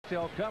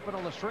Nextel Cup, and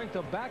on the strength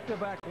of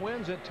back-to-back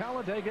wins at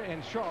Talladega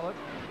and Charlotte,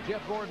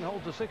 Jeff Gordon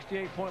holds a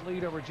 68-point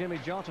lead over Jimmie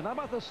Johnson. How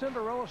about the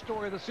Cinderella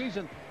story of the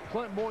season?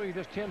 Clint Boyer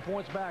just 10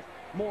 points back,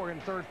 more in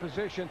third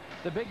position.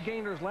 The big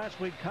gainers last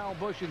week, Kyle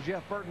Busch and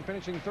Jeff Burton,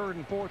 finishing third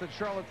and fourth at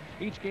Charlotte,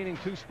 each gaining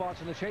 2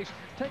 spots in the chase.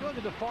 Take a look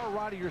at the far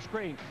right of your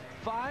screen.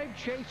 5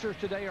 chasers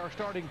today are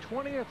starting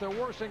 20th or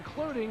worse,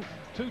 including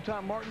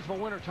two-time Martinsville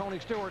winner Tony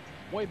Stewart,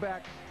 way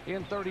back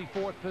in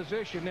 34th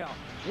position. Now,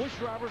 which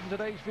drivers in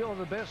today's field have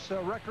the best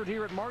record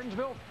here at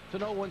Martinsville? To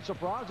no one's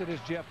surprise, it is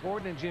Jeff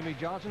Gordon and Jimmie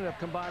Johnson, who have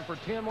combined for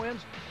 10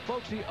 wins.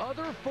 Folks, the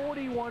other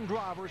 41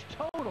 drivers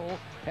total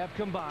have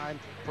combined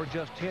for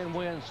just 10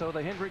 wins, so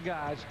the Hendrick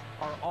guys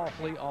are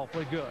awfully,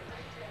 awfully good.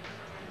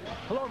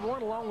 Hello,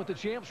 everyone. Along with the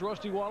champs,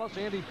 Rusty Wallace,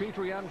 Andy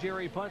Petrie, I'm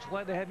Jerry Punch.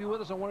 Glad to have you with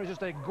us on what is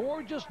just a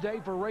gorgeous day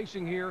for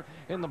racing here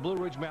in the Blue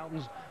Ridge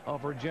Mountains of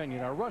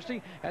Virginia. Now,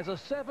 Rusty, as a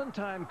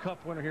 7-time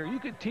Cup winner here, you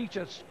could teach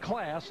us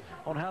class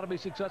on how to be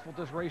successful at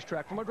this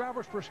racetrack. From a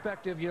driver's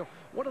perspective,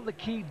 what are the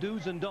key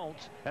do's and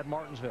don'ts at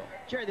Martinsville?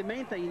 Jerry, the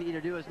main thing you need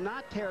to do is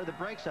not tear the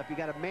brakes up. You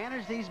got to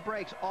manage these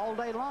brakes all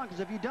day long,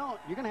 because if you don't,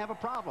 you're going to have a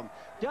problem.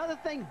 The other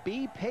thing,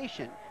 be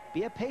patient.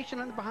 Be a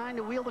patient behind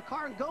the wheel of the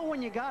car and go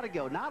when you got to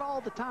go, not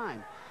all the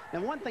time.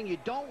 And one thing you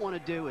don't want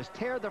to do is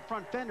tear the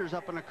front fenders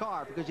up in a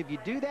car, because if you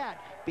do that,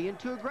 being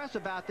too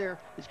aggressive out there,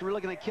 it's really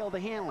going to kill the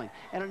handling.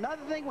 And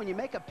another thing, when you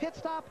make a pit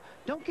stop,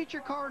 don't get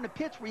your car in the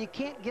pits where you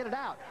can't get it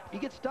out. If you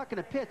get stuck in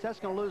the pits, that's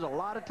going to lose a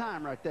lot of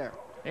time right there.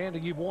 Andy,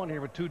 you've won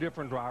here with 2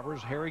 different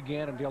drivers, Harry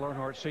Gant and Dale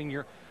Earnhardt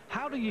Sr.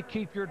 How do you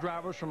keep your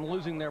drivers from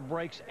losing their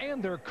brakes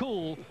and their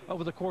cool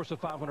over the course of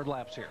 500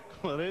 laps here?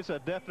 Well, it's a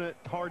definite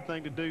hard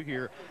thing to do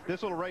here.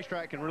 This little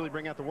racetrack can really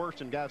bring out the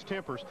worst in guys'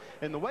 tempers.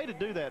 And the way to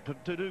do that,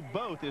 to do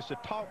both, is to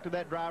talk to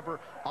that driver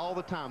all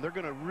the time. They're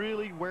going to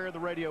really wear the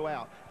radio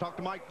out. Talk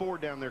to Mike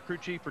Ford down there, crew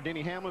chief for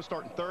Denny Hamlin,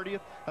 starting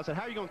 30th. I said,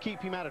 how are you going to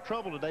keep him out of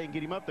trouble today and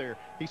get him up there?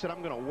 He said,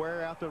 I'm going to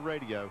wear out the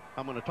radio.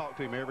 I'm going to talk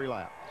to him every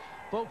lap.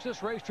 Folks,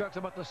 this racetrack's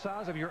about the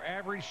size of your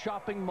average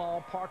shopping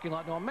mall parking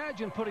lot. Now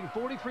imagine putting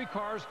 43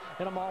 cars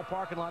in a mall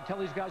parking lot. Tell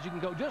these guys you can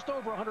go just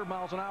over 100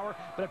 miles an hour,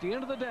 but at the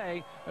end of the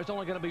day, there's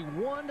only going to be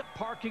 1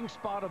 parking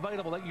spot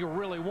available that you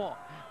really want.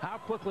 How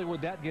quickly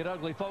would that get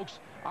ugly, folks?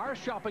 Our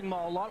shopping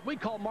mall lot, we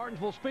call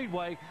Martinsville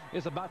Speedway,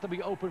 is about to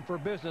be open for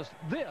business.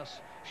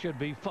 This should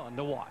be fun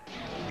to watch.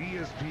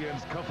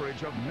 ESPN's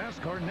coverage of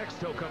NASCAR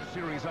Nextel Cup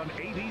Series on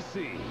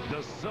ABC,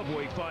 the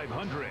Subway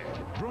 500,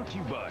 brought to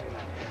you by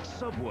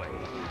Subway.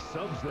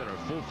 Subs that are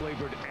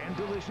full-flavored and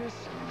delicious.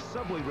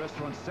 Subway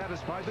restaurants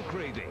satisfy the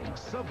craving.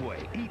 Subway,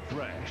 eat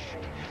fresh.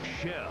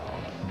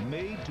 Shell,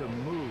 made to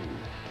move.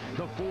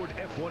 The Ford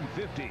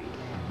F-150,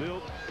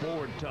 built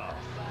Ford tough.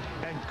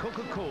 And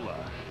Coca-Cola,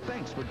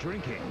 thanks for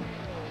drinking.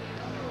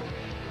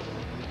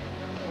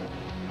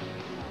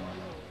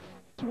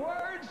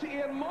 Words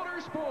in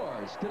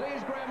motorsports.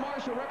 Today's Grand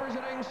Marshal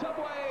representing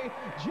Subway,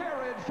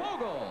 Jared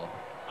Fogle.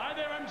 Hi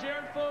there, I'm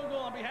Jared Fogle.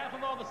 On behalf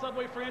of all the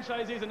Subway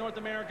franchisees in North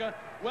America,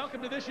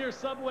 welcome to this year's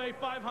Subway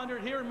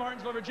 500 here in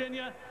Martinsville,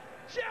 Virginia.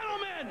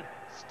 Gentlemen,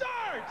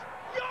 start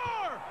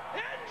your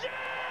engines!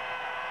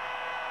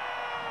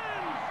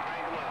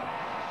 Crank them up.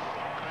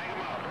 Crank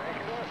them up. Crank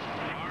it up.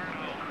 Far and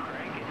over.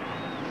 Crank it.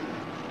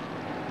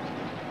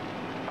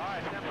 All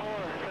right, step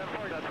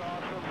forward. That's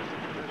awesome.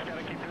 Just got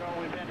to keep doing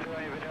what we've been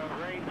doing. We've been doing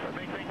great. The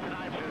big thing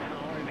tonight is to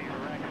avoid these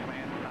wrecks,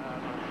 man.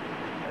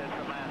 It's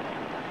a mess.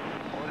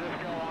 We'll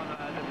just go on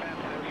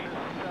defensive. Just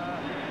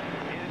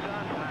get it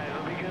done tonight.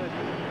 It'll be good.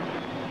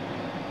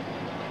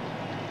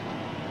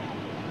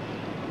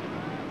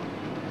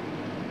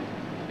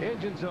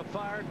 Engines have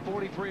fired.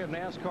 43 of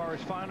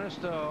NASCAR's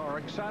finest are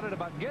excited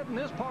about getting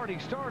this party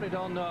started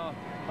on a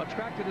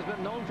track that has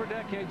been known for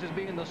decades as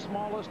being the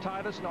smallest,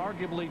 tightest, and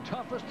arguably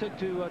toughest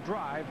to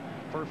drive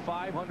for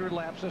 500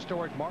 laps.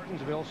 Historic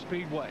Martinsville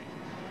Speedway.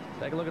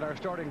 Take a look at our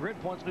starting grid.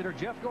 Points leader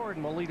Jeff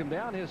Gordon will lead him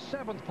down. His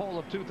 7th pole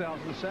of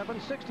 2007,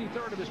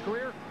 63rd of his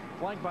career,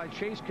 flanked by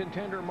chase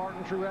contender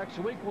Martin Truex,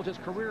 who equals his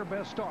career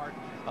best start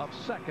of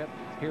 2nd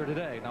here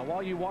today. Now,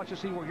 while you watch to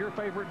see where your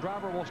favorite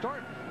driver will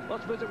start,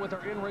 let's visit with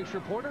our in-race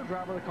reporter,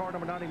 driver of the car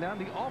number 99,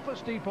 the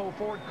Office Depot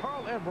Ford,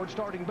 Carl Edwards,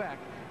 starting back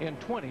in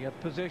 20th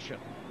position.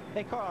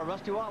 Hey, Carl,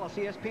 Rusty Wallace,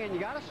 ESPN, you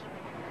got us?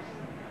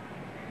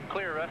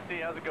 Clear,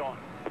 Rusty. How's it going?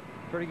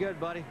 Pretty good,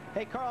 buddy.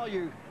 Hey, Carl,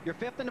 you're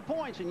 5th in the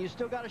points, and you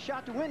still got a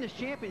shot to win this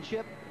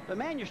championship. But,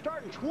 man, you're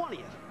starting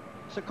 20th.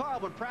 So, Carl,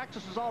 when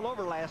practice was all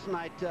over last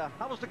night,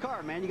 how was the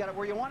car, man? You got it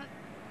where you want it?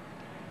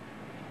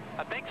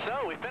 I think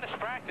so. We finished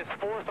practice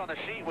 4th on the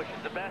sheet, which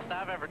is the best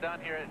I've ever done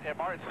here at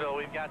Martinsville.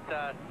 We've got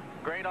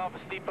great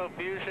Office Depot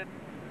Fusion.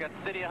 We've got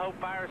City of Hope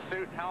fire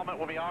suit helmet.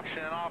 We'll be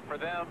auctioning off for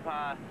them.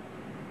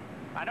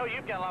 I know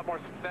you've got a lot more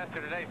success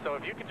here today, so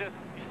if you could just,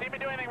 you see me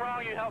do anything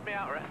wrong, you help me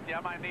out, Rusty.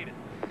 I might need it.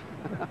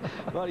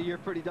 Buddy, you're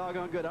pretty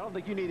doggone good. I don't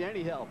think you need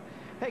any help.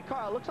 Hey,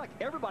 Carl, it looks like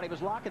everybody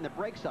was locking the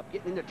brakes up,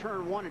 getting into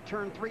turn 1 and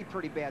turn 3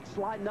 pretty bad,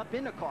 sliding up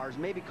into cars,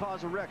 maybe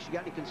causing wrecks. You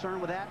got any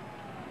concern with that?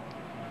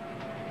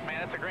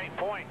 Man, that's a great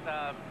point.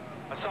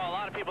 I saw a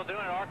lot of people doing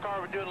it. Our car,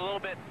 we're doing a little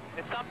bit.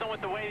 It's something with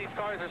the way these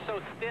cars are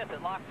so stiff.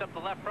 It locks up the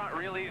left front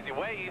real easy,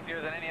 way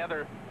easier than any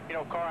other,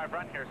 car I've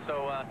run here.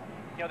 So,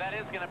 that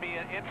is going to be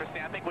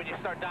interesting. I think when you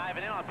start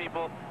diving in on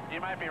people,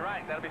 you might be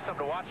right. That'll be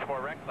something to watch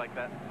for, wrecks like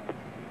that.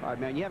 All right,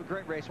 man. You have a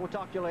great race. We'll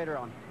talk to you later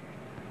on.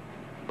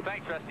 Well,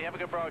 thanks, Rusty. Have a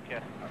good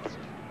broadcast.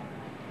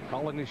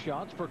 Calling the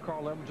shots for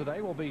Carl Edwards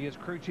today will be his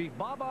crew chief,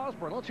 Bob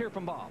Osborne. Let's hear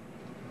from Bob.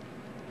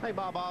 Hey,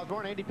 Bob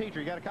Osborne. Andy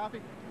Petrie, you got a copy?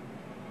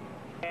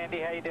 Andy,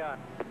 how you doing?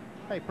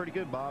 Hey, pretty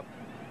good, Bob.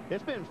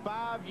 It's been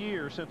 5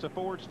 years since a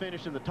Ford's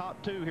finished in the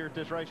top 2 here at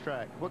this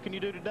racetrack. What can you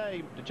do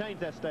today to change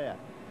that stat?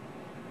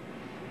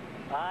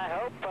 I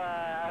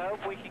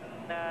hope we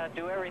can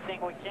do everything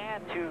we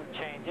can to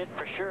change it.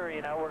 For sure,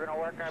 we're going to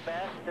work our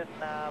best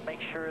and make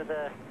sure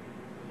the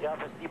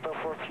Office Depot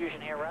 4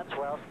 Fusion here runs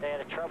well, stay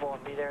out of trouble,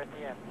 and be there at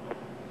the end.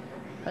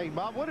 Hey,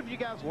 Bob, what have you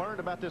guys learned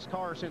about this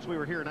car since we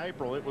were here in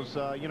April? It was,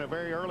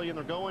 very early in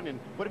their going, and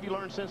what have you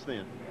learned since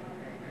then?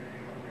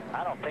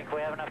 I don't think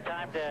we have enough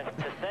time to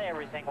say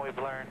everything we've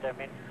learned. I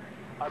mean,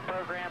 our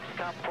program's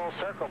come full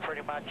circle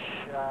pretty much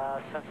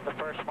since the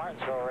first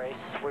Martinsville race.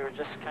 We were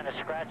just kind of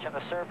scratching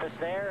the surface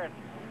there, and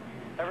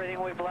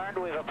everything we've learned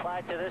we've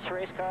applied to this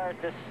race car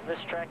at this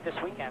track this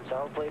weekend, so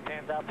hopefully it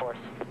pans out for us.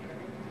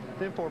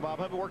 10-4, Bob.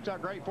 Hope it works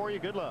out great for you.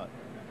 Good luck.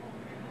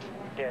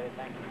 Yeah,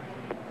 thank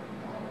you.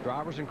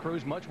 Drivers and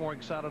crews much more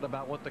excited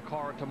about what the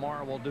car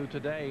tomorrow will do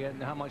today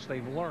and how much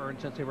they've learned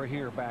since they were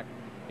here back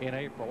in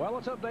April. Well,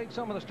 let's update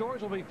some of the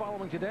stories we'll be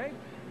following today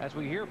as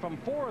we hear from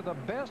 4 of the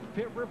best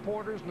pit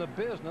reporters in the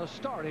business,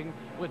 starting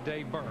with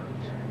Dave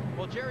Burns.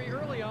 Well, Jerry,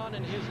 early on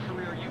in his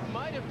career, you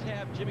might have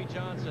tabbed Jimmie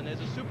Johnson as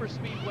a super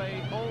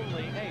speedway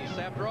only ace.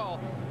 After all,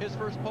 his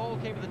first pole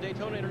came at the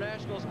Daytona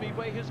International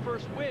Speedway, his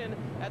first win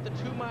at the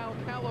 2-mile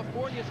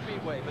California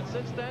Speedway. But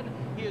since then,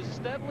 he has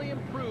steadily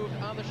improved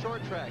on the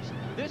short tracks.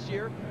 This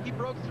year, he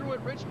broke through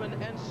at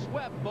Richmond and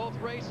swept both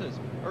races.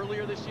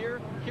 Earlier this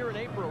year, here in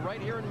April,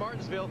 right here in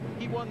Martinsville,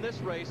 he won at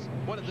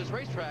this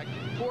racetrack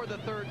for the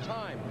 3rd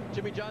time.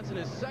 Jimmie Johnson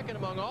is second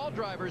among all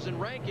drivers in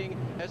ranking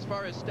as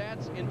far as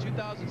stats in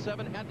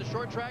 2007 at the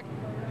short track.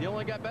 The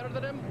only guy better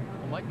than him,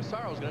 Mike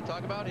Massaro, is going to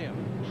talk about him.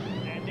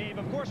 And Dave,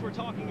 of course, we're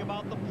talking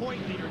about the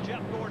point leader,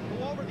 Jeff Gordon,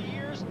 who over the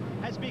years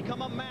has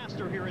become a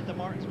master here at the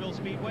Martinsville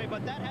Speedway,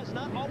 but that has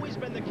not always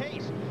been the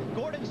case.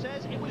 Gordon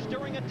says it was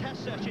during a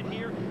test session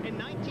here in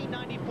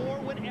 1994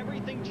 when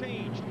everything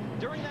changed.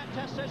 During that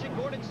test session,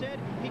 Gordon said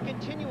he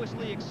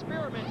continuously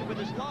experimented with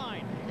his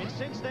line, and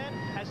since then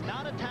has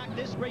not attacked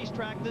this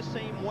racetrack the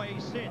same way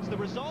since. The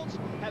results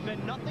have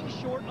been nothing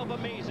short of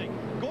amazing.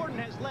 Gordon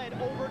has led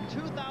over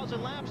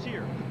 2,000 laps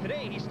here.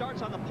 Today, he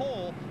starts on the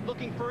pole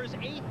looking for his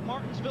 8th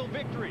Martinsville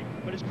victory.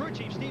 But his crew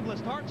chief, Steve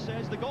Lestart,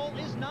 says the goal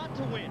is not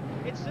to win.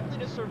 It's simply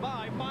to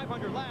survive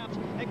 500 laps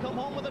and come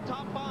home with a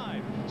top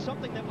 5.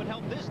 Something that would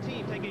help this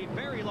team take a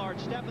very large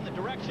step in the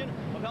direction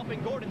of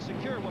helping Gordon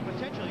secure what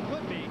potentially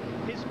could be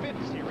his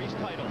 5th series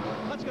title.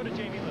 Let's go to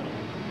Jamie Little.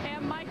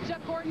 And Mike,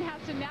 Jeff Gordon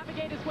has to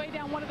navigate his way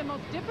down one of the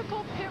most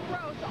difficult pit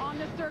roads on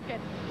the circuit.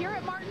 Here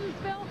at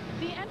Martinsville,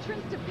 the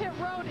entrance to pit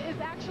road is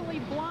actually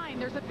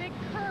blind. There's a big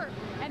curve,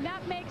 and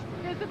that makes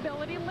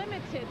visibility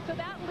limited. So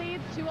that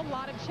leads to a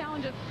lot of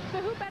challenges. So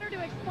who better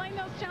to explain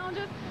those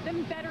challenges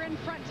than veteran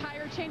front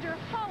tire changer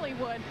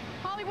Hollywood?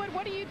 Hollywood,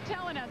 what are you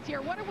telling us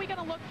here? What are we going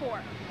to look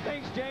for?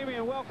 Thanks, Jamie,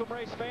 and welcome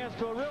race fans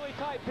to a really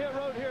tight pit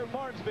road here at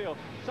Martinsville.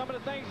 Some of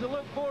the things to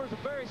look for is a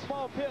very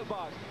small pit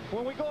box.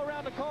 When we go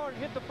around the car and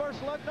hit the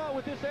first lug nut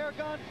with this air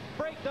gun,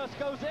 brake dust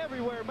goes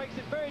everywhere. It makes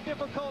it very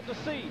difficult to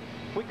see.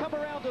 We come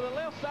around to the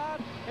left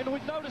side and we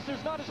notice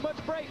there's not as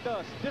much brake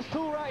dust. This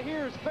tool right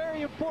here is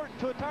very important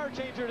to a tire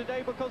changer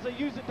today because they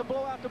use it to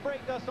blow out the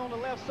brake dust on the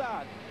left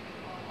side.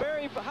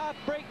 Very high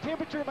brake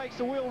temperature makes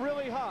the wheel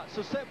really hot.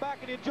 So sit back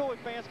and enjoy,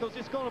 fans, because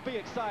it's going to be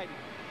exciting.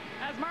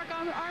 As Mark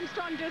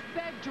Armstrong just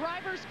said,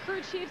 drivers,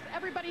 crew chiefs,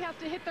 everybody has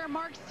to hit their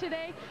marks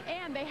today,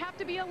 and they have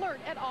to be alert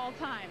at all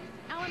times.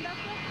 Alan Bessel?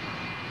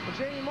 Well,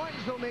 Jamie,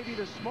 Martinsville may be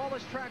the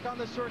smallest track on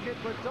the circuit,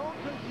 but don't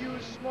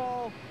confuse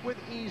small with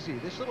easy.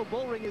 This little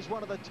bull ring is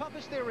one of the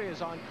toughest there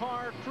is on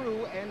car,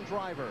 crew, and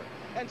driver.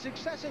 And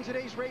success in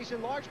today's race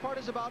in large part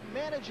is about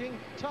managing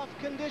tough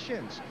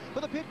conditions. For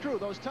the pit crew,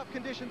 those tough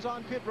conditions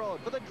on pit road.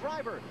 For the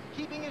driver,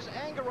 keeping his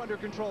anger under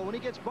control when he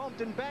gets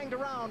bumped and banged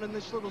around in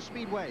this little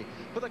speedway.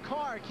 For the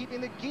car, keeping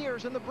the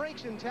gears and the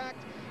brakes intact.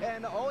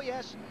 And, oh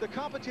yes, the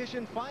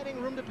competition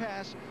finding room to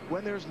pass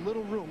when there's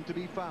little room to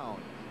be found.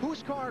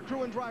 Whose car,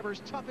 crew, and driver's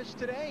toughest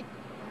today?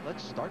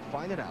 Let's start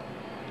finding out.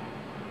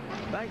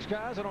 Thanks,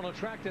 guys. And on a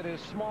track that is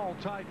small,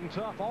 tight, and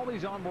tough, all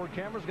these onboard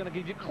cameras are going to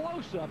give you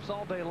close-ups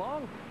all day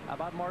long. How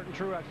about Martin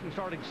Truex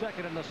starting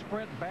second in the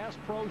Sprint Bass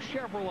Pro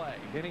Chevrolet?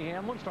 Denny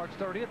Hamlin starts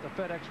 30th,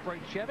 the FedEx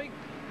Freight Chevy.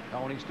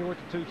 Tony Stewart,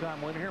 the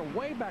 2-time winner here,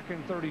 way back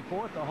in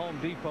 34th, the Home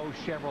Depot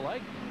Chevrolet.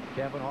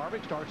 Kevin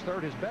Harvick starts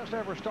third, his best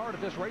ever start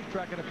at this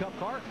racetrack in a Cup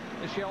car,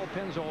 the Shell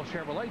Pennzoil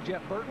Chevrolet.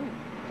 Jeff Burton,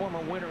 former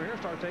winner here,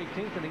 starts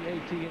 18th in the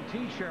AT&T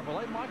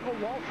Chevrolet. Michael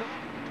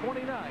Waltrip,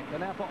 29th, the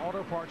Napa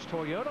Auto Parts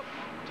Toyota.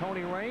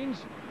 Tony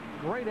Raines,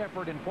 great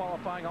effort in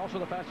qualifying. Also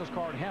the fastest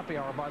car in happy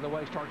hour, by the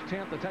way, starts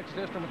 10th. The Texas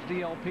Instruments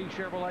DLP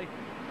Chevrolet.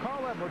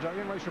 Carl Edwards, our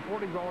in-race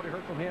reporting. We've already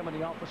heard from him in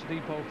the office of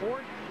Depot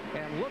Ford.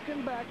 And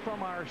looking back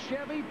from our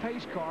Chevy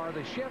pace car,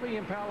 the Chevy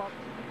Impala,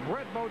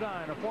 Brett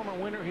Bodine, a former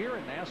winner here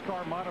in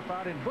NASCAR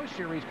Modified and Busch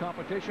Series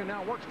competition,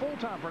 now works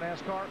full-time for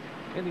NASCAR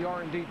in the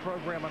R&D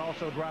program and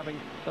also driving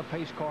the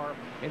pace car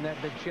in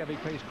that big Chevy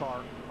pace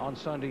car on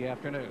Sunday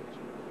afternoons.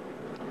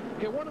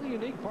 Okay, one of the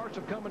unique parts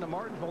of coming to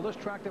Martinsville, this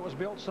track that was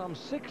built some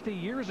 60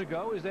 years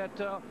ago, is that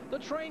the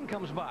train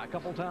comes by a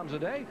couple times a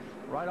day,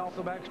 right off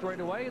the back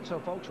straightaway, and so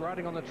folks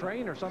riding on the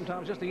train, or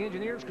sometimes just the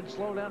engineers, could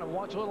slow down and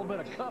watch a little bit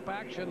of cup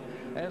action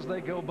as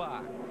they go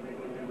by.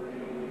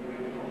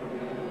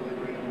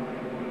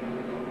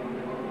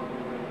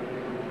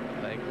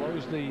 They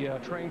close the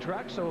train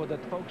track so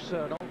that folks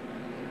don't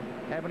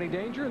have any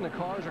danger, and the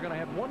cars are going to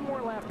have one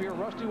more lap here.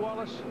 Rusty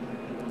Wallace,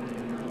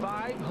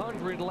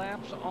 500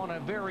 laps on a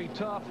very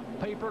tough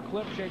paper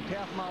clip-shaped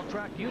half-mile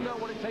track. You know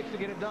what it takes to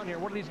get it done here.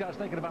 What are these guys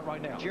thinking about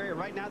right now? Jerry,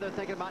 right now they're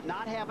thinking about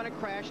not having a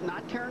crash,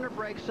 not tearing their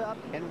brakes up,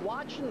 and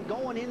watching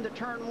going into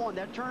turn one.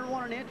 That turn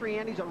one and entry,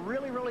 Andy, is a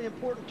really, really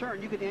important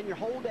turn. You could end your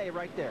whole day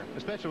right there.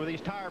 Especially with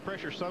these tire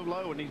pressures so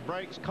low and these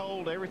brakes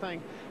cold,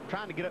 everything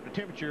trying to get up to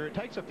temperature. It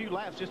takes a few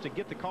laps just to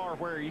get the car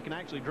where you can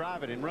actually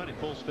drive it and run at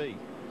full speed.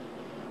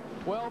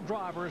 12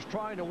 drivers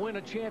trying to win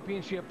a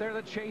championship. They're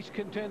the chase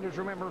contenders.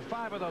 Remember,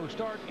 5 of those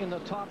start in the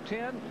top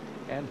 10,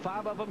 and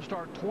 5 of them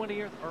start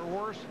 20th or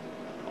worse.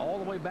 All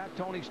the way back,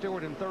 Tony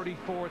Stewart in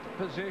 34th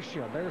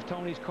position. There's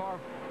Tony's car.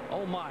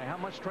 Oh my, how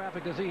much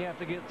traffic does he have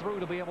to get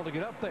through to be able to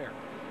get up there?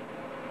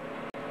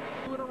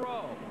 2 in a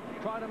row.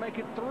 Try to make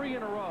it 3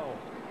 in a row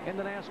in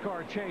the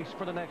NASCAR chase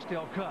for the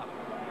Nextel Cup.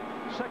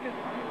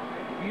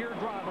 Second-year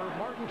driver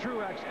Martin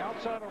Truex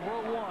outside of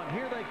row 1.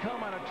 Here they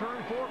come out of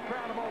turn 4.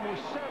 Crowd of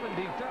almost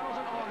 70,000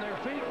 on their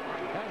feet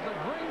as the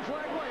green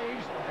flag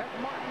waves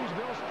at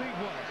Martinsville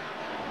Speedway.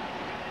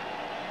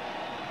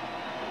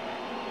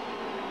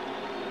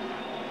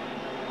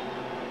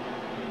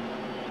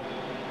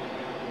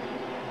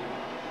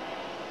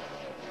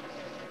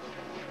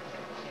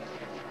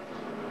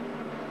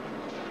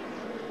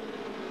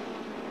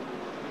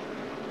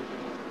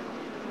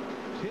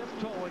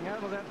 Tiptoeing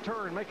out of that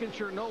turn, making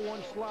sure no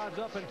one slides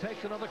up and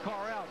takes another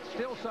car out.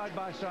 Still side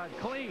by side,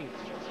 clean.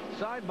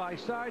 Side by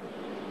side,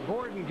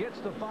 Gordon gets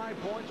the 5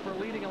 points for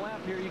leading a lap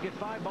here. You get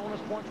 5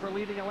 bonus points for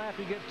leading a lap.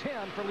 You get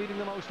 10 for leading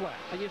the most laps.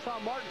 And you saw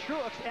Martin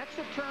Truex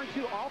exit turn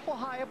 2 awful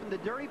high up in the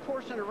dirty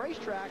portion of the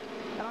racetrack.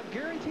 And I'll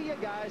guarantee you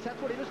guys,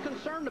 that's what he was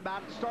concerned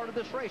about at the start of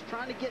this race,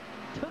 trying to get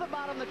to the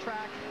bottom of the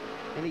track.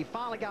 And he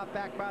finally got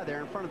back by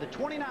there in front of the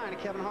 29 of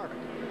Kevin Harvick.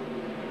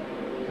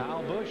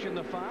 Kyle Busch in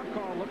the 5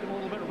 car looking a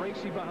little bit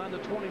racy behind the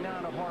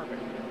 29 of Harvick.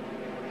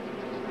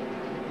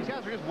 These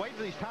guys are just waiting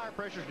for these tire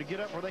pressures to get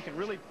up where they can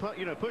really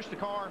push the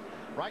car.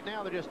 Right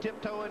now they're just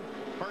tiptoeing.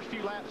 First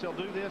few laps they'll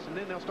do this and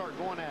then they'll start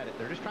going at it.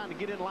 They're just trying to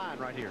get in line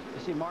right here.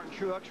 You see Martin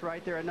Truex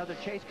right there, another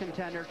chase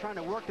contender, trying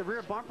to work the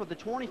rear bumper with the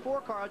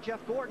 24 car of Jeff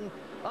Gordon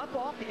up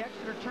off the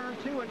Exeter turn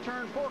 2 and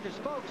turn 4. Because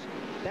folks,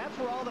 that's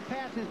where all the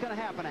passing is going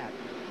to happen at.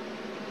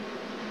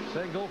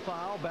 Single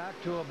file back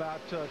to about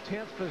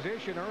 10th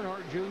position.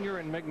 Earnhardt Jr.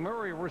 and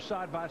McMurray were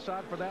side by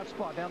side for that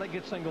spot. Now they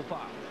get single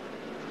file.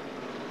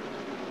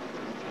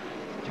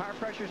 Tire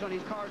pressures on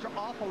these cars are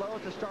awful low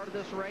at the start of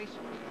this race.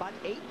 About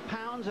 8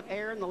 pounds of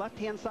air in the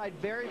left-hand side,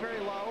 very, very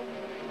low.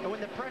 And when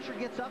the pressure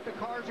gets up, the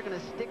cars are going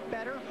to stick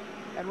better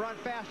and run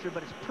faster,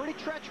 but it's pretty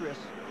treacherous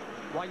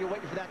while you're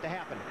waiting for that to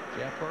happen.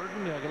 Jeff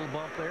Burton, a little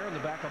bump there in the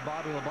back of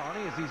Bobby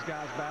Labonte as these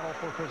guys battle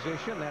for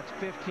position. That's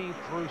 15th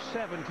through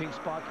 17th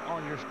spots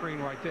on your screen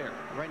right there.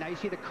 Right now you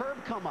see the curb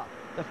come up.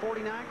 The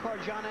 49 car,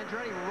 John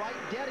Andretti, right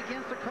dead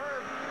against the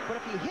curb. But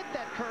if you hit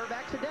that curb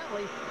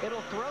accidentally,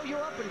 it'll throw you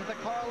up into the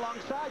car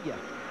alongside you.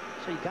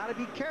 So you got to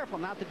be careful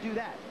not to do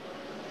that.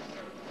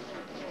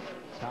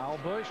 Kyle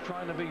Busch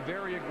trying to be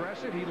very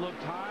aggressive. He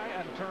looked high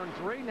at turn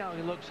 3. Now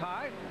he looks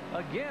high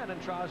again and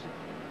tries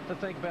to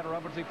think better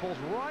of it as he pulls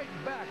right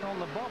back on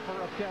the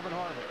bumper of Kevin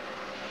Harvick.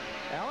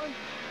 Alan?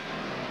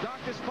 Doc,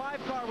 this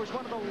 5 car was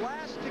one of the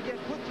last to get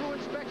put through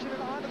inspection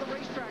and onto the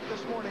racetrack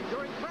this morning.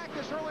 During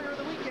practice earlier in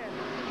the weekend,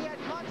 he had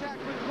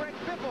contact with Greg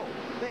Biffle.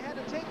 They had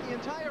to take the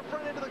entire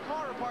front end of the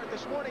car apart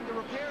this morning to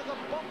repair the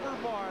bumper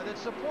bar that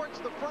supports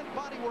the front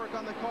bodywork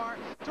on the car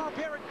to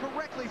repair it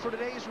correctly for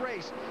today's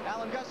race.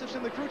 Alan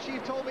Gustafson, the crew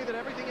chief, told me that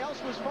everything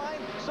else was fine.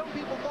 Some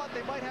people thought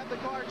they might have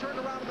the car turned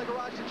around in the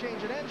garage to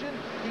change an engine.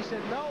 He said,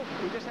 no,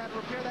 we just had to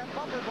repair that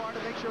bumper bar to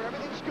make sure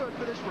everything's good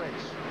for this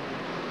race.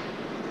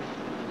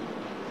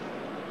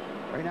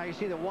 Right now you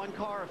see the 1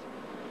 car of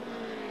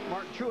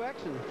Martin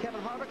Truex and Kevin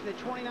Harvick in the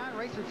 29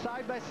 racing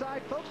side by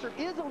side. Folks, there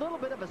is a little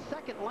bit of a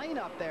second lane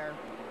up there.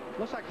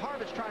 Looks like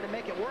Harvick's trying to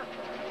make it work.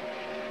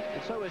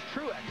 And so is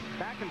Truex.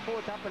 Back and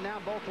forth, up and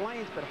down both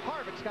lanes, but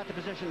Harvick's got the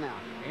position now.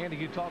 Andy,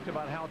 you talked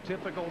about how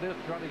typical it is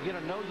to try to get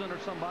a nose under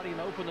somebody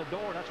and open the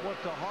door. That's what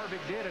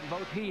Harvick did, and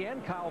both he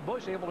and Kyle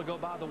Busch able to go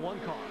by the one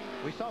car.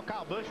 We saw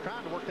Kyle Busch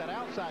trying to work that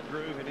outside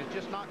groove, and it's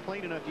just not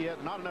clean enough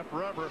yet. Not enough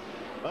rubber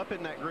up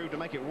in that groove to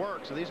make it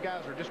work. So these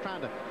guys are just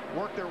trying to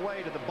work their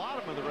way to the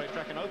bottom of the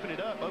racetrack and open it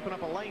up, open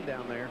up a lane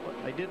down there.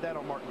 They did that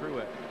on Martin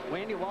Truex.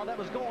 Wendy, while that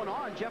was going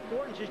on, Jeff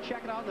Gordon's just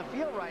checking out in the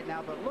field right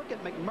now, but look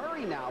at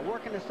McMurray now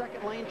working the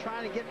second lane,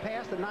 trying to get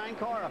past the 9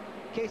 car of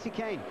Casey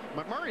Kane.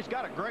 McMurray's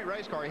got a great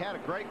race car. He had a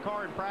great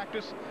car in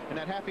practice in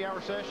that happy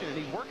hour session, and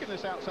he's working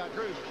this outside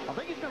groove. I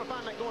think he's going to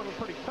find that going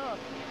pretty tough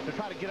to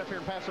try to get up here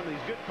and pass some of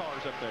these good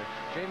cars up there.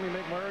 Jamie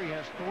McMurray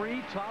has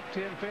 3 top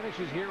 10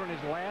 finishes here in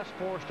his last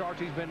 4 starts.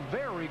 He's been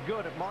very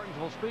good at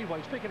Martinsville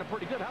Speedway. Speaking of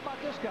pretty good, how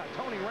about this guy,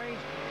 Tony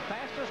Raines,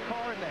 fastest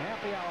car in the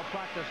happy hour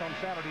practice on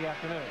Saturday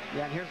afternoon.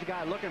 Yeah, and here's a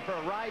guy looking for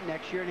a ride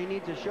next year, and he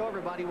needs to show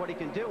everybody what he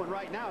can do, and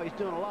right now he's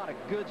doing a lot of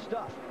good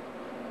stuff.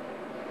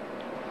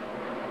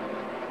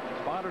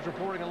 Spotters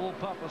reporting a little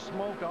puff of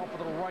smoke off of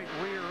the right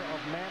rear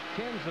of Matt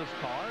Kenseth's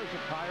car. Is it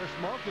tire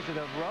smoke? Is it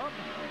a rub?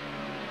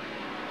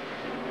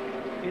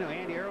 You know,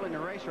 Andy, early in the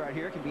race right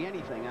here, it can be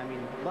anything. I mean,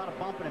 a lot of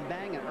bumping and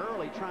banging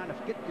early, trying to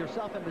get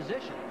yourself in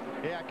position.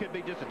 Yeah, it could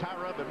be just a tire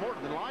rub, but more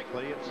than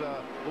likely, it's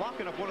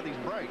locking up one of these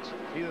brakes,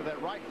 either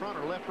that right front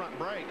or left front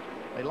brake.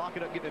 They lock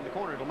it up, getting in the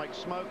corner, it'll make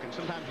smoke, and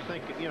sometimes you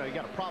think, you know, you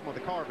got a problem with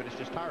the car, but it's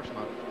just tire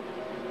smoke.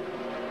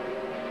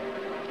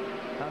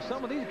 Now,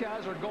 some of these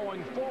guys are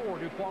going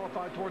forward who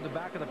qualified toward the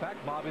back of the pack.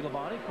 Bobby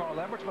Labonte,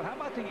 Carl Everts. But how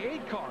about the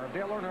 8 car of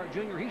Dale Earnhardt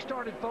Jr.? He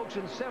started, folks,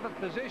 in 7th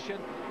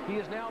position. He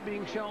is now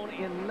being shown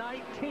in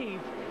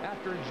 19th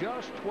after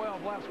just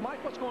 12 laps.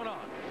 Mike, what's going on?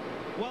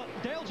 Well,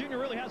 Dale Jr.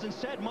 really hasn't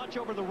said much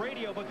over the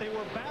radio, but they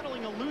were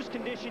battling a loose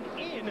condition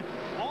in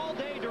all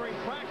day during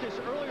practice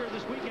earlier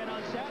this weekend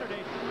on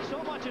Saturday.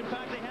 So much, in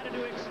fact, they had to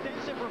do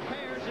extensive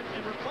repairs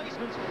and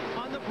replacements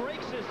on the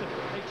brake system.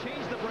 They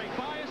changed the brake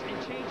bias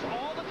and changed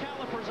all the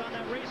calipers on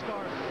that race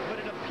car, but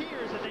it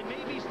appears that they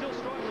may be still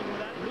struggling with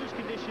that loose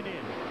condition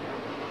in.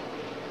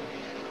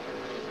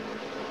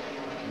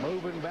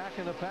 Moving back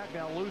in the pack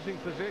now, losing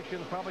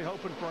positions, probably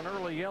hoping for an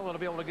early yellow to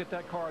be able to get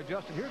that car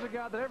adjusted. Here's a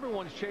guy that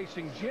everyone's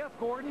chasing, Jeff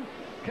Gordon.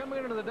 Coming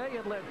into the day,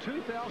 had led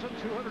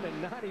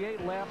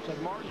 2,298 laps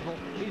at Martinsville.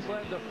 He's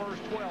led the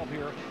first 12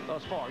 here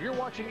thus far. You're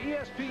watching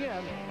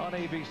ESPN on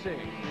ABC.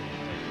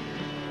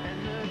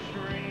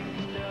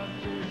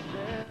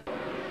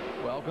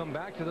 Welcome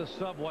back to the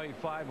Subway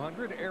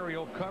 500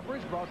 aerial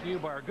coverage brought to you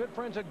by our good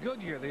friends at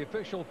Goodyear, the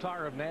official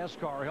tire of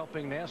NASCAR,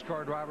 helping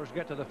NASCAR drivers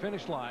get to the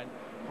finish line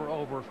for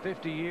over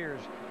 50 years.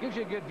 Gives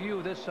you a good view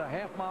of this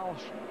half-mile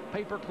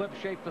paperclip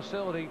shaped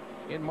facility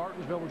in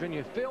Martinsville,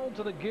 Virginia, filled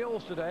to the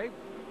gills today.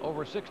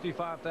 Over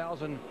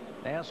 65,000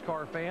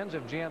 NASCAR fans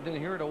have jammed in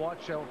here to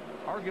watch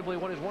arguably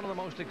what is one of the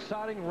most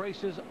exciting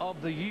races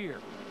of the year.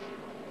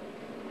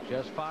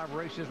 Just 5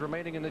 races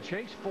remaining in the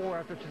chase, 4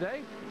 after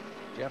today.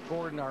 Jeff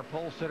Gordon, our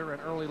pole sitter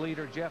and early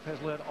leader. Jeff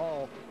has led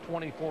all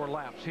 24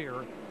 laps here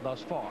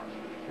thus far.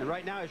 And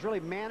right now he's really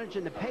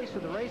managing the pace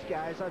of the race,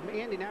 guys.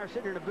 Andy and I are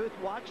sitting in the booth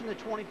watching the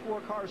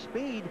 24-car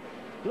speed.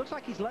 It looks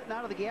like he's letting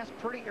out of the gas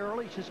pretty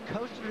early. He's just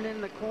coasting it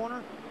in the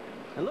corner.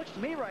 It looks to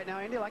me right now,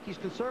 Andy, like he's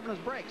conserving his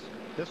brakes.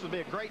 This would be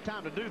a great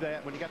time to do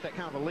that when you got that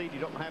kind of a lead. You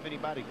don't have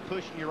anybody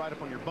pushing you right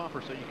up on your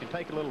bumper, so you can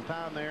take a little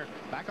time there,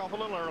 back off a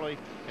little early,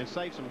 and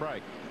save some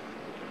brake.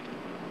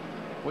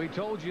 We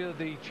told you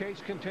the chase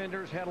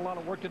contenders had a lot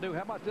of work to do.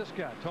 How about this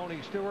guy, Tony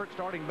Stewart,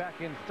 starting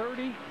back in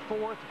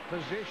 34th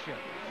position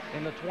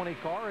in the 20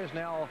 car, is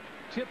now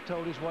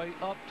tiptoed his way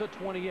up to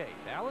 28.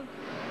 Alan?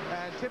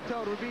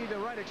 Tiptoed would be the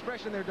right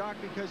expression there, Doc,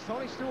 because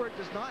Tony Stewart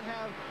does not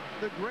have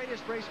the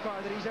greatest race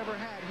car that he's ever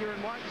had here in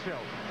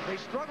Martinsville. They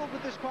struggled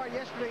with this car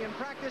yesterday in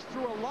practice,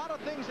 threw a lot of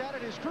things at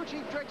it. His crew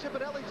chief, Greg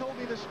Cipotelli, told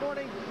me this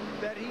morning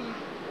that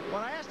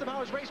when I asked him how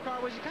his race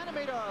car was, he kind of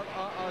made a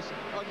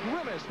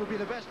grimace, would be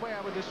the best way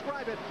I would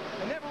describe it,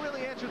 and never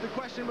really answered the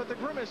question, but the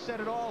grimace said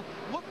it all.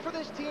 Look for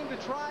this team to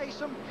try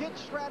some pit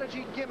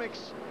strategy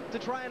gimmicks to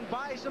try and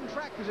buy some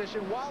track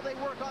position while they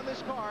work on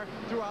this car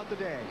throughout the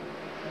day.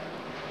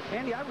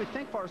 Andy, I would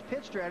think for his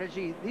pit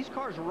strategy, these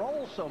cars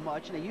roll so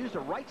much and they use the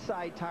right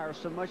side tires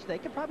so much, they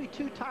could probably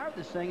two-tire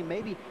this thing and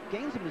maybe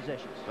gain some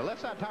positions. The left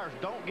side tires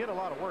don't get a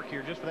lot of work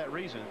here just for that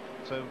reason.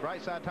 So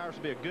right side tires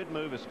would be a good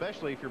move,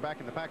 especially if you're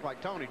back in the pack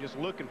like Tony, just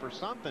looking for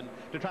something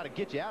to try to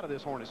get you out of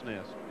this hornet's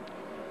nest.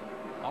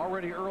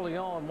 Already early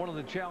on, one of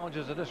the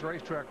challenges of this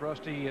racetrack,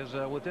 Rusty, is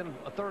within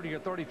 30 or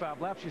 35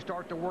 laps, you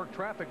start to work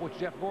traffic, which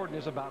Jeff Gordon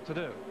is about to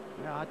do.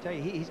 Yeah, I'll tell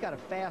you, he's got a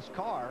fast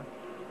car.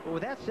 But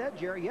with that said,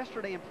 Jerry,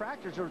 yesterday in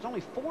practice, there was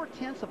only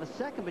 0.4 of a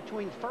second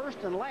between first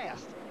and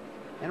last.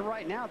 And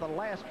right now, the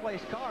last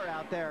place car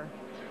out there,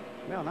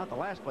 well, not the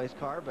last place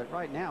car, but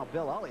right now,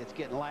 Bill Elliott's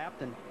getting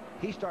lapped, and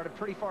he started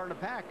pretty far in the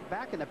pack,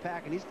 back in the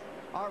pack, and he's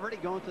already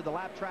going through the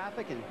lap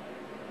traffic and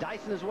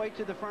dicing his way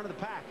to the front of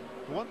the pack.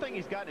 One thing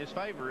he's got in his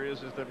favor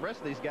is the rest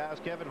of these guys,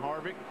 Kevin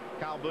Harvick,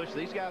 Kyle Busch,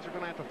 these guys are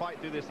going to have to fight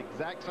through this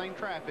exact same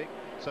traffic.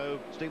 So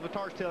Steve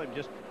Lettar's telling him,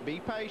 just be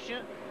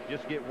patient.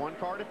 Just get one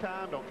car at a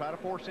time. Don't try to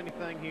force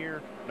anything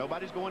here.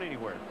 Nobody's going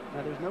anywhere.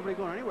 Now, there's nobody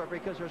going anywhere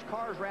because there's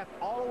cars wrapped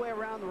all the way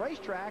around the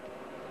racetrack.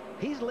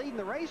 He's leading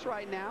the race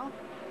right now.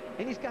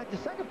 And he's got the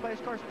second place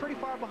cars pretty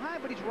far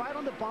behind, but he's right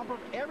on the bumper of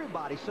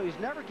everybody, so he's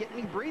never getting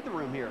any breathing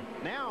room here.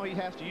 Now he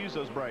has to use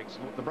those brakes.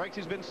 The brakes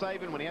he's been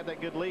saving when he had that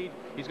good lead,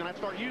 he's going to have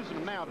to start using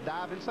them now to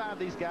dive inside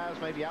these guys,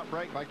 maybe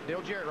outbrake, like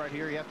Dale Jarrett right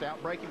here. He has to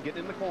outbrake him, get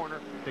in the corner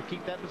to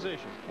keep that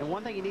position. And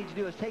one thing he needs to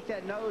do is take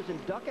that nose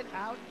and duck it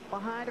out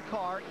behind a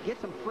car,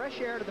 get some fresh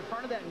air to the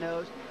front of that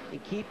nose,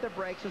 and keep the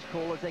brakes as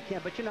cool as they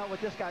can. But you know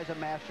what? This guy's a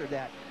master of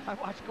that.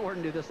 I've watched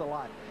Gordon do this a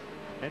lot.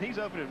 And he's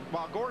opening,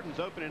 while Gordon's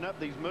opening up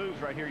these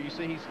moves right here, you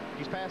see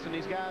he's passing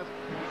these guys.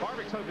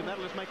 Harvick's hoping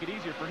that'll just make it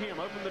easier for him.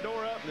 Open the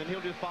door up, and then he'll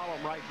just follow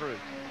them right through.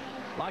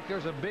 Like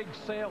there's a big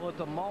sale at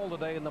the mall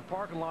today, and the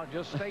parking lot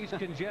just stays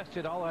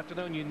congested all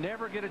afternoon. You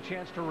never get a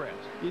chance to rest.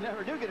 You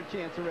never do get a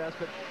chance to rest.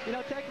 But, you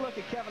know, take a look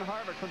at Kevin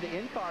Harvick from the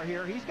in-car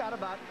here. He's got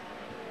about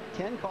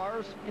 10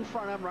 cars in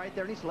front of him right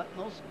there, and he's letting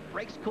those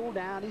brakes cool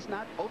down. He's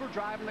not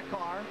overdriving the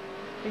car.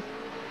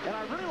 And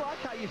I really like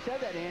how you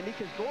said that, Andy,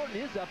 because Gordon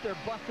is up there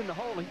busting the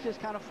hole. He's just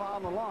kind of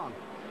following along.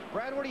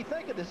 Brad, what do you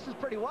think of this? This is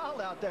pretty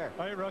wild out there.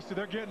 Hey, Rusty,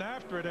 they're getting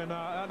after it. And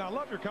I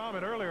love your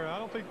comment earlier. I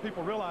don't think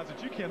people realize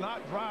that you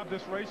cannot drive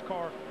this race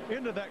car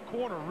into that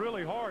corner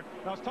really hard.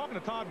 And I was talking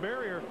to Todd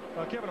Barrier,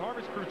 Kevin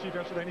Harvick's crew chief,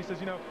 yesterday, and he says,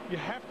 you know, you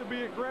have to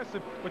be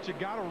aggressive, but you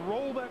got to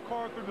roll that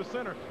car through the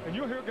center. And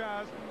you'll hear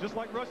guys, just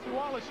like Rusty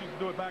Wallace used to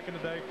do it back in the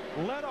day,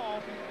 let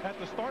off at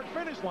the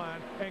start-finish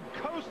line and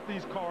coast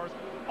these cars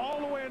all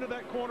the way into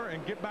that corner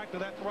and get back to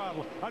that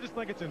throttle. I just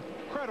think it's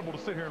incredible to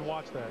sit here and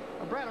watch that.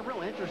 Well, Brad, I'm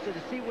real interested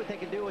to see what they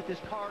can do with this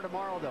car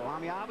tomorrow, though. I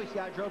mean, obviously,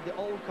 I drove the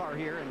old car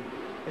here, and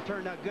it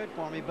turned out good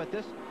for me, but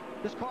this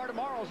car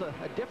tomorrow is a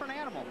different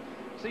animal.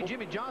 See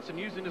Jimmie Johnson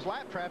using his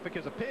lap traffic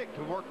as a pick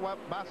to work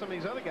by some of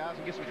these other guys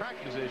and get some track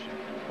position.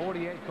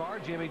 48 car,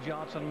 Jimmie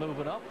Johnson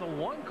moving up. The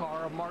 1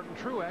 car of Martin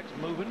Truex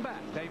moving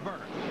back. Dave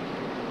Vernon.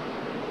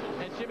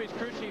 And Jimmie's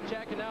crew chief,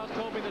 Jack Canals,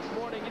 told me this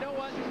morning, you know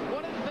what?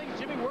 One of the things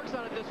Jimmie works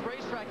on at this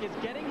racetrack is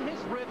getting his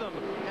rhythm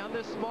on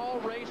this small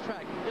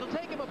racetrack. It'll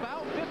take him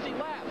about 50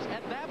 laps.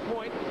 At that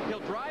point, he'll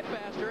drive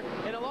faster,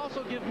 and it'll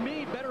also give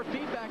me better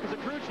feedback as a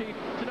crew chief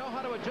to know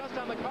how to adjust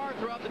on the car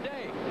throughout the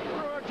day.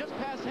 We're just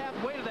past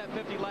halfway to that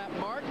 50-lap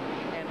mark,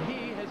 and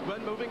he has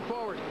been moving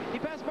forward. He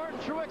passed Martin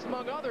Truex,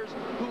 among others,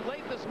 who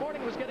late this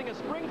morning was getting a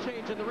spring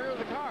change in the rear of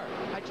the car.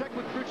 I checked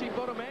with crew chief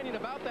Bodo Mannion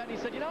about that, and he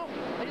said, you know,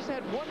 I just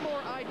had one more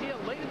idea.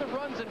 Late in the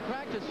runs in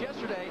practice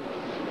yesterday,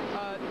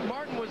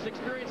 Martin was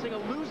experiencing a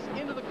loose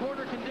into the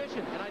corner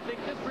condition, and I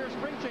think this rear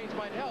spring change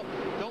might help.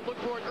 Don't look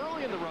for it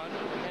early in the run,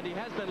 and he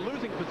has been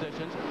losing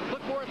positions.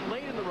 Look for it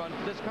late in the run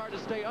for this car to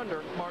stay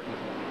under Martin.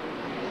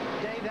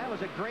 Dave, that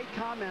was a great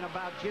comment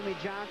about Jimmie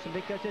Johnson,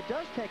 because it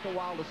does take a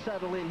while to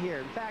settle in here.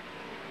 In fact,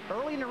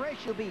 early in the race,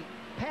 you'll be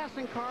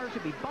passing cars,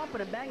 you'll be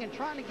bumping and banging,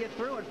 trying to get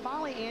through, and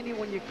finally, Andy,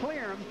 when you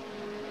clear them,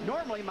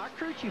 normally my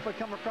crew chief would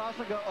come across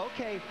and go,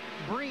 okay,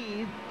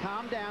 breathe,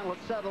 calm down,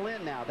 let's settle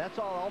in now. That's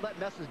all that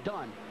mess is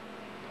done.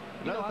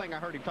 Another thing I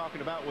heard him talking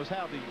about was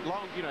how the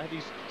long,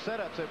 these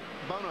setups that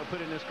Bono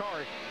put in this car,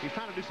 he's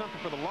trying to do something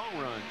for the long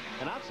run.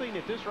 And I've seen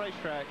at this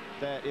racetrack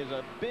that is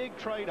a big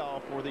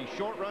trade-off for the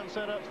short run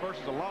setups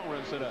versus a long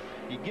run setup.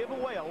 You give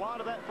away a lot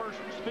of that first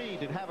speed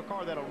to have a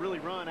car that'll really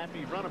run after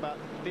you've run about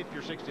 50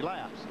 or 60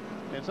 laps.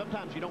 And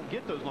sometimes you don't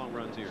get those long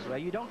runs here. Well,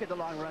 you don't get the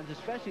long runs,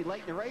 especially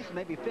late in the race,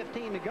 maybe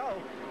 15 to go.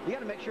 You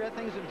got to make sure that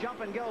thing's a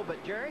jump and go.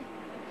 But, Jerry,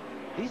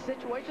 these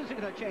situations are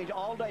going to change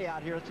all day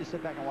out here. Let's just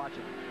sit back and watch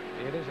it.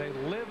 It is a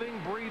living,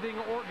 breathing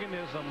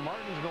organism.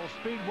 Martinsville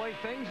Speedway,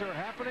 things are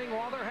happening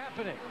while they're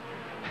happening.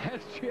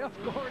 As Jeff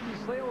Gordon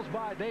sails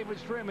by David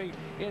Stremme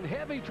in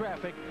heavy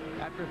traffic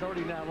after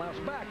 39 laps.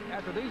 Back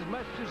after these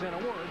messages and a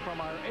word from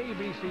our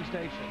ABC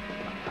station.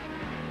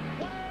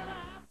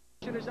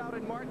 Is out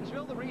in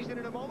Martinsville. The reason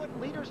in a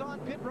moment. Leaders on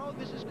pit road.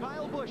 This is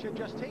Kyle Busch, had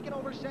just taken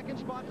over second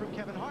spot from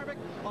Kevin Harvick.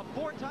 A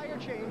 4-tire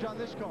change on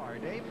this car.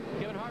 Dave?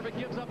 Kevin Harvick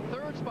gives up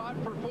third spot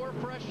for 4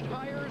 fresh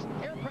tires.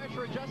 Air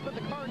pressure adjustment.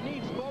 The car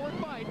needs forward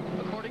bite,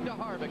 according to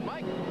Harvick.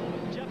 Mike?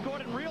 Jeff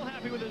Gordon real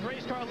happy with his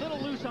race car. A little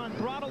loose on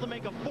throttle to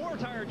make a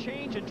 4-tire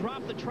change and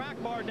drop the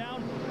track bar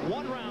down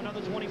 1 round on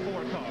the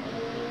 24 car.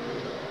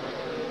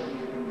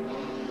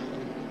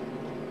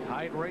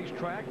 Tight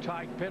racetrack,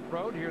 tight pit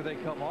road. Here they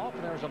come off,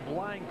 and there's a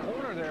blind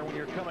corner there when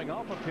you're coming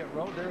off a pit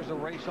road. There's a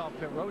race off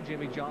pit road.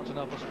 Jimmie Johnson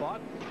up a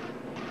spot.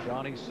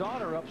 Johnny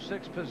Sauter up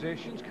 6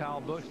 positions. Kyle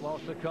Busch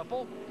lost a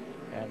couple.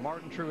 And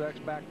Martin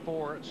Truex back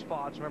 4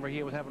 spots. Remember,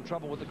 he was having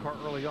trouble with the car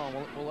early on.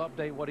 We'll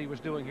update what he was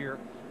doing here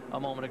a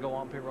moment ago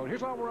on pit road.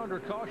 Here's why we're under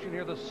caution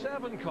here. The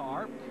 7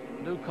 car.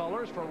 New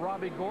colors for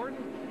Robbie Gordon.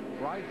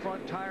 Right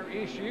front tire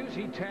issues.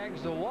 He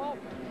tags the wall.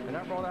 And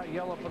that brought out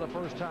yellow for the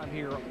first time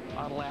here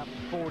on lap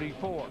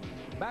 44.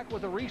 Back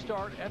with a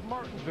restart at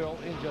Martinsville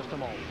in just a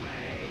moment.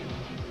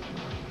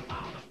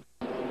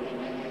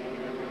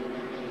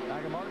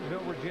 Back at Martinsville.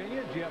 Martinsville,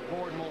 Virginia. Jeff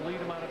Gordon will lead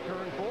him out of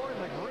turn 4.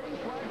 And the green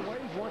flag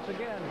waves once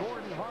again.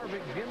 Gordon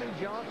Harvick, Jimmie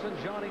Johnson,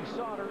 Johnny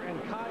Sauter,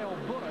 and Kyle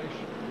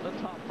Busch, the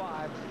top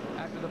 5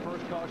 after the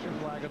first caution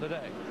flag of the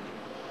day.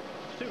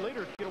 2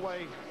 leaders get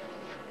away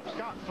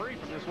scot-free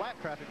from this lap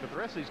traffic, but the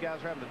rest of these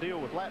guys are having to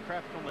deal with lap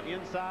traffic on the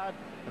inside,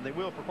 and they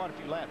will for quite a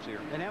few laps here.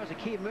 And that was a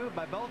key move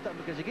by both of them,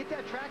 because you get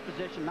that track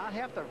position, not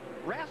have to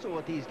wrestle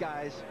with these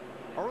guys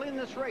early in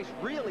this race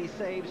really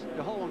saves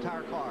the whole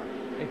entire car.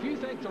 If you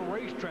think the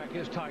racetrack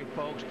is tight,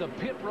 folks, the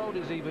pit road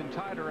is even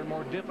tighter and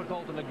more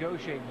difficult to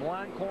negotiate.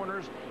 Blind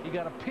corners, you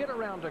got to pit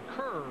around a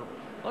curve.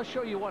 Let's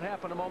show you what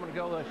happened a moment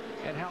ago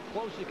and how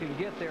close you can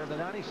get there. The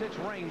 96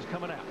 Reigns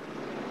coming out.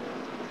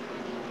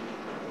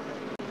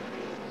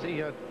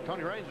 See,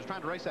 Tony Raines was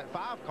trying to race that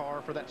 5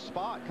 car for that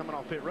spot coming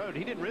off pit road.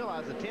 He didn't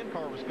realize the 10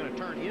 car was going to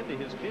turn into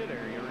his pit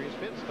area or his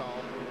pit stall.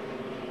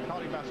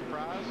 Caught him by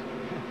surprise.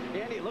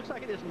 Andy, it looks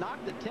like it just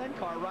knocked the 10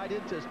 car right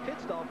into his pit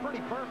stall.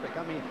 Pretty perfect.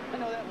 I mean, I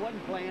know that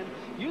wasn't planned.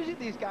 Usually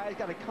these guys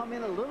got to come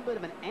in a little bit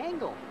of an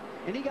angle.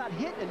 And he got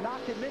hit and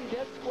knocked him in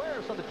dead square.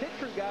 So the pit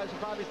crew guys will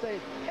probably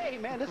say, hey,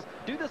 man,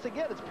 do this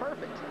again. It's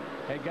perfect.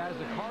 Hey, guys,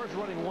 the car's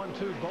running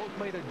 1-2. Both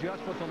made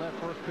adjustments on that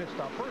first pit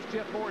stop. First,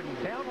 Jeff Gordon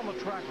down on the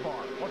track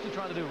bar. What's he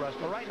trying to do, Russ?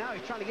 Well, right now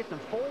he's trying to get some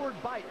forward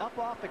bite up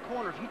off the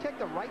corner. If you take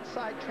the right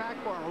side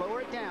track bar and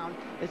lower it down,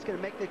 it's going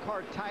to make the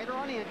car tighter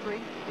on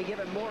entry and give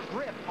it more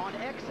grip on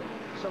exit.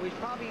 So he's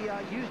probably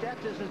used that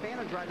to his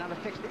advantage right now to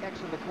fix the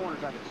exit of the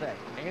corners, I would say.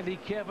 Andy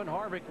Kevin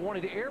Harvick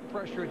wanted air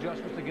pressure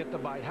adjustments to get the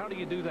bite. How do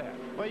you do that?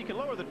 Well, you can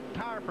lower the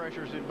tire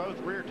pressures in both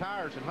rear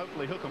tires and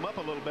hopefully hook them up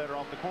a little better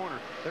off the corner.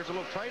 There's a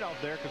little trade-off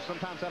there because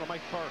sometimes that'll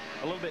make the car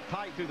a little bit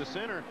tight through the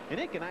center, and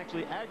it can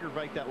actually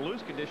aggravate that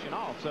loose condition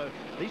off. So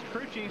these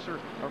crew chiefs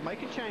are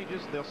making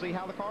changes. They'll see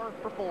how the car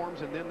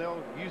performs, and then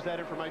they'll use that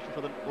information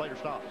for the later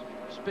stops.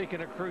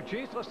 Speaking of crew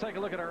chiefs, let's take a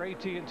look at our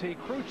AT&T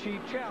Crew Chief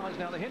Challenge.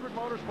 Now, the Hendrick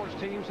Motorsports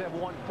teams have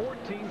won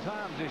 14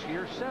 times this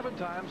year, 7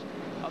 times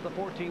of the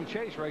 14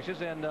 chase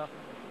races, and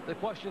the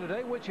question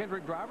today, which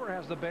Hendrick driver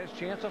has the best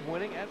chance of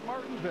winning at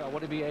Martinsville?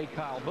 Would it be A,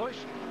 Kyle Busch,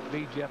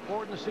 B, Jeff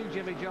Gordon, C,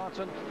 Jimmie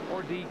Johnson,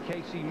 or D,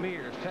 Casey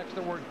Mears? Text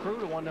the word crew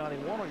to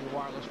 191 on your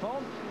wireless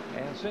phone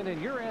and send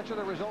in your answer.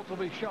 The results will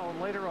be shown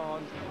later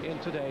on in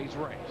today's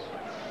race.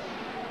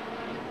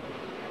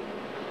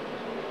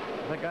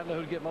 I think I know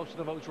who'd get most of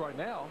the votes right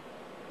now.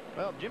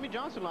 Well, Jimmie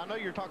Johnson, I know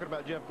you're talking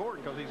about Jeff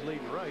Gordon because he's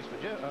leading the race,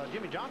 but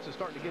Jimmie Johnson's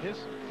starting to get his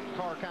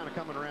car kind of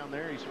coming around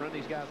there. He's running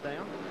these guys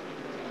down.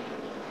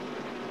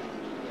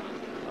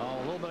 Oh,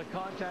 a little bit of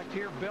contact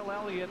here. Bill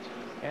Elliott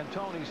and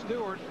Tony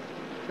Stewart,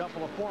 a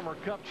couple of former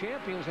Cup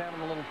champions, having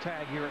a little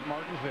tag here at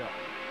Martinsville.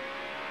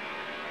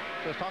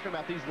 So I was talking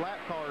about these lap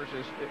cars.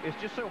 It's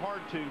just so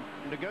hard to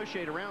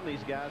negotiate around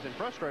these guys and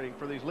frustrating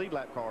for these lead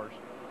lap cars.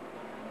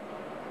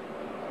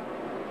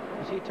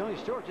 You see Tony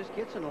Stewart just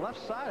gets on the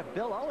left side of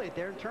Bill Elliott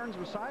there and turns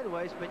him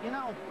sideways. But, you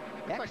know,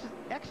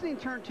 exiting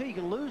turn 2, you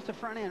can lose the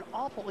front end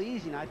awful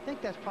easy. And I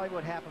think that's probably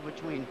what happened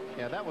between.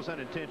 Yeah, that was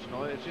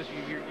unintentional. It's just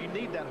you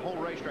need that whole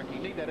racetrack. You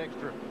need that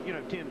extra,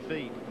 10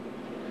 feet.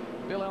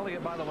 Bill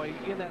Elliott, by the way,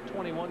 in that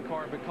 21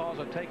 car because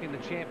of taking the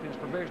Champions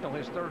Provisional,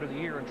 his 3rd of the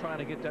year, and trying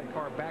to get that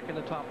car back in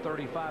the top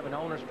 35 and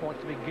owner's points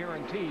to be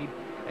guaranteed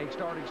a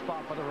starting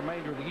spot for the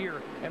remainder of the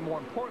year, and more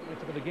importantly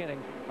for the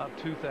beginning of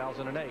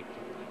 2008.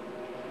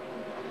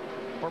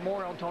 For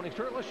more on Tony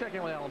Stewart, let's check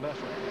in with Alan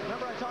Bessel.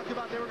 Remember I talked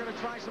about they were going to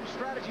try some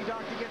strategy,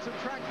 Doc, to get some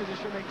track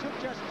position. They took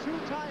just 2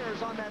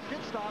 tires on that pit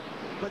stop,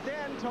 but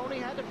then Tony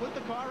had to put the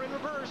car in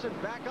reverse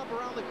and back up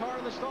around the car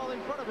in the stall in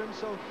front of him.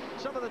 So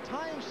some of the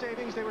time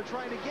savings they were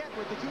trying to get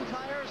with the 2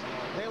 tires,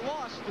 they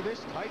lost to this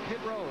tight pit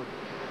road.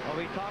 Well,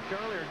 we talked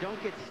earlier,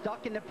 don't get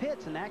stuck in the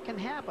pits, and that can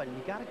happen.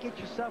 You got to get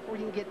yourself where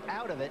you can get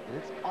out of it, and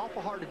it's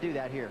awful hard to do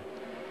that here.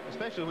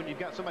 Especially when you've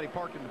got somebody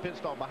parked in the pit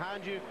stall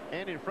behind you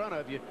and in front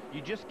of you.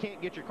 You just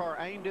can't get your car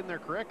aimed in there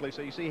correctly.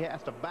 So you see he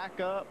has to back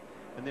up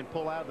and then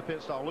pull out of the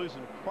pit stall,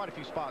 losing quite a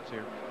few spots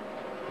here.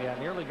 Yeah,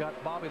 nearly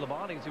got Bobby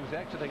Labonte as he was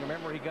exiting.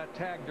 Remember, he got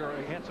tagged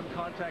during, he had some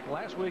contact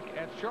last week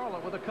at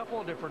Charlotte with a couple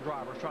of different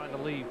drivers trying to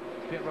leave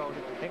pit road,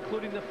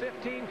 including the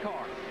 15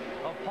 car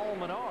of Paul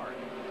Menard.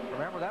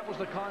 Remember, that was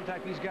the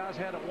contact these guys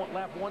had at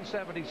lap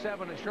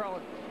 177 at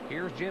Charlotte.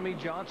 Here's Jimmie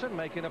Johnson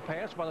making a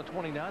pass by the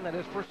 29. That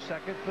is for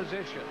 2nd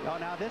position. Oh,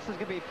 now this is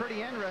going to be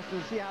pretty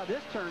interesting to see how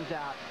this turns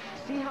out.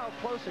 See how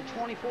close the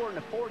 24 and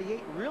the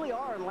 48 really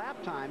are in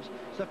lap times.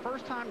 It's the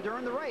first time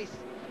during the race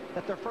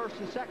that they're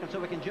 1st and 2nd, so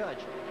we can judge.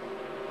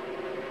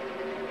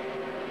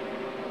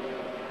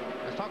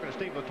 I was talking to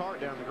Steve Letarte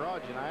down in the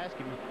garage, and I asked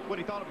him what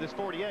he thought of this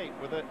 48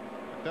 with it.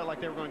 Felt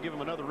like they were going to give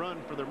him another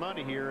run for their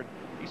money here. And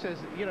he says,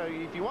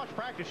 if you watch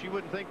practice, you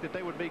wouldn't think that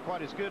they would be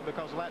quite as good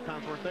because the lap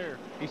times weren't there.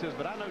 He says,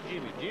 but I know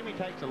Jimmie. Jimmie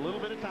takes a little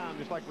bit of time,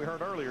 just like we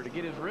heard earlier, to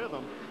get his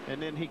rhythm,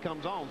 and then he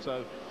comes on.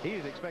 So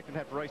he's expecting to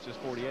have to race this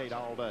 48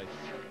 all day.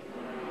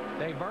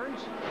 Dave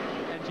Burns.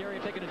 And Jerry,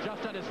 if they can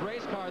adjust on his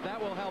race car,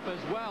 that will help as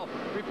well.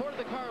 Reported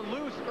the car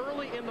loose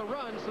early in the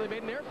run, so they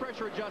made an air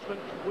pressure adjustment,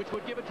 which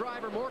would give a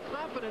driver more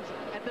confidence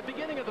at the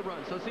beginning of the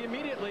run. So see,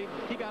 immediately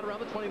he got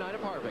around the 29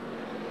 of Harvick.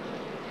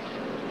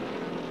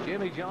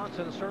 Jimmie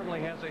Johnson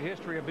certainly has a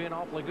history of being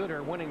awfully good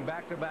here, winning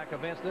back-to-back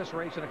events, this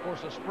race and, of course,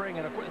 the spring.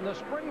 And in the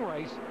spring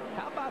race,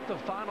 how about the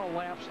final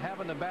laps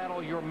having to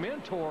battle your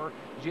mentor,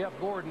 Jeff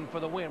Gordon, for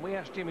the win? We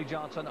asked Jimmie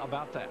Johnson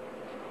about that.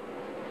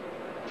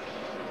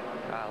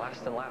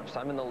 Last in laps,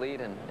 I'm in the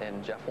lead,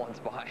 and Jeff wants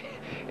by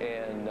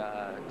and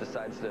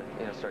decides to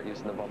start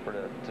using the bumper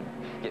to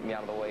get me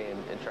out of the way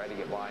and try to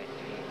get by.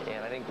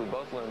 And I think we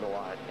both learned a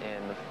lot,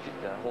 and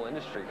the whole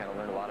industry kind of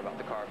learned a lot about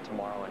the car of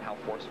tomorrow and how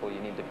forceful you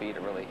need to be to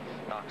really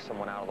knock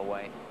someone out of the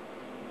way.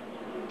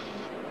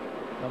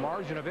 The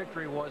margin of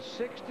victory was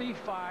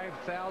 65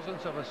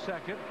 thousandths of a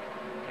second,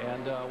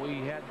 and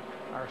we had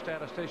our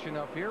statistician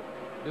up here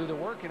do the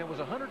work, and it was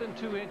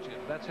 102 inches.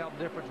 That's how the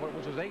difference was,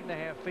 which was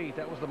 8.5 feet.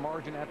 That was the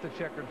margin at the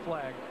checkered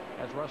flag,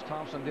 as Russ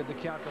Thompson did the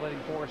calculating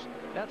for us.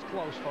 That's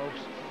close, folks.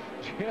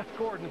 Jeff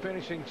Gordon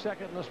finishing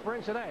second in the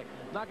spring today.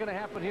 Not going to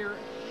happen here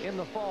in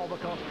the fall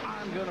because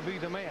I'm going to be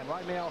the man.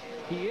 Right now,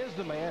 he is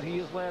the man. He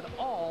has led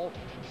all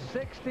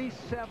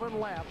 67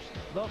 laps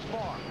thus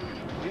far.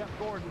 Jeff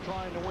Gordon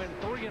trying to win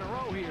 3 in a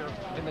row here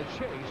in the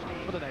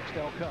chase for the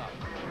Nextel Cup.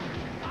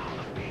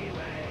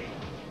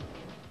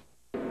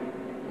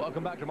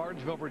 Welcome back to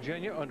Martinsville,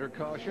 Virginia, under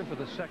caution for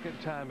the second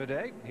time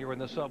today here in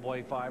the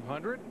Subway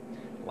 500.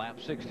 Lap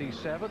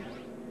 67,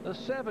 the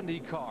 70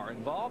 car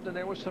involved, and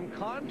there was some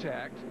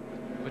contact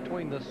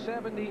between the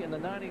 70 and the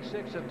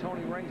 96 of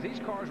Tony Raines. These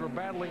cars were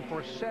battling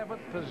for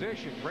 7th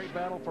position. Great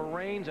battle for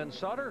Raines and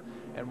Sutter,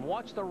 and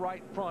watch the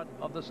right front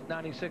of the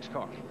 96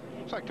 car.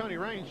 Looks like Tony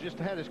Raines just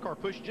had his car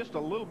pushed just a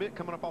little bit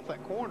coming up off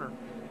that corner.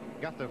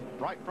 Got the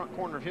right front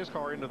corner of his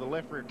car into the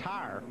left rear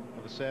tire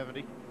of the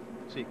 70.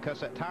 See, it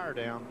cuts that tire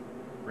down.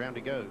 Round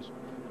he goes.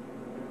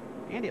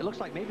 Andy, it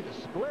looks like maybe the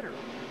splitter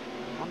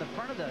on the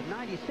front of the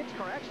 96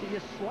 car actually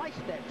just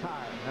sliced that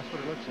tire. That's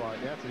what it looks like.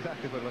 That's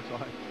exactly what it looks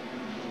like.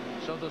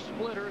 So the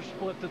splitter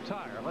split the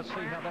tire. Let's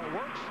see how that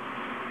works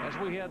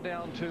as we head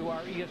down to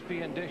our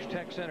ESPN Dish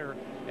Tech Center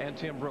and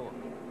Tim Brewer.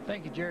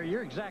 Thank you, Jerry.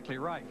 You're exactly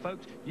right,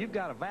 folks. You've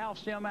got a valve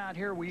stem out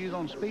here we use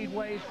on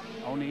speedways.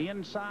 On the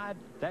inside,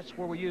 that's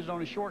where we use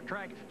on the short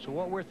track. So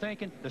what we're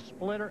thinking, the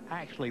splitter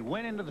actually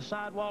went into the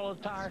sidewall of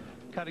the tire,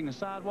 cutting the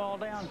sidewall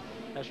down.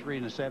 That's the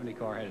reason the 70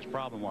 car had its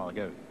problem a while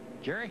ago.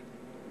 Jerry?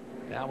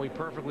 Now we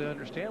perfectly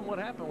understand what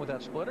happened with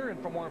that splitter,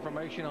 and for more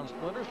information on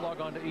splitters, log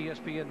on to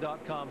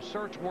ESPN.com.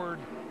 Search word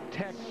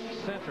Tech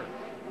Center.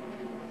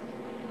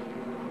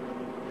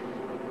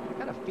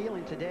 Got a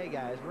feeling today,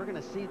 guys, we're going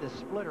to see the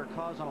splitter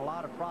causing a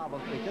lot of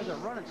problems because they're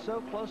running so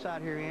close out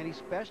here, Andy,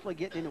 especially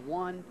getting into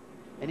 1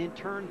 and in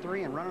turn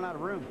 3 and running out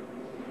of room.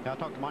 Yeah, I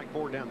talked to Mike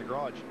Ford down in the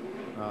garage,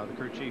 the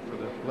crew chief for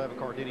the 11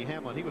 car, Denny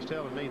Hamlin. He was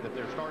telling me that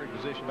their starting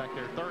position back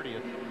there,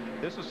 30th,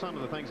 this is some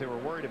of the things they were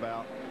worried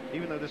about,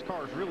 even though this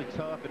car is really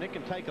tough and it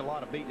can take a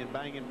lot of beating and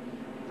banging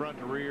front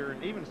to rear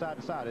and even side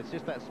to side. It's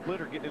just that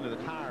splitter getting into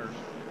the tires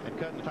and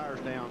cutting the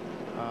tires down.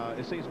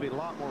 It seems to be a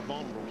lot more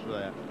vulnerable to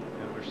that,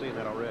 and we're seeing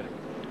that already.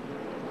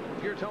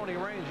 If you're Tony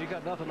Raines, you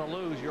got nothing to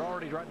lose. You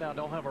already right now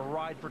don't have a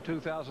ride for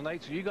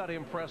 2008, so you got to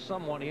impress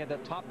someone. He had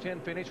that top 10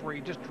 finish where he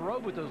just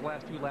drove with those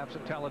last few laps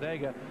at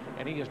Talladega,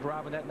 and he is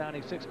driving that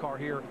 96 car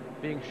here,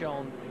 being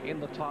shown in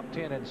the top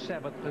 10 in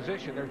 7th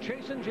position. They're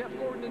chasing Jeff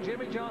Gordon and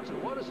Jimmie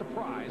Johnson. What a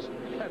surprise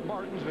at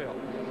Martinsville.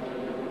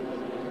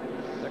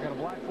 They're going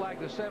to black flag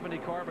the 70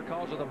 car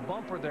because of the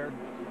bumper there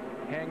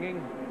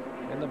hanging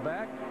in the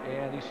back,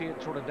 and you see it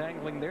sort of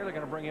dangling there. They're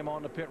going to bring him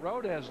on the pit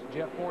road as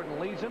Jeff Gordon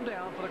leads him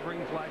down for the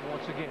green flag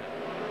once again.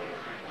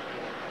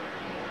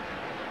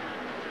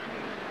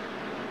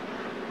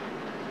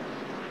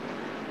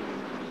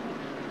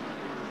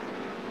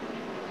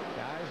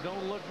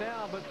 Don't look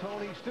now, but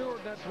Tony Stewart,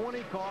 that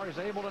 20 car, is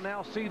able to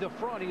now see the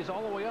front. He's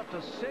all the way up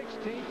to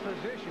 16th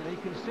position. He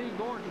can see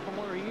Gordon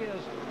from where he is,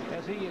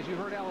 as he, as you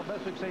heard Alan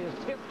Bessick say, is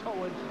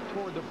tiptoeing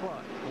toward the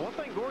front. One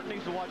thing Gordon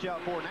needs to watch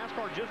out for,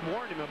 NASCAR just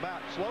warned him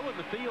about slowing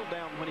the field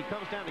down when he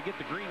comes down to get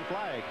the green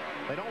flag.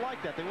 They don't like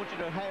that. They want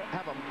you to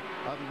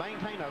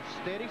maintain a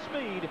steady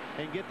speed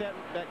and get that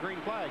green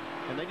flag,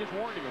 and they just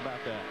warned him about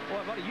that.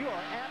 Well, buddy, you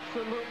are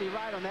absolutely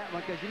right on that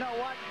one, because you know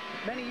what?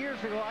 Many years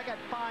ago, I got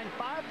fined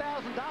 $5,000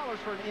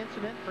 for an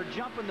incident for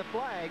jumping the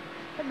flag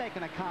and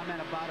making a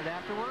comment about it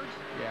afterwards.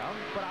 Yeah.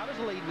 But I was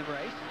leading the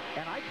race,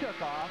 and I took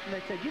off, and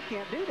they said, you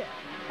can't do that.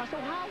 I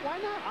said, well, why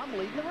not? I'm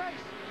leading the race.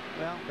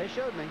 Well, they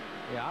showed me.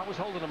 Yeah, I was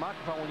holding the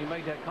microphone when you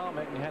made that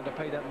comment, and you had to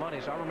pay that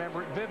money, so I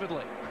remember it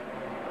vividly.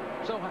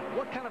 So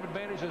what kind of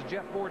advantage does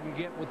Jeff Gordon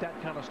get with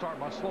that kind of start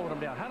by slowing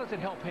him down? How does it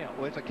help him?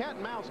 Well, it's a cat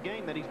and mouse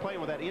game that he's playing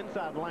with that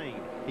inside lane.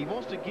 He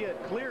wants to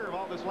get clear of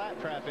all this lap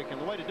traffic,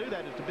 and the way to do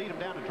that is to beat him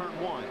down to turn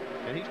 1.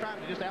 And he's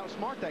trying to just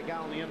outsmart that guy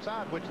on the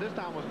inside, which this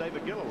time was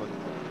David Gilliland.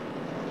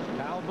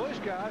 Kyle Busch,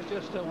 guys,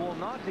 just will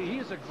not.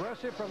 He's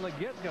aggressive from the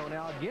get-go.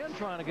 Now, again,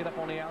 trying to get up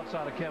on the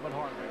outside of Kevin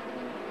Harvick.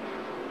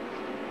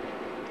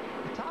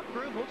 The top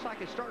groove looks like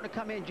it's starting to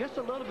come in just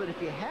a little bit.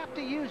 If you have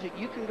to use it,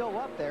 you can go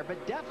up there,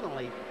 but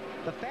definitely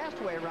the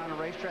fast way around the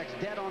racetrack's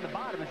dead on the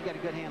bottom if you got a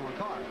good handling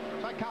car.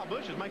 It's like Kyle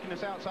Busch is making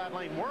this outside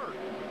lane work.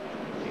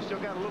 He's still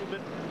got a little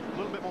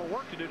bit more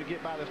work to do to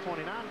get by this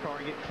 29 car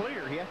and get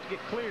clear. He has to get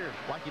clear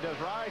like he does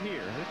right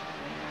here. This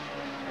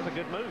That's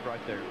a good move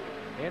right there.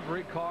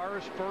 Hendrick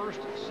cars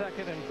first,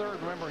 second, and third.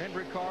 Remember,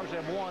 Hendrick cars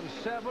have won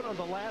 7 of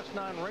the last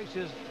 9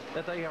 races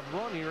that they have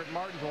run here at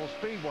Martinsville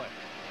Speedway.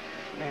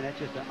 Man, that's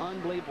just an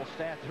unbelievable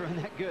stat. They're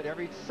running that good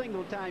every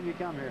single time you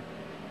come here.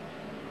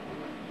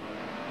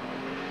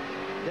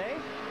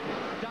 Dave?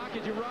 Doc,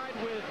 as you ride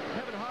with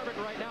Kevin Harvick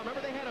right now,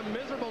 remember they had a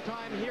miserable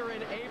time here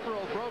in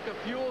April, broke a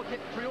fuel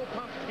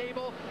pump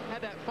cable,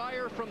 had that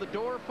fire from the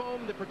door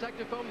foam, the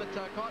protective foam that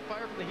caught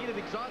fire from the heated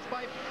exhaust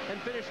pipe, and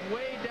finished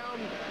way down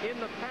in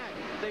the pack.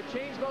 They've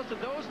changed most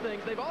of those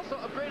things. They've also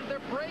upgraded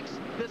their brakes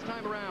this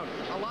time around.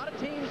 A lot of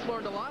teams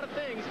learned a lot of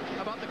things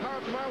about the car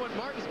of tomorrow at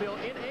Martinsville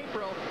in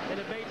April and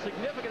have made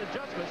significant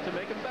adjustments to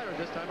make them better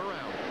this time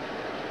around.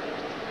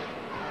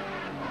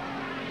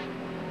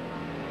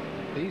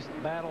 These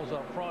battles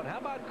up front. How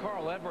about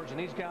Carl Edwards and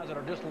these guys that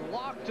are just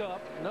locked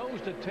up,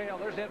 nose to tail?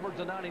 There's Edwards,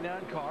 the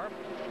 99 car,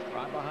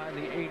 right behind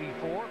the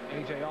 84,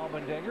 A.J.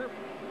 Allmendinger.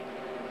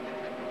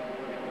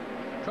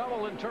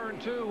 Trouble in turn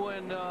 2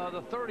 when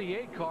the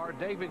 38 car,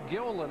 David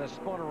Gilliland, has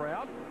spun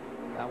around.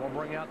 That will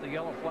bring out the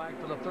yellow flag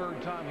for the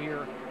 3rd time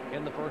here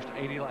in the first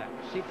 80 laps.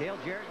 See Dale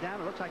Jarrett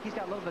down. It looks like he's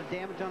got a little bit of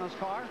damage on his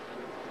car.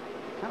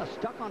 Kind of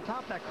stuck on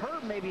top of that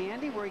curb, maybe,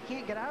 Andy, where he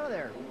can't get out of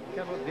there. He's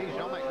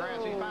on that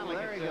grass. He finally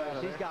there he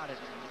goes. He's got it.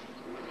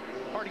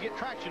 Hard to get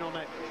traction on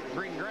that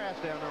green grass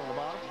down there on the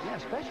bottom. Yeah,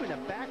 especially when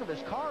the back of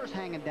his car is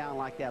hanging down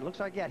like that.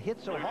 Looks like he got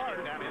hit so hard.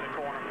 Down in the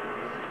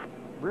corner.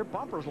 Rear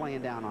bumper's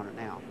laying down on it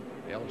now.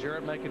 Dale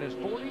Jarrett making his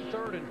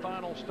 43rd and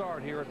final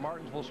start here at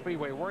Martinsville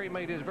Speedway, where he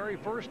made his very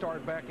first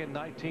start back in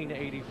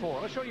 1984.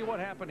 Let's show you what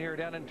happened here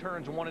down in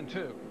turns 1 and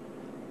 2.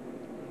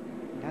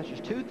 Now,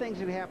 there's 2 things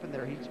that happened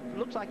there. He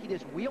looks like he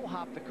just wheel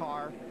hopped the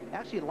car,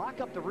 actually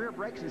locked up the rear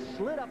brakes and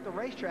slid up the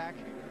racetrack.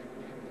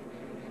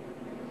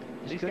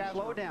 These guys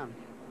slow down.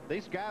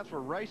 These guys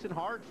were racing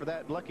hard for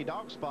that lucky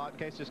dog spot in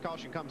case this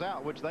caution comes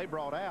out, which they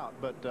brought out.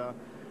 But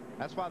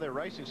that's why they're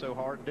racing so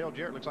hard. Dale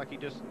Jarrett looks like he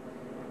just...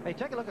 Hey,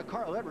 take a look at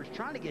Carl Edwards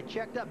trying to get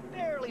checked up.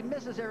 Barely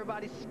misses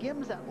everybody.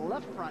 Skims that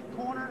left front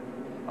corner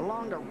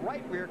along the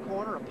right rear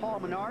corner of Paul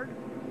Menard.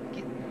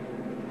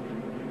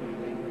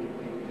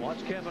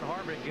 Watch Kevin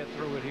Harvick get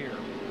through it here.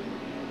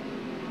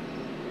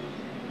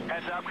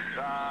 Heads up.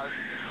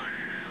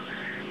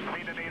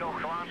 Feed the needle.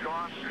 Come on, come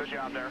on. Good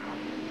job there.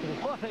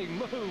 What a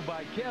move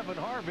by Kevin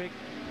Harvick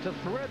to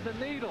thread the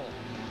needle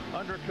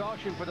under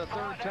caution for the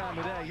 3rd time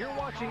today. You're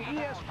watching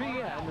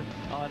ESPN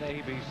on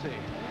ABC.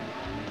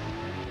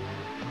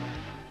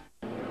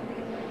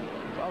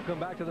 Welcome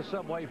back to the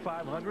Subway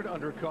 500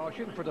 under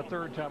caution for the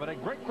 3rd time today.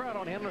 Great crowd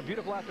on hand. A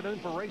beautiful afternoon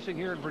for racing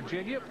here in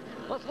Virginia.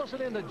 Let's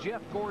listen in to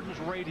Jeff Gordon's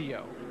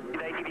radio.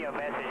 They give you a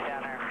message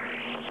down there.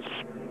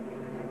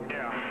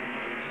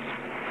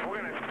 Yeah.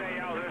 We're going to stay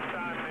out this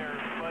time there,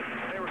 but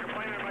they were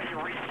complaining about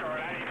your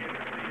restart. I didn't get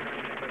to see it or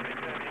anything, but they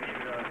said you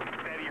needed a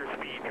steadier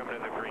speed coming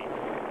to the green.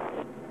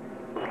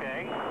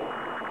 Okay.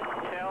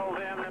 Tell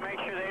them to make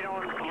sure they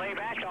don't lay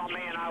back on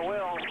me, and I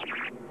will.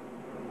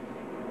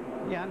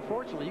 Yeah,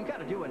 unfortunately, you got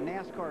to do what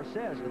NASCAR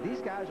says, but these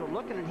guys are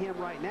looking at him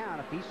right now,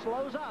 and if he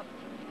slows up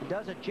and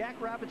does a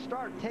jackrabbit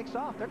start and takes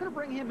off, they're going to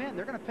bring him in.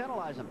 They're going to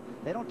penalize him.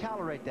 They don't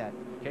tolerate that.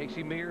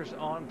 Casey Mears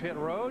on pit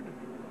road.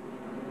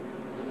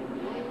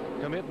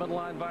 Commitment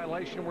line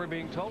violation, we're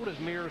being told, as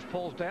Mears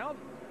pulls down.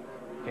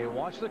 Okay,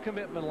 watch the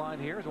commitment line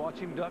here. Watch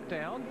him duck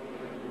down.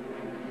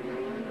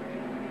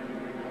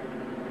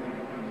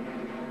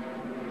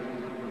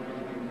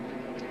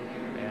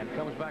 And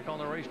comes back on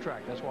the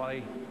racetrack. That's why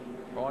they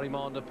brought him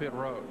on to pit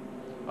road.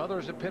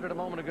 Others that pitted a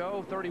moment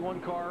ago, 31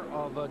 car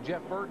of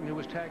Jeff Burton, who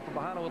was tagged from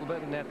behind a little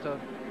bit in that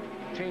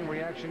chain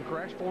reaction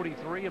crash.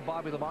 43 of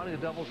Bobby Labonte,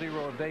 the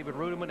 00 of David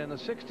Rudiman, and the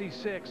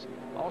 66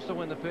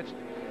 also in the pits,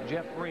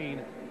 Jeff Green,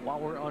 while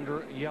we're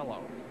under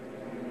yellow.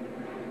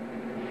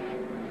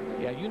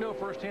 Yeah, you know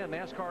firsthand,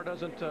 NASCAR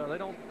doesn't,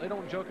 they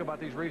don't joke about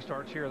these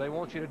restarts here. They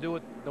want you to do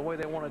it the way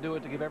they want to do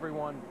it to give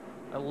everyone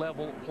a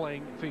level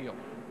playing field.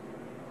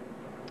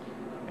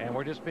 And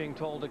we're just being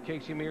told that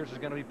Casey Mears is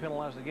going to be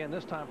penalized again,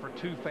 this time for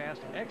too fast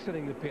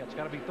exiting the pits.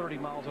 Got to be 30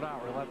 miles an hour.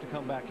 He'll have to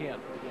come back in.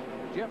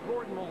 Jeff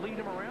Gordon will lead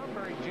him around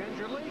very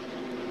gingerly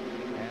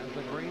as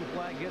the green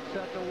flag gets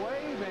set to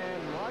wave,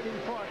 and right in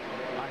front,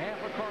 a half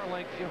a car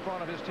length in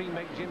front of his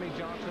teammate Jimmie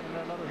Johnson, and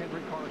another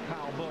Hendrick car,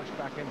 Kyle Busch,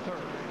 back in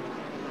 3rd.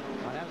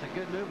 Well, that was a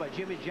good move by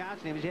Jimmie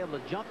Johnson. He was able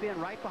to jump in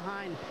right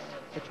behind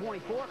the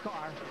 24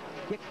 car,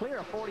 get clear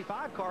a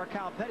 45 car,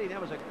 Kyle Petty.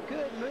 That was a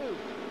good move.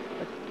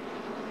 But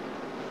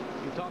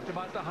you talked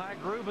about the high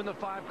groove in the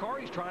 5 car.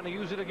 He's trying to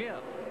use it again.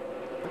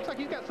 Looks like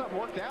he's got something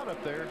worked out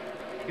up there.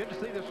 Good to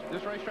see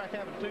this racetrack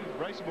having 2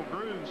 raceable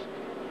grooves.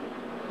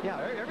 Yeah,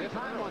 every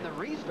time on the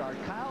restart,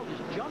 Kyle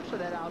just jumps to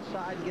that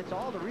outside and gets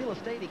all the real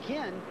estate he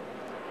can.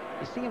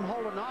 You see him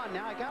holding on.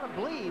 Now, I got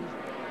to believe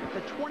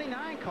the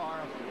 29 car,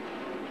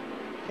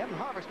 Kevin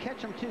Harvick's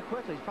catching him too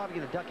quickly. He's probably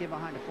going to duck in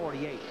behind the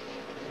 48.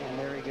 And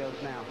there he goes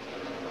now.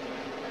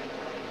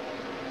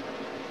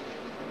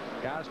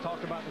 Guys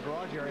talked about in the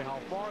garage area how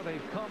far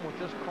they've come with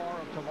this car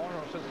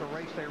tomorrow since the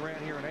race they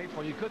ran here in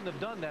April. You couldn't have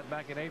done that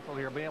back in April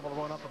here, being able to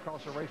run up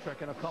across the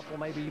racetrack in a couple,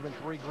 maybe even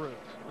 3 groups.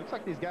 Looks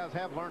like these guys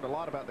have learned a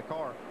lot about the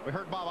car. We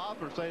heard Bob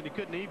Osborne saying he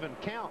couldn't even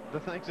count the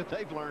things that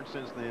they've learned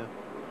since then.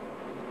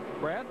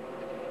 Brad?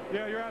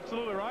 Yeah, you're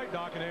absolutely right,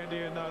 Doc and Andy.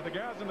 And the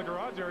guys in the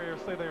garage area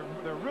say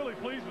they're really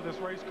pleased with this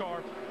race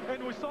car.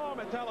 And we saw them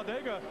at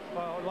Talladega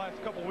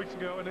last couple of weeks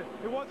ago, and it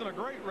wasn't a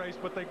great race,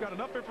 but they've got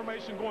enough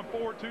information going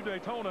forward to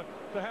Daytona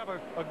to have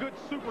a good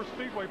super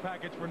speedway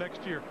package for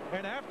next year.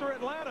 And after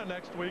Atlanta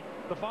next week,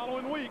 the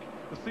following week,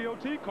 the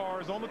COT car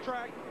is on the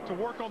track to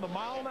work on the 1.5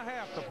 mile,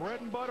 the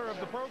bread and butter of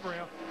the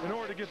program, in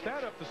order to get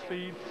that up to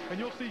speed. And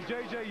you'll see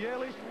J.J.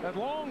 Yeley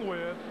along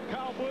with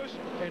Kyle Busch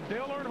and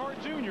Dale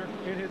Earnhardt Jr.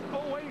 in his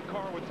 08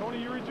 car with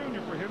Tony Eury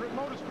Jr. for Hendrick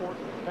Motorsports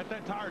at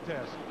that tire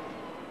test.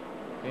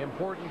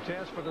 Important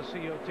test for the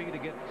COT to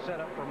get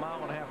set up for 1.5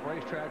 mile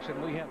racetracks,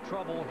 and we have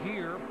trouble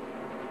here.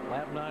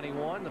 Lap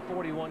 91, the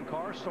 41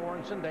 car,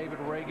 Sorensen, David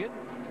Reagan,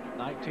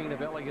 19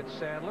 of Elliott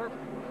Sadler.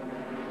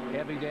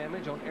 Heavy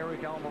damage on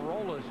Eric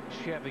Almirola's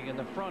Chevy in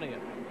the front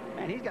end.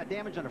 Man, he's got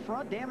damage on the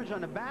front, damage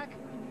on the back.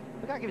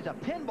 Look like he was a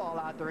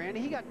pinball out there, Andy.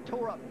 He got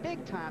tore up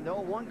big time, the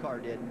 01 car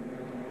did.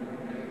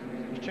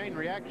 These chain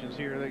reactions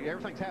here,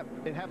 everything's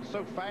it happens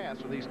so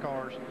fast with these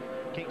cars.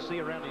 You can't see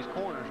around these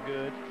corners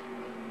good.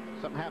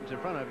 Something happens in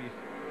front of you.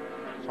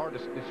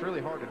 It's really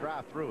hard to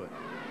drive through it.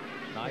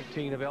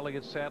 19 of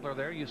Elliott Sadler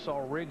there. You saw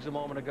Riggs a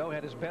moment ago,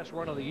 had his best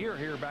run of the year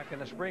here back in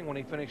the spring when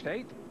he finished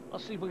 8th.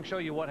 Let's see if we can show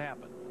you what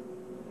happened.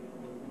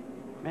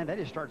 Man, they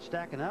just start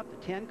stacking up.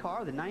 The 10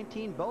 car, the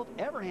 19, both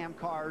Everham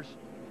cars.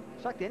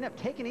 It's like they end up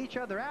taking each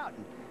other out.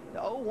 And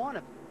the 01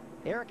 of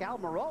Eric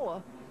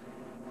Almirola,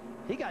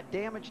 he got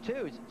damaged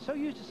too. He's so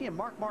used to seeing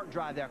Mark Martin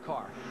drive that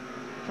car.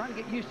 Trying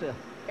to get used to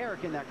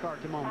Eric in that car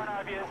at the moment.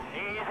 Easy,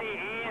 easy,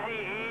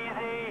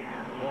 easy.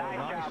 Well,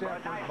 nice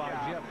effort by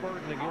Jeff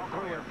Burton to get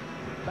through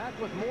it.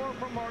 Back with more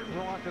from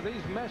Martinsville after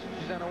these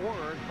messages and a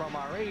word from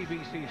our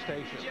ABC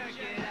station.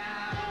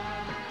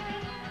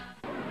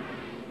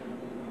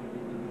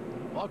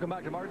 Welcome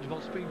back to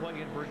Martinsville Speedway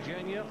in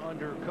Virginia,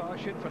 under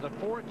caution for the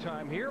 4th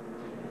time here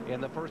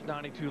in the first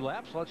 92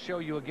 laps. Let's show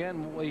you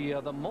again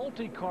the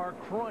multi-car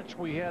crunch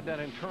we had that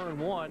in turn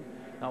 1.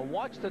 Now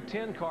watch the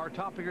 10 car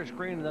top of your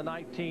screen and the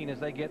 19 as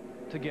they get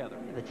together.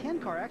 The 10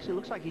 car actually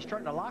looks like he's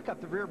starting to lock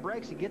up the rear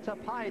brakes. He gets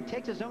up high and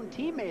takes his own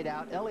teammate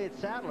out, Elliott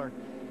Sadler.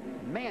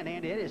 Man,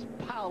 Andy, it is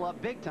piled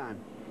up big time.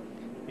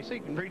 You see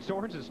Reed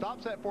Sorensen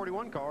stops that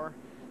 41 car.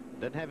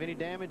 Doesn't have any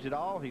damage at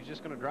all. He's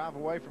just going to drive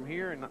away from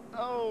here, and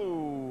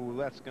oh,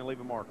 that's going to leave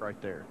a mark right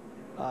there.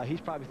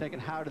 He's probably thinking,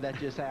 how did that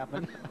just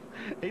happen?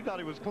 He thought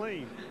he was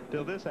clean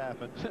till this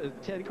happened.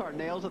 10 car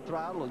nails the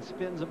throttle and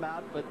spins him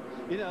out, but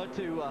you know,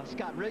 to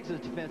Scott Riggs'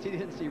 defense, he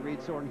didn't see Reed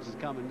Sorensen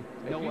coming.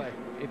 No way.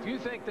 If you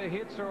think the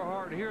hits are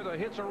hard here, the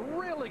hits are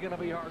really going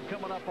to be hard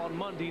coming up on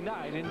Monday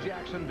night in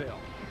Jacksonville.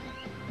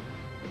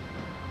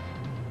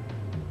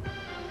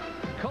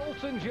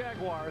 Colts and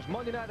Jaguars,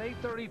 Monday night,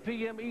 8:30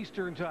 p.m.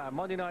 Eastern Time.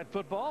 Monday Night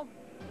Football.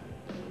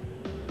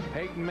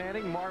 Peyton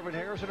Manning, Marvin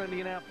Harrison,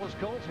 Indianapolis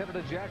Colts headed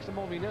to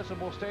Jacksonville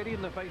Municipal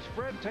Stadium to face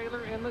Fred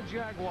Taylor and the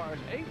Jaguars.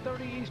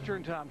 8:30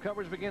 Eastern Time.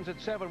 Coverage begins at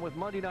 7 with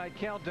Monday Night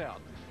Countdown.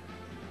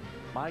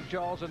 Mike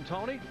Jaws and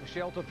Tony,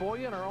 Michelle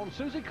Tafoya, and our own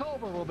Susie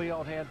Colburn will be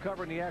on hand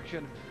covering the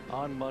action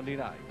on Monday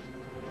night.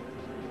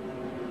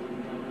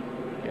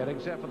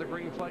 Getting set for the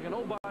green flag. And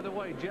oh, by the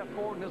way, Jeff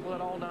Gordon has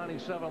led all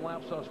 97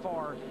 laps thus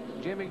far.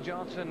 Jimmie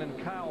Johnson and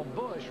Kyle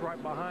Busch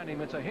right behind him.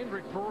 It's a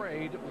Hendrick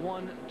parade,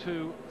 1,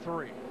 2,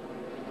 3.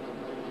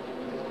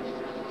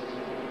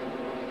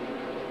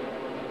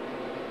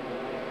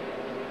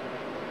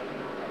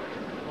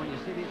 When you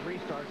see these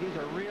restarts, these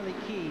are really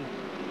key.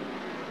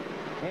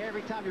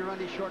 Every time you run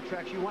these short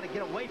tracks, you want to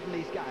get away from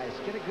these guys.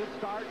 Get a good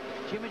start.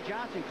 Jimmie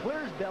Johnson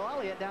clears Bill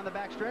Elliott down the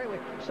back straightaway.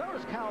 So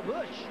does Kyle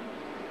Busch.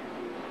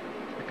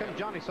 Here comes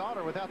Johnny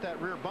Sauter without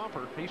that rear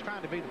bumper. He's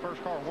trying to be the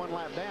first car 1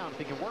 lap down. If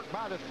he can work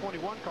by this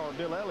 21 car,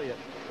 Bill Elliott,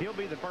 he'll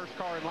be the first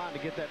car in line to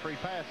get that free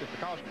pass if the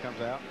caution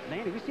comes out.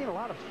 Andy, we've seen a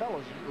lot of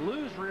fellows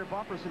lose rear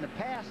bumpers in the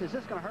past. Is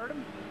this going to hurt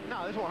him?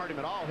 No, this won't hurt him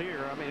at all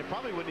here. I mean, it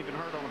probably wouldn't even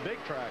hurt on a big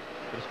track,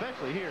 but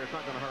especially here, it's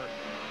not going to hurt.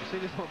 You see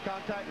this little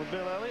contact with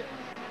Bill Elliott?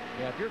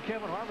 Yeah, if you're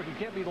Kevin Harvick, you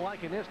can't be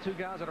liking this. 2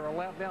 guys that are a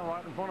lap down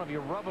right in front of you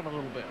rubbing a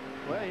little bit.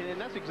 Well, and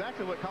that's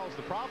exactly what caused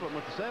the problem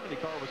with the 70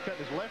 car, was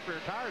cutting his left rear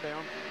tire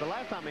down the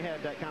last time he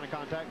had that kind of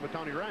contact with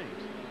Tony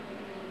Raines.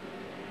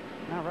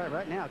 Now,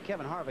 right now,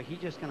 Kevin Harvick, he's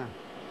just going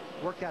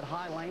to work that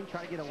high lane,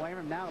 try to get away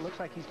from him. Now it looks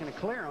like he's going to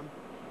clear him.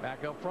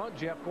 Back up front,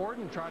 Jeff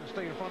Gordon trying to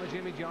stay in front of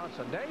Jimmie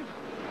Johnson. Dave?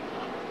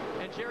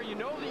 And Jerry, you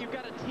know that you've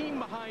got a team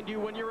behind you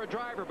when you're a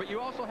driver, but you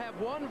also have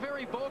one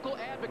very vocal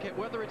advocate,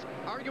 whether it's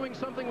arguing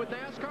something with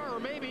NASCAR or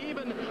maybe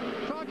even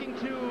talking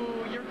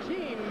to your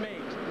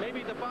teammate,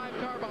 maybe the 5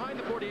 car behind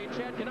the 48,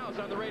 Chad Knaus,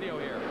 on the radio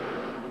here.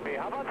 Hey,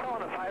 how about telling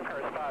the 5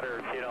 car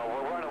spotter, you know,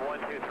 we're running 1,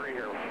 2, 3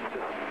 here.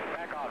 Just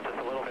back off just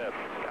a little bit.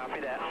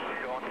 Copy that.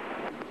 Keep going.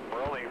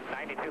 We're only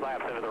 92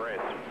 laps into the race.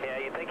 Yeah,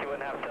 you'd think you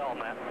wouldn't have to tell them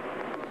that.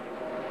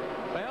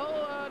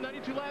 Well, 92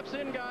 92 laps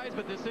in, guys,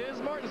 but this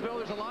is Martinsville.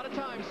 There's a lot of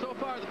time so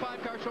far. The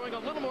 5 car showing a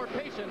little more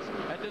patience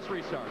at this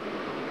restart.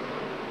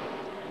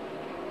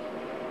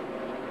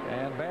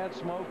 And bad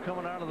smoke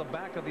coming out of the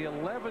back of the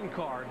 11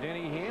 car.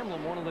 Denny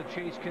Hamlin, one of the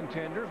chase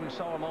contenders. We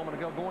saw a moment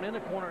ago going in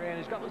the corner, and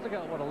he's got, looks like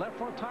a left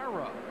front tire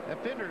rub.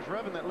 That fender's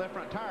rubbing that left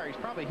front tire. He's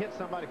probably hit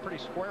somebody pretty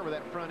square with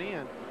that front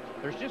end.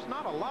 There's just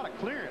not a lot of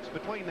clearance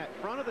between that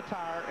front of the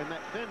tire and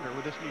that fender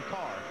with this new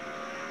car.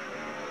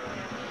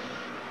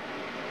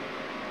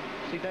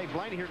 See Dave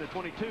Blaney here in the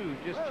 22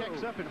 just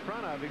checks up in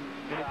front of him.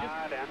 And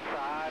Inside.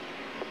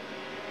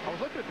 I was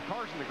looking at the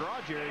cars in the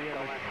garage area.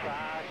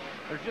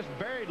 There's just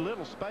very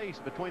little space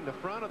between the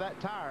front of that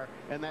tire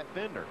and that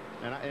fender.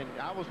 And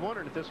I was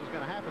wondering if this was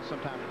going to happen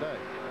sometime today.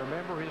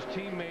 Remember his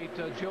teammate,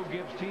 Joe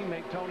Gibbs'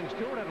 teammate, Tony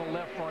Stewart, had a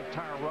left front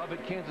tire rub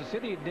at Kansas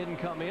City. It didn't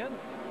come in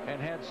and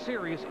had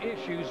serious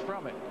issues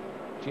from it.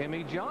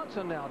 Jimmie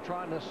Johnson now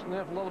trying to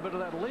sniff a little bit of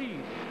that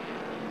lead.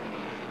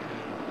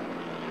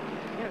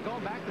 You know,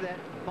 going back to that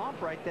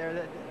bump right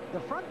there, the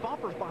front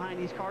bumpers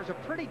behind these cars are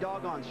pretty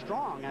doggone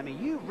strong. I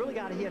mean, you've really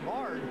got to hit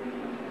hard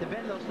to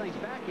bend those things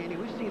back, Andy.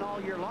 We've seen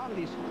all year long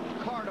these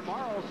car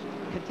tomorrows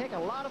can take a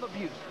lot of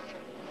abuse.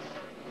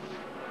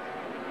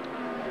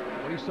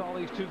 We saw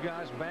these two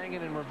guys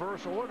banging in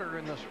reverse order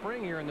in the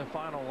spring here in the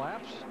final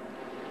laps.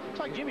 Looks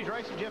like Jimmie's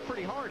racing Jeff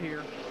pretty hard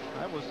here.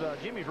 That was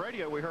Jimmie's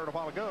radio we heard a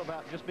while ago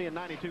about just being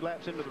 92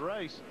 laps into the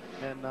race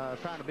and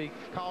trying to be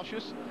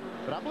cautious.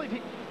 But I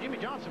believe Jimmie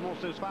Johnson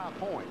wants those 5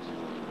 points.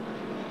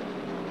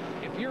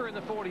 If you're in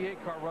the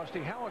 48 car,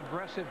 Rusty, how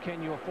aggressive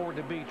can you afford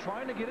to be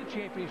trying to get a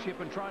championship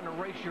and trying to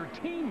race your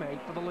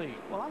teammate for the lead?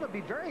 Well, I'm going to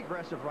be very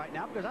aggressive right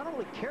now because I don't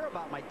really care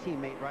about my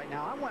teammate right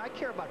now. I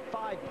care about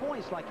 5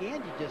 points like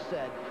Andy just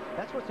said.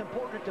 That's what's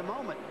important at the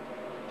moment.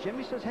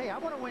 Jimmie says, hey, I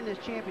want to win this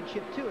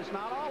championship too. It's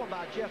not all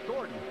about Jeff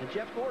Gordon. And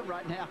Jeff Gordon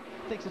right now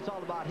thinks it's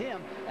all about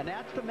him. And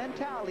that's the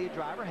mentality a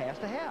driver has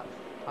to have.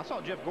 I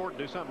saw Jeff Gordon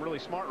do something really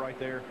smart right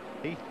there.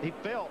 He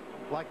felt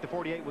like the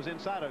 48 was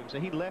inside of him, so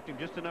he left him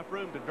just enough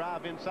room to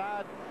drive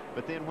inside,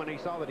 but then when he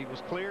saw that he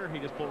was clear, he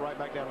just pulled right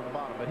back down on the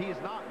bottom. But he is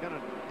not going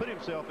to put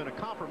himself in a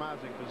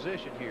compromising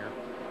position here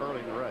early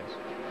in the race.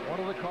 One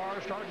of the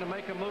cars starting to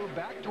make a move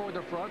back toward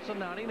the front, so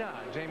 99.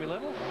 Jamie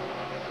Little?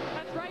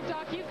 That's right,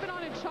 Doc. He's been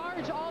on a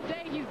charge all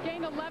day. He's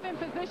gained 11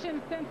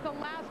 positions since the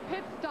last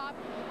pit stop.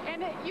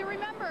 And you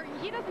remember,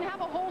 he doesn't have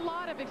a whole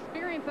lot of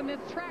experience on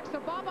this track, so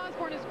Bob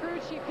Osborne, his crew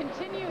chief,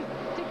 continues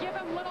to give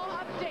him little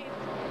updates,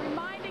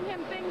 reminding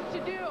him things to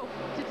do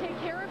to take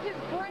care of his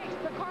brakes.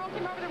 But Carl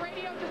came over the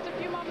radio just a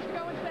few moments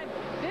ago and said,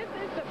 this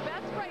is the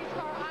best race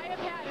car I have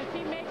had as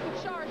he makes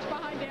a charge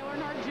behind Dale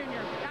Earnhardt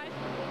Jr. Guys?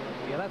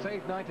 Yeah, that's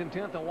 8th, 9th, and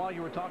 10th. And while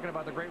you were talking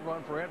about the great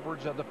run for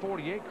Edwards, the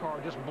 48 car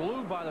just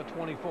blew by the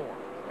 24.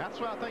 That's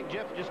why I think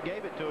Jeff just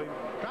gave it to him,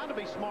 trying to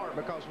be smart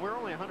because we're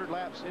only 100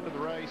 laps into the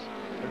race.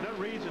 There's no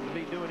reason to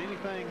be doing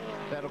anything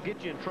that'll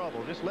get you in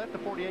trouble. Just let the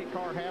 48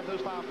 car have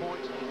those 5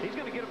 points. He's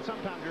going to get them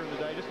sometime during the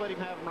day. Just let him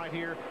have them right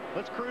here.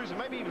 Let's cruise and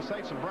maybe even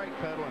save some brake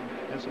pedal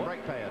and some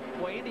brake pad.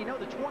 Well, Andy, you know,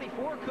 the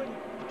 24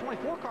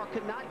 car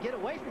could not get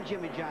away from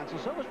Jimmie Johnson,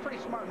 so it was a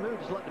pretty smart move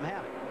just letting him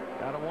have it.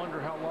 Gotta wonder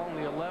how long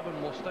the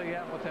 11 will stay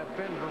out with that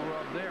fender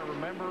rub there.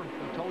 Remember,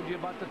 we told you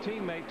about the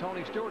teammate.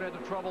 Tony Stewart had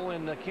the trouble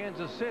in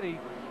Kansas City,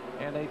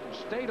 and they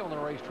stayed on the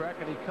racetrack,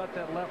 and he cut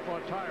that left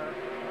front tire,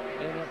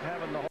 ended up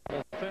having the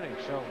whole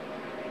finish. So,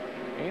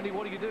 Andy,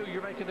 what do?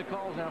 You're making the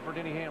calls now for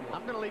Denny Hamlin.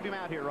 I'm going to leave him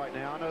out here right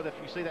now. I know that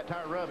you see that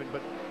tire rubbing,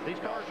 but these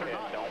cars are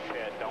not. Don't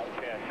pit.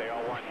 They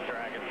all want to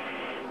drag it.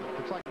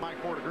 Looks like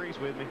Mike Ford agrees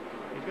with me.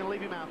 He's going to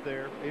leave him out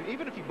there.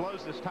 Even if he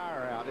blows this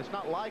tire out, it's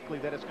not likely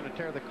that it's going to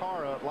tear the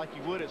car up like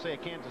you would at, say, a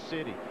Kansas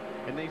City.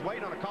 And he's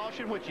waiting on a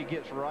caution, which he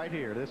gets right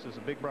here. This is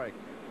a big break.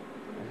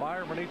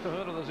 Fire beneath the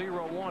hood of the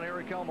 0-1.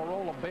 Eric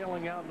Almirola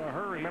bailing out in a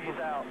hurry. Remember,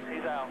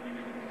 he's out.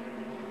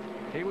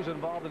 He was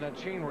involved in that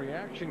chain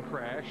reaction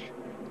crash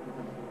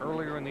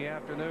earlier in the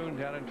afternoon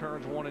down in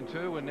turns 1 and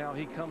 2, and now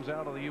he comes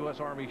out of the U.S.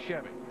 Army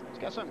Chevy.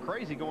 He's got something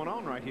crazy going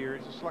on right here.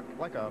 It's just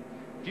like a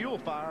fuel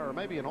fire or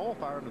maybe an oil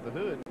fire under the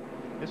hood.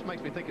 This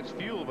makes me think it's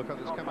fuel because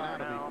it's coming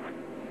out of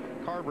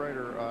the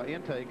carburetor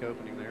intake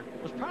opening there.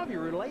 It was probably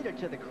related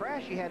to the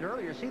crash he had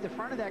earlier. See, the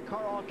front of that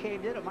car all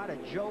caved in. It might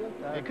have jolted.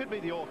 It could be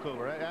the oil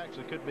cooler. It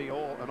actually could be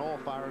an oil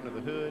fire under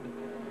the hood,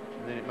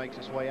 and then it makes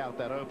its way out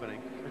that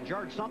opening. Or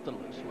jarred something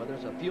loose, whether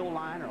it's a fuel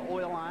line or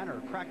oil line or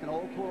cracked an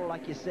oil cooler,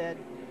 like you said.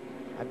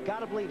 I've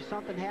got to believe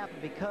something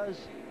happened because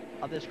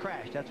of this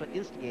crash. That's what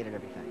instigated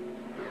everything.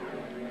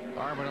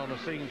 Firemen on the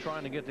scene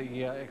trying to get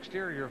the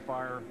exterior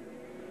fire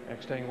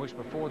extinguished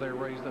before they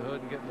raise the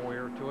hood and get more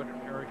air to it.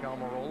 Eric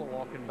Almirola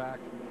walking back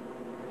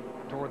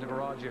toward the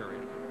garage area.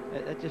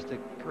 That's just a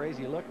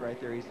crazy look right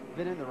there. He's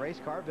been in the race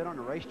car, been on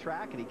the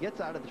racetrack, and he gets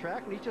out of the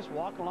track, and he's just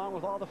walking along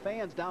with all the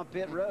fans down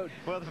pit road.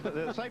 Well,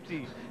 the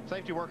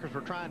safety workers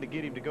were trying to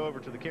get him to go over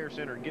to the care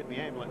center and get in the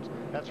ambulance.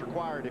 That's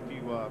required if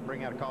you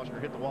bring out a caution or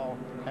hit the wall,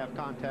 have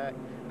contact.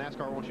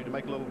 NASCAR wants you to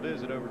make a little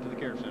visit over to the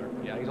care center.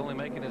 Yeah, he's only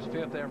making his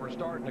 5th ever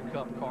start in a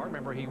Cup car.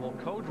 Remember, he will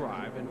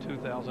co-drive in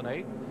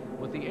 2008.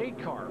 with the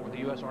 8 car with the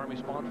U.S. Army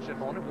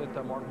sponsorship on it with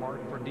Mark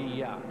Martin for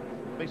DEI.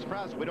 Be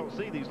surprised if we don't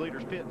see these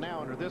leaders pit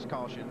now under this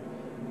caution.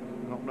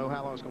 I don't know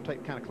how long it's going to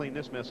take to kind of clean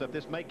this mess up.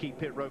 This may keep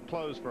pit road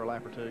closed for a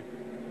lap or two.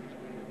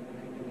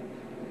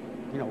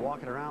 You know,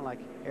 walking around like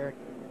Eric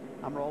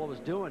Amarola was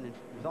doing, and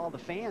with all the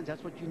fans,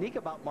 that's what's unique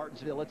about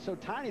Martinsville. It's so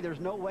tiny,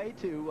 there's no way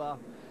to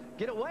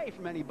get away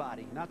from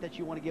anybody. Not that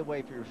you want to get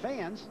away from your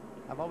fans.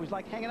 I've always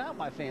liked hanging out with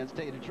my fans, to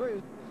tell you the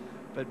truth.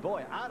 But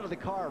boy, out of the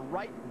car,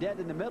 right dead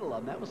in the middle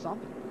of them, that was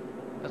something.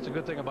 That's the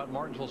good thing about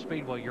Martinsville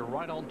Speedway. You're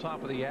right on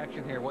top of the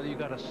action here. Whether you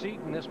got a seat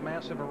in this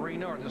massive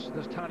arena or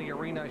this tiny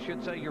arena, I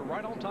should say, you're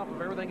right on top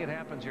of everything that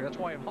happens here. That's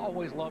why I've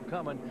always loved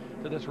coming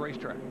to this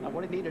racetrack. Now,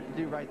 what he needed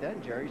to do right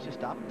then, Jerry, is just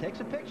stop and take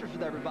some pictures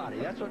with everybody.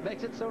 That's what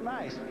makes it so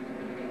nice.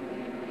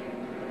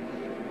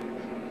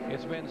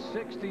 It's been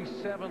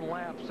 67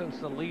 laps since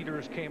the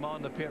leaders came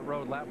on the pit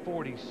road, lap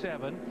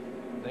 47.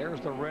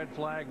 There's the red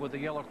flag with the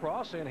yellow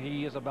cross, and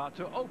he is about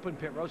to open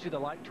pit road. See, the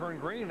light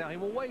turned green, and now he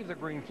will wave the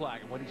green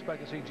flag. And we'd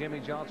expect to see Jimmie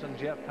Johnson,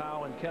 Jeff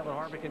Powell, and Kevin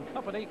Harvick and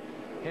company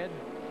head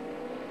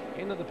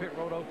into the pit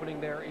road opening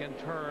there in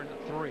turn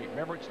 3.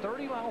 Remember, it's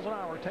 30 miles an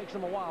hour. It takes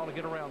them a while to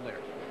get around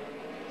there.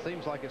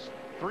 Seems like it's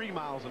 3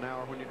 miles an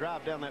hour when you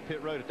drive down that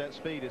pit road at that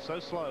speed. It's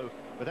so slow,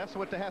 but that's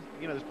what they have.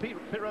 You know, this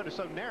pit road is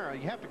so narrow,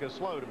 you have to go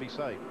slow to be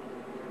safe.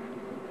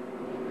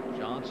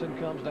 Johnson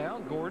comes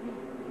down. Gordon.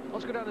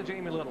 Let's go down to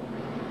Jamie Little.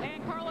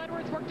 And Carl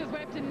Edwards worked his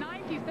way up to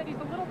 9th. He said he's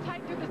a little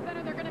tight through the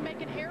center. They're going to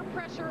make an air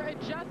pressure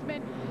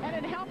adjustment, and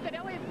it helped that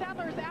Elliott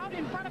Sadler's out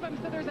in front of him,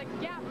 so there's a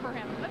gap for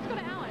him. Let's go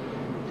to Alan.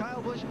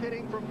 Kyle Busch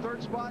pitting from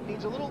 3rd spot,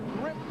 needs a little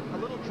grip, a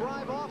little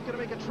drive off, going to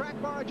make a track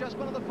bar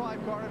adjustment on the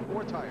 5 car and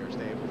 4 tires,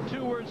 Dave.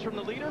 2 words from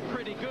the leader,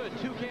 pretty good.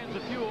 2 cans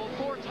of fuel,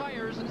 4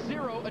 tires,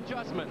 0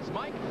 adjustments.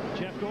 Mike?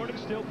 Jeff Gordon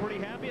still pretty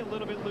happy, a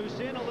little bit loose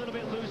in, a little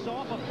bit loose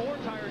off, a 4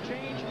 tire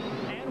change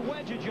and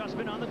wedge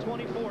adjustment on the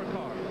 24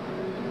 car.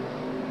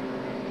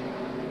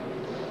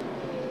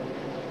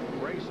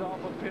 Race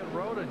off of pit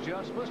road,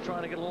 adjustments,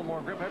 trying to get a little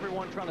more grip.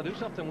 Everyone trying to do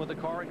something with the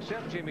car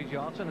except Jimmie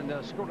Johnson,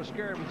 and sort of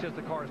scare him. He says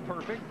the car is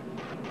perfect.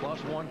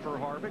 +1 for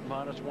Harvick,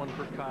 -1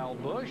 for Kyle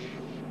Busch,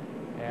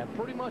 and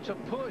pretty much a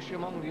push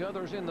among the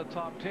others in the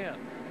top 10.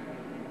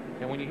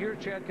 And when you hear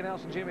Chad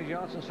Knaus and Jimmie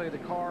Johnson say the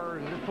car,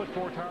 put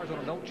 4 tires on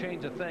it, don't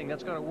change a thing,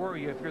 that's going to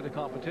worry you if you're the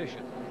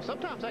competition.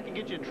 Sometimes that can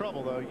get you in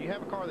trouble, though. You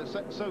have a car that's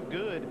so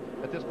good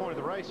at this point of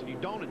the race, and you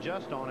don't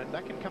adjust on it,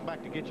 that can come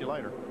back to get you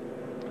later.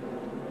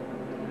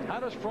 How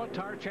does front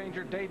tire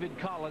changer David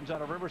Collins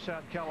out of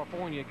Riverside,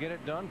 California get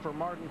it done for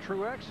Martin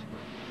Truex?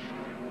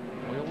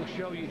 We'll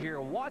show you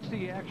here. Watch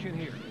the action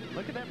here.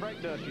 Look at that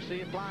brake dust. You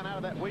see it flying out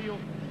of that wheel?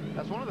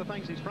 That's one of the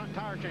things these front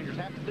tire changers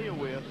have to deal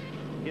with.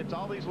 Hits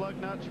all these lug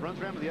nuts,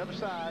 runs around to the other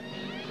side.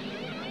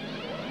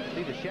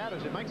 See the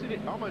shadows. It makes it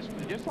almost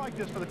just like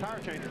this for the tire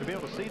changer to be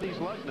able to see these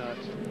lug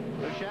nuts.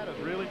 Those shadows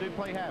really do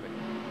play havoc.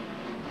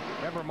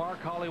 Remember, Mark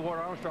Hollywood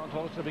Armstrong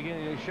told us at the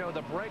beginning of the show,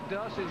 the brake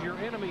dust is your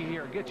enemy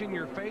here. It gets in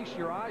your face,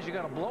 your eyes, you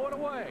got to blow it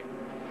away.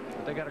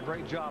 But they got a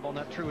great job on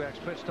that Truex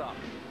pit stop.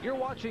 You're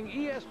watching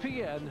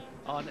ESPN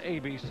on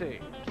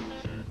ABC.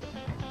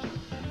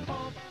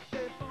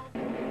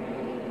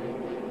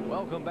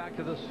 Welcome back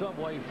to the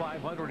Subway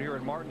 500 here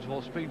at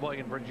Martinsville Speedway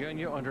in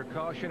Virginia, under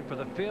caution for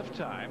the 5th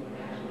time.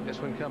 This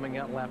one coming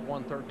out lap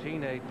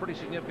 113. A pretty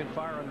significant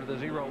fire under the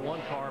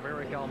 0-1 car of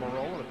Eric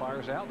Almirola. The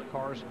fire's out. The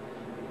car's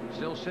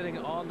still sitting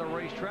on the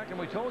racetrack, and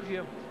we told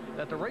you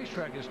that the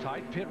racetrack is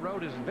tight. Pit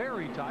road is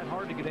very tight,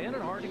 hard to get in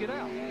and hard to get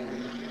out.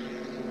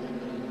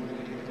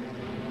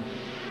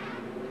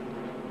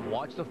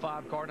 Watch the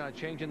 5 car now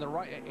changing the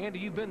right. Andy,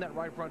 you've been that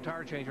right front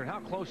tire changer, and how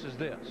close is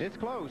this? It's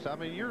close. I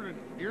mean,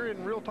 you're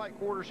in real tight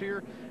quarters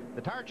here.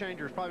 The tire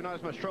changer is probably not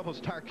as much trouble as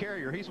the tire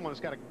carrier. He's the one that's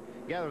got to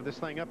gather this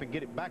thing up and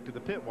get it back to the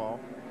pit wall.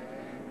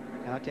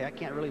 And I'll tell you, I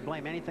can't really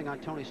blame anything on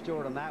Tony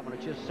Stewart on that one.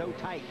 It's just so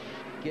tight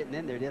getting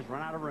in there. Just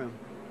run out of room.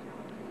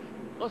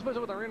 Let's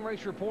visit with our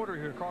in-race reporter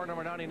here, car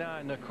number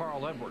 99,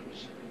 Carl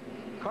Edwards.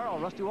 Carl,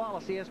 Rusty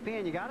Wallace,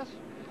 ESPN, you got us?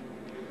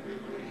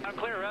 I'm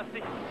clear,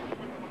 Rusty.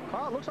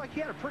 Carl, it looks like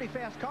you had a pretty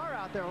fast car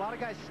out there. A lot of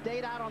guys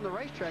stayed out on the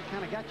racetrack,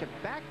 kind of got you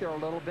back there a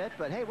little bit.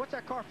 But, hey, what's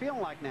that car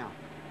feeling like now?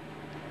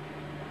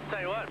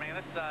 Tell you what, man,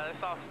 this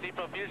Office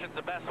Depot Fusion's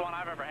the best one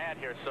I've ever had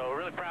here. So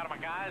really proud of my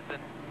guys and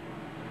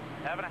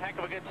having a heck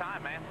of a good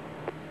time, man.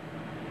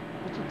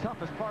 What's the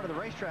toughest part of the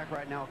racetrack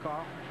right now,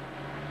 Carl?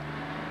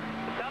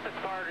 The toughest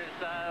part is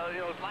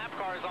those lap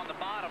cars on the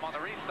bottom on the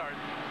restarts.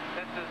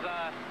 This is,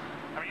 I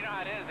mean, you know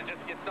how it is. It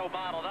just gets so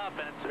bottled up,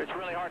 and it's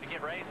really hard to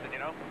get racing, you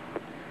know?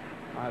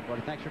 All right,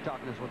 buddy. Thanks for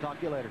talking to us. We'll talk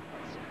to you later.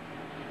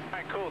 All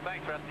right, cool.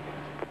 Thanks, Rusty.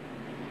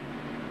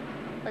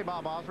 Hey,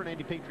 Bob Osborne,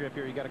 Andy Petrie up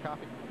here. You got a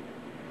copy?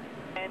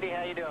 Andy,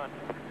 how you doing?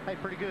 Hey,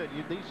 pretty good.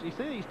 You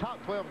see these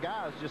top 12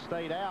 guys just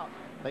stayed out.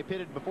 They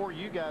pitted before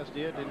you guys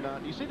did. And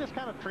do you see this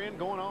kind of trend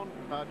going on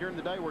during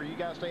the day where you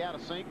guys stay out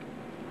of sync?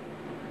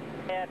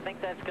 Yeah, I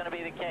think that's going to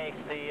be the case.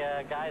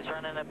 The guys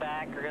running the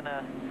back are going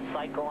to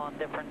cycle on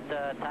different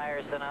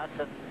tires than us,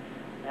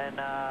 and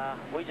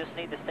we just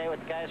need to stay with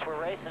the guys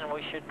we're racing, and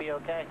we should be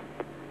okay.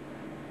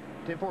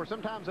 10-4.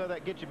 Sometimes, though,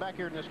 that gets you back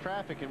here in this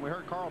traffic, and we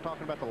heard Carl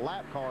talking about the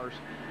lap cars.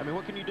 I mean,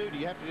 what can you do? Do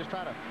you have to just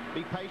try to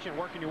be patient,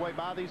 working your way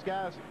by these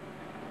guys?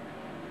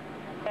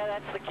 Yeah,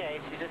 that's the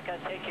case. You just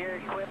got to take care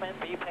of your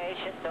equipment, be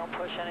patient, don't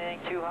push anything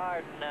too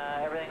hard,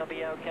 and everything will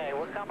be okay.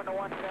 We're coming to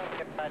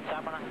 150, so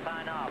I'm going to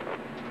sign off.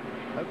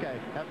 Okay,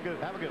 have a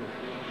good one.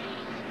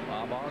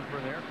 Bob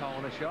Osborne there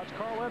calling the shots.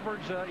 Carl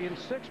Edwards, in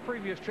 6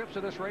 previous trips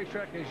to this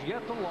racetrack, has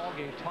yet to log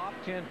a top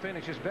 10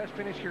 finish. His best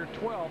finish here,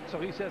 12th. So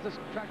he says this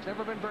track's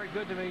never been very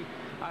good to me.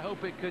 I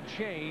hope it could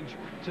change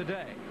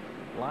today.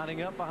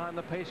 Lining up behind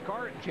the pace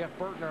car, Jeff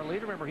Burton, our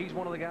leader. Remember, he's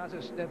one of the guys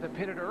that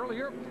pitted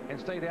earlier and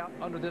stayed out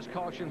under this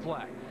caution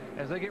flag.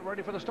 As they get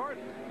ready for the start,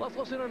 let's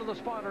listen into the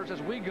spotters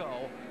as we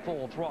go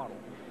full throttle.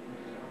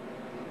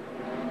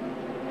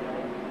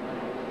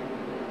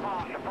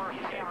 The first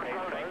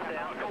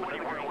go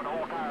anywhere with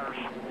all tires.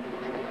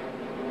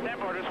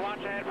 Therefore, just watch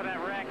ahead for that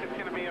wreck. It's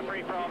going to be a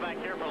free-for-all back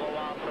here for a little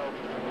while, so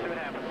see what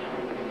happens.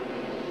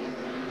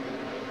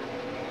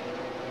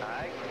 All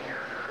right,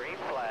 green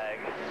flag.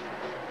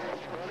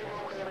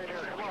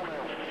 Come on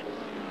now.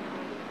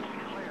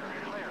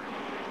 Clear.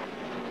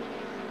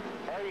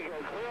 There you go.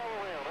 Clear all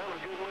around. That was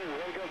a good move.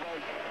 There you go,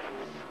 buddy.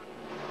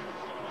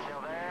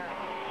 Still there.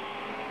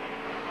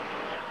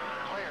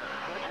 Clear.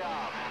 Good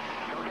job.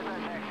 Go get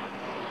that next one.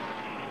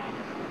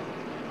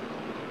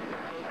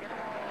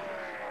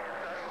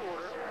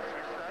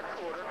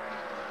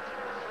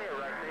 Clear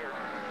right there.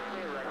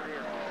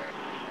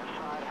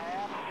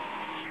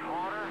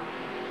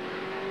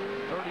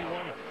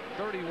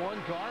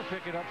 31 car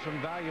picking up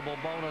some valuable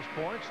bonus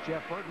points.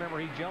 Jeff Burton, remember,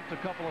 he jumped a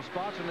couple of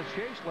spots in the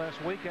chase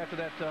last week after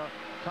that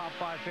top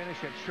 5 finish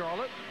at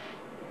Charlotte.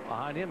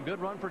 Behind him,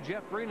 good run for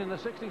Jeff Green in the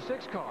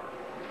 66 car.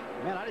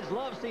 Man, I just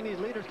love seeing these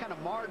leaders kind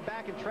of marred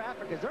back in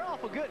traffic because they're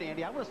awful good,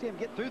 Andy. I want to see them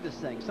get through this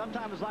thing.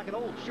 Sometimes it's like an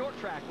old short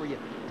track where you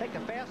take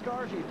the fast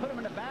cars and you put them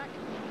in the back.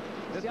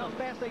 See how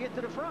fast they get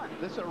to the front.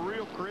 This is a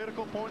real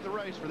critical point in the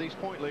race for these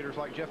point leaders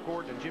like Jeff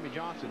Gordon and Jimmie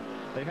Johnson.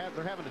 They're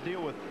having to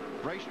deal with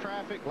race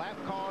traffic, lap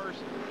cars.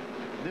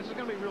 This is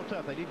going to be real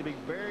tough. They need to be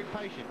very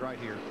patient right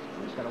here.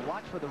 We just got to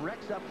watch for the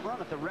wrecks up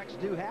front if the wrecks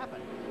do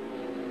happen.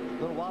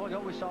 A little while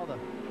ago, we saw the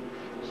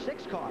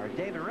 6 car.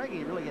 David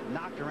Reggie really get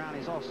knocked around.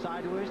 He's all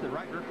sideways. The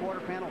right rear quarter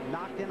panel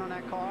knocked in on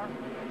that car.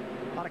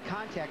 A lot of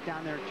contact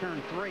down there at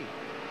turn 3.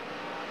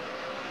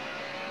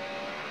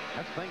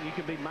 That's the thing. You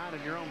can be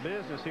minding your own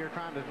business here,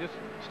 trying to just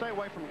stay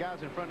away from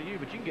guys in front of you,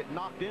 but you can get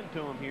knocked into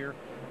them here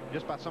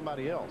just by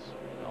somebody else.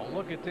 Oh,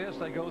 look at this.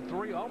 They go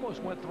 3,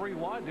 almost went 3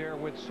 wide there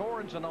with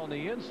Sorensen on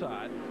the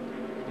inside.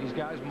 These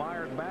guys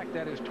mired back.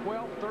 That is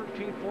 12,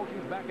 13,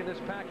 14 back in this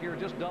pack here,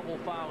 just double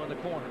file in the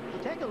corner.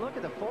 Take a look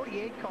at the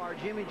 48 car,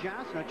 Jimmie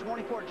Johnson, a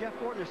 24 Jeff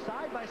Gordon. They're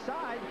side by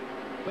side,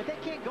 but they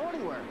can't go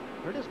anywhere.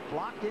 They're just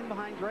blocked in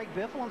behind Greg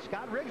Biffle and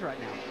Scott Riggs right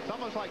now. It's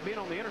almost like being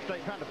on the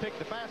interstate trying to pick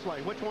the fast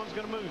lane. Which one's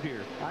going to move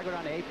here? I go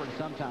down the apron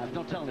sometimes.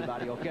 Don't tell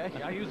anybody, okay?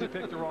 I usually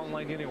pick the wrong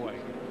lane anyway.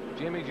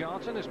 Jimmie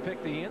Johnson has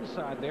picked the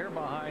inside there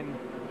behind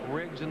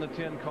Riggs in the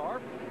 10 car.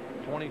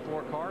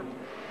 24 car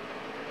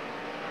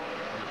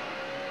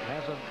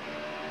has a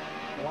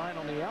line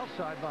on the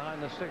outside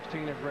behind the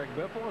 16 of Greg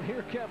Biffle. And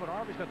here Kevin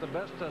Harvey's got the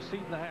best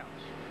seat in the house.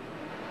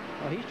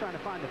 Well, he's trying to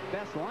find the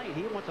best lane.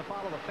 He wants to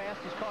follow the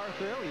fastest car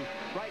through. He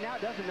right now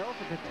doesn't know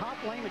if it's the top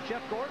lane with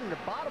Jeff Gordon or the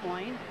bottom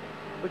lane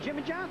with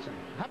Jimmie Johnson.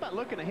 How about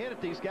looking ahead at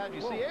these guys?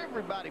 You see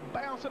everybody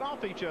bouncing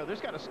off each other.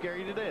 It's got to scare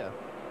you to death.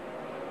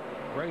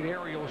 Great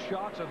aerial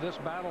shots of this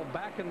battle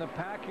back in the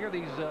pack here.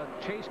 These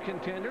chase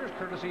contenders,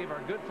 courtesy of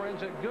our good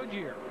friends at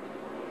Goodyear.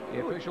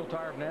 The official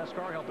tire of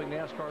NASCAR, helping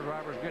NASCAR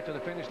drivers get to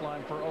the finish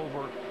line for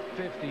over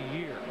 50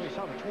 years. We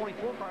saw the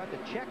 24 car have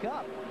to check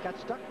up. Got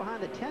stuck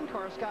behind the 10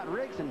 car, Scott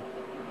Riggs, and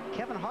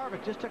Kevin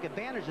Harvick just took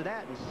advantage of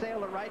that and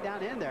sailed it right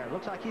down in there.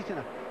 Looks like he's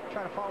going to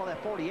try to follow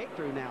that 48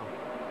 through now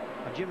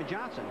of Jimmie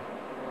Johnson.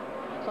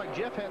 Looks like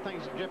Jeff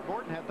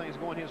Gordon had things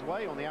going his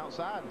way on the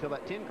outside until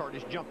that 10 car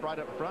just jumped right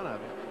up in front of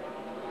him.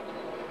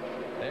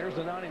 There's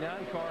the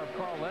 99 car of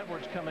Carl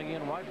Edwards coming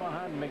in right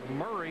behind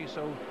McMurray.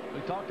 So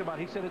we talked about,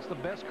 he said it's the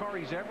best car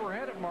he's ever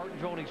had at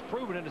Martinsville, and he's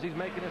proven it as he's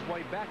making his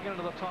way back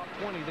into the top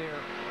 20 there,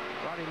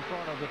 right in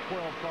front of the 12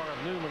 car of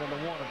Newman and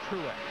the 1 of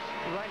Truex.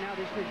 Well, right now,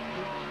 they're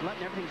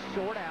letting everything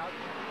sort out.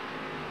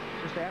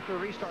 Just after a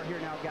restart here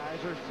now, guys,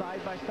 they're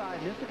side by side.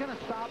 And this is going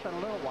to stop in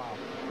a little while.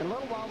 In a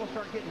little while, we'll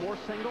start getting more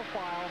single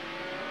file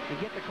and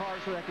get the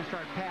cars so they can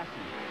start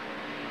passing.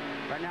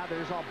 Right now,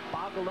 they're just all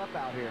boggled up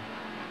out here.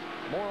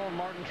 More on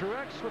Martin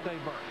Truex with Dave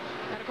Burns.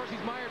 And of course,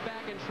 he's mired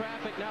back in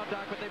traffic now,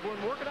 Doc, but they've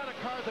been working on a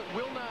car that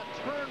will not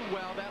turn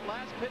well. That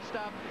last pit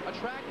stop, a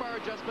track bar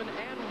adjustment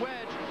and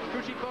wedge.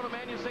 Crew Chief Photo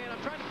Manu saying, I'm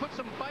trying to put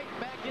some bite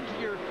back into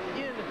your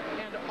in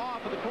and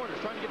off of the corners,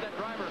 trying to give that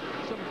driver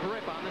some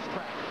grip on this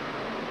track.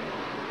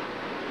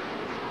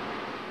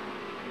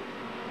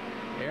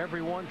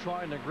 Everyone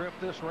trying to grip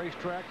this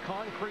racetrack.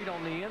 Concrete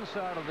on the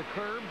inside of the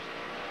curbs.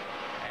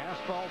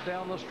 Asphalt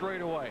down the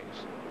straightaways.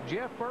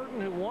 Jeff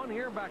Burton, who won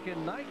here back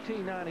in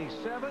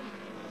 1997.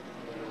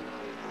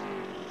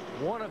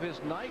 one of his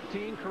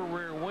 19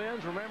 career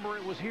wins. Remember,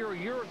 it was here a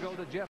year ago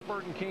that Jeff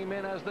Burton came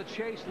in as the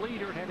chase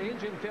leader and had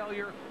engine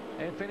failure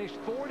and finished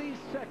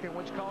 42nd,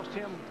 which cost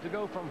him to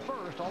go from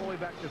first all the way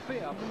back to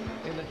 5th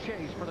in the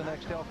chase for the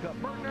Nextel Cup.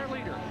 Burton, our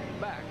leader,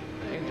 back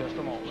in just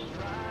a moment.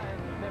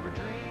 Never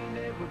dreamed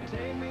it would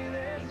take me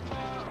this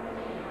far.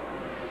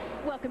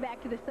 Welcome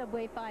back to the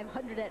Subway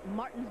 500 at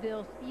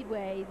Martinsville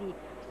Speedway,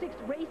 the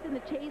 6th race in the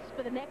chase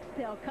for the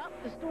Nextel Cup.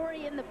 The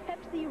story in the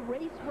Pepsi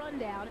race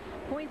rundown.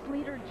 Points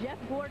leader Jeff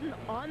Gordon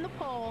on the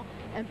pole,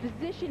 and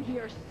position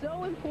here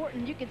so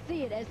important. You can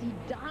see it as he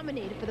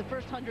dominated for the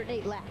first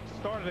 108 laps.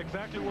 Started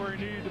exactly where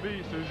he needed to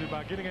be, Susie,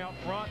 by getting out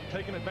front,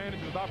 taking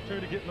advantage of his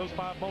opportunity, getting those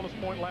 5 bonus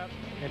point laps,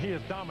 and he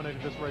has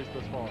dominated this race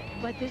thus far.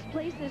 But this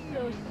place is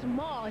so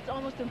small, it's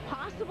almost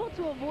impossible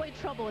to avoid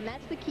trouble, and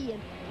that's the key.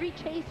 And 3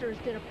 chasers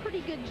did a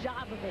pretty good job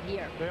of it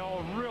here. They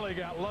all really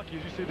got lucky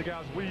as you see the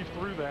guys weave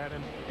through that.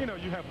 And, you know,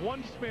 you have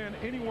one spin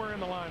anywhere in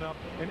the lineup,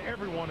 and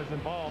everyone is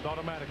involved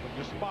automatically.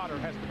 Your spotter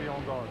has to be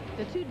on guard.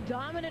 The 2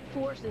 dominant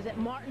forces at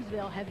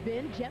Martinsville have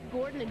been Jeff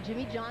Gordon and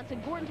Jimmie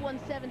Johnson. Gordon's won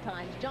 7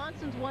 times.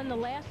 Johnson's won the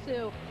last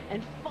 2.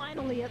 And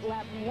finally at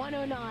lap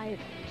 109,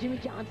 Jimmie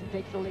Johnson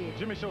takes the lead.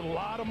 Jimmie showed a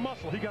lot of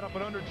muscle. He got up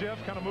and under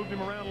Jeff, kind of moved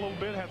him around a little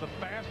bit, has a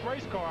fast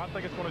race car. I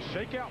think it's going to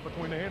shake out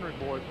between the Hendrick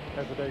boys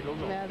as the day goes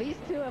on. Now, these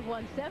 2 have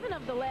won 7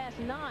 of the last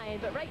 9,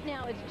 but right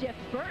now it's Jeff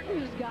Burton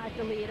who's got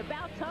the lead.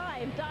 About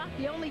time. Doc,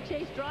 the only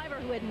chase driver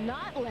who had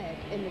not led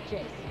in the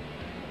chase.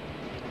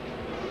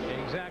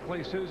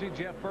 Exactly, Susie.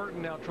 Jeff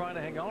Burton now trying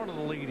to hang on to the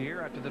lead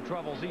here after the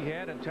troubles he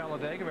had at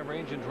Talladega. Remember,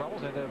 engine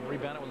troubles, had to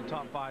rebound it with a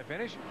top 5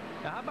 finish.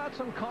 Now, how about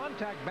some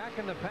contact back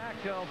in the pack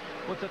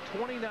with the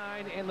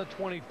 29 and the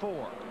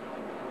 24?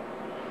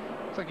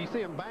 It's like you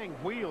see them bang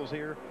wheels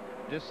here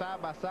just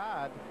side by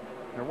side.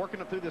 They're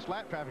working up through this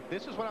lap traffic.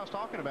 This is what I was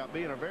talking about,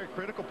 being a very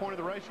critical point of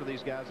the race for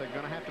these guys. They're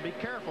going to have to be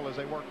careful as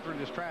they work through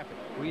this traffic.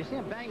 Well, you see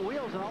them bang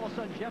wheels, and all of a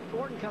sudden Jeff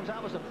Gordon comes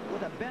out with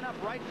a bent-up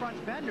right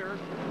front fender.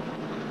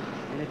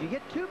 And if you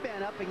get too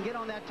bent up, it can get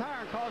on that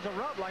tire and cause a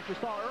rub like we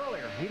saw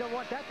earlier. He don't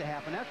want that to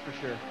happen, that's for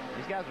sure.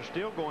 These guys are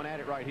still going at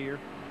it right here.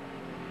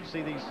 You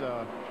see these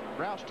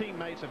Roush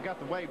teammates have got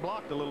the way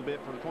blocked a little bit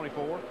for the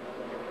 24.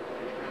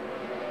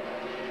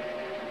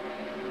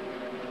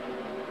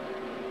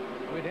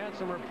 We'd had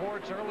some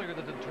reports earlier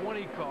that the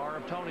 20 car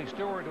of Tony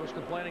Stewart was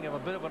complaining of a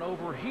bit of an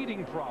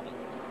overheating problem.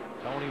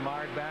 Tony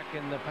mired back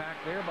in the pack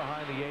there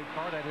behind the 8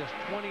 car. That is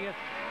 20th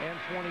and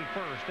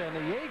 21st. And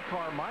the 8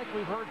 car, Mike,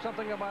 we've heard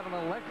something about an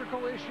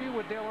electrical issue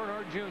with Dale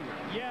Earnhardt Jr.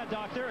 Yeah,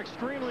 Doc, they're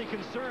extremely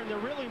concerned. They're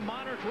really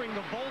monitoring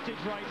the voltage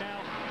right now.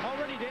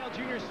 Already Dale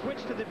Jr.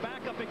 switched to the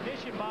backup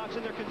ignition box,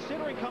 and they're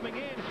considering coming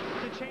in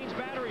to change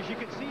batteries. You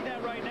can see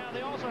that right now.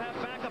 They also have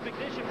backup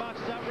ignition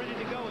boxes out ready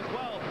to go as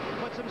well.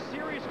 But some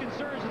serious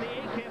concerns in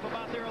the 8 camp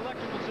about their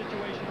electrical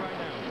situation right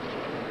now.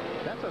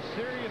 That's a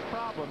serious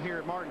problem here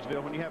at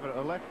Martinsville when you have an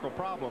electrical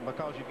problem,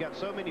 because you've got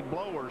so many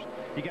blowers.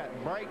 You got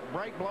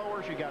brake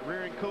blowers, you got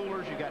rear end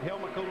coolers, you got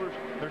helmet coolers.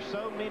 There's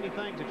so many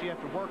things that you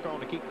have to work on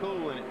to keep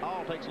cool, and it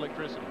all takes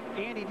electricity.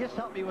 Andy, just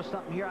help me with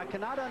something here. I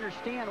cannot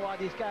understand why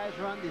these guys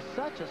run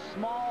such a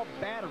small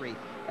battery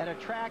at a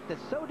track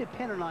that's so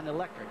dependent on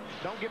electric.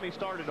 Don't get me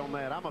started on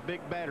that. I'm a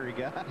big battery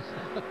guy.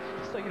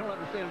 So you don't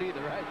understand it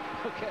either, right?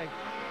 Okay.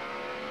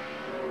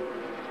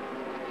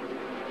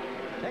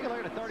 Take a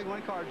look at the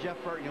 31 car,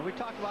 Jeff Burton. You know, we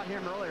talked about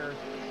him earlier.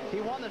 He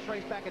won this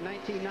race back in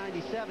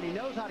 1997. He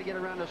knows how to get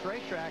around this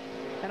racetrack.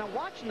 And I'm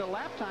watching the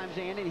lap times,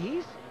 Andy,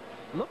 and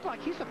looked like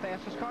he's the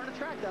fastest car on the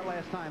track that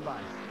last time by.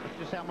 That's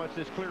just how much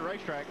this clear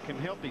racetrack can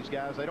help these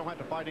guys. They don't have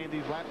to fight any of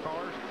these lap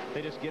cars.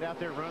 They just get out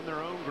there, run their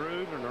own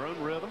groove and their own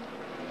rhythm.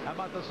 How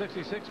about the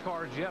 66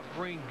 car, Jeff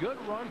Green? Good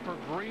run for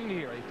Green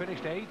here. He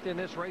finished 8th in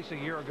this race a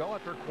year ago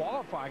after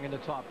qualifying in the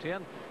top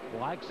 10.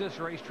 Likes this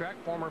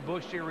racetrack, former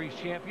Busch Series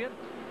champion.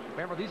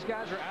 Remember, these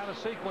guys are out of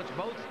sequence.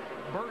 Both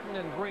Burton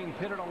and Green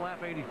pitted on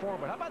lap 84.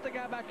 But how about the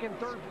guy back in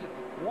 3rd?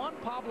 Juan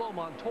Pablo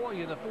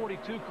Montoya in the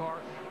 42 car.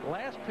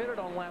 Last pitted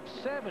on lap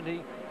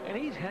 70, and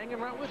he's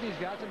hanging right with these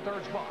guys in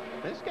 3rd spot.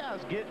 This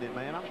guy's getting it,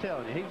 man. I'm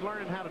telling you. He's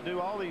learning how to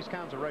do all these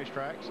kinds of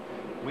racetracks.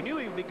 We knew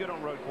he would be good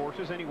on road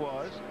courses, and he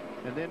was.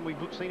 And then we've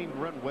seen him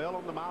run well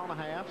on the 1.5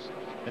 miles.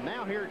 And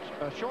now here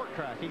at a short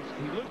track, he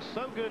looked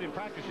so good in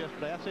practice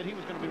yesterday. I said he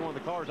was going to be one of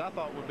the cars I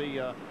thought would be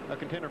a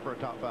contender for a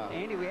top 5.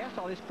 Andy, we asked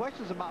all these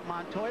questions about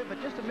Montoya,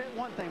 but just admit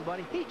one thing,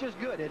 buddy. He's just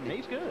good, isn't he?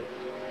 He's good.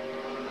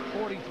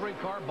 43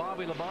 car,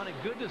 Bobby Labonte.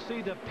 Good to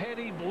see the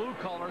petty blue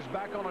colors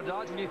back on a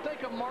Dodge. When you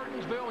think of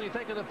Martinsville, when you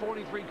think of the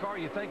 43 car,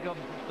 you think of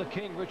the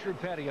King, Richard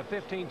Petty, a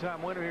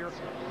 15-time winner here.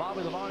 Bobby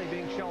Labonte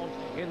being shown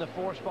in the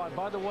 4th spot.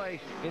 By the way,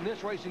 in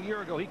this race a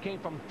year ago, he came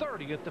from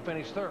 30th to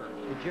finish 3rd.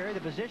 And Jerry, the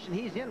position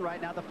he's in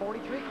right now, the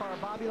 43 car,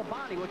 Bobby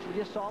Labonte, which we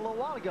just saw a little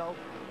while ago,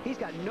 he's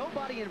got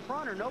nobody in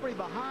front or nobody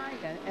behind,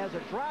 and as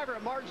a driver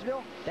at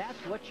Martinsville, that's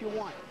what you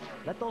want.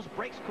 Let those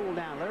brakes cool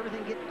down. Let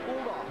everything get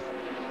cooled off.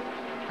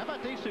 How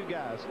about these 2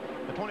 guys?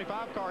 The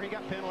 25 car, he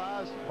got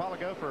penalized a while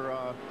ago for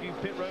a few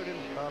pit road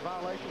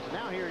violations.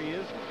 Now here he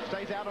is,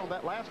 stays out on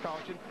that last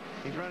caution.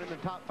 He's running the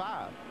top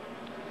 5.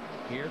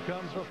 Here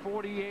comes the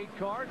 48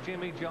 car.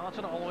 Jimmie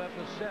Johnson all the way up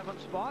to 7th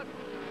spot.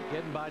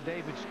 Hidden by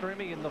David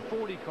Strimmy in the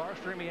 40 car.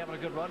 Strimmy having a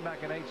good run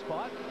back in 8th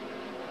spot.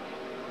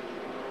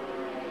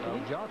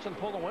 Johnson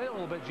pulled away a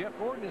little bit. Jeff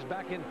Gordon is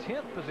back in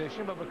 10th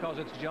position, but because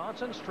it's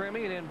Johnson,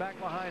 Strimmy, and then back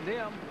behind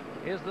him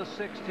is the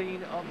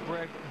 16 of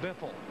Greg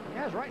Biffle.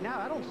 Guys, right now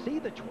I don't see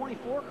the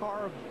 24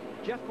 car of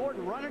Jeff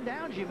Gordon running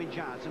down Jimmie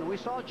Johnson. We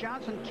saw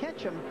Johnson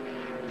catch him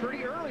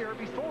pretty earlier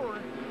before.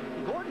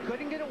 Gordon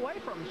couldn't get away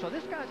from him, so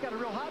this guy's got a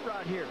real hot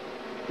rod here.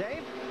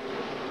 Dave?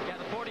 Yeah,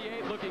 the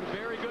 48 looking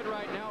very good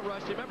right now,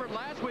 Rush. You remember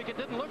last week it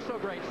didn't look so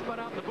great. Spun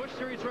out in the Busch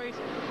Series race,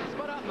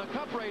 spun out in the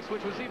Cup race,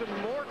 which was even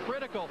more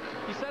critical.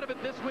 He said of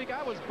it this week,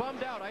 I was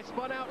bummed out. I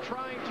spun out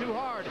trying too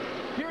hard.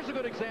 Here's a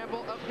good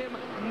example of him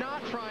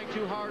not trying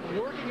too hard,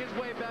 working his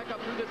way back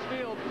up through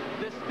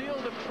this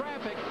field of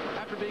traffic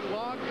after being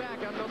logged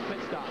back on those pit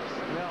stops.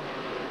 Well,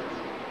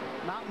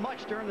 not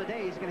much during the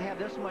day. He's going to have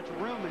this much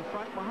room in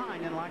front and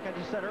behind, and like I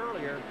just said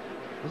earlier,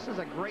 this is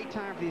a great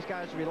time for these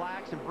guys to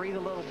relax and breathe a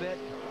little bit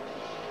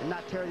and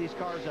not tear these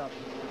cars up.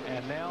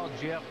 And now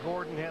Jeff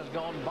Gordon has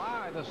gone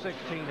by the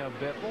 16 of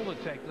Biffle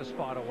to take the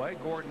spot away.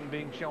 Gordon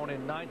being shown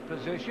in 9th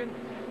position.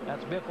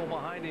 That's Biffle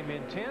behind him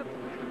in 10th.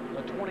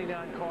 The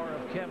 29 car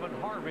of Kevin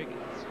Harvick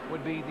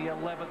would be the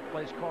 11th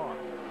place car.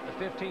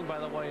 The 15, by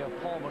the way, of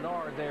Paul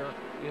Menard there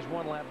is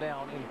 1 lap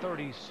down in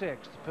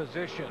 36th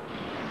position.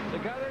 The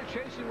guy they're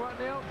chasing right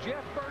now,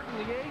 Jeff Burton,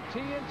 the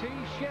AT&T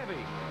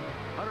Chevy.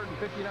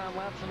 159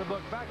 laps in the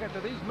book. Back after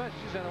these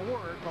messages and a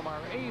word from our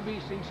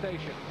ABC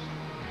stations.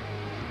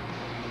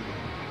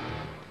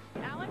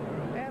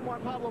 And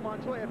Juan Pablo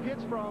Montoya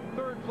pits from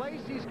 3rd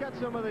place. He's got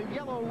some of the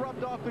yellow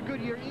rubbed off the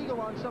Goodyear Eagle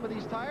on some of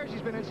these tires.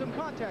 He's been in some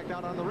contact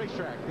out on the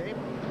racetrack. Dave?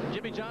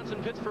 Jimmie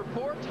Johnson pits for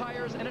 4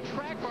 tires and a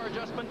track bar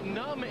adjustment.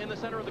 Numb in the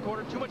center of the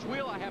corner. Too much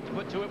wheel I have to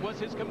put to it was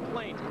his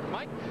complaint.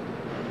 Mike?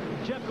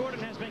 Jeff Gordon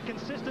has been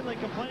consistently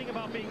complaining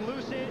about being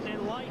loose in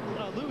and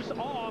loose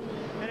off,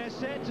 and has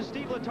said to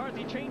Steve Letarte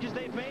the changes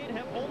they've made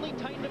have only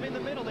tightened him in the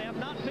middle. They have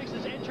not fixed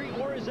his entry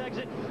or his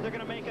exit. They're going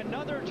to make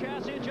another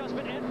chassis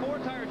adjustment and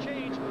 4-tire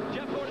change.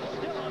 Jeff Gordon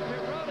still on pit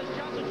road as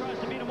Johnson tries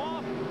to beat him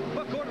off,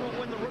 but Gordon will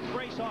win the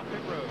race off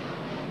pit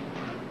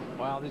road.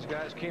 Wow, these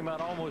guys came out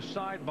almost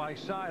side by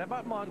side. How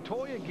about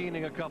Montoya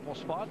gaining a couple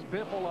spots?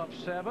 Biffle up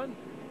 7.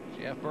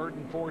 Jeff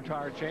Burton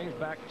 4-tire change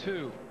back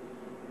 2.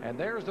 And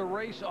there's the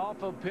race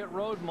off of pit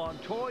road.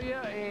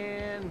 Montoya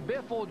and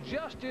Biffle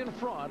just in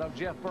front of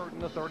Jeff Burton,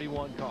 the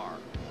 31 car.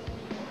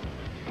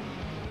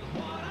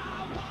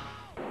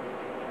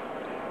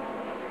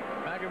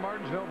 Back in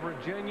Martinsville,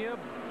 Virginia,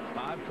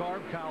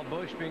 5-car, Kyle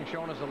Busch being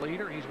shown as a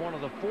leader. He's one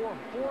of the four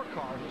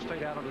cars that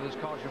stayed out under this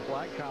caution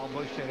flag. Kyle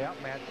Busch stayed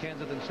out. Matt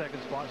Kenseth in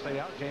 2nd spot stayed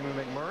out. Jamie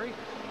McMurray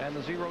and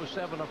the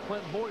 07 of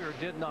Clint Boyer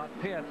did not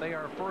pit. They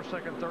are 1st,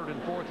 2nd, 3rd,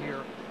 and 4th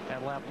here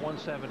at lap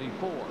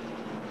 174.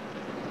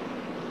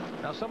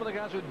 Now, some of the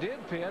guys who did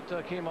pit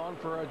came on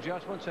for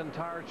adjustments and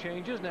tire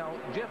changes. Now,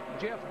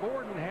 Jeff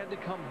Gordon had to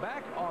come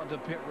back onto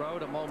pit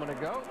road a moment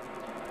ago.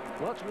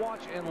 Let's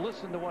watch and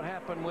listen to what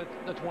happened with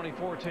the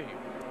 2014.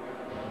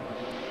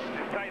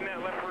 Just tighten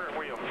that left rear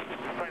wheel.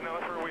 Tighten that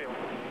left rear wheel.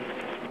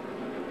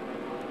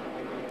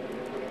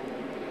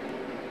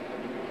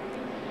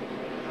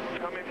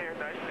 Come in here,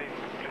 nice and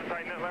easy. Just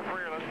tighten that left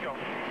rear. Let's go.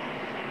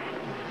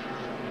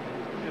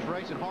 Just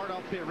racing hard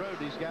off pit road,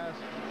 these guys.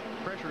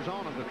 Pressure's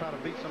on them to try to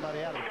beat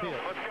somebody out of the pit.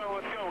 Let's go,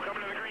 let's go.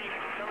 Coming to the green.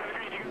 Coming to the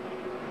green.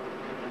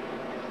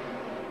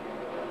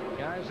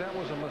 Guys, that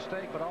was a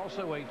mistake, but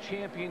also a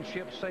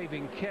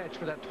championship-saving catch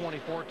for that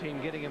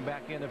 2014, getting him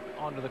back in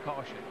onto the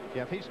caution.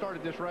 Yeah, if he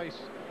started this race,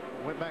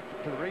 went back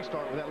to the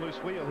restart with that loose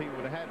wheel, he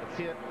would have had to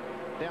pit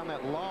down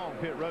that long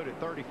pit road at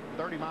 30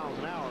 miles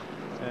an hour,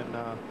 and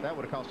that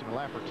would have cost him a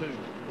lap or 2.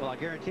 Well, I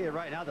guarantee you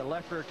right now, the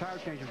left rear tire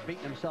change is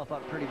beating himself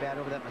up pretty bad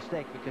over that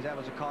mistake, because that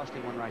was a costly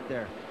one right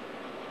there.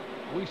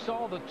 We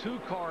saw the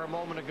 2-car a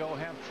moment ago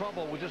have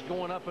trouble with just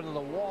going up into the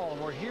wall,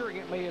 and we're hearing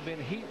it may have been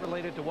heat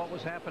related to what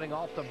was happening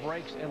off the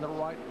brakes in the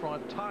right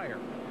front tire.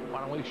 Why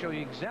don't we show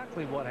you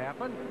exactly what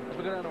happened as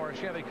we go down to our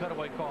Chevy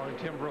cutaway car and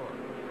Tim Brewer.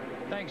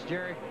 Thanks,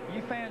 Jerry.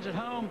 You fans at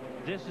home,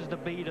 this is the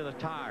bead of the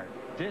tire.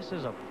 This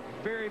is a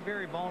very,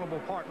 very vulnerable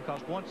part,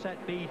 because once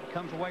that bead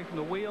comes away from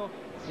the wheel,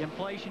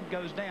 inflation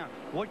goes down.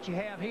 What you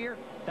have here,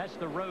 that's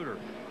the rotor.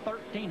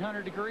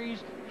 1,300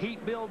 degrees,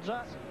 heat builds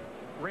up,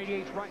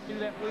 radiates right through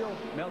that wheel,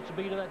 melts the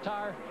bead of that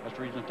tire. That's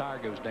the reason the tire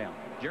goes down.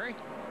 Jerry?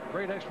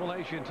 Great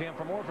explanation, Tim.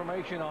 For more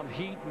information on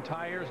heat and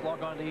tires,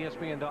 log on to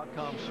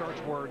ESPN.com, search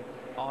word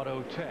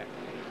Auto Tech.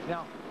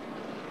 Now,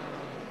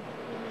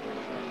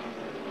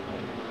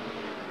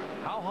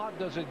 how hot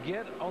does it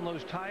get on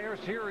those tires?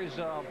 Here is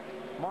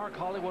Mark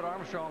Hollywood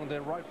Armstrong,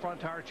 the right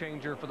front tire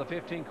changer for the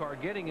 15 car,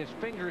 getting his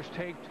fingers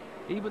taped.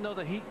 Even though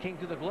the heat came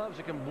through the gloves,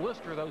 it can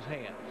blister those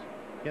hands.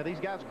 Yeah,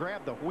 these guys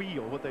grab the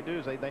wheel. What they do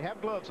is they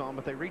have gloves on,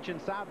 but they reach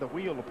inside the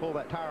wheel to pull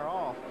that tire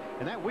off.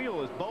 And that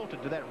wheel is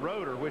bolted to that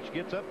rotor, which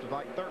gets up to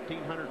like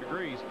 1,300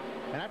 degrees.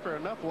 And after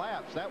enough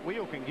laps, that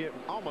wheel can get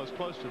almost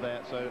close to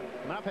that. So,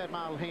 and I've had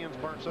my hands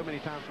burnt so many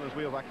times from those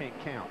wheels I can't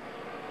count.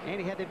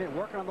 Andy, had they been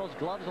working on those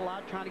gloves a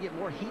lot, trying to get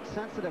more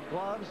heat-sensitive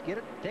gloves, get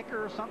it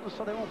thicker or something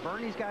so they won't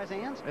burn these guys'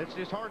 hands? It's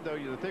just hard, though.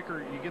 The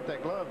thicker you get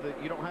that glove,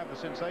 that you don't have the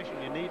sensation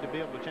you need to be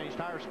able to change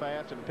tires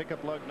fast and pick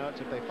up lug nuts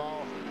if they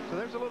fall. So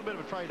there's a little bit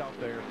of a trade-off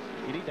there.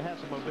 You need to have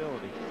some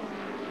mobility.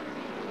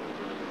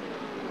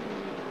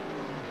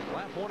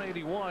 Lap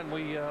 181,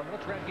 we'll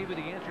try to give you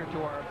the answer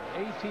to our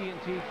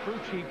AT&T Crew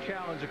Chief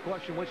Challenge, a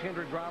question: which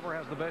Hendrick driver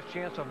has the best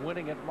chance of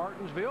winning at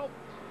Martinsville?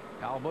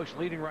 Kyle Busch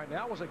leading right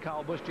now. Was it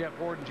Kyle Busch, Jeff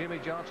Gordon, Jimmie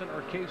Johnson,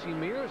 or Casey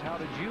Mears? How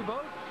did you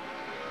vote?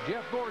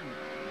 Jeff Gordon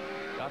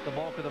got the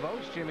bulk of the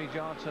votes. Jimmie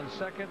Johnson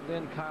second,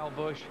 then Kyle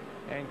Busch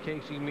and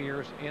Casey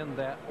Mears in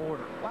that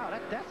order. Wow,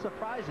 that's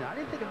surprising. I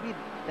didn't think it'd be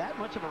that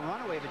much of a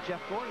runaway for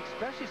Jeff Gordon,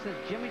 especially since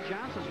Jimmie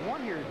Johnson's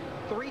won here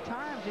 3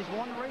 times. He's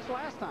won the race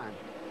last time.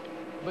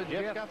 But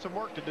Jeff's got some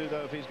work to do,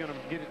 though, if he's going to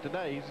get it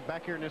today. He's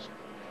back here in this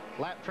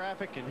lap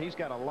traffic, and he's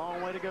got a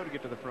long way to go to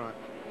get to the front.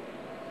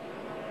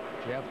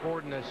 Jeff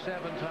Gordon, a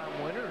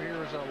 7-time winner.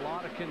 Here's a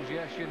lot of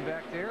congestion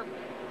back there.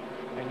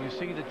 And you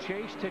see the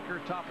chase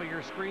ticker top of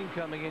your screen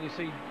coming in. You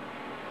see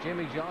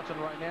Jimmie Johnson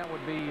right now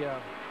would be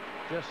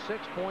just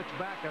 6 points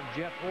back of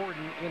Jeff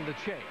Gordon in the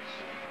chase.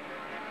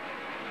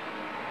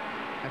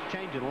 That's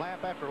changing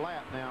lap after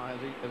lap now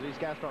as these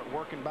guys start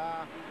working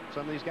by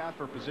some of these guys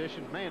for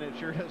position. Man, it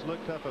sure does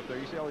look tough up there.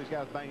 You see all these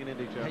guys banging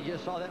into each other. I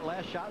just saw that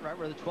last shot right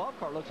where the 12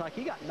 car looks like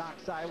he got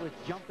knocked sideways,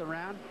 jumped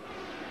around.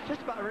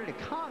 Just about ready to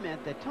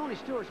comment that Tony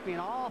Stewart's being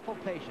awful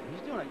patient.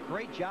 He's doing a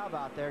great job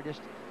out there,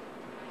 just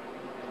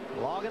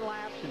logging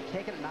laps and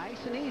taking it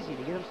nice and easy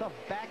to get himself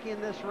back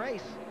in this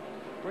race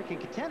where he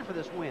can contend for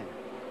this win.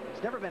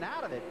 He's never been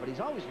out of it, but he's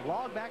always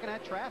logged back in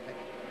that traffic.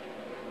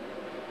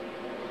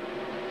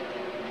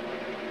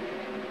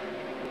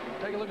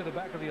 Take a look at the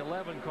back of the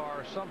 11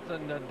 car.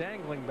 Something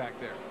dangling back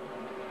there.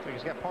 I think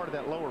he's got part of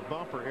that lower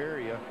bumper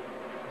area.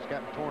 It's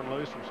gotten torn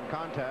loose from some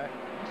contact.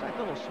 It's like a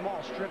little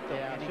small strip, though.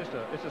 Yeah,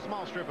 it's a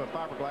small strip of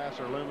fiberglass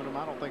or aluminum.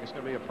 I don't think it's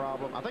going to be a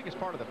problem. I think it's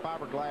part of the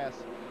fiberglass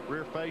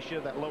rear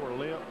fascia, that lower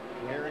lip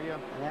area.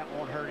 And that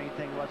won't hurt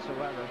anything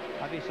whatsoever.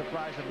 I'd be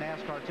surprised if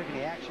NASCAR took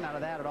any action out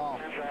of that at all.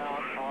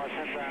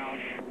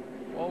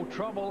 Oh,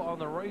 trouble on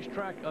the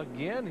racetrack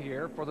again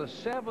here for the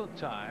 7th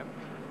time.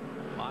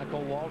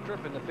 Michael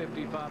Waltrip in the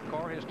 55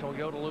 car, his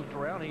Toyota looped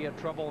around. He had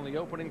trouble in the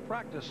opening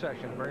practice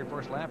session. Very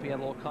first lap, he had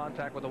a little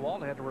contact with the wall.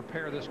 They had to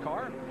repair this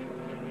car.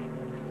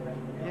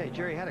 Yeah,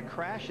 Jerry had a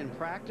crash in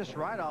practice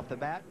right off the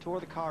bat, tore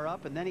the car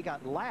up, and then he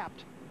got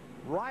lapped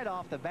right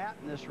off the bat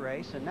in this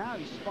race, and now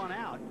he's spun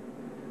out.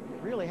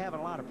 Really having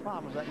a lot of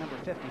problems with that number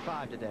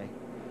 55 today.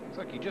 Looks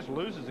like he just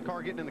loses the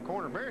car getting in the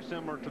corner, very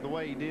similar to the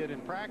way he did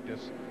in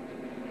practice.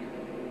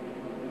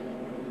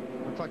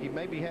 Looks like he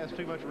maybe has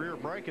too much rear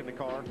brake in the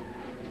car.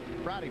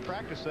 Friday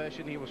practice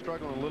session, he was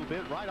struggling a little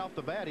bit. Right off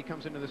the bat, he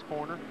comes into this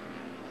corner.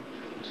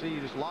 You see, he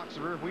just locks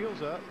the rear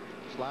wheels up,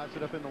 slides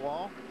it up in the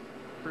wall.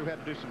 Crew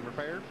had to do some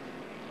repair.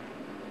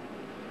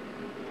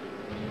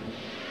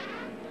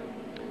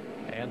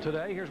 And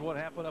today, here's what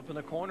happened up in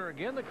the corner.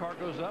 Again, the car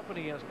goes up, and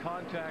he has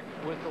contact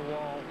with the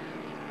wall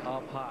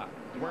up high.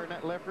 Wearing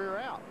that left rear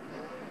out.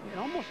 It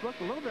almost looked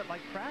a little bit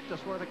like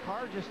practice where the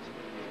car just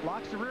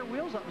locks the rear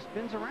wheels up and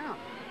spins around.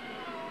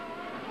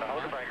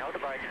 Hold the brake, hold the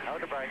brake,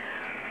 hold the brake.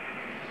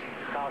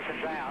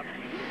 Caution's out.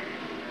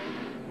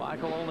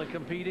 Michael only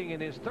competing in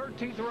his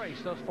 13th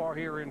race thus far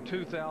here in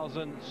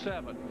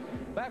 2007.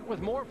 Back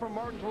with more from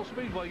Martinsville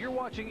Speedway. You're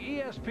watching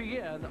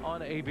ESPN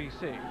on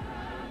ABC.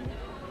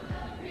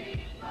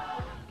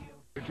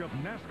 Of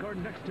NASCAR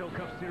Nextel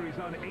Cup Series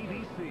on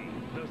ABC,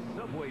 the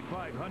Subway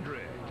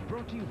 500,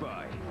 brought to you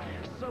by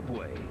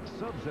Subway.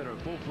 Subs that are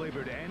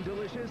full-flavored and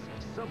delicious.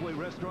 Subway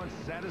restaurants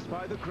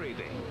satisfy the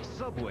craving.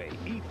 Subway,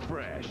 eat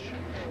fresh.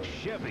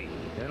 Chevy,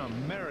 an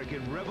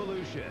American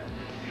revolution.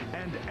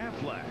 And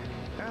Aflac,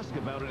 ask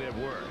about it at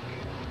work.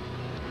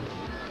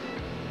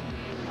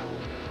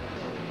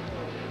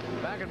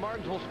 Back at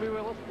Martinsville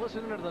Speedway, let's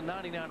listen into the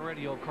 99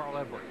 radio, Carl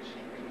Edwards.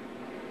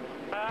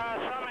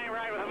 Something ain't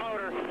right with the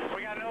motor.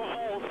 We got no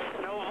volts.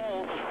 No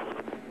volts.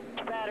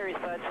 Switch batteries,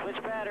 bud. Switch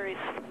batteries.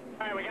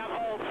 All right, we got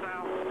volts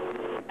now.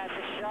 Have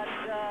to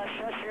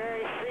shut your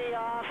AC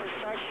off and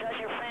start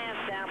shutting your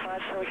fans down,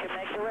 bud, so we can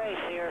make the race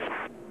here.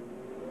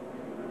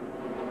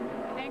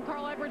 And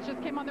Carl Edwards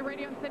just came on the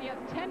radio and said he has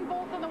 10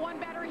 volts on the one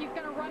battery. He's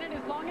going to run it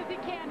as long as he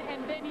can,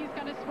 and then he's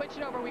going to switch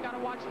it over. We got to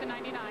watch the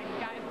 99,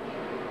 guys.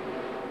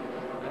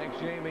 Thanks,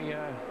 Jamie.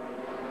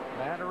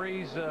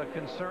 Batteries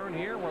concern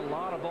here. With a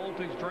lot of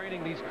voltage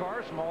draining these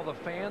cars from all the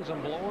fans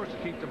and blowers to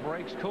keep the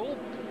brakes cool.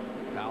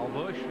 Kyle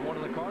Busch, one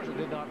of the cars that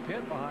did not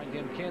pit. Behind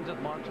him,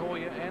 Kenseth,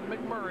 Montoya, and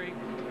McMurray.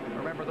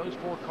 Remember, those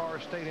 4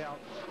 cars stayed out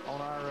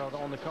on our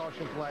on the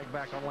caution flag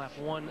back on lap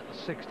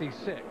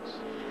 166.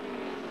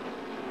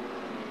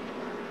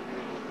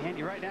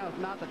 Andy, right now is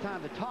not the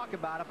time to talk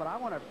about it, but I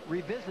want to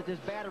revisit this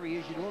battery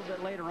issue a little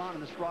bit later on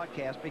in this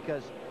broadcast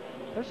because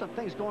There's some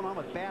things going on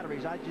with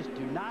batteries. I just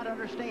do not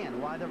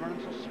understand why they're running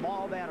so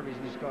small batteries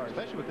in these cars.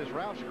 Especially with this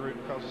Roush group,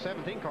 because the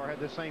 17 car had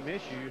this same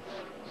issue.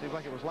 Seems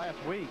like it was last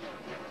week.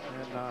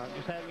 And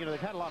just had, they've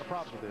had a lot of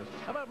problems with this.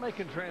 How about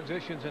making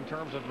transitions in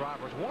terms of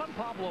drivers? Juan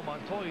Pablo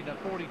Montoya in that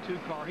 42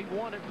 car, he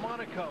won at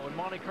Monaco and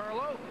Monte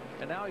Carlo,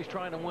 and now he's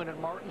trying to win at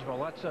Martinsville.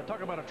 Let's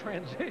talk about a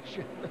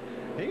transition.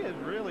 He is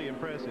really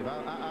impressive.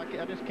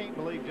 I just can't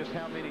believe just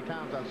how many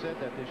times I've said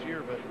that this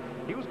year, but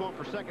he was going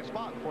for second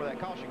spot before that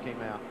caution came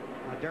out.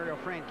 Dario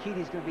Franchitti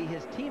is going to be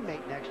his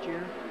teammate next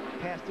year,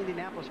 past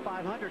Indianapolis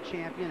 500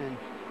 champion, and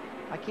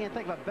I can't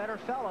think of a better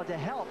fellow to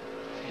help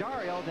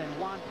Dario than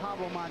Juan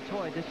Pablo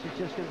Montoya. This is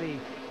just going to be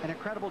an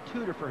incredible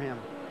tutor for him.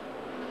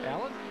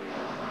 Alan?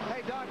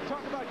 Hey, Doc,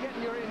 talk about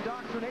getting your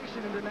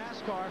indoctrination into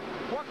NASCAR.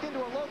 Walked into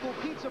a local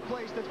pizza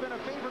place that's been a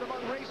favorite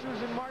among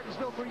racers in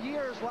Martinsville for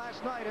years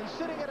last night, and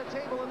sitting at a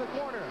table in the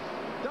corner,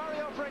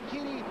 Dario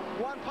Franchitti,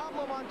 Juan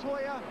Pablo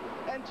Montoya,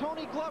 and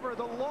Tony Glover,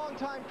 the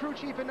longtime crew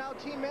chief and now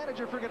team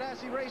manager for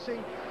Ganassi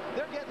Racing.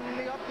 They're getting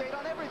the update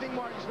on everything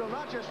Martinsville,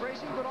 not just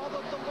racing, but all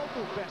the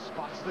local best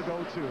spots to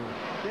go to.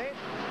 Dave?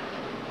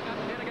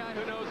 And a guy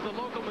who knows the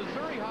local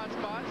Missouri hot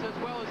spots as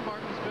well as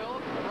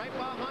Martinsville. Right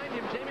behind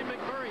him, Jamie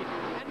McMurray.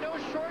 And no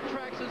short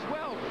tracks as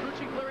well. Crew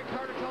Chief Larry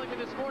Carter telling me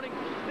this morning,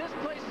 this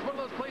place is one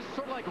of those places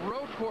sort of like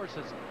road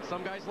courses.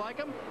 Some guys like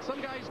them,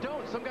 some guys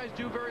don't. Some guys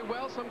do very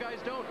well, some guys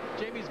don't.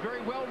 Jamie's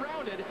very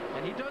well-rounded,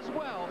 and he does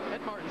well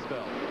at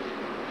Martinsville.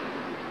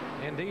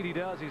 Indeed, he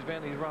does. He's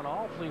run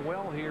awfully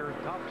well here.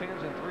 Top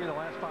 10s in 3 of the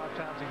last 5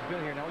 times he's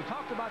been here. Now, we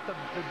talked about the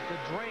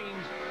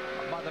drains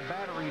by the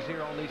batteries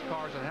here on these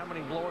cars and how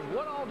many blowers.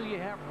 What all do you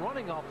have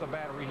running off the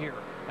battery here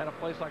at a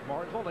place like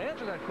Martinsville? To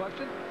answer that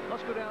question,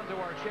 let's go down to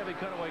our Chevy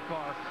cutaway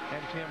car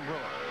and Tim Brewer.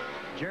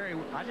 Jerry,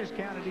 I just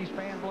counted these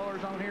fan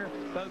blowers on here.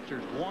 Folks,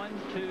 there's 1,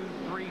 2,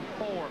 3,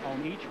 4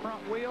 on each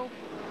front wheel.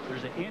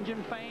 There's an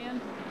engine fan.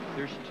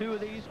 There's 2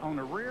 of these on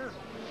the rear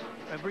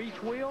of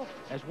each wheel,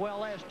 as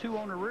well as 2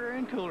 on the rear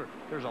end cooler.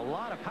 There's a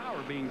lot of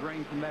power being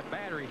drained from that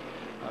battery.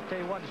 I'll tell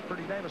you what, it's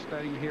pretty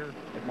devastating here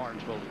at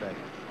Martinsville today.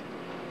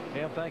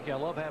 Yeah, thank you. I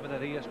love having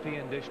that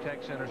ESPN Dish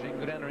Tech Center, so you can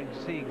go down there and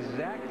see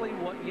exactly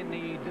what you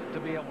need to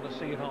be able to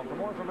see at home. For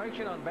more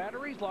information on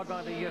batteries, log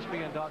on to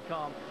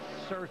ESPN.com.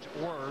 Search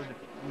word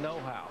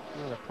know-how.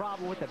 The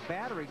problem with the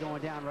battery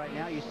going down right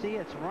now, you see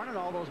it's running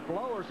all those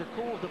blowers that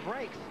cools the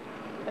brakes.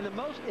 And the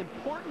most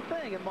important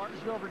thing in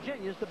Martinsville,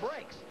 Virginia is the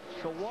brakes.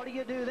 So what do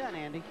you do then,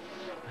 Andy?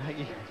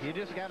 You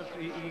just got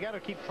to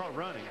keep the car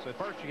running. So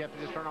first you have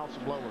to just turn off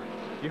some blowers.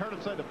 You heard him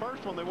say the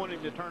first one they wanted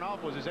him to turn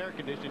off was his air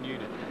conditioning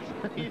unit.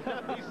 He's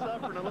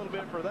suffering a little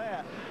bit for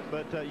that.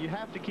 But you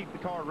have to keep the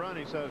car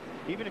running. So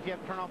even if you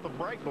have to turn off the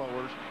brake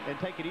blowers and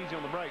take it easy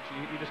on the brakes,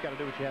 you just got to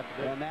do what you have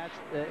to do. And that's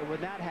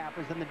when that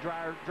happens, then the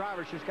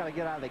driver's just got to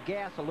get out of the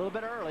gas a little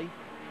bit early.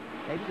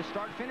 Maybe the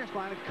start-finish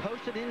line and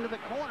coast it into the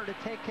corner to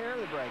take care of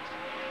the brakes.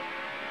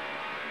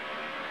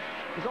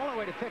 The only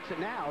way to fix it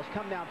now is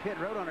come down pit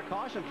road on a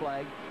caution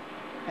flag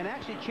and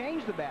actually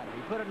change the battery.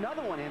 Put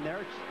another one in there.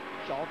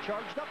 It's all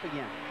charged up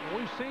again.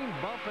 We've seen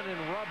bumping and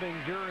rubbing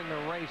during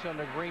the race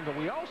under green, but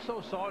we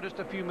also saw just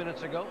a few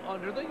minutes ago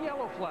under the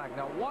yellow flag.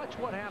 Now watch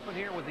what happened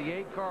here with the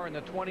 8 car and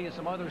the 20 and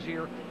some others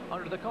here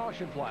under the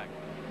caution flag.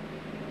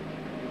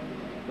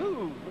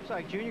 Ooh, looks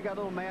like Junior got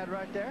a little mad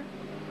right there.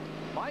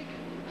 Mike?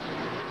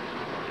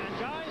 And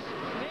guys,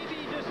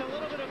 maybe just a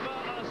little bit of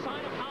a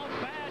sign of how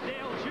bad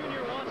Dale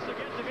Jr. wants to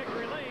get to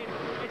victory lane.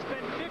 It's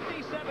been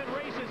 57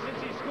 races since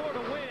he scored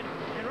a win,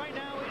 and right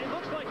now it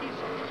looks like he's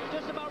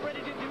just about ready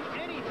to do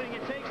anything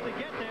it takes to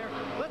get there.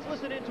 Let's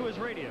listen into his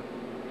radio.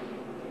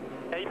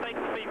 Yeah, he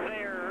thinks he's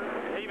there,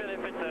 even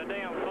if it's a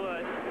damn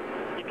foot.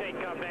 You can't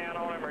come down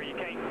on him, or you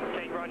can't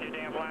run your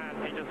damn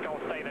line. He's just gonna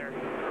stay there.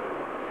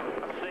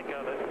 I'm sick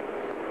of it.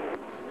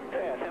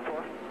 Yeah, 10-4.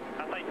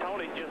 I think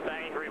Tony's just an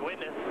angry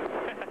witness.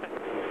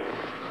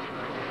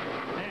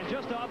 And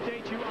just to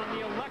update you on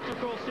the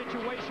electrical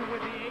situation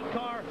with the 8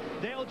 car,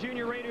 Dale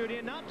Jr. radioed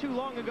in not too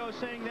long ago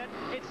saying that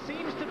it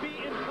seems to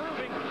be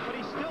improving, but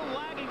he's still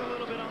lagging a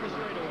little bit on the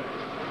straightaway.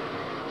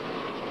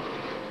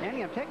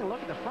 Andy, I'm taking a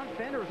look at the front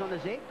fenders on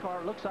this 8 car.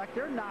 It looks like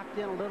they're knocked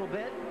in a little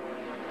bit.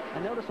 I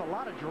notice a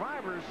lot of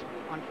drivers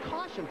on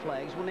caution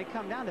flags, when they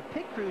come down, the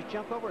pit crews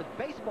jump over with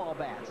baseball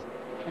bats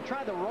and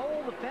try to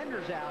roll the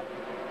fenders out.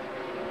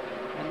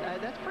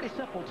 And that's a pretty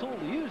simple tool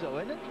to use, though,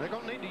 isn't it? They're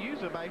going to need to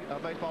use a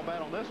baseball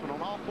bat on this one,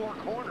 on all 4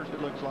 corners,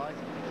 it looks like.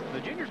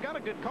 The Junior's got a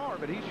good car,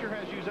 but he sure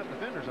has used up the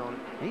fenders on it.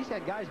 He's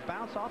had guys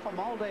bounce off him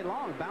all day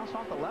long. Bounced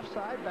off the left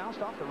side,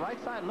 bounced off the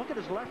right side. Look at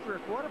his left rear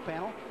quarter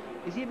panel.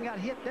 He's even got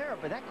hit there,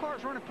 but that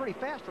car's running pretty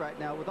fast right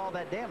now with all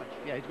that damage.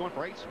 Yeah, he's going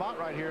for 8th spot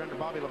right here under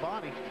Bobby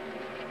Labonte.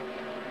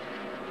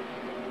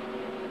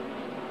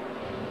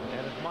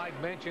 And as Mike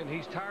mentioned,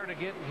 he's tired of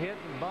getting hit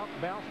and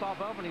bounced off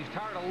of, and he's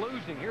tired of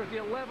losing. Here's the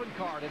 11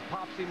 car that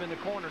pops him in the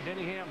corner,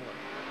 Denny Hamlin.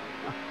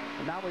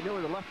 And now we know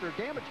where the left rear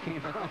damage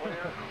came from.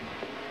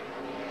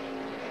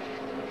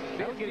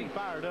 That'll get him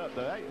fired up,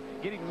 though.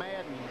 Get him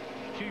mad and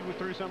chew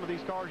through some of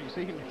these cars. You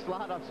see him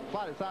slide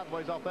it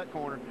sideways off that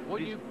corner.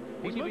 When you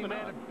Would you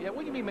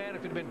be mad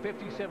if it had been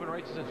 57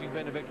 races since you've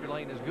been to Victory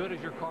Lane, as good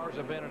as your cars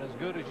have been and as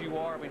good as you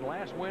are? I mean,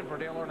 last win for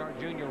Dale Earnhardt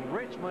Jr.,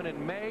 Richmond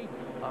in May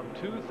of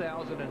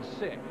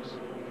 2006.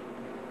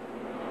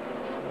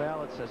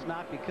 Well, it's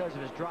not because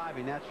of his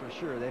driving, that's for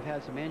sure. They've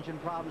had some engine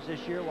problems this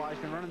year while he's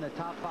been running the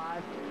top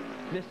 5.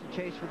 Missed the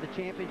chase for the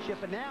championship,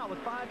 but now with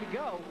 5 to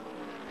go,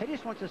 he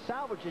just wants to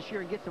salvage this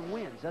year and get some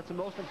wins. That's the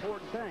most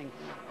important thing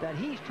that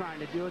he's trying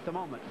to do at the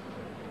moment.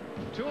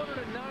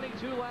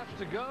 292 laps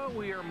to go.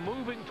 We are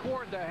moving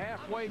toward the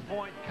halfway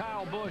point.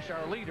 Kyle Busch,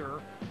 our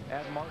leader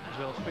at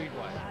Martinsville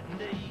Speedway.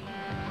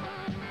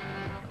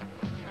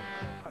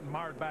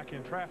 Mired back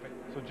in traffic,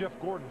 so Jeff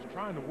Gordon's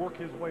trying to work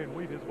his way and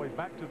weave his way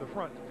back to the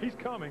front. He's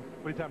coming,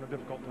 but he's having a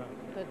difficult time.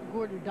 But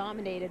Gordon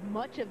dominated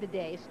much of the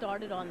day,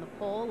 started on the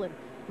pole and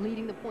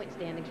leading the point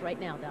standings right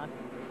now, Doc.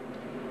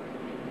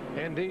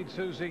 Indeed,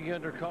 Susie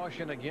under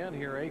caution again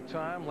here, 8th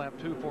time, lap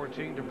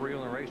 214, debris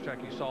on the racetrack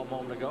you saw a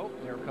moment ago.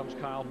 There comes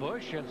Kyle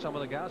Busch and some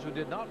of the guys who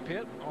did not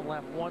pit on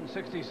lap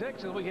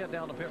 166 as we head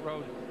down to pit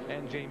road,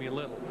 and Jamie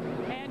Little.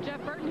 And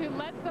Jeff Burton, who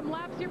led some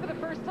laps here for the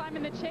first time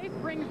in the chase,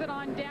 brings it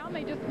on down.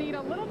 They just need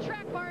a little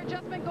track bar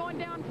adjustment going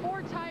down,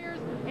 4 tires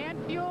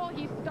and fuel.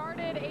 He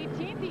started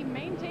 18th. He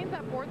maintains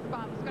that 4th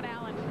spot. Let's go to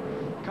Allen.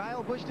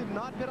 Kyle Busch did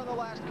not pit on the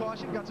last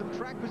caution, got some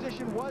track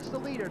position, was the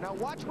leader. Now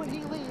watch when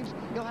he leaves.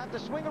 He'll have to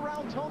swing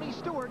around Tony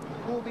Stewart,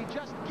 who will be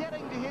just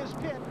getting to his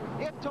pit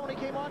if Tony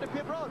came on to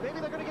pit road.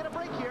 Maybe they're going to get a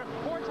break here.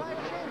 4-tire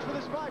change for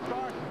this 5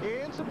 car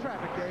in some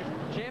traffic, Dave.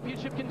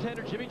 Championship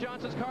contender Jimmie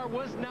Johnson's car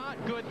was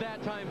not good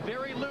that time.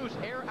 Very loose.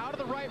 Air out of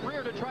the right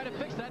rear to try to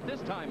fix that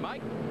this time.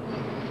 Mike?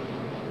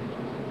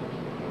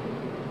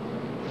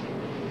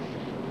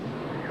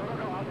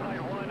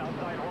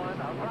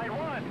 Outside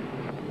one.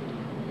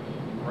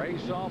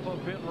 Race off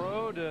of pit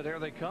road. There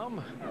they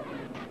come.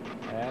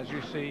 As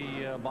you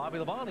see, Bobby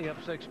Labonte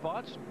up 6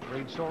 spots.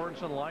 Reed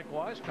Sorensen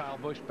likewise. Kyle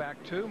Busch back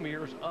 2.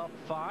 Mears up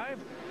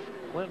 5.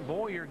 Clint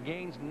Boyer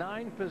gains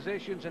 9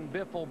 positions and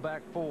Biffle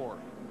back 4.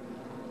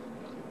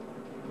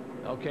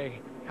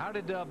 Okay. How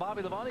did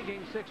Bobby Labonte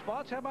gain 6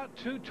 spots? How about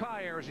 2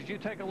 tires as you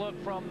take a look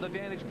from the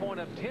vantage point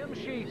of Tim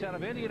Sheets out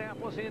of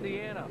Indianapolis,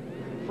 Indiana.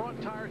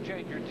 Front tire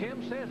changer.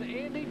 Tim says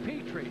Andy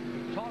Petrie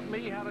taught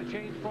me how to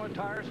change front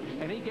tires,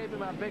 and he gave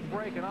him a big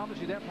break, and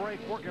obviously that break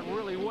working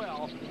really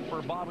well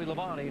for Bobby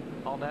Labonte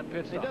on that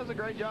pit stop. He does a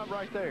great job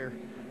right there.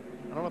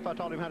 I don't know if I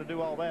taught him how to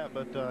do all that,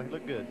 but he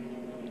looked good.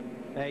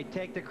 Hey,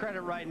 take the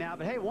credit right now.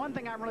 But hey, one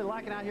thing I'm really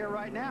liking out here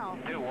right now.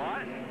 Do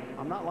what?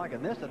 I'm not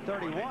liking this at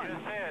 31. Well, you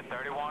just said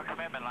 31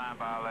 commitment line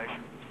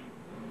violation.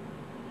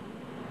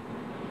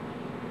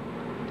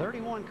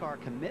 31 car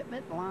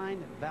commitment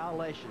line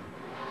violation.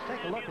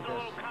 Let's take a look at a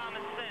little this.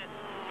 common sense.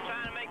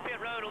 Trying to make pit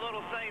road a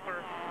little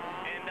safer,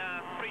 and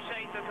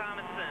appreciate the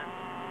common sense.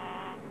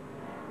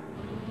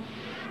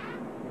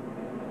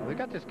 We've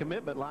got this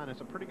commitment line. It's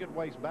a pretty good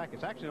ways back.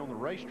 It's actually on the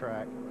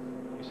racetrack.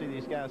 You see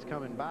these guys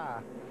coming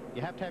by.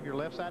 You have to have your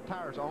left side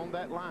tires on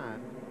that line.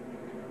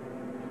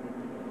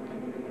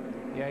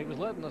 Yeah, he was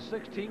letting the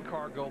 16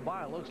 car go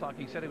by. It looks like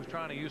he said he was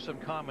trying to use some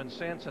common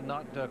sense and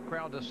not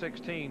crowd the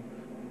 16.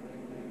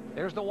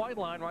 There's the white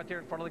line right there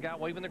in front of the guy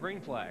waving the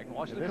green flag.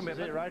 Watch the commitment.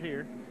 This is it right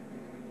here.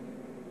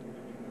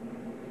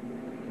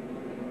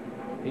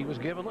 He was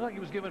giving, looked like he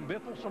was giving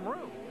Biffle some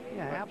room.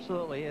 Yeah,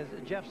 absolutely. As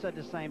Jeff said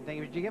the same thing.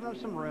 You're giving them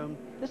some room.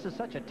 This is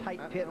such a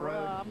tight pit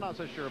road. I'm not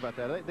so sure about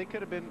that. They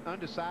could have been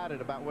undecided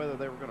about whether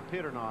they were going to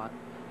pit or not.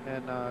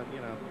 And,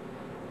 you know.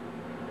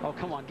 Oh,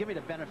 come on. Give me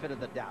the benefit of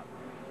the doubt.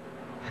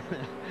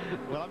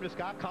 Well,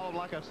 I call them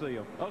like I see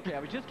them. Okay, I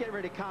was just getting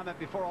ready to comment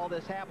before all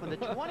this happened. The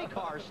 20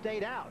 cars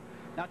stayed out.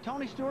 Now,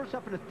 Tony Stewart's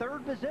up in the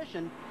 3rd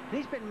position.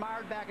 He's been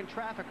mired back in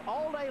traffic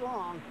all day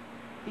long.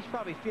 He's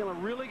probably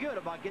feeling really good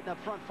about getting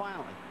up front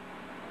finally.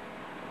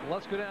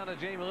 Let's go down to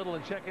Jamie Little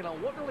and check in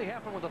on what really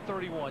happened with the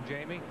 31,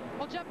 Jamie.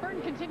 Well, Jeff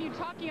Burton continued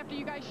talking after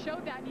you guys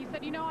showed that, and he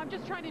said, you know, I'm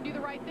just trying to do the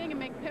right thing and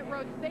make pit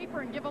road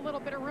safer and give a little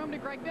bit of room to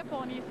Greg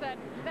Biffle. And he said,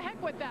 the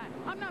heck with that.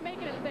 I'm not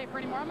making it safer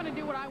anymore. I'm going to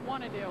do what I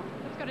want to do.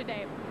 Let's go to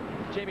Dave.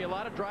 Jamie, a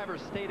lot of drivers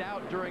stayed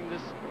out during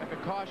this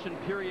caution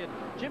period.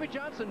 Jimmie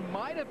Johnson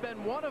might have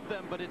been one of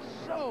them, but it's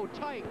so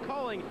tight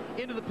calling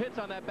into the pits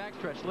on that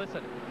backstretch.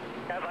 Listen.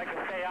 Guys, I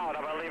can stay out.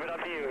 I'm going to leave it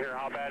up to you here.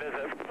 How bad is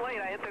it? Wait,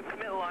 I hit the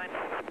commit line.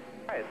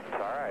 All right, it's all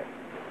right.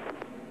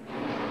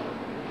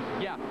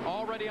 Yeah,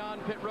 already on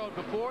pit road.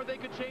 Before they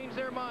could change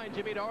their mind,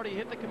 Jimmy had already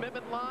hit the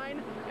commitment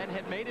line and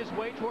had made his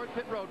way toward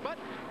pit road. But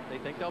they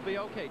think they'll be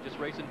okay, just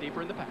racing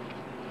deeper in the pack.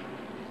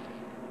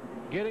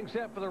 Getting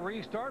set for the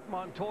restart.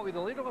 Montoya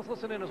the leader. Let's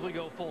listen in as we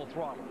go full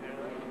throttle. All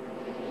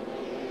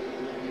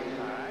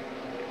right,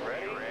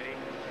 ready? Ready.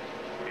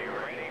 Be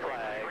ready.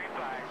 Green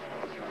flag.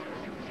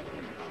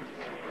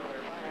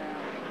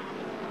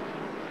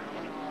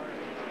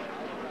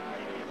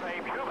 Hey,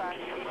 go back.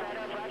 Keep that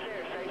up right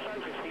there. Stay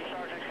focused. Steve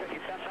Sargent's going to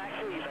come back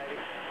to you, baby.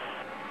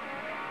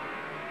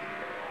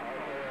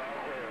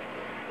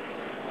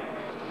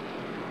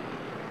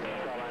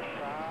 Still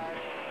inside.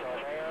 Still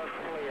there.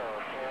 Clear.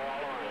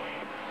 All on.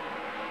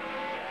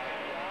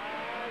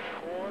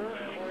 Quarter.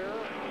 Clear.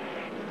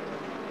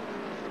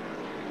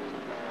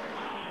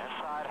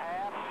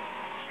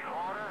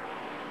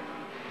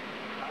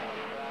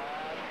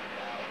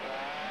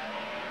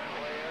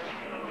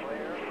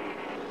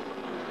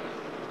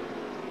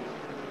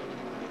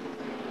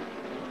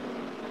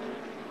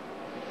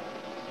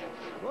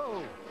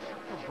 Whoa,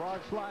 a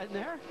broad slide in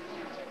there.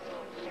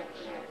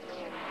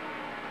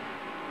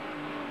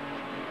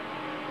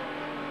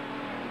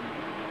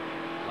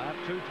 Lap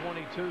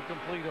 222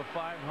 complete of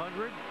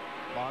 500.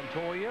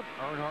 Montoya,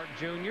 Earnhardt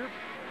Jr.,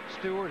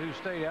 Stewart, who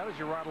stayed out as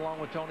you ride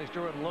along with Tony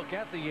Stewart and look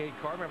at the 8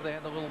 car. Remember, they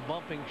had the little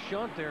bumping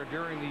shunt there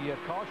during the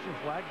caution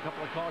flag a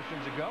couple of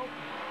cautions ago.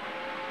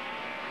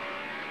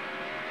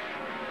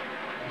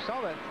 I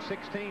saw that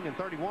 16 and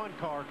 31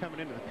 car coming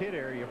into the pit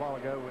area a while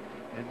ago,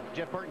 and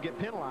Jeff Burton get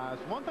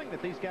penalized. One thing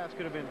that these guys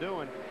could have been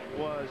doing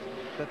was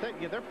that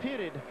they're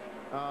pitted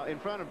in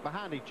front of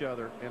behind each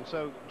other, and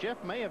so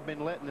Jeff may have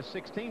been letting the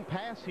 16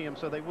 pass him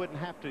so they wouldn't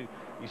have to.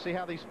 You see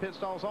how these pit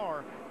stalls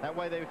are? That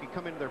way they could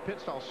come into their pit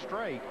stall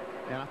straight,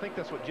 and I think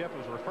that's what Jeff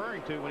was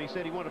referring to when he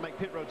said he wanted to make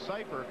pit road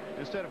safer.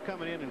 Instead of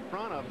coming in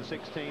front of the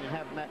 16 and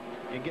having that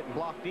and getting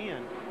blocked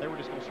in, they were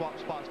just going to swap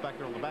spots back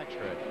there on the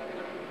backstretch.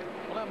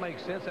 Well, that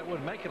makes sense. That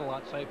would make it a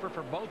lot safer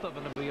for both of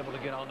them to be able to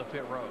get on the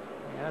pit road.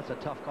 Yeah, that's a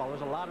tough call.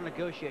 There's a lot of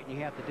negotiating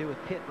you have to do with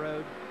pit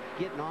road,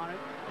 getting on it,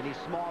 and these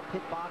small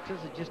pit boxes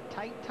are just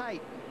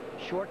tight,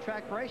 short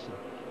track racing.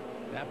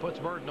 That puts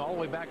Burton all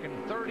the way back in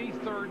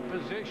 33rd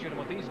position.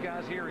 With these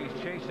guys here, he's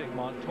chasing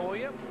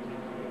Montoya.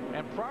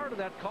 And prior to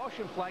that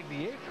caution flag,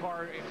 the 8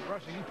 car,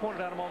 Russell, you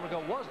pointed out a moment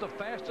ago, was the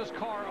fastest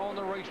car on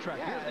the racetrack.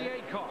 Yeah, here's the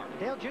 8 car.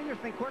 Dale Jr.'s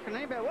been quicker than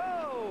anybody.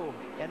 Whoa!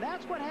 And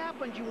that's what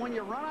happens when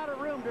you run out of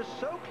room just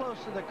so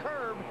close to the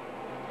curb.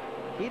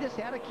 He just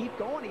had to keep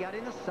going. He got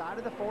in the side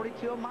of the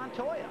 42 of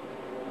Montoya.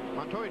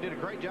 Montoya did a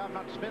great job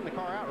not to spin the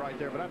car out right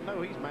there, but I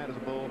know he's mad as a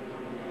bull.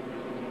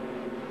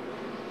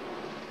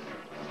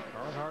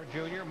 Earnhardt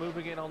Jr.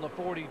 moving in on the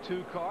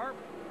 42 car.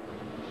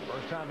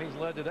 First time he's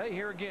led today.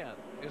 Here again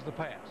is the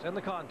pass and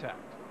the contact.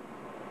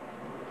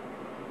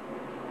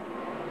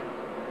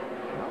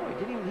 No, he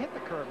didn't even hit the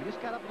curb. He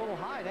just got up a little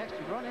high. It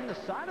actually run in the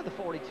side of the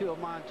 42 of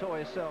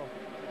Montoya. So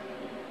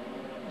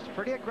it's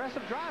pretty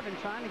aggressive driving,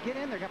 trying to get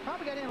in there.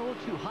 Probably got in a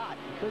little too hot.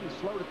 He couldn't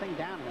slow the thing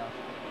down enough.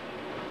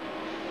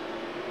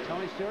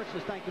 Tony Stewart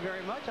says, thank you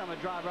very much. I'm going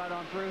to drive right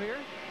on through here.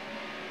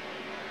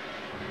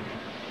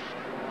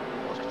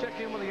 Let's check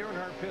in with the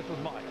Earnhardt pits with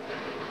Mike.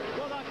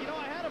 Well, Doc, you know,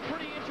 I had a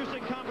pretty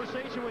interesting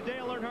conversation with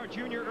Dale Earnhardt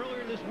Jr.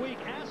 earlier this week,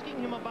 asking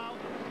him about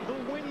the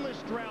winless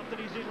drought that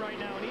he's in right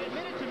now. And he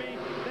admitted to me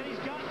that he's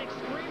gotten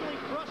extremely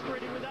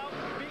frustrated without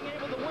being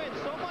able to win.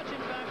 So much,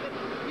 in fact, that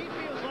he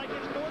feels like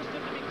it's forced him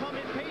to become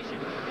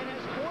impatient and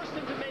has forced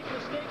him to make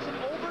mistakes and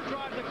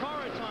overdrive the car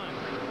at times.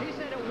 He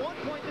said at one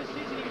point this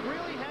season he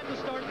really had to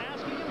start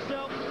asking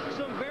himself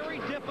some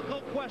very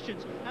difficult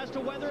questions as to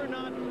whether or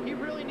not he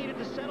really needed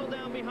to settle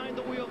down behind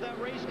the wheel of that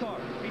race car.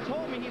 He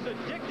told me he's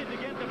addicted to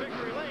get to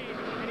victory lane,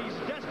 and he's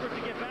desperate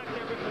to get back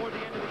there before the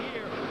end of the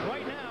year.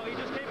 Right now, he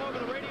just came over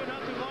the radio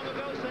not too long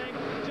ago saying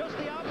just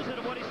the opposite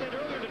of what he said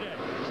earlier today.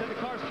 He said the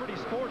car's pretty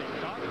sporty,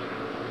 Doc.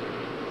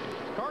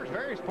 The car's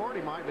very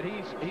sporty, Mike, but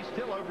he's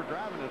still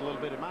overdriving it a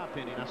little bit, in my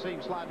opinion. I see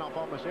him sliding off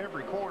almost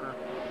every corner.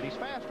 And he's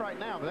fast right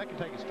now, but that can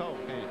take its toll,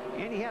 can't it?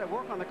 And he had to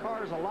work on the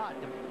cars a lot.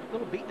 A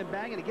little beating and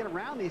banging to get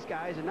around these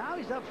guys, and now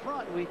he's up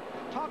front. We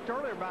talked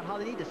earlier about how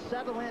they need to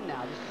settle in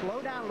now. Just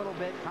slow down a little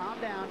bit, calm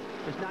down,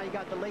 because now you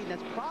got the lead, and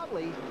that's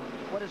probably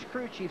what his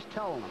crew chief's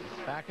telling him.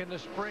 Back in the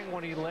spring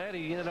when he led,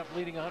 he ended up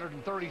leading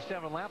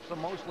 137 laps, the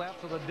most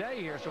laps of the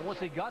day here. So once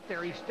he got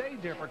there, he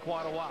stayed there for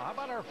quite a while. How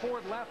about our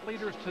Ford lap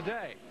leaders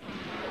today?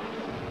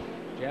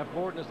 Jeff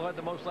Gordon has led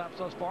the most laps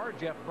thus far.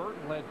 Jeff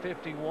Burton led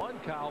 51.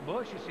 Kyle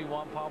Busch, you see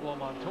Juan Pablo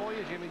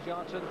Montoya, Jimmie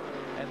Johnson,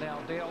 and now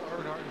Dale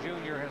Earnhardt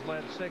Jr. has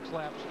led 6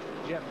 laps.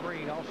 Jeff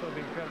Green also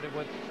being credited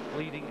with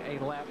leading a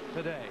lap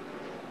today.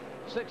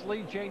 6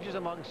 lead changes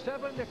among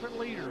 7 different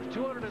leaders.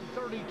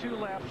 232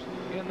 laps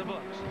in the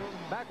books.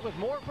 Back with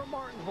more from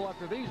Martinsville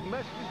after these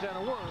messages and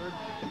a word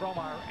from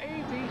our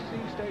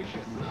ABC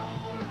station.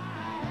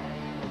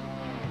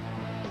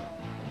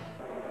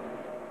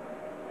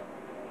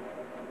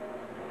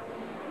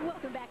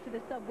 Welcome back to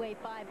the Subway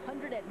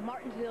 500 at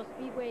Martinsville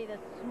Speedway, the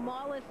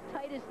smallest,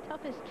 tightest,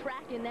 toughest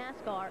track in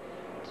NASCAR.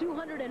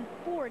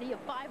 240 of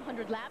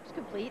 500 laps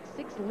complete,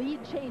 6 lead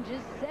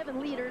changes,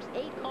 7 leaders,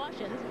 8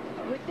 cautions.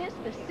 With this,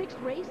 the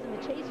 6th race in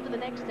the chase for the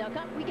Nextel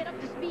Cup, we get up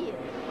to speed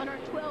on our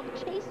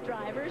 12 chase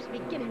drivers,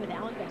 beginning with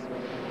Alan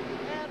Bestwick.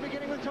 And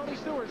beginning with Tony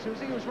Stewart,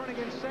 Susie, was running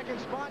in 2nd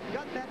spot,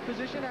 got that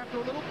position after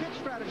a little pit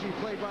strategy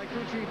played by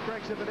crew chief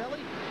Greg Zivinelli.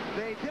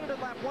 They pitted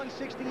at lap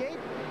 168,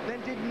 then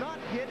did not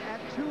hit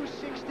at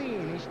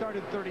 216. He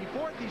started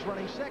 34th, he's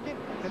running 2nd,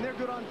 and they're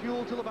good on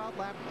fuel till about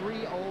lap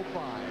 305.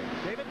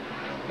 David?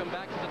 Come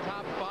back to the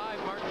top 5,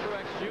 Martin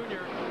Truex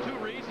Jr. 2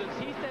 reasons.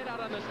 He stayed out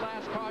on this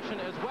last caution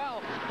as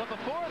well, but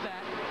before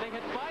that, they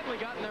had finally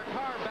gotten their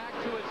car back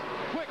to its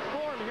quick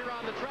form here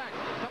on the track.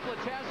 A couple of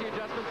chassis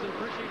adjustments, and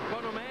crew chief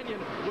Bono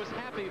Mannion was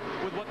happy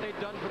with what they'd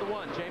done for the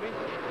 1. Jamie?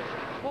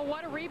 Well,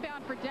 what a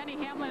rebound for Denny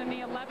Hamlin in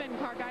the 11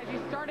 car, guys. He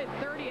started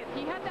 30th.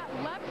 He had that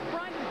left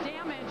front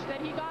damage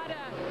that he got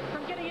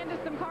from getting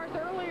into some cars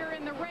earlier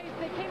in the race.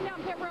 They came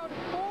down pit road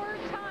 4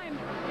 times,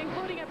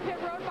 including a pit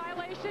road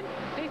violation.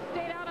 They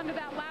stayed out under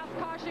that last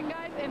caution,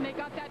 guys, and they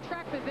got that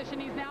track position.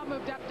 He's now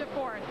moved up to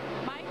 4th.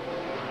 Mike?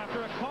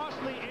 After a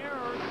costly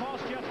error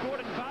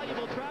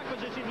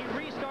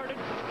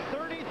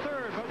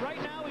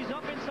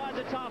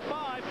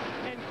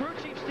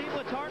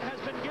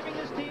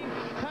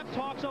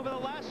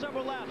last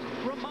several laps,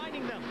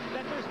 reminding them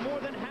that there's more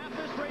than half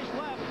this race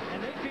left,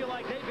 and they feel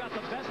like they've got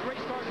the best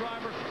race car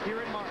driver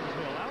here in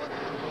Martinsville. Alan?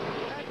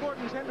 At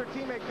Gordon's Hendrick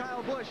teammate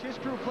Kyle Busch, his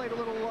crew played a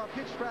little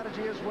pit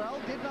strategy as well.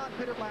 Did not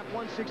pit at lap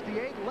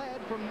 168, led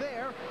from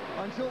there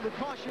until the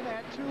caution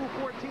at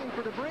 2:14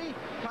 for debris.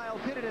 Kyle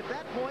pitted at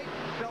that point,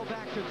 fell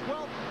back to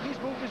 12th. He's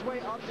moved his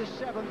way up to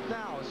 7th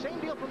now. Same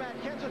deal for Matt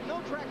Kenseth. No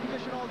track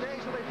position all day,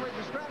 so they played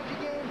the strategy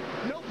game.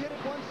 No pit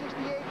at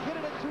 168,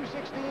 pitted at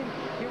 216.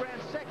 He ran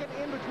second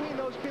in between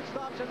those pit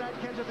stops, and Matt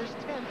Kenseth is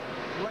 10th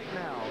right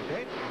now.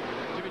 Dave?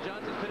 Jimmie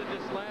Johnson pitted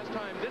this last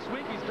time. This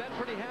week he's been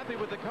pretty happy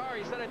with the car.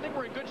 He said, I think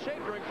we're in good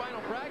shape during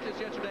final practice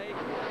yesterday.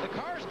 The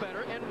car's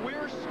better and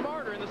we're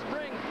smarter. In the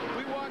spring,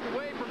 we walked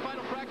away from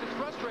final practice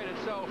frustrated.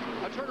 So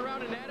a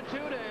turnaround in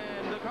attitude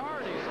and the car,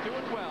 and he's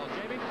doing well.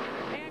 Jamie?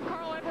 And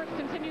Carl Edwards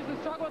continues to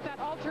struggle with that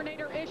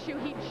alternator issue.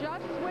 He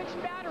just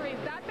switched batteries.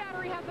 That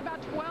battery has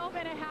about 12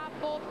 and a half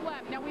volts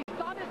left. Now, we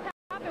saw this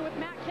happen with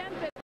Matt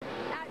Kenseth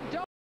at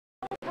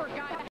Dover,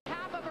 guys.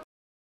 Half of a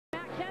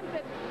Matt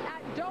Kenseth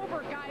at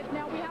Dover, guys.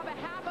 Now we have a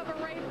half of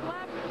a race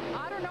left.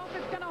 I don't know if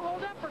it's going to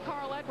hold up for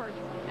Carl Edwards.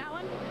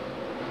 Alan?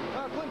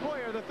 Clint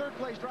Boyer, the third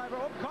place driver.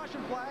 Oh,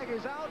 caution flag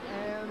is out,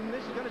 and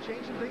this is going to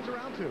change some things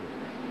around too.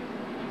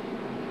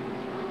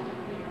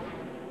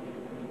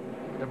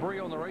 Debris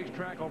on the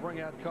racetrack will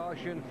bring out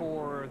caution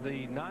for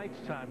the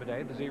 9th time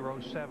today. The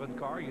 07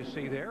 car you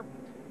see there.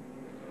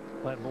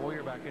 Clint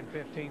Boyer back in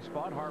 15th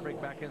spot. Harvick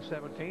back in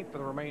 17th for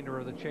the remainder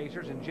of the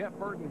chasers. And Jeff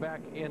Burton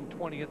back in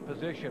 20th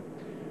position.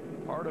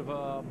 Part of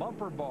a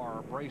bumper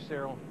bar race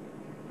there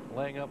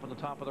laying up on the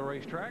top of the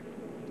racetrack.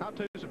 Not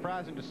too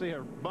surprising to see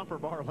a bumper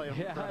bar lay on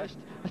the track.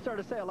 I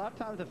started to say a lot of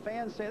times the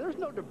fans say there's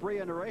no debris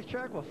on the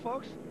racetrack. Well,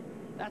 folks,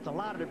 that's a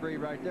lot of debris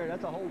right there.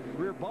 That's a whole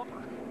rear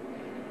bumper.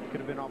 Could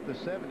have been off this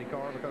 70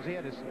 car because he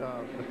had his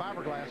the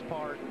fiberglass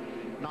part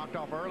knocked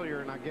off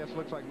earlier, and I guess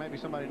looks like maybe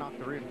somebody knocked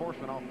the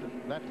reinforcement off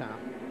that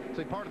time.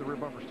 See, part of the rear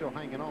bumper still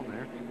hanging on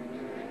there.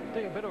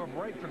 Take a bit of a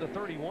break for the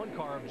 31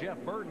 car of Jeff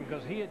Burton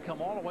because he had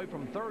come all the way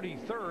from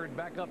 33rd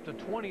back up to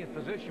 20th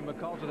position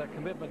because of that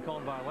commitment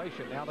cone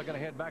violation. Now they're going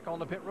to head back on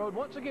the pit road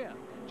once again.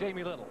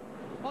 Jamie Little.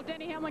 Well,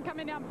 Denny Hamlin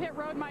coming down pit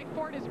road. Mike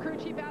Ford, his crew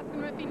chief, asked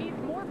him if he needs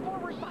more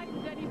forward bikes.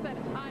 Denny said,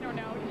 I don't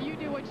know. You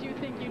do what you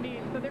think you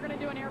need. So they're going to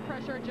do an air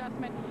pressure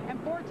adjustment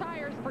and 4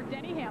 tires for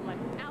Denny Hamlin.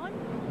 Alan?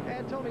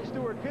 And Tony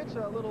Stewart pits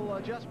a little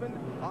adjustment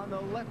on the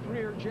left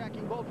rear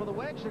jacking bolt for the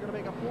wedge. They're going to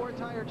make a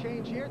 4-tire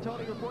change here.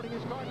 Tony reporting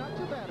his car not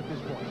too bad at this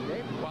point.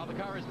 Dave? While the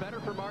car is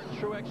better for Martin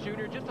Truex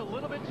Jr., just a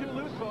little bit too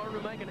loose for him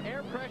to make an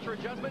air pressure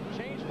adjustment and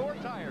change 4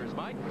 tires.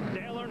 Mike?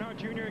 Dale Earnhardt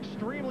Jr.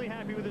 extremely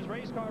happy with his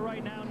race car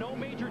right now. No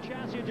major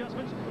chassis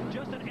adjustments,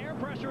 just an air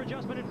pressure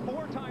adjustment and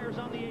 4 tires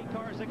on the 8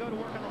 cars. They go to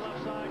work on the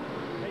left side.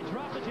 They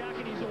drop the jack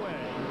and he's away.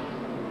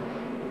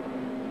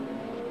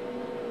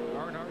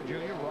 Earnhardt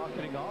Jr.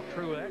 rocketing off.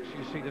 Truex,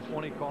 you see the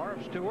 20 car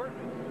of Stewart.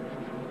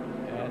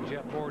 And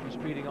Jeff Gordon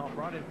speeding off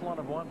right in front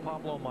of one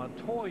Pablo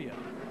Montoya.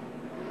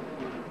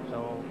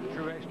 So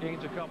Truex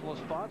gains a couple of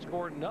spots.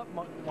 Gordon up,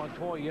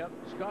 Montoya up.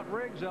 Scott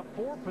Riggs up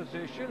 4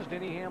 positions.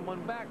 Denny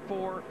Hamlin back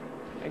 4.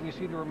 And you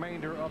see the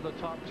remainder of the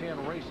top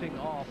 10 racing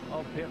off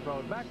of pit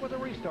road. Back with a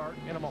restart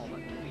in a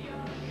moment.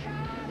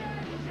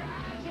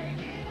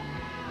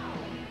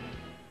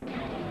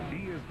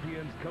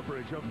 ESPN's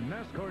coverage of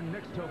NASCAR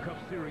Nextel Cup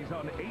Series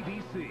on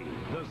ABC,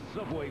 the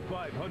Subway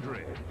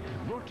 500.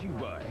 Brought to you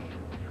by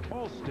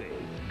Allstate.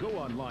 Go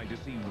online to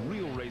see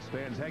real race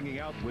fans hanging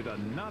out with a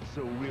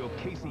not-so-real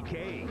Casey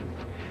Kane.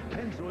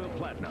 Pennzoil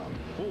Platinum,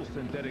 full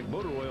synthetic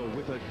motor oil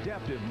with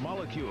adaptive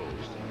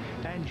molecules.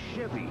 And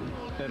Chevy,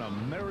 an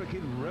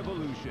American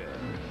revolution.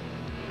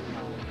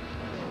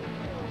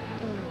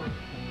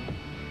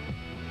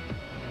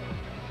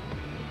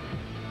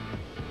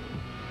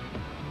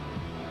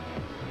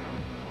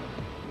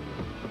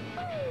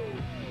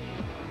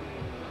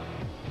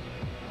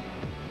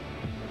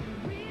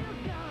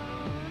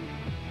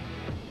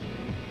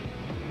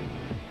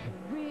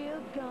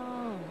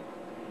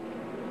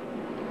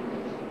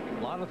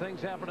 A lot of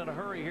things happen in a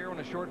hurry here on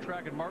a short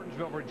track in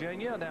Martinsville,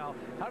 Virginia. Now,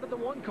 how did the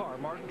 1 car,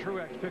 Martin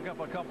Truex, pick up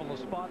a couple of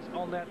spots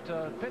on that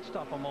pit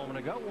stop a moment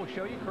ago? We'll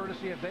show you,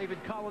 courtesy of David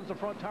Collins, the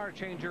front tire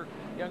changer,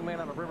 young man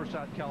out of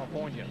Riverside,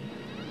 California.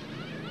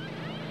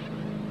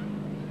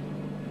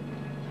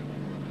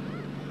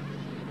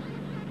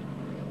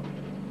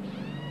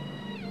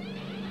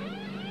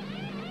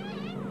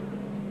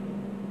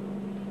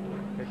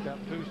 Picked up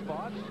 2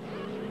 spots.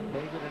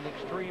 David, an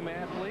extreme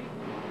athlete,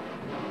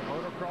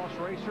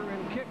 motocross racer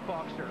and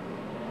kickboxer.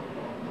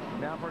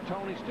 Now for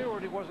Tony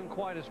Stewart, he wasn't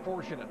quite as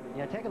fortunate.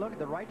 Yeah, take a look at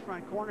the right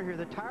front corner here.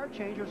 The tire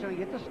changer is going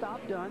to get the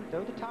stop done,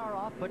 throw the tire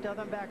off, put the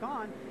other one back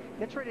on,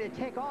 gets ready to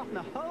take off, and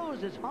the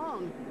hose is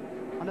hung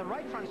on the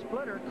right front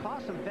splitter.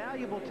 Cost some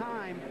valuable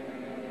time.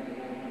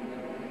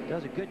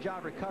 Does a good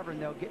job recovering,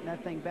 though, getting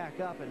that thing back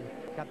up, and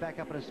got back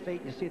up on his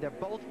feet. You see they're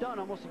both done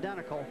almost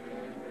identical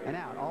and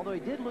out, although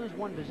he did lose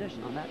 1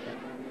 position on that thing.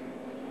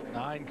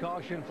 9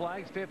 caution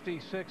flags,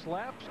 56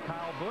 laps.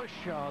 Kyle Busch,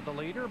 the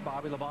leader.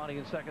 Bobby Labonte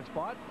in second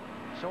spot.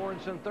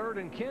 Sorensen third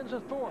and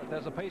Kenseth fourth.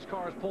 As the pace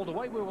car is pulled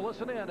away, we will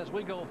listen in as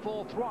we go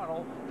full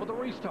throttle for the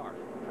restart.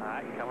 All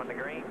right, coming to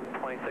green.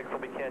 26 will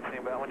be catching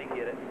him about when you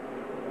get it.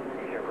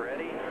 You're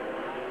ready.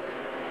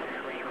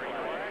 Green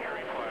flag.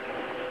 Green flag.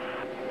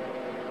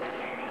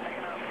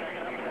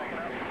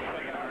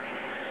 Taking up.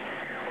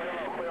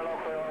 Clear low,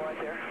 right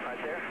there.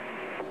 Right there.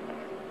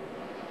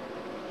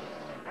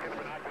 Get the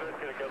binoculars,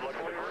 get a good look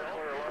at the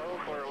grill.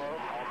 Clear low.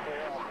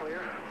 All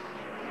clear.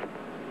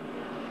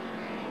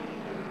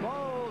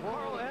 Whoa,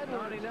 Carl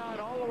Edwards. 99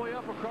 all the way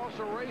up across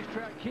the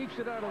racetrack, keeps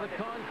it out of the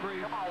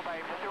concrete. Come on,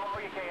 babe. Just do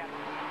all you can.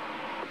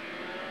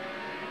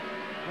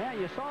 Yeah,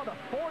 you saw the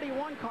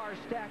 41 cars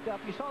stack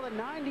up. You saw the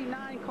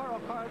 99 Carl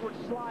Edwards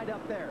slide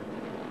up there.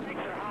 Brakes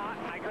are hot.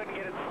 I couldn't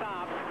get it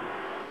stopped.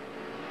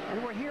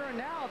 And we're hearing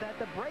now that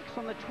the brakes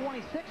on the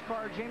 26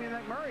 car, Jamie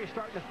McMurray, is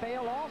starting to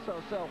fail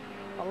also. So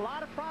a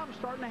lot of problems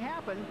starting to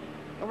happen.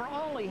 And we're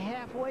only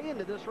halfway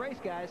into this race,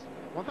 guys.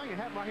 One thing that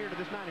happened right here to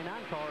this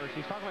 99 car is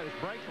he's talking about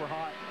his brakes were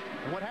hot.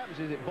 And what happens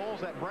is it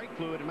boils that brake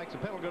fluid and makes the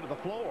pedal go to the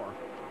floor.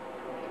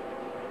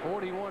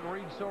 41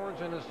 Reed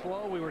Sorensen is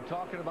slow. We were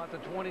talking about the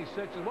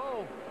 26.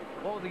 Whoa,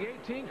 the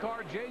 18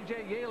 car,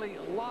 J.J. Yaley,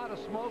 a lot of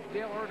smoke.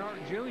 Dale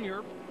Earnhardt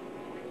Jr.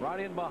 right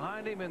in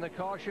behind him, and the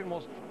caution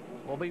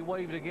will be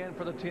waved again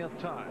for the 10th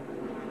time.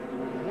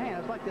 Man,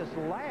 it's like this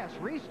last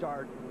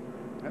restart.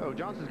 Oh,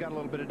 Johnson's got a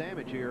little bit of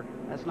damage here.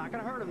 That's not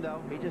going to hurt him,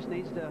 though. He just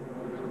needs to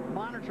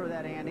monitor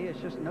that, Andy. It's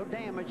just no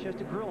damage,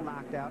 just a grill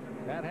knocked out.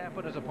 That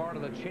happened as a part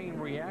of the chain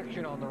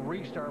reaction on the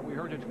restart. We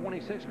heard the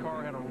 26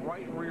 car had a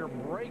right rear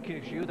brake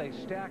issue. They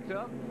stacked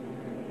up.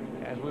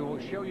 As we will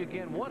show you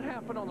again what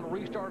happened on the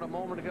restart a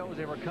moment ago as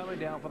they were coming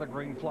down for the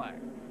green flag.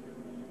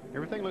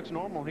 Everything looks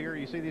normal here.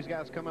 You see these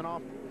guys coming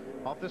off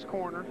this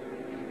corner.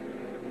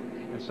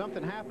 And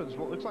something happens.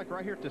 What looks like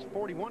right here at this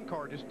 41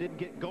 car just didn't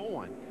get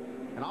going.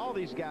 And all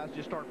these guys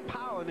just start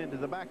piling into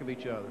the back of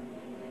each other.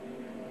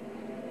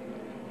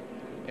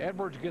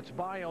 Edwards gets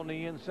by on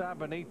the inside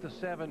beneath the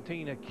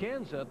 17 of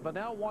Kenseth, but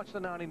now watch the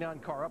 99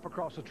 car up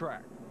across the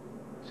track.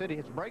 Said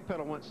his brake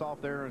pedal went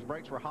soft there. His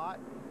brakes were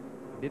hot.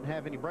 Didn't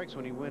have any brakes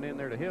when he went in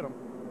there to hit them.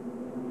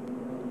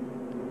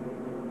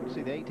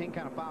 See the 18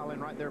 kind of file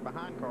in right there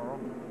behind Carl.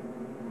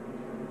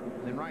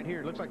 And then right here,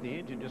 it looks like the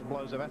engine just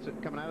blows up. That's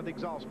it coming out of the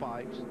exhaust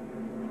pipes.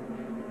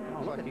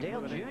 Oh, look at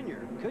Dale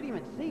Jr. Couldn't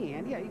even see,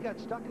 Andy. Yeah, he got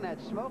stuck in that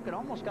smoke and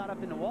almost got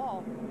up in the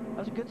wall. That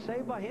was a good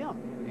save by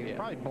him. He was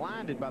probably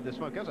blinded by this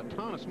smoke. There's a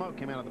ton of smoke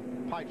came out of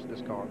the pipes of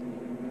this car.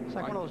 It's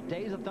like one of those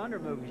Days of Thunder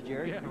movies,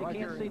 Jerry. Yeah, you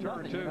can't see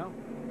nothing, you know?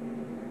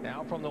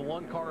 Now from the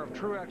 1 car of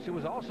Truex, who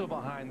was also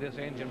behind this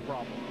engine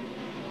problem.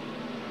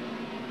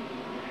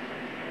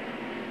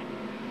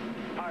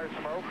 Tire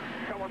smoke.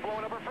 Someone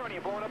blowing up in front of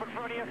you. Come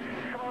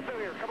on through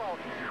here. Come on.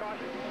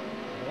 Caution.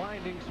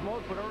 Blinding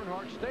smoke, but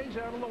Earnhardt stays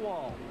out on the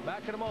wall.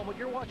 Back in a moment.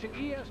 You're watching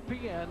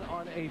ESPN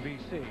on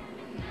ABC.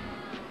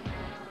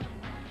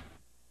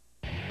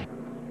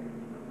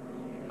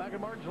 Back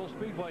at Martinsville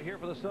Speedway here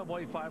for the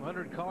Subway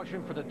 500.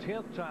 Caution for the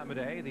 10th time of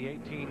day. The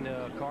 18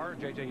 car,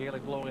 J.J.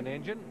 Yaley blowing an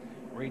engine.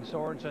 Reed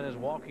Sorensen is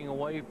walking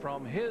away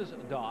from his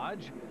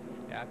Dodge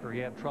after he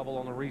had trouble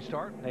on the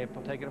restart. They have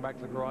taken it back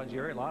to the garage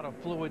area. A lot of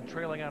fluid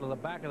trailing out of the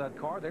back of that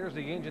car. There's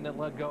the engine that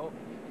let go.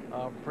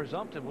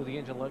 Presumptively, the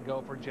engine let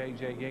go for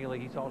J.J. Yaley.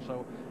 He's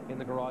also in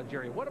the garage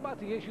area. What about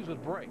the issues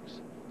with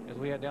brakes? As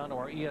we head down to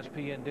our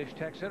ESPN Dish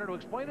Tech Center to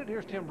explain it,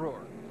 here's Tim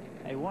Brewer.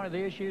 Hey, one of the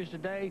issues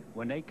today,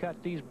 when they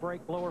cut these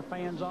brake blower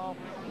fans off,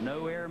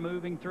 no air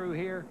moving through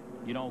here,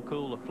 you don't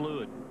cool the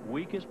fluid.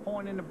 Weakest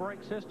point in the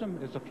brake system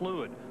is the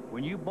fluid.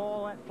 When you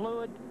boil that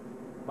fluid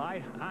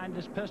behind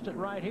this piston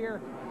right here,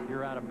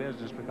 you're out of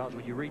business, because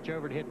when you reach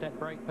over to hit that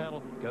brake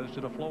pedal, it goes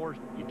to the floors,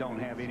 you don't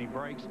have any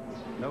brakes.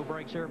 No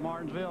brakes here at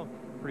Martinsville,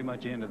 pretty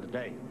much the end of the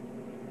day.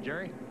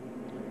 Jerry?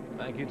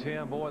 Thank you,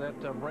 Tim. Boy,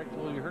 that brake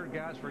fluid, you heard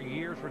guys for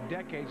years, for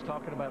decades,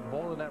 talking about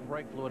boiling that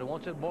brake fluid, and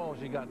once it boils,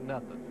 you got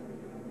nothing.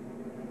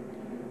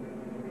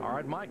 All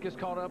right, Mike is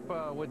caught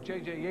up with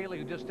J.J. Yaley,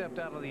 who just stepped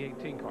out of the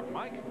 18 car.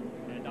 Mike?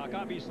 And Doc,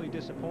 obviously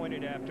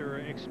disappointed after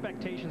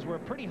expectations were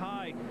pretty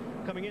high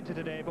coming into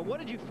today, but what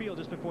did you feel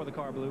just before the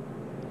car blew?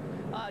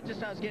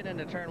 Just I was getting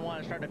into turn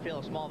 1, I started to feel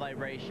a small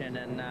vibration,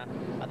 and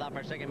I thought for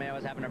a second maybe I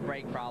was having a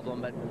brake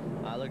problem, but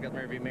I looked up in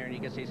the rearview mirror and you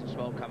could see some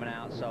smoke coming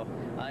out. So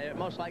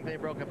most likely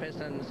it broke a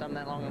piston, something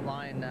that long the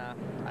line.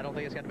 I don't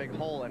think it's got a big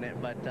hole in it,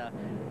 but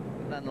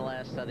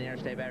nonetheless, the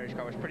interstate battery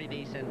car was pretty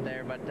decent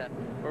there, but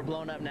we're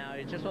blown up now.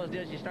 It's just what it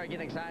does. You start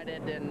getting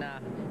excited, and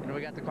you know,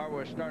 we got the car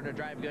where we're starting to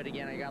drive good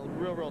again. I got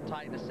real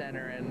tight in the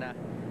center, and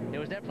it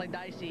was definitely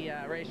dicey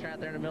racing out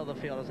there in the middle of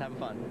the field. I was having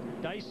fun.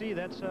 Dicey,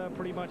 that's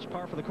pretty much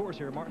par for the course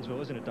here at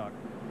Martinsville, isn't it, Doc?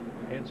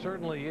 It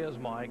certainly is,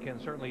 Mike,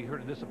 and certainly you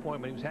heard a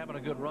disappointment. He was having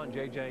a good run,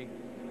 JJ,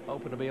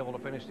 hoping to be able to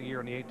finish the year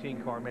in the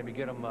 18 car, maybe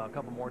get him a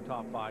couple more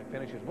top 5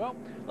 finishes. Well,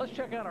 let's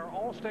check out our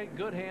Allstate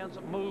Good Hands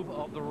move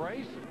of the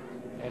race.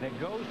 And it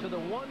goes to the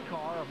 1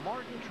 car of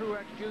Martin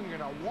Truex Jr.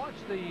 Now watch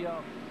the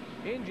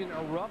engine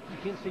erupt.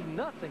 You can see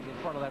nothing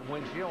in front of that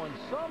windshield, and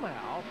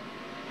somehow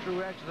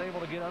Truex is able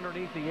to get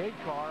underneath the 8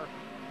 car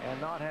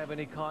and not have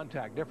any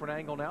contact. Different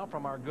angle now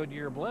from our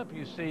Goodyear blimp.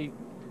 You see,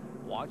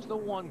 watch the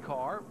 1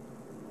 car.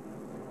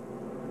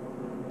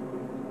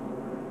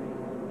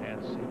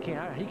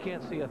 And he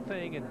can't see a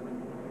thing and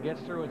gets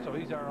through it. So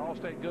he's our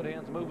Allstate Good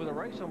Hands move of the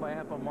race on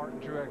behalf of Martin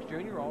Truex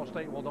Jr.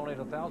 Allstate will donate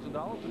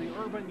 $1,000 to the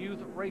Urban Youth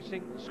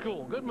Racing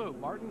School. Good move,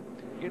 Martin,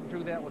 getting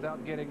through that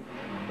without getting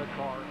the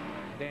car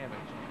damaged.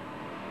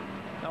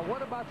 Now,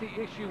 what about the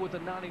issue with the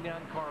 99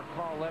 car,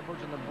 Carl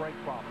Edwards, and the brake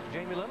problems?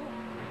 Jamie Little?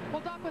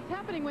 Well, Doc, what's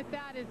happening with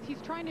that is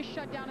he's trying to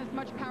shut down as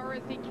much power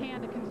as he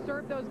can to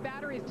conserve those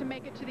batteries to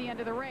make it to the end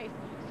of the race.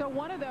 So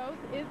one of those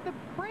is the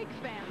brake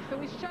fans. So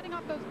he's shutting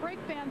off those brake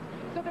fans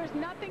so there's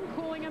nothing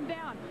cooling him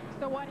down.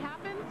 So what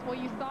happens? Well,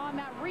 you saw in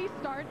that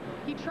restart,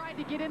 he tried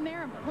to get in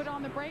there and put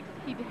on the brakes.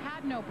 He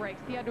had no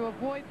brakes. He had to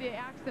avoid the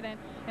accident.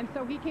 And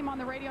so he came on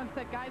the radio and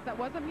said, guys, that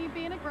wasn't me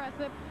being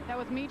aggressive. That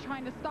was me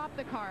trying to stop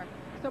the car.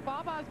 So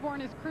Bob Osborne,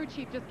 his crew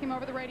chief, just came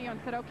over the radio and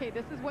said, okay,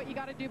 this is what you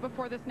got to do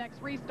before this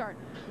next restart.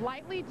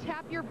 Lightly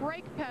tap your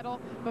brake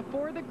pedal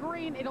before the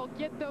green. It'll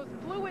get those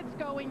fluids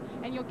going,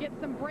 and you'll get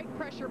some brake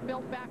pressure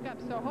built back up.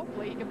 So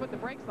hopefully he can put the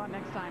brakes on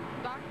next time.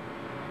 Doc?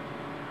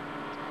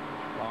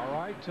 All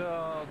right,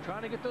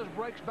 trying to get those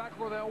brakes back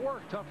where they'll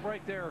work. Tough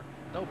break there,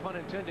 no pun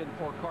intended,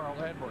 for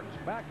Carl Edwards.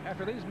 Back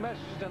after these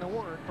messages and a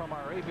word from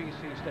our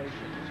ABC stations.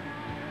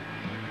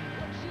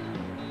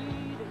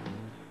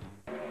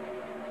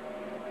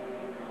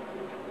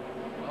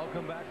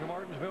 Welcome back to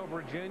Martinsville,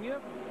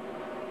 Virginia.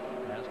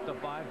 That's the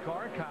 5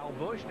 car. Kyle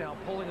Busch now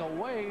pulling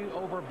away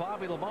over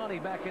Bobby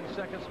Labonte back in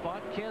 2nd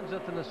spot.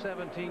 Kenseth in the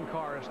 17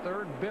 car is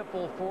 3rd.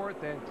 Biffle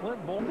 4th, and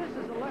Clint Bourne. This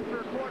is the left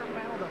rear quarter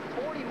panel,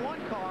 the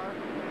 41 car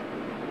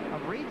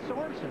of Reed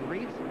Sorensen.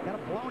 Reed's got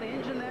a blown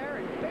engine there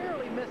and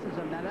barely misses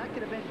him. Now that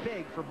could have been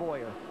big for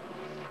Boyer.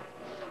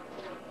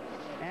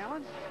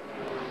 Alan?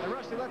 And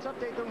Rusty, let's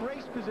update the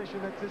race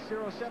position that this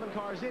 07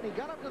 car is in. He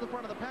got up to the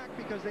front of the pack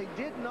because they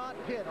did not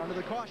pit under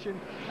the caution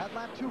at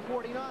lap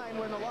 249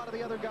 when a lot of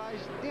the other guys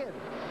did.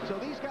 So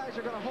these guys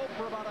are going to hope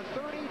for about a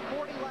 30,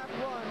 40 lap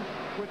run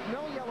with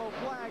no yellow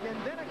flag and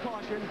then a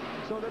caution,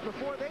 so that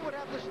before they would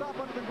have to stop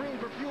under the green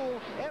for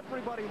fuel,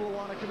 everybody will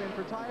want to come in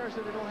for tires,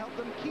 and it'll help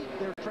them keep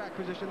their track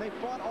position. They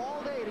fought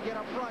all day to get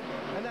up front,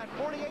 and that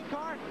 48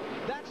 car,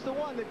 that's the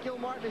one that Gil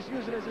Martin is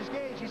using as his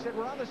gauge. He said,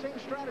 we're on the same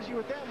strategy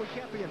with them. We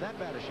can't be in that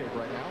bad a shape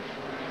right now.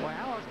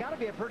 Well, it's got to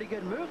be a pretty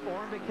good move for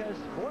him, because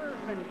Boyer,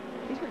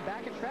 he's been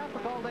back in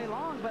traffic all day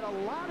long, but a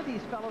lot of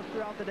these fellows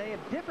throughout the day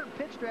have different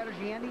pit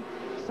strategy, Andy.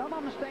 Some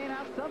of them are staying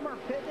out, some are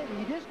pitting, and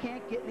you just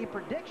can't get any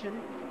prediction.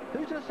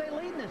 Who's going to say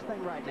leading this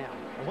thing right now?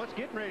 And what's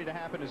getting ready to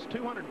happen is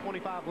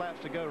 225 laps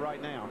to go right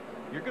now.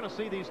 You're going to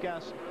see these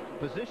guys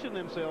position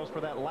themselves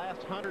for that last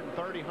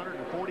 130,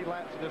 140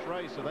 laps of this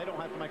race, so they don't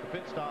have to make a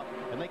pit stop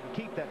and they can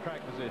keep that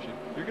track position.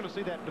 You're going to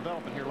see that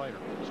developing here later.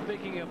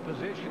 Speaking of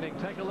positioning,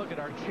 take a look at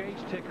our chase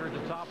ticker at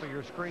the top of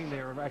your screen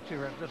there. Actually,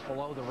 right just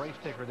below the race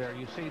ticker there,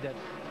 you see that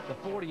the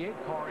 48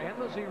 car and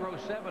the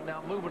 07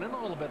 now moving in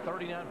a little bit.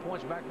 39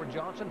 points back for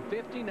Johnson,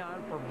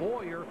 59 for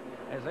Boyer,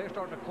 as they're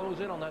starting to close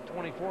in on that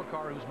 24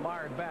 car who's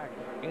mired back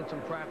in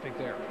some traffic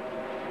there.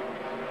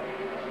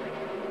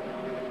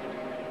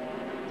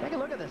 Take a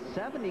look at the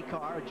 70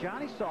 car,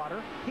 Johnny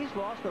Sauter. He's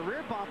lost the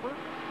rear bumper.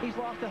 He's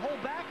lost the whole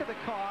back of the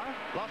car.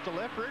 Lost a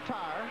left rear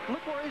tire.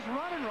 Look where he's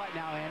running right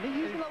now, Andy.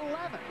 He's in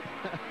 11th.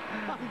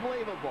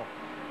 Unbelievable.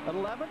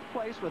 11th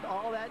place with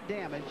all that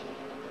damage.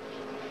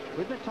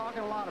 We've been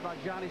talking a lot about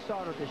Johnny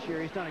Sauter this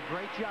year. He's done a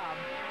great job.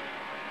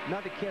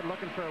 Another kid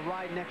looking for a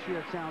ride next year,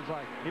 it sounds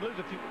like. He loses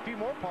a few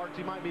more parts,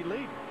 he might be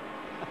leading.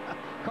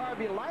 Car would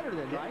be lighter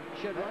then, right?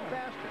 Should run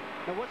faster.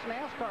 Now, what's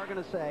NASCAR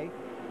going to say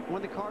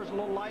when the car's a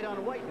little light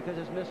on weight because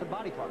it's missing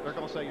body parts? They're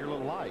going to say you're a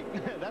little light.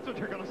 That's what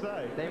they're going to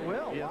say. They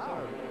will. Yes,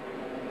 wow. Sir.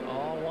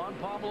 Oh, Juan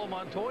Pablo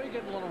Montoya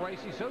getting a little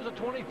racy. So's a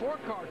 24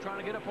 car trying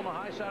to get up on the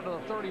high side of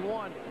the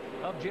 31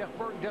 of Jeff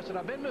Burton. Just said,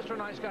 I've been Mr.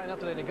 Nice Guy enough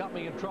today. They got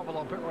me in trouble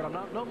on pit road. I'm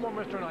not no more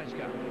Mr. Nice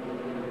Guy.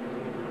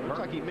 Looks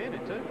like he meant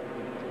it, too.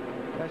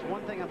 That's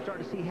one thing I'm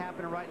starting to see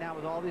happening right now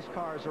with all these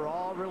cars. They're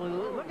all really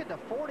loose. Look at the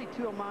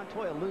 42 of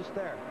Montoya loose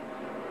there.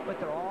 But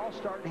they're all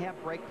starting to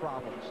have brake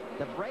problems.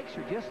 The brakes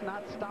are just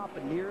not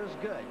stopping near as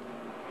good.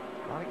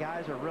 A lot of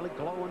guys are really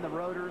glowing the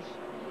rotors.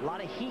 A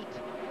lot of heat.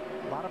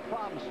 A lot of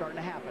problems starting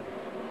to happen.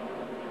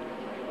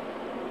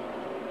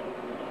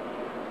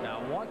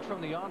 Now watch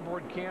from the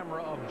onboard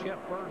camera of Jeff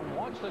Burton.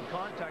 Watch the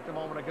contact a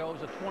moment ago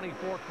as a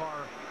 24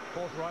 car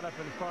pulls right up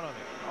in front of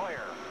him.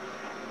 Clear.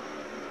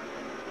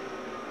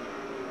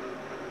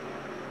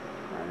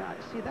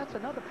 See, that's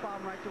another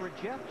problem right there where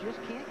Jeff just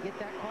can't get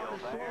that car to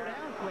slow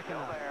down quick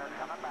enough.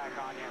 Coming back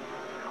on you.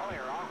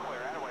 Clear, all clear.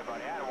 Attaway,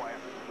 buddy, attaway.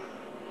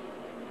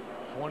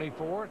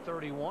 24,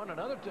 31,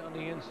 another on the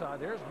inside.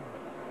 There's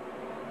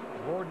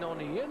Gordon on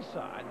the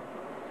inside.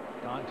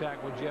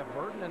 Contact with Jeff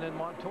Burton, and then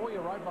Montoya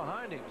right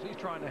behind him. He's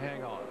trying to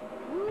hang on.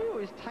 Ooh,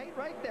 he's tight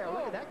right there.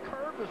 Look at that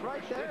curve was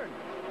right there.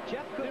 And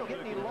Jeff couldn't get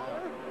any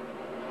lower.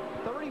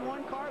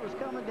 31 car was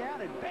coming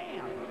down, and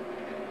bam!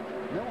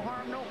 No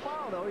harm, no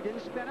foul, though. He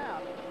didn't spin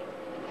out.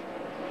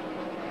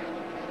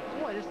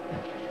 Boy, boy, this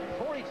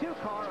 42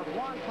 car of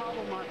Juan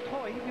Pablo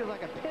Montoya, he feels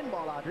like a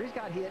pinball out there. He's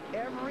got hit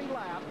every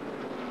lap,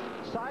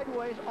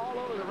 sideways all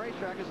over the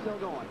racetrack, and still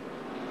going.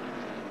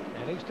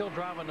 And he's still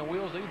driving the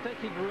wheels. You'd think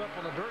he grew up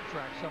on a dirt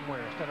track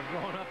somewhere instead of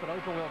growing up in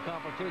open wheel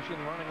competition,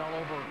 running all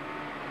over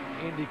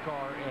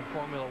IndyCar and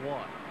Formula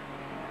One.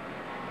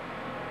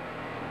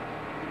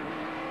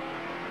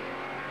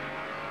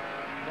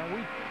 Now,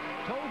 we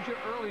told you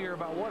earlier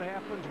about what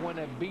happens when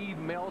a bead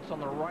melts on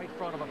the right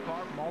front of a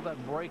car from all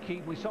that brake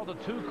heat. We saw the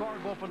 2 car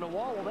go up in the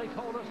wall. Well, they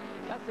told us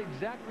that's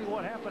exactly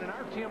what happened, and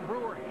our Tim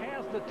Brewer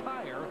has the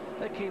tire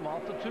that came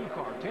off the 2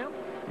 car. Tim?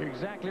 You're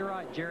exactly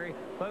right, Jerry.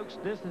 Folks,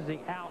 this is the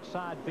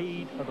outside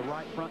bead of the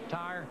right front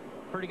tire.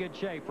 Pretty good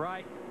shape,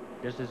 right?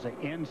 This is the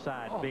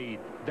inside bead.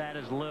 That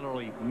is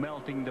literally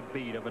melting the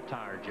bead of a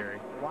tire, Jerry.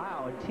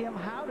 Wow, and Tim,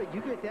 how did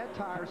you get that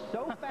tire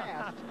so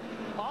fast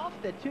off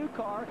the 2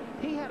 car?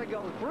 He had to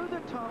go through the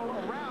tunnel,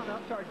 around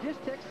up to our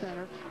Distech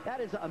Center. That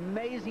is an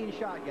amazing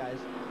shot, guys.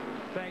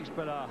 Thanks,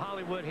 but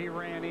Hollywood, he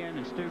ran in,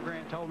 and Stu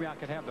Grant told me I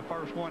could have the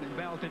first one and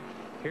melted.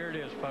 Here it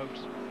is, folks.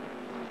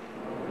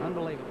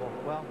 Unbelievable.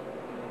 Well,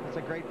 that's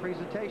a great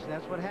presentation.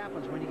 That's what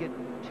happens when you get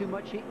too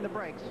much heat in the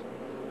brakes.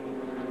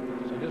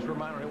 So just a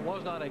reminder, it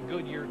was not a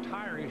Goodyear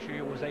tire issue.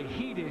 It was a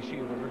heat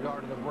issue with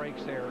regard to the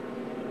brakes there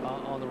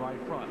on the right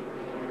front.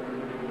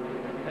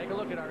 Take a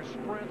look at our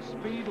sprint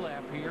speed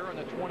lap here in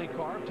the 20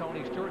 car.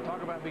 Tony Stewart,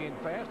 talk about being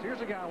fast.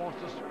 Here's a guy who wants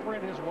to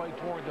sprint his way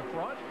toward the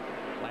front.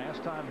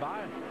 Last time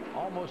by,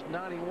 almost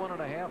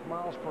 91.5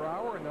 miles per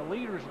hour. And the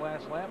leader's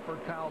last lap for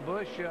Kyle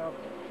Busch,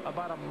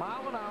 about 1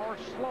 mile an hour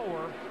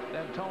slower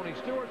than Tony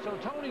Stewart. So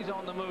Tony's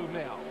on the move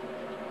now.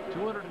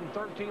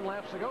 213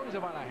 laps ago, he's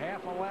about a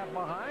half a lap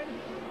behind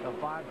the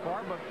 5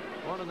 car, but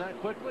running that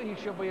quickly, he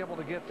should be able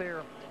to get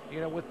there,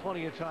 you know, with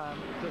plenty of time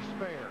to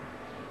spare.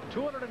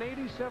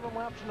 287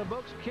 laps in the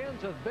books.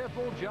 Kenseth,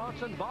 Biffle,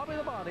 Johnson, Bobby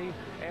the Body,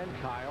 and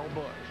Kyle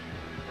Busch.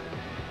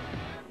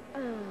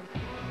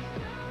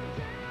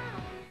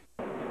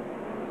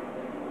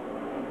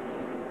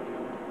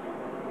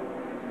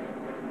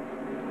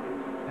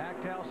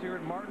 Packed house here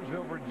in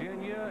Martinsville,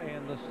 Virginia,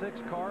 and the 6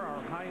 car,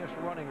 our highest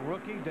running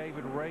rookie,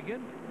 David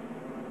Reagan.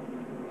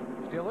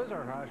 Still is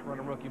our highest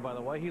running rookie, by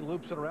the way. He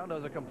loops it around,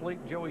 does a complete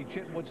Joey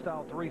Chitwood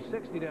style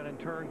 360 down in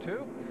turn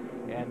 2,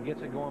 and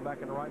gets it going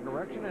back in the right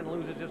direction and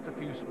loses just a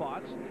few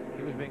spots.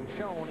 He was being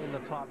shown in the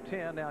top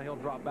 10. Now he'll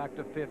drop back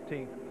to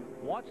 15th.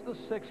 Watch the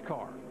 6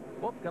 car.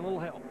 Whoop, got a little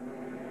help.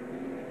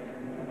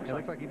 It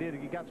looks like he did.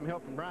 He got some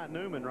help from Brian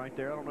Newman right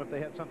there. I don't know if they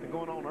had something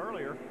going on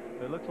earlier,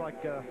 but it looks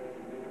like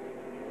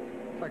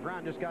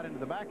Ryan just got into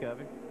the back of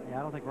him. Yeah,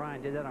 I don't think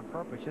Ryan did that on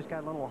purpose. Just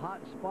got a little hot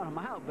and spun him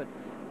out. But,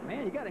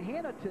 man, you got to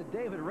hand it to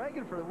David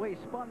Reagan for the way he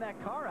spun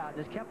that car out.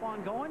 Just kept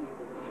on going.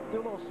 Do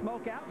a little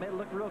smoke out. Made it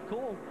look real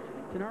cool.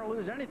 Didn't hardly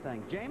lose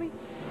anything. Jamie?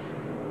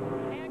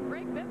 And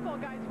Greg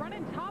Biffle, guys,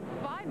 running top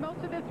 5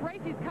 most of this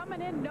race. He's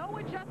coming in. No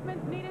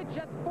adjustments needed.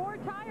 Just 4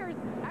 tires.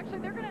 Actually,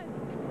 they're gonna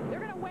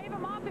wave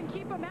him off and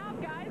keep him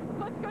out, guys.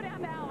 Let's go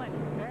down to Allen.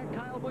 And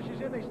Kyle Busch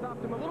is in. They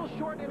stopped him a little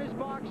short in his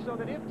box so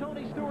that if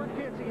Tony Stewart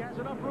pits, he has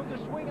enough room to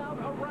swing out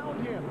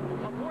around him.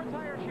 A 4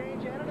 tire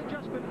change and an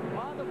adjustment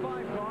on the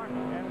 5 car.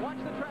 And watch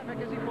the traffic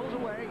as he pulls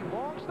away.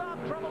 Long stop,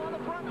 trouble on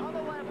the front, on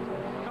the left.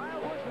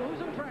 Kyle Busch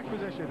losing track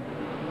position.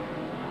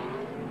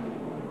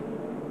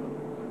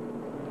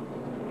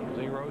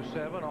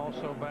 07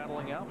 also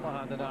battling out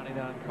behind the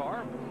 99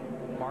 car.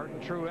 Martin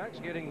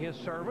Truex getting his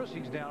service.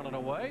 He's down and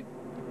away.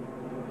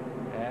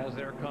 As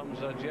there comes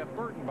Jeff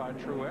Burton by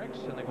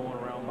Truex, and they're going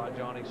around by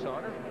Johnny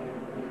Sauter.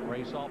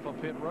 Race off of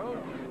pit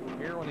road.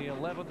 Here on the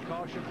 11th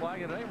caution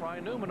flag today,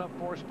 Ryan Newman up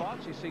 4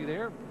 spots. You see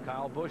there,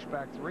 Kyle Busch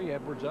back 3,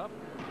 Edwards up,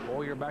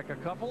 Boyer back a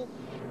couple.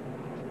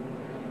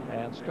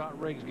 And Scott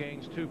Riggs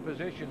gains 2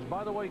 positions.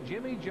 By the way,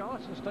 Jimmie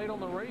Johnson stayed on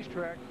the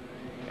racetrack,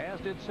 as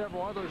did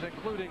several others,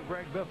 including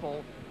Greg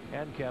Biffle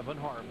and Kevin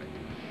Harvick.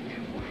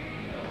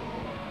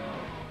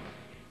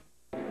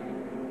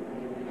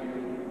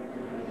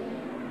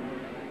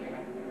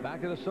 Back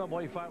to the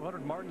Subway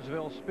 500,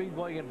 Martinsville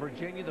Speedway in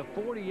Virginia. The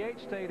 48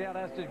 stayed out,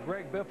 as did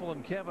Greg Biffle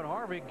and Kevin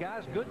Harvick.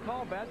 Guys, good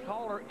call, bad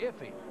call, or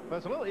iffy? Well,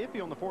 it's a little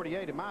iffy on the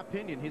 48, in my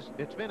opinion.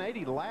 It's been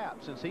 80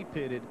 laps since he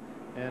pitted,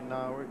 and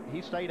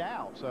he stayed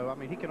out. So, I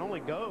mean, he can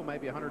only go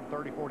maybe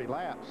 130, 40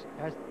 laps.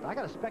 Guys, I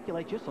got to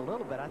speculate just a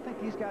little bit. I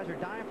think these guys are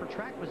dying for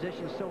track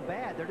position so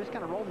bad. They're just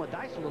kind of rolling the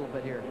dice a little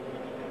bit here.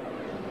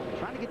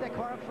 Trying to get that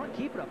car up front,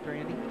 keep it up there,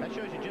 Andy. That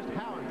shows you just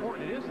how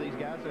important it is to these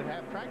guys that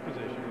have track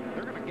position.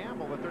 They're going to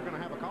gamble that they're going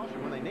to have a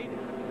caution when they need it.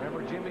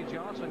 Remember, Jimmie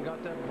Johnson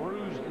got that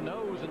bruised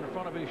nose in the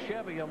front of his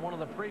Chevy on one of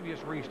the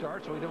previous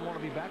restarts, so he didn't want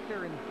to be back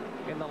there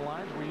in the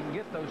lines where you can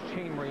get those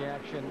chain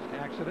reaction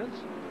accidents.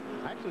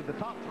 Actually, the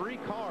top 3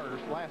 cars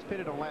last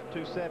pitted on lap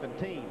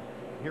 217.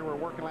 Here we're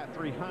working lap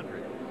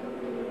 300.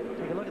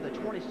 Take a look at the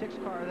 26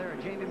 car there,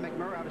 Jamie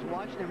McMurray. I was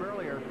watching him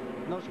earlier,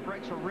 and those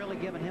brakes are really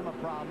giving him a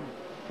problem.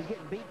 He's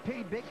getting beat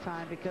pretty big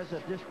time because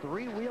of just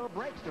 3-wheel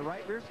brakes. The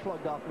right rear's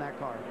plugged off in that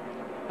car.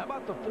 How about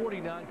about the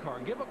 49 car?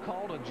 Give a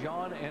call to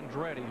John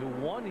Andretti, who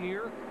won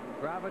here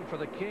driving for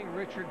the King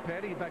Richard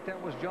Petty. In fact,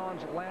 that was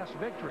John's last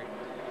victory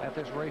at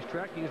this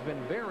racetrack. He's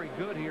been very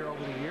good here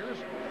over the years.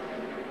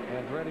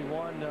 Andretti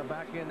won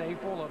back in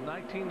April of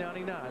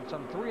 1999.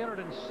 Some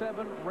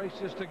 307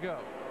 races to go.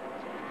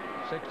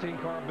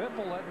 16-car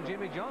Biffle letting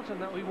Jimmie Johnson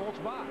know he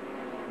won't buy.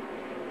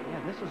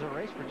 Yeah, this is a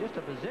race for just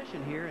a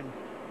position here, and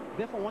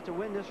Biffle wants to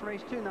win this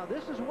race too. Now,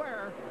 this is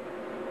where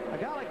a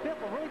guy like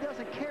Biffle really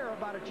doesn't care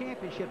about a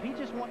championship. He's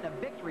just wanting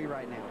a victory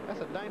right now.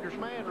 That's a dangerous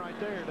man right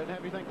there. Doesn't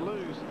have anything to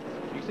lose.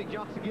 You see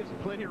Johnson gives him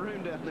plenty of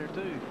room down there,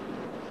 too.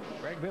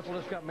 Greg Biffle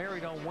just got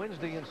married on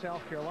Wednesday in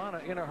South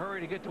Carolina in a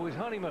hurry to get to his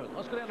honeymoon.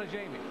 Let's go down to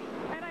Jamie.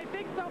 And I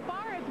think so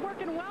far it's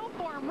working well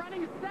for him.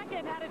 Running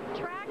second at a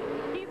track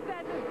he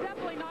says is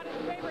definitely not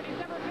his favorite. He's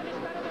never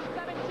finished better than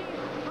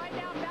 17th. Right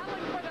now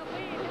battling for the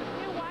lead.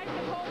 His new wife,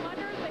 Nicole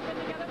Munders, they've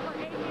been together for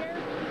 8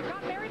 years.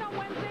 Got married on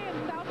Wednesday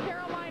in South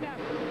Carolina.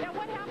 Now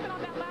what happened on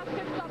that last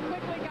pit stop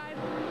quickly, guys?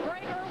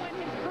 Greg Irwin,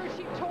 his crew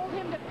chief, told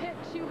him to pit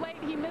too late.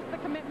 He missed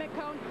the commitment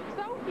cone.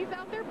 So he's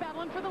out there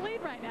battling for the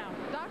lead right now.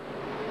 Doc?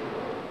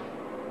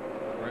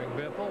 Greg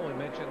Biffle, we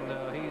mentioned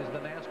he is the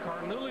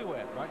NASCAR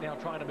newlywed. Right now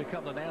trying to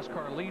become the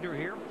NASCAR leader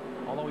here,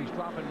 although he's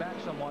dropping back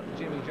somewhat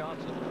to Jimmie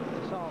Johnson.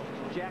 I saw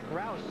Jack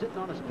Rouse sitting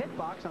on his pit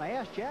box, and I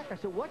asked Jack, I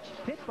said, what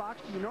pit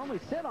box do you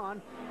normally sit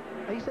on?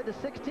 And he said the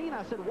 16.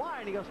 I said, why?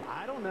 And he goes,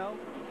 I don't know.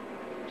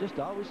 Just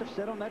always have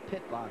sit on that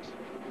pit box.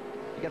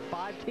 You got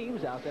 5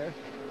 teams out there.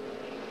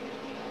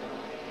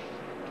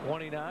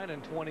 29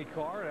 and 20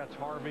 car. That's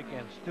Harvick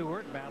and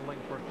Stewart battling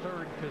for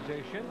 3rd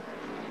position.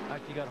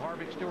 You got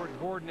Harvick, Stewart,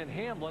 Gordon, and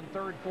Hamlin,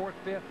 3rd, 4th,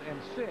 5th, and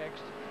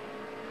 6th.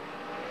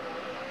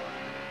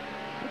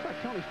 Looks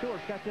like Tony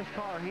Stewart's got this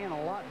car handled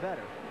a lot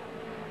better.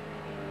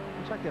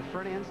 Looks like the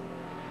front end's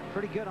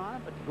pretty good on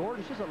it, but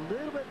Gordon's just a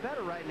little bit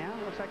better right now.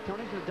 Looks like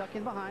Tony's going to duck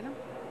in behind him.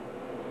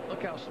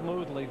 Look how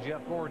smoothly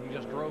Jeff Gordon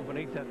just drove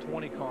beneath that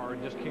 20 car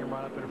and just came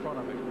right up in front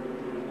of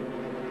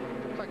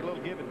him. Looks like a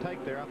little give and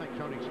take there. I think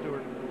Tony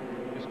Stewart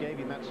just gave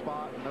him that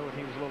spot, knowing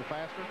he was a little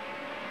faster.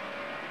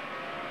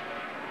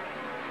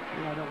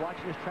 You know, I've been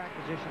watching this track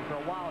position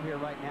for a while here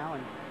right now,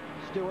 and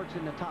Stewart's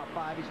in the top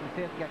 5. He's in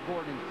 5th. You got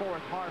Gordon in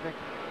 4th. Harvick,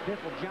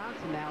 Biffle,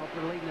 Johnson now if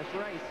they're leading this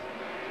race.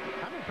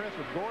 I'm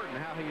impressed with Gordon,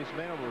 how he has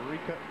been able to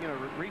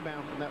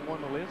rebound from that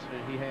one little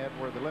incident he had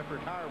where the left rear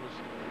tire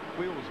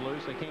wheel was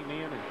loose. They came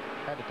in and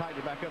had to tighten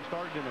it back up,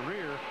 started in the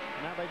rear.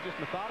 Now they've just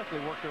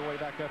methodically worked their way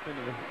back up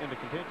into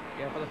contention.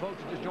 Yeah, for the folks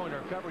who just joined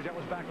our coverage, that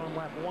was back on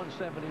lap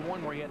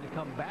 171 where he had to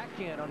come back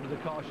in under the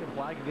caution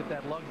flag and get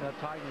that lug nut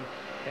tightened.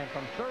 And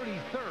from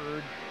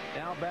 33rd,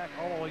 now back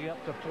all the way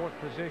up to 4th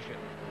position.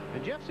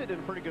 And Jeff's sitting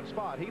in a pretty good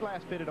spot. He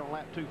last pitted on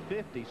lap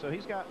 250, so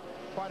he's got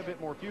quite a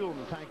bit more fuel in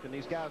the tank than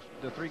these guys,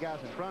 the 3 guys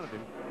in front of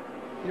him.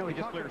 You know, he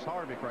just clears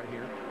Harvick right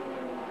here.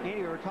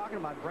 Andy, we were talking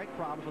about brake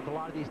problems with a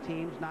lot of these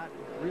teams, not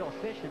real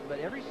efficient, but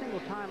every single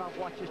time I've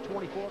watched this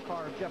 24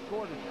 car of Jeff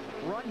Gordon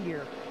run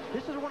here,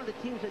 this is one of the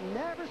teams that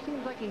never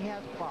seems like he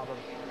has problems.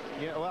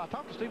 Yeah, well, I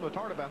talked to Steve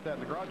Letarte about that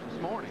in the garage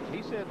this morning.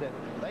 He said that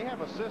they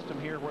have a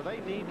system here where they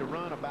need to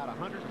run about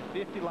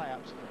 150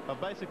 laps of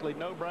basically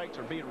no brakes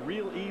or being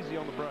real easy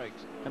on the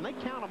brakes. And they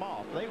count them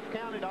off. They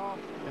count it off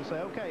and say,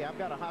 okay, I've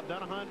done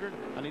 100.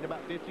 I need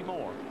about 50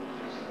 more.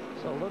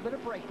 So a little bit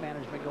of brake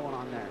management going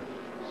on there.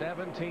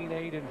 17,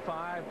 8, and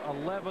 5,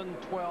 11,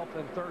 12th,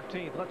 and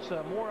 13th. Let's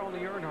more on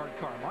the Earnhardt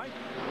car. Mike?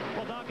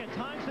 Well, Doc, at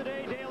times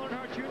today, Dale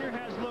Earnhardt Jr.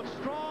 has looked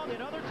strong,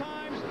 and other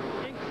times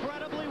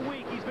incredibly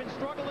weak. He's been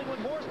struggling with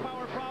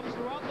horsepower problems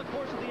throughout the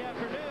course of the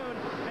afternoon,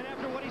 and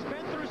after what he's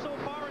been through so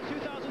far in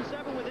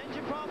 2007 with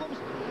engine problems,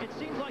 it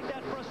seems like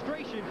that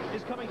frustration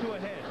is coming to a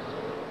head.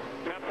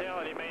 I'm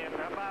telling you, man,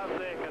 I'm about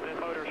sick of this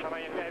motor. I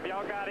mean, have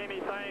y'all got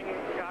anything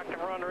I can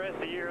run the rest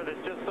of the year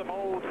that's just some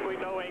old we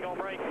know ain't gonna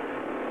break?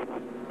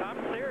 I'm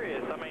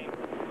serious. I mean,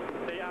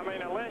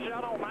 unless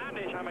y'all don't mind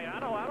it,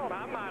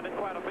 I mind it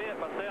quite a bit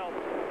myself.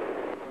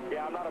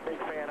 Yeah, I'm not a big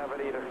fan of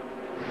it either.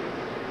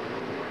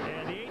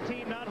 And the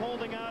 18 not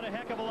holding out a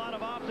heck of a lot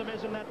of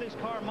optimism that this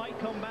car might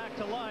come back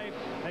to life.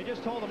 They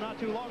just told him not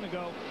too long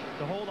ago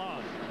to hold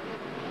on.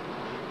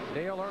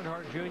 Dale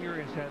Earnhardt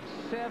Jr. has had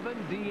 7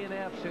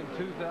 DNFs in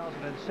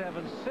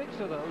 2007. 6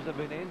 of those have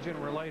been engine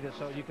related,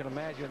 so you can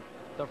imagine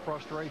the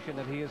frustration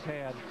that he has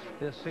had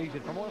this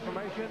season. For more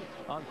information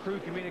on crew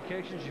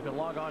communications, you can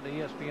log on to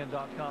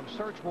ESPN.com,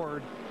 search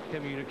word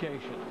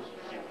communications.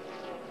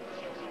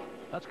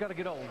 That's got to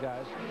get old,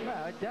 guys.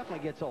 Yeah, it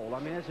definitely gets old. I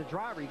mean, as a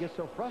driver, you get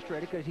so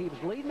frustrated because he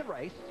was leading the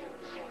race.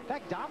 In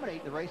fact,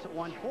 dominating the race at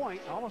one point.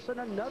 All of a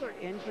sudden, another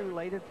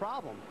engine-related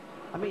problem.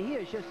 I mean, he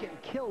is just getting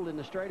killed in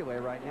the straightaway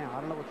right now.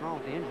 I don't know what's wrong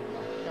with the engine.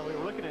 Yeah, we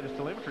were looking at his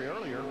telemetry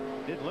earlier.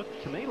 It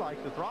looked to me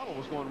like the throttle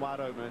was going wide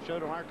open. It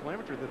showed on our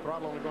telemetry the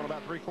throttle only going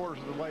about 3/4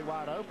 of the way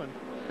wide open.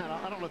 And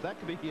I don't know if that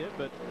could be it,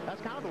 but that's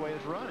kind of the way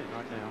it's running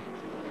right now.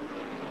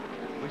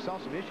 We saw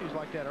some issues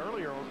like that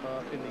earlier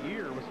in the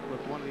year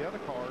with one of the other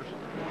cars.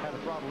 Had a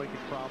throttle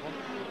leakage problem.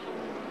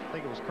 I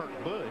think it was Kurt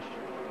Busch.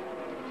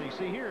 So you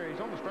see here,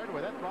 he's on the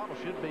straightaway. That throttle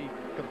should be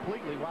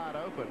completely wide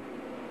open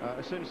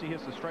as soon as he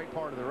hits the straight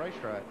part of the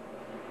racetrack.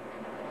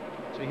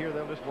 So here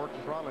they'll just work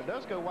the throttle. It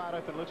does go wide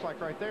open, looks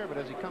like right there, but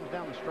as he comes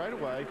down the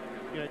straightaway,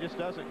 you know, it just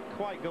doesn't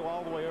quite go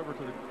all the way over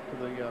to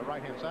the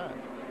right-hand side.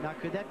 Now,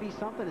 could that be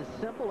something as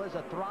simple as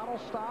a throttle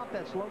stop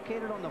that's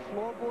located on the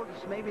floorboard?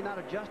 It's maybe not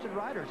adjusted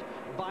right, or it's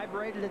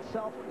vibrated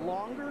itself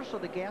longer so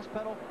the gas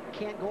pedal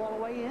can't go all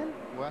the way in?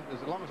 Well,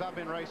 as long as I've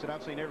been racing,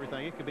 I've seen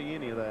everything. It could be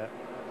any of that.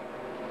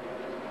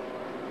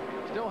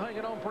 Still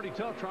hanging on pretty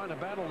tough, trying to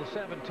battle the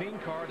 17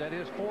 car. That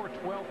is for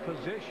 12th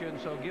position.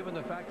 So given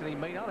the fact that he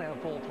may not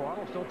have full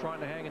throttle, still trying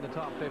to hang in the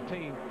top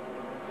 15.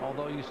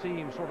 Although you see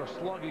him sort of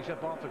sluggish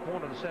up off the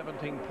corner, the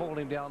 17 pulling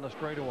him down the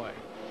straightaway.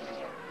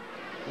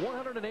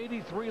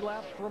 183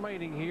 laps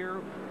remaining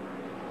here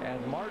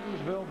at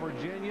Martinsville,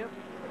 Virginia.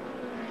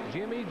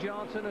 Jimmie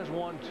Johnson has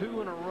won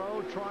 2 in a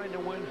row, trying to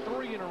win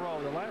 3 in a row.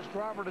 The last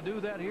driver to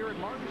do that here at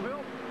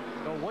Martinsville,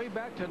 go way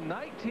back to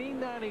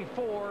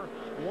 1994.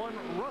 One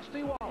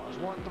Rusty Wallace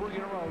won 3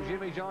 in a row.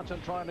 Jimmie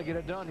Johnson trying to get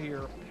it done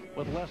here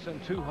with less than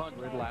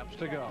 200 laps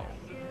to go.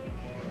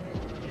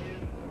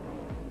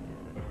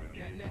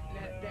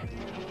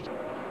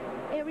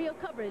 Aerial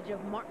coverage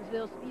of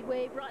Martinsville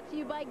Speedway brought to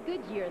you by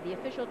Goodyear, the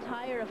official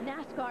tire of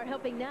NASCAR,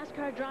 helping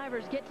NASCAR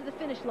drivers get to the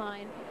finish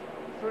line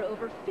for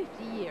over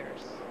 50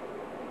 years.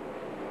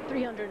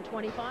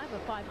 325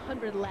 of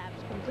 500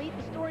 laps complete.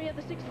 The story of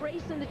the 6th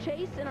race in the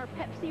chase in our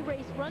Pepsi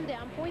race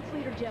rundown. Points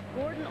leader Jeff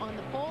Gordon on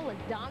the pole and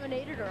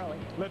dominated early.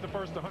 Led the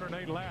first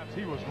 108 laps.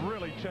 He was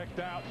really checked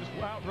out, just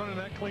out running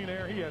that clean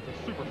air. He has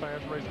a super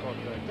fast race car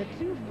today.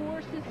 The 2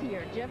 forces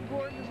here. Jeff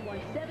Gordon's won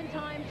 7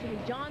 times. Jimmie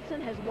Johnson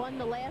has won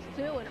the last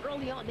 2, and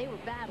early on they were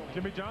battling.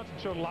 Jimmie Johnson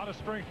showed a lot of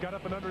strength, got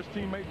up and under his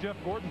teammate Jeff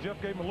Gordon.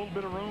 Jeff gave him a little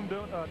bit of room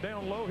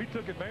down low. He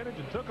took advantage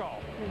and took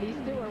off. And these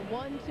 2 are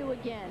 1-2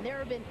 again. There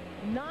have been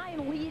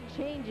 9 lead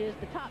changes.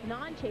 The top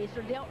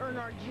non-chaser, Dale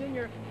Earnhardt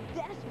Jr.,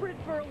 desperate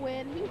for a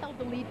win. He held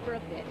the lead for a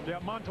bit. Yeah,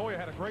 Montoya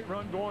had a great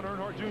run going.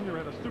 Earnhardt Jr.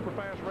 had a super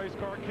fast race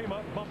car, came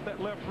up, bumped that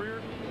left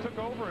rear, took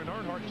over, and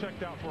Earnhardt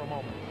checked out for a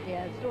moment.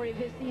 Yeah, the story of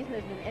his season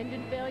has been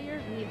engine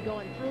failures, and he's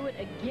going through it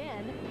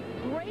again.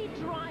 Great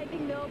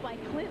driving, though, by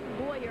Clint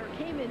Boyer.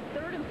 Came in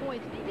 3rd in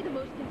points, maybe the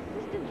most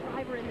consistent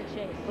driver in the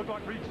chase. Looked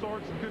like Reed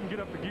Sorensen couldn't get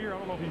up the gear. I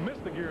don't know if he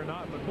missed the gear or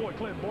not, but boy,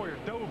 Clint Boyer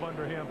dove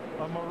under him.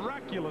 A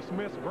miraculous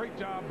miss. Great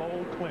job,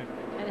 old Clint.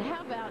 And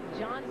how about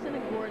Johnson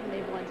and Gordon?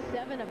 They've won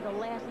 7 of the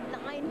last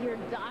 9 here,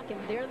 Doc,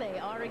 and there they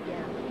are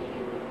again.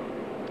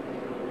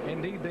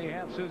 Indeed they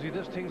have, Susie.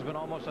 This team's been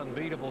almost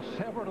unbeatable.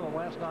 7 of the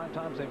last 9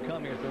 times they've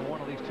come here, it's been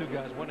one of these 2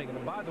 guys winning.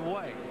 And by the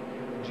way,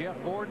 Jeff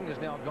Gordon has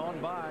now gone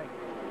by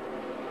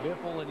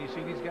Biffle, and you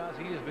see these guys,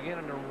 he is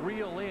beginning to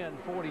reel in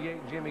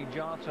 48 Jimmie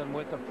Johnson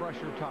with the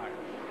fresher tires.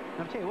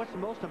 I'll tell you what's the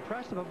most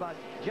impressive about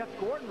Jeff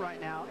Gordon right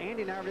now.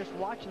 Andy and I were just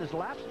watching his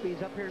lap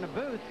speeds up here in the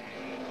booth,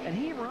 and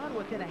he run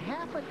within a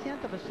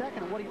 0.5 of a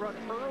second of what he run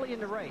early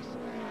in the race.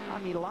 I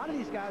mean, a lot of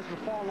these guys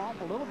will fall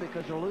off a little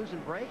because they're losing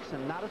brakes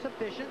and not as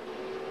efficient,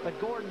 but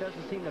Gordon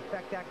doesn't seem to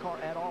affect that car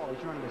at all.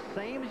 He's running the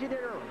same as he did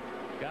early.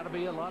 Got to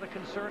be a lot of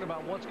concern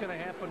about what's going to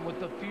happen with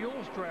the fuel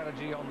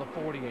strategy on the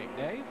 48,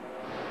 Dave?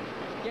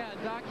 Yeah,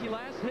 Doc, he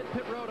last hit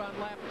pit road on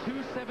lap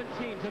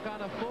 217, took on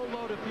a full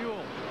load of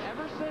fuel.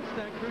 Ever since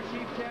then, crew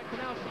chief Jack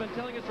Knaus has been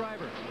telling his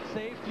driver,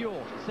 save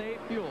fuel, save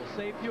fuel,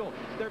 save fuel.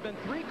 There have been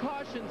 3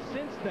 cautions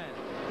since then.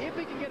 If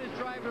he can get his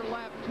driver to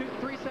lap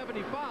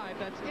 375,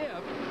 that's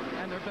if,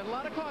 and there have been a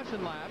lot of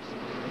caution laps,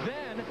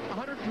 then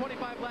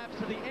 125 laps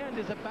to the end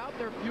is about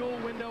their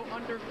fuel window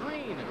under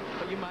green.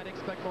 But you might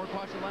expect more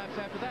caution laps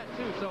after that,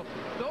 too. So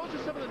those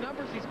are some of the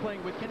numbers he's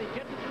playing with. Can he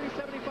get to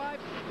 375?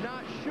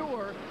 Not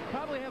sure.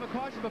 Probably have a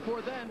caution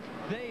before then,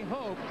 they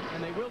hope,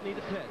 and they will need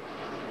a pit.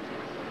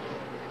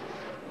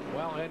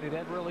 Well, Andy,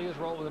 that really is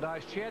rolling the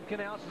dice. Chad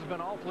Knaus has been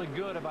awfully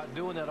good about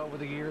doing that over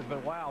the years,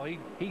 but wow,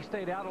 he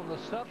stayed out on the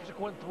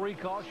subsequent 3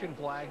 caution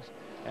flags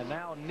and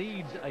now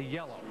needs a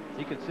yellow.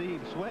 You can see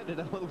him sweating it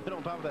a little bit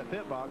on top of that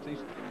pit box.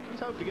 He's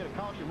hoping to get a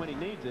caution when he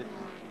needs it.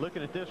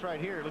 Looking at this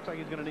right here, it looks like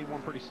he's going to need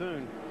one pretty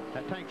soon.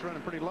 That tank's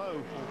running pretty low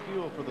on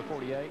fuel for the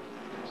 48.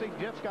 See,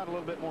 Jeff's got a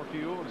little bit more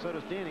fuel, and so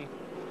does Denny.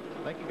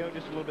 They can go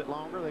just a little bit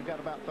longer. They've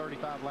got about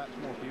 35 laps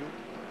more fuel.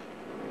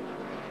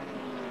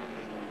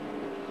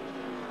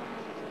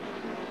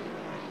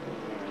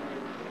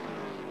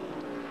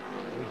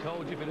 We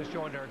told you if you just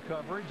joined our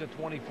coverage, the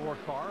 24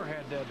 car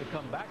had to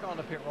come back on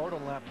the pit road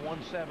on lap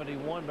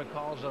 171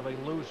 because of a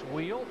loose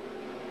wheel.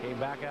 Came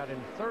back out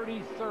in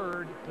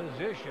 33rd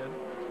position.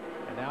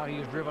 And now he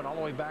is driven all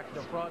the way back to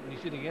the front, and you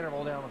see the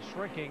interval down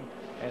shrinking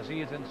as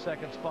he is in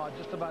 2nd spot,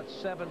 just about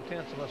 0.7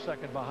 of a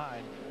second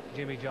behind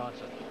Jimmie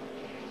Johnson.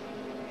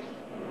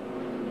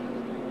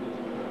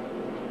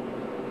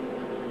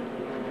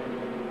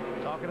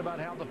 Talking about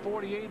how the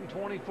 48 and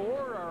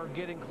 24 are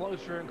getting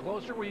closer and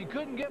closer, where you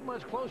couldn't get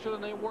much closer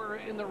than they were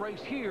in the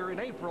race here in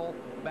April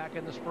back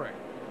in the spring.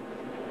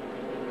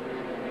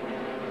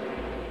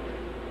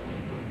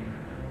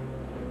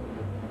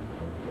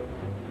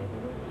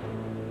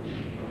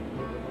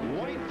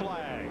 White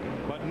flag,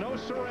 but no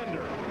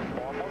surrender.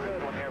 One more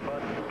good one here,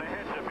 bud. The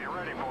head should be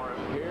ready for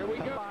us. Here we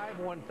go.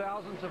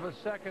 thousandths of a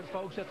second,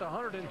 folks. That's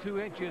 102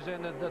 inches.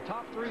 And the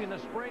top three in the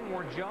spring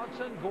were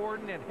Johnson,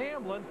 Gordon, and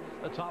Hamlin.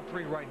 The top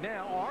three right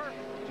now are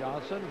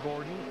Johnson,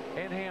 Gordon,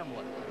 and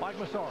Hamlin. Mike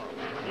Massaro.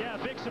 Yeah,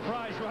 big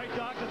surprise, right,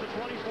 Doc, that the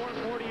 24 and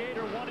 48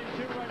 are 1 and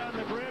 2 right on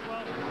the grid.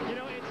 Well, you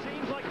know, it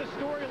seems like the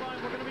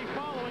storyline we're going to be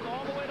following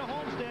all the way to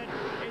Homestead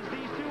is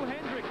these two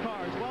Hendrick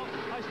cars. Well,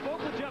 I spoke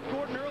with Jeff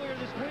Gordon earlier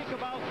this week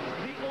about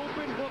the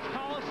open book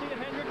policy at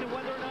Hendrick and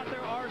whether or not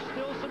there are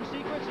still some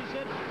secrets. He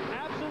said,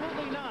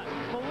 absolutely not.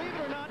 Believe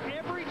it or not,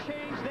 every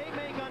change they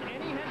make on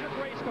any Hendrick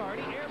race car,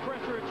 any air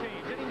pressure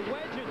change, any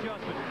wedge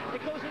adjustment,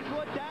 it goes into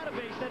a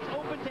database that's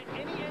open to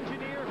any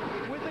engineer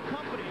with the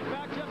company. In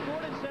fact, Jeff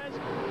Gordon says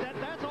that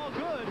that's all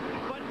good,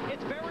 but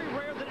it's very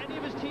rare that any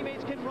of his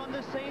teammates can run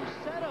the same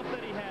setup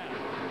that he has.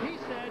 He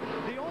said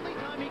the only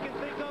time he can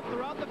think of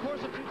throughout the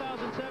course of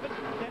 2007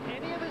 that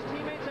any of his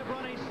teammates have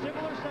run a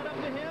similar setup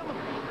to him,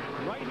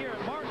 right here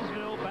at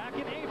Martinsville back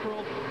in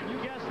April, you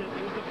guessed it,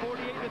 it was the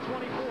 48 to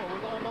 24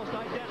 with almost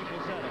identical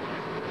setups.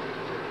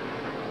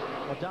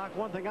 Well, Doc,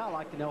 one thing I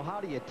like to know, how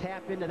do you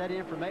tap into that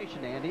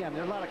information, Andy? I mean,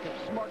 there are a lot of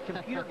smart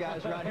computer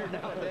guys around here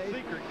nowadays.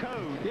 Secret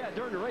code. Yeah,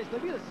 during the race.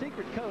 Let me get a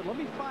secret code. Let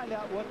me find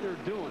out what they're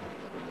doing.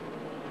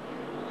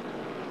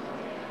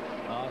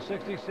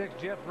 66,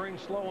 Jeff Green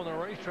slow on the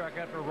racetrack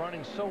after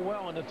running so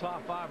well in the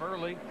top 5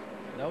 early.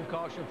 No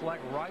caution flag.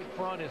 Right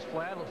front is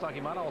flat. Looks like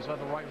he might also have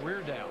the right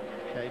rear down.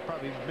 Yeah, he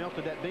probably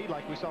melted that bead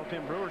like we saw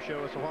Tim Brewer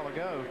show us a while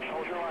ago.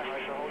 Hold your line,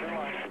 Racer. Hold your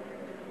line.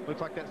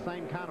 Looks like that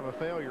same kind of a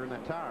failure in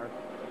that tire.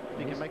 If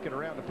he can make it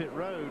around the pit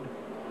road,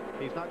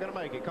 he's not going to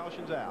make it.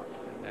 Caution's out.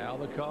 Now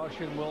the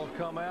caution will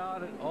come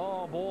out.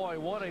 Oh, boy,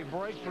 what a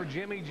break for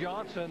Jimmie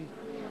Johnson.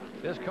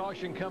 This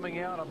caution coming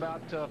out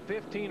about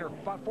 15 or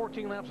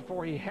 14 laps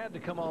before he had to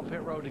come on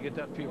pit road to get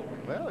that fuel.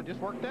 Well, it just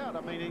worked out.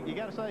 I mean, you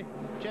got to say,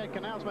 Chad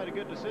Canal's made a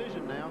good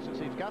decision now since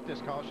he's got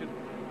this caution.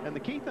 And the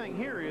key thing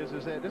here is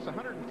that it's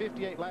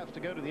 158 laps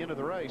to go to the end of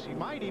the race. You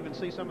might even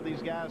see some of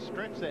these guys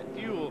stretch that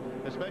fuel,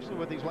 especially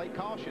with these late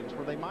cautions,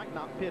 where they might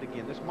not pit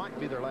again. This might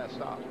be their last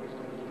stop.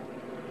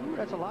 Ooh,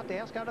 that's a lot to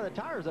ask out of the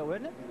tires, though,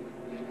 isn't it?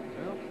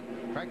 Well,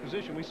 track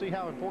position, we see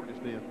how important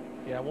it's been.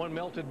 Yeah, one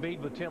melted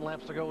bead with 10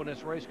 laps to go in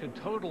this race could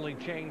totally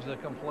change the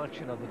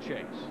complexion of the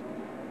chase.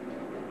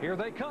 Here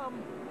they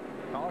come.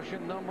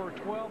 Caution number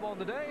 12 on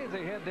the day as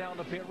they head down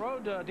the pit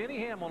road. Denny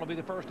Hamlin will be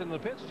the first into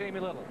the pits. Jamie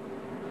Little.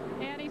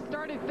 And he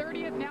started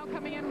 30th, now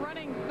coming in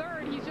running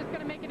 3rd. He's just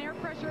going to make an air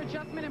pressure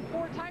adjustment in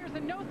 4 tires,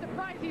 and no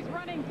surprise, he's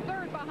running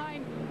 3rd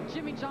behind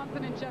Jimmie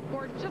Johnson and Jeff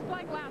Gordon, just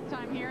like last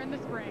time here in the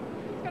spring.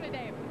 Let's go to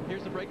Dave.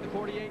 Here's the break the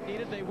 48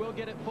 needed. They will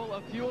get it full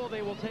of fuel.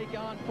 They will take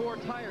on 4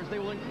 tires. They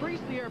will increase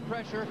the air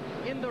pressure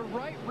in the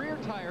right rear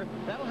tire.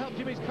 That'll help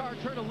Jimmie's car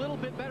turn a little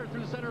bit better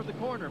through the center of the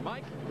corner.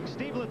 Mike?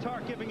 Steve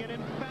Letarte giving an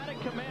emphatic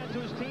command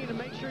to his team to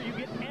make sure you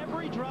get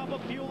every drop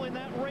of fuel in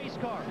that race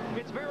car.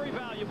 It's very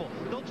valuable.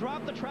 They'll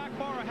drop the track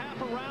bar a half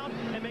around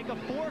and make a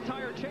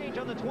 4-tire change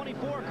on the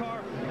 24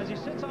 car as he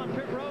sits on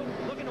pit road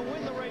looking to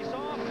win the race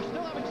off. They're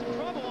still having some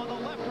trouble on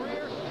the left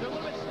rear. They're a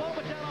little bit slow,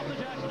 but down off the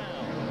jacks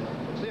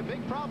now. See, a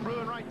big problem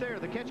brewing right there.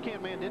 The catch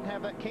can man didn't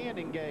have that can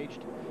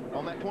engaged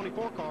on that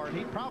 24 car, and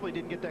he probably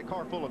didn't get that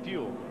car full of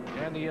fuel.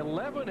 And the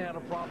 11 had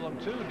a problem,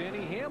 too.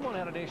 Denny Hamlin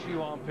had an issue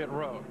on pit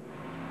road.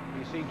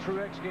 You see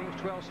Truex gains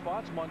 12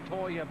 spots.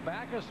 Montoya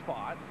back a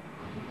spot.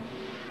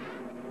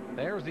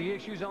 There's the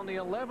issues on the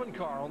 11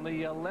 car on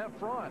the left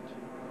front.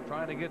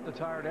 Trying to get the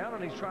tire down,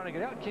 and he's trying to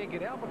get out. Can't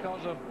get out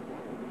because of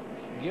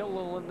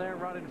Gilliland in there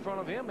right in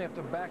front of him. They have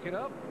to back it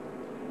up,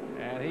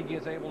 and he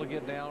gets able to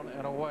get down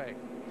and away.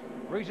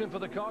 Reason for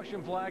the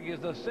caution flag is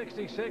the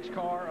 66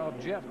 car of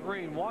Jeff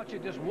Green. Watch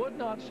it, just would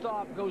not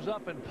stop, goes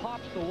up and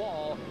pops the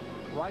wall.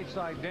 Right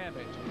side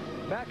damage.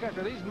 Back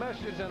after these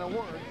messages and a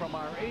word from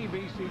our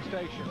ABC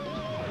station.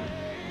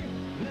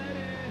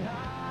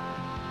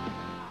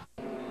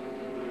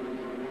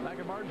 Back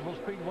at Martinsville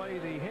Speedway,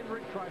 the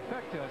Hendrick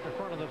trifecta at the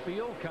front of the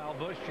field. Kyle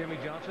Busch, Jimmie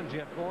Johnson,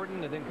 Jeff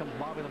Gordon, and then comes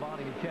Bobby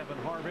Labonte and Kevin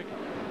Harvick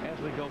as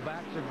we go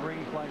back to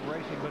green flag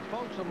racing. But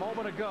folks, a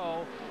moment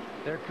ago,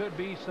 there could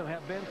be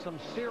have been some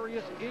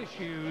serious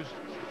issues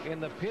in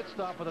the pit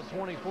stop of the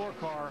 24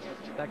 car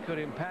that could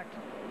impact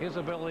his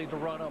ability to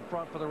run up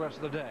front for the rest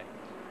of the day.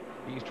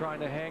 He's trying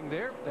to hang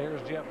there.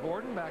 There's Jeff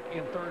Gordon back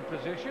in 3rd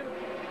position.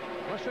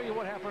 Let's show you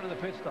what happened in the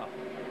pit stop.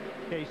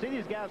 Yeah, you see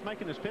these guys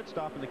making this pit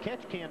stop, and the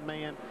catch can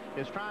man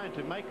is trying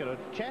to make a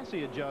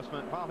chassis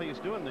adjustment while he's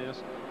doing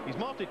this. He's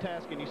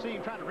multitasking. You see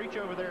him trying to reach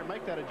over there and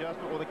make that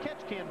adjustment. Well, the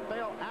catch can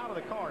fell out of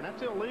the car, and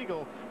that's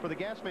illegal for the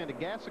gas man to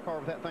gas the car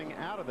with that thing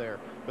out of there.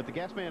 But the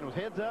gas man was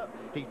heads up.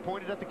 He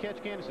pointed at the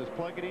catch can and says,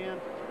 plug it in.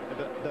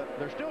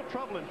 There's still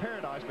trouble in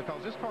paradise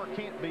because this car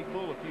can't be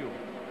full of fuel.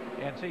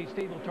 And see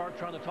Steve Letarte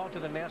trying to talk to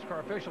the NASCAR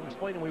official,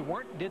 explaining we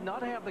did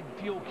not have the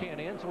fuel can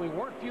in, so we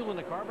weren't fueling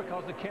the car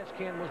because the catch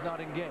can was not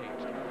engaged.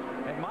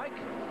 And Mike?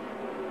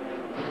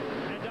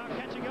 And Doc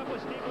catching up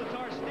with Steve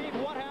Letarte. Steve,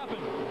 what happened?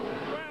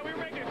 Well, we were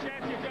making a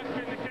chassis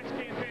adjustment and the catch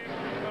can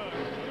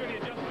doing the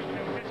adjustment and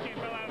the catch can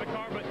fell out of the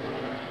car, but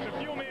the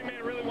fuel man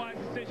made a really wise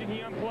decision. He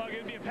unplugged.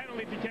 It would be a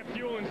penalty if he kept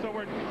fueling, so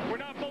we're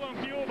not full on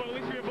fuel, but at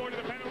least we avoided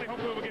the penalty.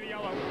 Hopefully we'll get a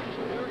yellow.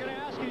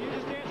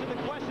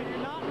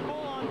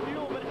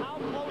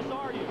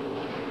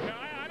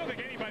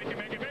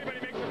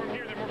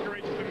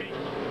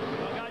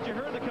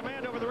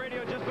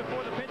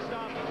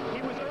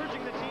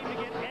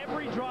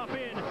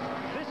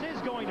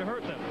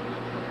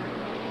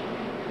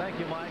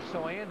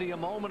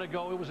 Only a moment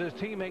ago, it was his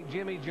teammate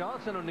Jimmie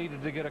Johnson who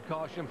needed to get a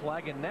caution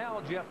flag, and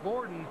now Jeff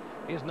Gordon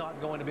is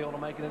not going to be able to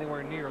make it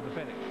anywhere near the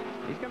finish.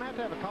 He's going to have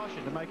a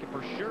caution to make it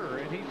for sure,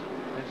 and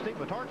Steve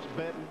Letart's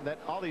betting that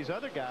all these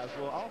other guys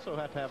will also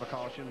have to have a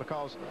caution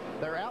because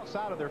they're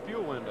outside of their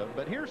fuel window.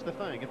 But here's the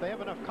thing: if they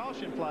have enough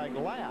caution flag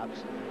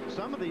laps,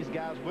 some of these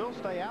guys will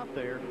stay out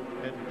there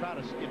and try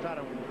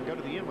to go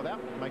to the end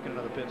without making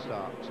another pit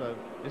stop. So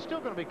it's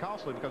still going to be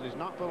costly because he's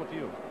not full of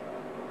fuel.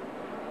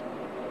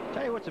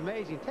 Tell you what's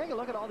amazing. Take a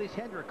look at all these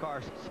Hendrick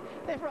cars.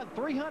 They've run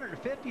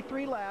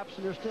 353 laps,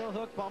 and they're still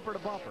hooked bumper to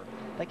bumper.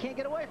 They can't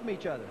get away from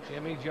each other.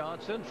 Jimmie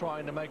Johnson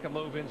trying to make a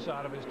move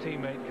inside of his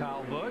teammate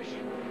Kyle Busch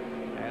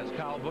as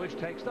Kyle Busch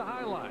takes the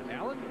high line.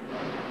 Alan?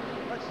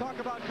 Let's talk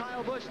about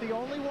Kyle Busch, the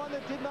only one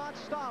that did not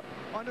stop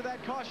under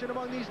that caution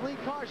among these lead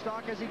car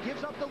stock as he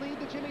gives up the lead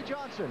to Jimmie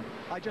Johnson.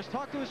 I just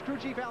talked to his crew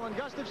chief, Alan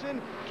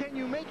Gustafson. Can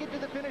you make it to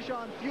the finish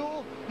on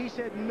fuel? He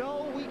said,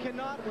 no, we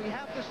cannot. We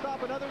have to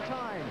stop another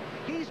time.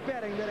 He's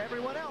betting that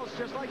everyone else,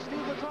 just like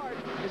Steve Letart,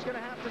 is going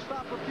to have to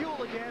stop for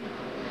fuel again.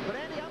 But,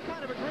 Andy, I'm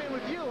kind of agreeing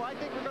with you. I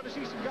think we're going to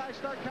see some guys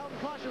start counting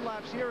caution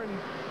laps here and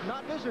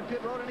not visit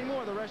pit road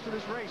anymore the rest of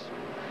this race.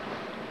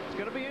 It's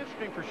going to be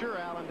interesting for sure,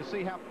 Alan, to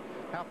see how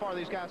far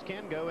these guys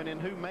can go and then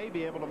who may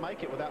be able to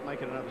make it without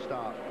making another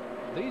stop.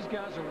 These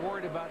guys are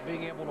worried about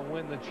being able to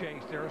win the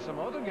chase. There are some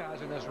other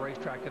guys in this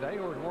racetrack today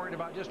who are worried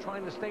about just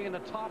trying to stay in the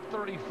top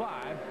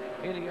 35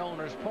 in the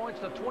owner's points.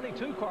 The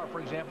 22 car, for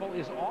example,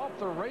 is off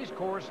the race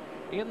course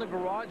in the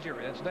garage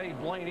area. That's Dave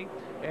Blaney,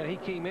 and he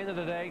came into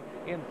today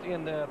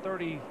in the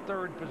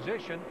 33rd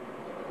position.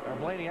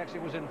 Blaney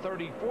actually was in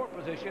 34th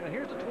position. And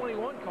here's the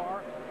 21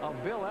 car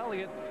of Bill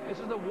Elliott. This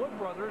is the Wood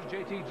Brothers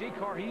JTG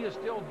car. He is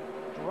still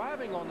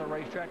driving on the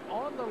racetrack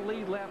on the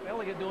lead lap.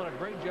 Elliott doing a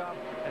great job,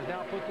 has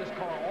now put this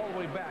car all the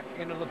way back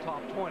into the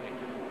top 20.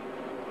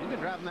 He's been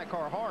driving that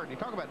car hard. And you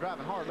talk about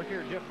driving hard. Look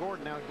here at Jeff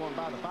Gordon now going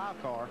by the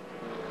 5 car.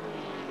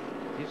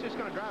 He's just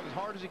going to drive as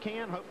hard as he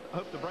can.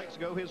 Hope the brakes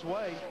go his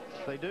way.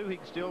 If they do, he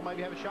can still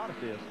maybe have a shot at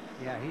this.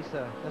 Yeah,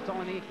 that's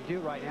all he can do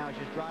right now is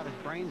just drive his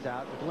brains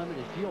out with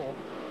limited fuel.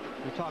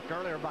 We talked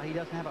earlier about he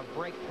doesn't have a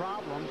brake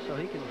problem, so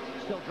he can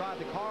still drive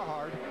the car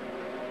hard,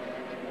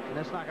 and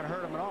that's not going to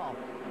hurt him at all.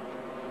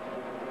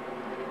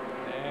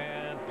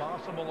 And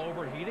possible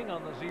overheating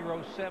on the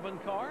 07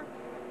 car.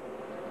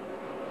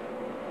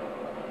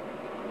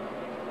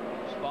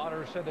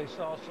 Spotters said they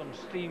saw some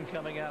steam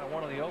coming out of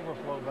one of the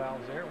overflow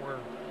valves there, where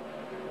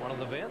one of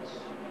the vents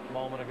a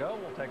moment ago.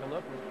 We'll take a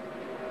look.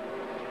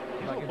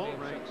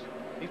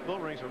 These bull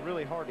rings are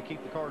really hard to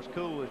keep the cars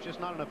cool. There's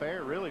just not enough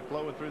air really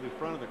flowing through the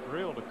front of the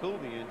grill to cool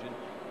the engine.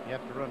 You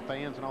have to run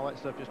fans and all that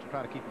stuff just to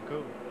try to keep them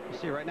cool. You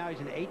see, right now he's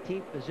in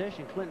 18th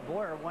position. Clint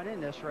Boyer went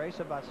in this race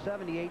about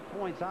 78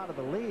 points out of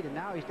the lead, and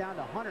now he's down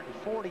to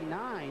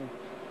 149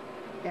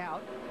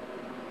 out.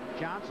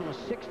 Johnson was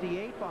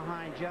 68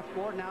 behind Jeff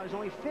Gordon. Now he's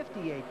only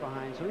 58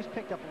 behind, so he's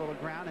picked up a little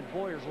ground, and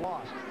Boyer's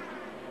lost.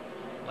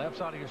 Left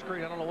side of your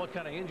screen, I don't know what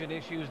kind of engine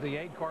issues the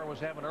 8 car was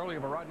having earlier,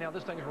 but right now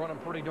this thing is running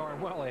pretty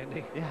darn well,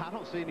 Andy. Yeah, I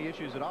don't see any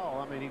issues at all.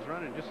 I mean, he's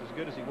running just as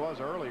good as he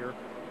was earlier.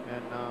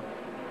 And,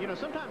 you know,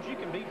 sometimes you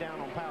can be down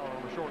on power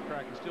on a short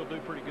track and still do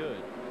pretty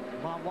good.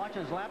 Well, I'm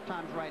watching his lap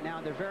times right now,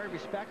 and they're very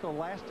respectable.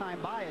 Last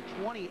time by at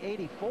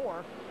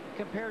 20.84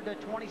 compared to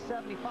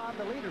 20.75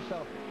 the leader.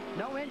 So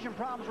no engine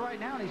problems right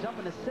now, and he's up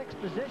in the 6th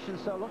position.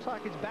 So it looks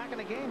like it's back in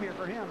the game here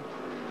for him.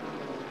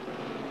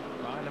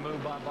 Trying to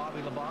move by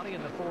Bobby Labonte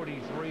in the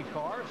 43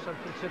 car. Some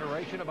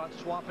consideration about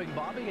swapping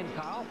Bobby and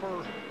Kyle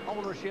for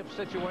ownership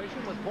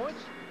situation with points.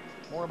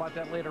 More about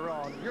that later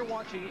on. You're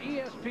watching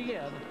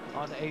ESPN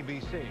on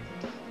ABC.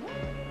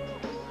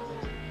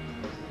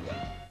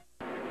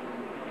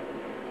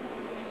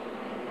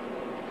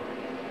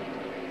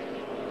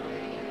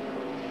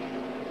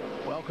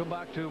 Welcome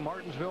back to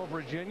Martinsville,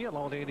 Virginia.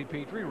 Along with Andy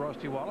Petrie,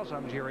 Rusty Wallace,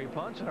 I'm Jerry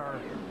Punts, and our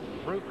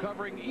group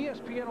covering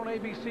ESPN on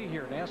ABC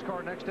here.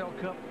 NASCAR Nextel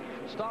Cup,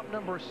 stop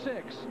number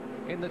 6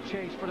 in the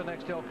chase for the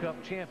Nextel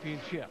Cup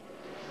Championship.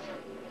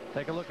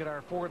 Take a look at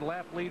our Ford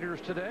lap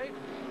leaders today.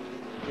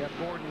 Jeff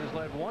Gordon has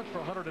led once for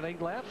 108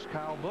 laps.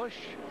 Kyle Busch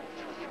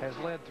has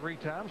led 3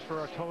 times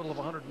for a total of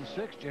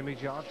 106. Jimmie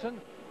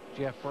Johnson,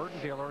 Jeff Burton,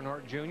 Dale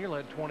Earnhardt Jr.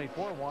 led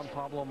 24. Juan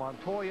Pablo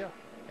Montoya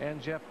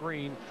and Jeff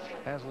Green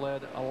has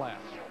led a lap.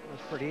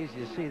 It's pretty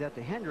easy to see that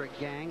the Hendrick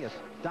gang has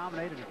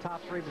dominated the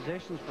top 3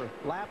 positions for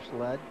laps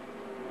led.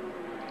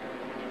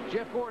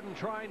 Jeff Gordon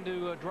trying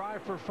to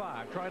drive for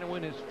 5, trying to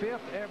win his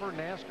 5th ever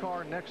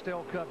NASCAR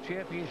Nextel Cup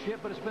Championship,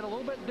 but it's been a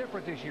little bit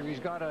different this year. He's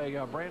got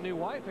a brand new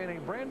wife and a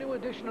brand new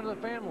addition to the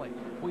family.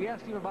 We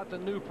asked him about the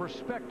new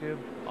perspective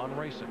on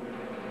racing.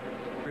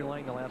 Victory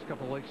Lane the last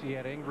couple of weeks, he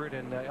had Ingrid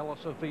and Ella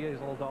Sophia, his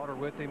little daughter,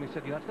 with him. He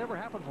said, that's never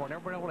happened before.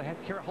 Never been able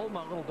to hold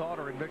my little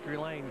daughter in Victory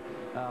Lane,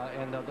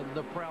 and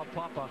the proud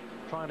papa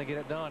trying to get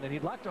it done. And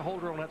he'd like to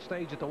hold her on that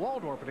stage at the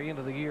Waldorf at the end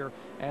of the year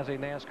as a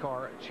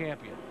NASCAR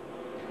champion.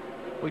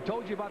 We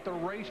told you about the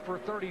race for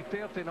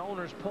 35th in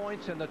owner's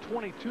points, and the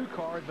 22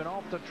 car had been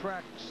off the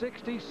track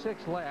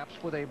 66 laps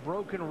with a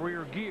broken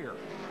rear gear.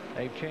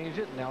 They've changed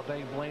it. Now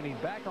Dave Blaney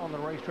back on the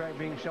racetrack,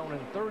 being shown in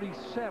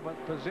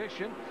 37th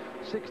position,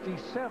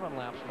 67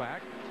 laps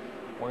back.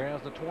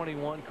 Whereas the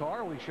 21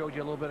 car we showed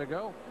you a little bit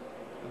ago,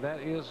 that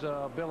is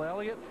Bill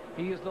Elliott.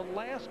 He is the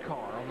last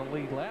car on the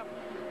lead lap.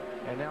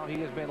 And now he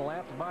has been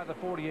lapped by the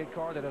 48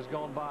 car that has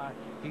gone by.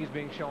 He's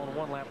being shown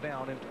 1 lap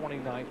down in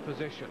 29th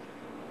position.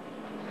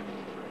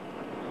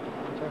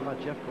 Talking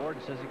about Jeff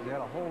Gordon, says he's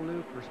got a whole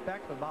new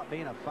perspective about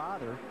being a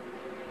father.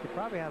 He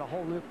probably had a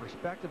whole new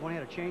perspective when he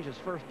had to change his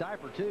first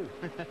diaper, too.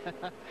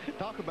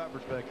 Talk about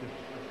perspective.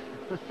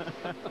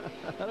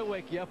 That'll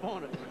wake you up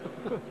on it.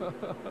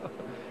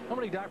 How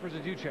many diapers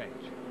did you change?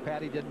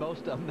 Patty did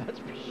most of them, that's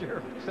for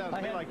sure. Sounds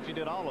to me like she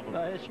did all of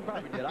them. She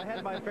probably did. I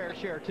had my fair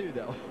share, too,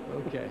 though.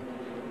 Okay.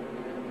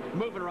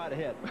 Moving right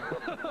ahead.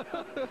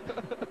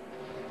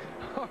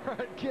 All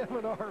right,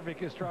 Kevin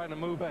Harvick is trying to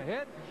move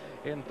ahead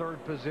in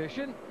 3rd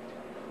position.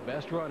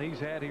 Best run he's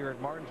had here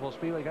at Martinsville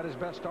Speedway. Got his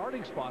best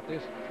starting spot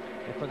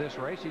for this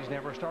race. He's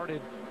never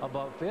started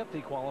above 5th.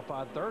 He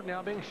qualified 3rd,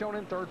 now being shown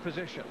in 3rd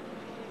position.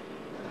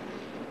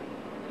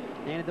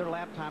 And their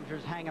lap times are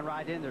just hanging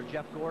right in there.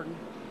 Jeff Gordon,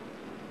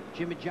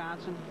 Jimmie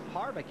Johnson,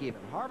 Harvick even.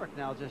 Harvick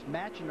now is just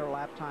matching their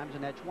lap times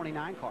in that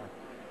 29 car.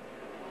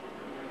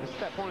 This is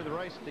that point of the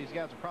race that these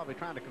guys are probably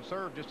trying to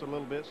conserve just a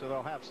little bit, so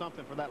they'll have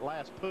something for that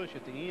last push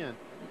at the end.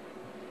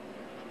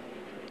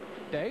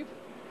 Dave?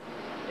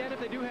 And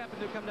if they do happen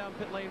to come down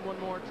pit lane one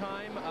more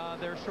time,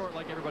 they're short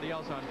like everybody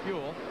else on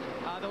fuel.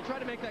 They'll try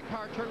to make that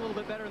car turn a little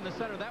bit better in the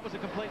center. That was a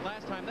complaint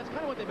last time. That's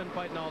kind of what they've been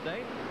fighting all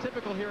day.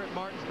 Typical here at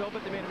Martinsville,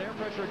 but they made an air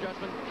pressure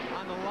adjustment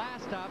on the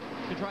last stop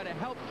to try to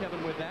help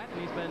Kevin with that,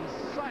 and he's been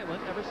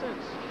silent ever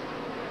since.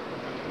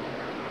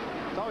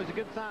 It's always a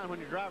good sign when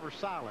your driver's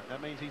silent.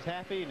 That means he's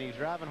happy and he's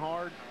driving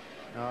hard.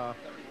 I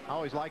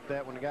always like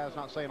that when the guy's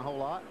not saying a whole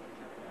lot.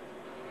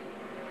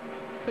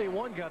 Hey,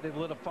 one guy they've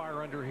lit a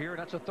fire under here, and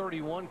that's a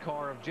 31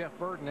 car of Jeff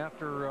Burton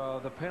after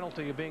the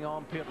penalty of being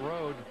on pit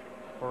road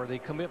for the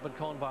commitment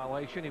cone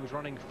violation. He was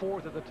running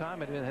 4th at the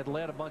time and had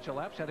led a bunch of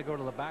laps, had to go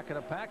to the back of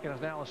the pack, and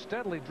has now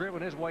steadily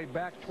driven his way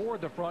back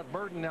toward the front.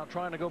 Burton now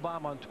trying to go by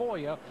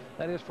Montoya.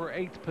 That is for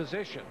 8th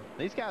position.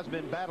 These guys have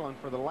been battling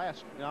for the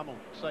last, I'm going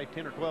to say,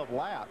 10 or 12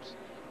 laps.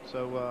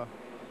 So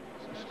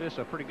it's just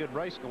a pretty good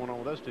race going on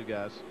with those two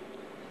guys.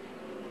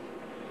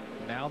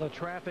 Now the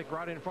traffic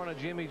right in front of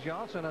Jimmie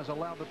Johnson has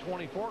allowed the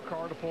 24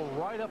 car to pull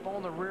right up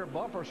on the rear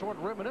bumper, sort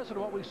of reminiscent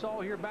of what we saw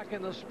here back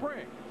in the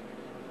spring.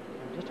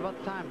 Just about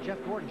the time Jeff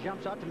Gordon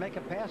jumps out to make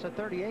a pass at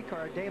 38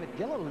 car. David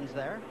Gilliland's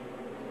there.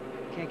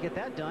 Can't get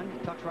that done.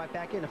 Tucks right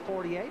back into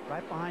 48,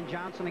 right behind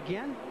Johnson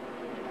again.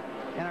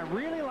 And I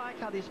really like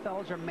how these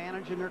fellows are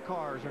managing their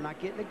cars. They're not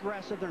getting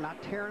aggressive. They're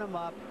not tearing them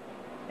up.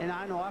 And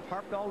I know I've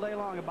harped all day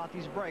long about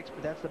these brakes,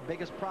 but that's the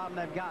biggest problem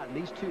they've got. And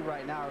these two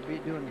right now are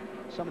doing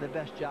some of the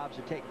best jobs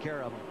of taking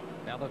care of them.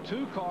 Now the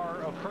 2 car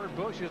of Kurt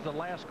Busch is the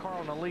last car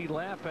on the lead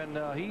lap, and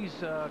he's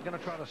going to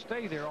try to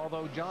stay there,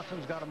 although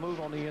Johnson's got to move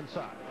on the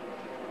inside.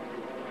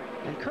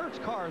 And Kurt's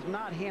car is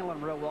not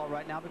handling real well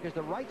right now because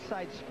the right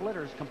side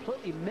splitter is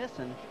completely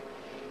missing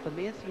from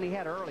the incident he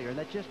had earlier. And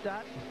that just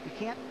you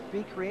can't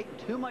be creating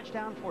too much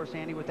downforce,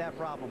 Andy, with that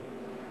problem.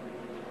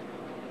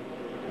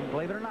 And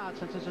believe it or not,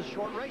 since it's a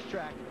short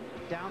racetrack,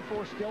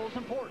 downforce still is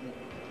important.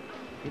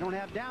 If you don't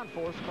have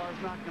downforce, the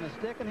car's not going to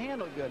stick and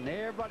handle good, and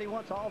everybody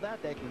wants all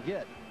that they can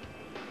get.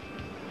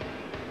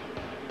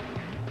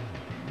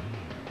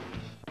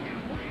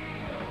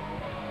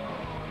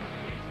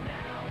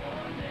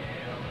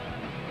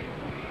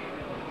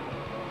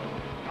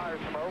 Tire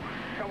smoke.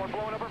 Someone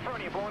blowing up in front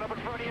of you, blowing up in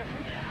front of you.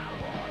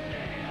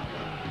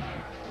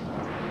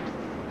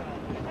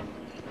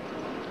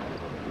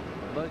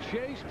 The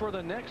chase for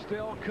the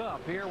Nextel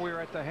Cup. Here we're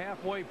at the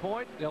halfway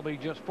point. There'll be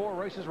just 4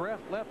 races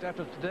left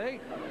after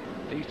today.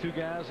 These 2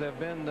 guys have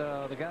been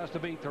the guys to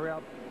beat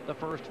throughout the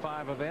first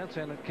 5 events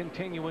and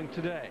continuing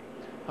today.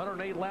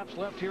 108 laps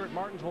left here at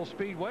Martinsville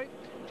Speedway.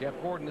 Jeff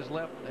Gordon has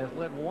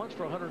led once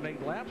for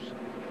 108 laps.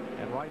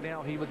 And right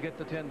now he would get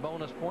the 10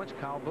 bonus points.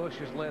 Kyle Busch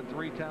has led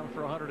 3 times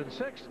for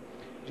 106.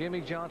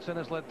 Jimmie Johnson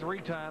has led 3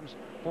 times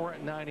for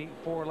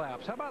 94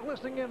 laps. How about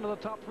listening in to the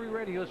top 3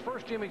 radios?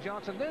 First Jimmie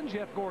Johnson, then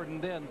Jeff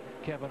Gordon, then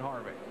Kevin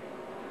Harvick.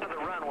 The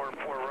run we're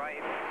right,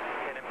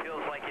 and it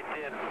feels like it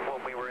did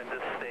when we were at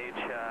this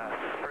stage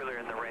earlier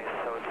in the race,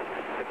 so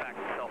it backed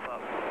itself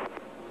up.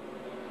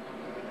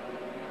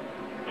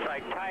 It's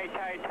like tight,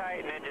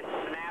 and then just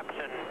snaps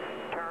and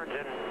turns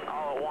in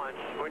all at once,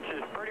 which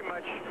is pretty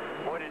much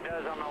what it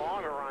does on the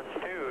longer runs,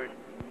 too.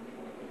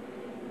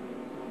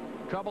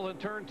 Trouble in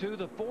turn 2.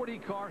 The 40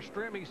 car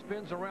Stremme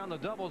spins around the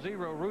 00.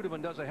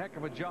 Rudeman does a heck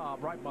of a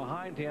job right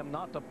behind him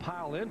not to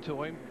pile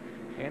into him.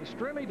 And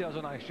Stremme does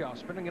a nice job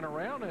spinning it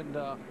around, and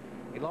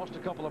he lost a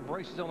couple of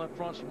braces on that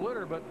front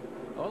splitter, but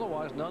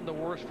otherwise none the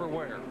worse for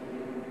wear.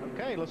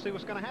 Okay, let's see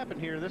what's going to happen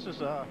here. This is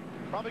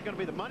probably going to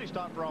be the money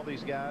stop for all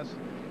these guys.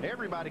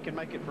 Everybody can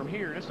make it from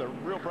here. This is a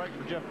real break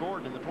for Jeff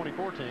Gordon in the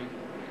 24 team.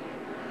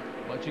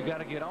 But you got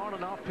to get on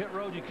and off pit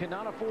road. You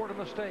cannot afford a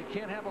mistake.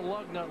 Can't have a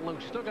lug nut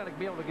loose. Still got to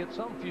be able to get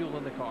some fuel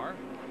in the car.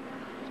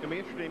 It's going to be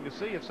interesting to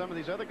see if some of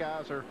these other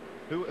guys are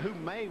who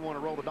may want to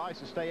roll the dice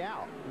and stay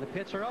out. The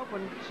pits are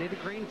open. See the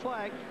green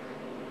flag.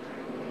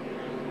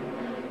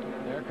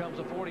 There comes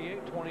a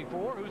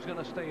 48-24. Who's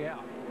going to stay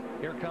out?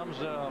 Here comes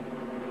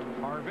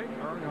Harvick,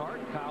 Earnhardt,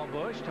 Kyle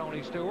Busch,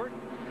 Tony Stewart.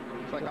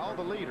 It's like all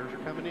the leaders are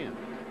coming in.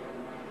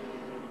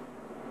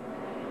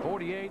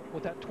 48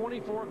 with that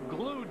 24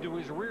 glued to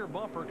his rear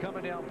bumper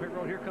coming down pit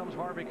road. Here comes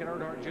Harvick and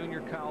Earnhardt Jr.,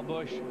 Kyle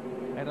Busch,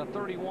 and a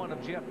 31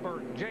 of Jeff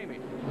Burton. Jamie.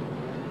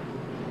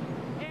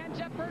 And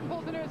Jeff Burton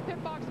pulls into his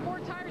pit box. 4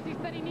 tires. He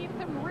said he needs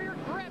some rear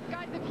grip.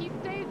 Guys, if he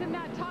stays in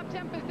that top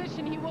 10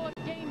 position, he will have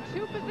gained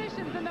 2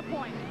 positions in the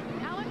points.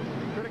 Alan?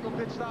 Critical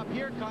pit stop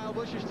here. Kyle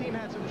Busch's team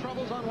had some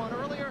troubles on one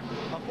earlier.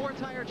 A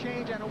 4-tire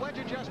change and a wedge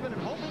adjustment,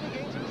 and hoping to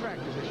gain some track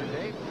position,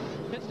 Dave.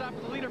 Pit stop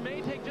for the leader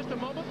may take just a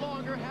moment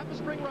longer. Half a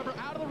spring rubber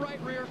out of the right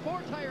rear.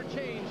 4-tire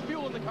change.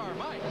 Fuel in the car.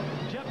 Mike.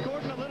 Jeff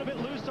Gordon a little bit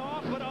loose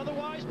off, but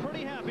otherwise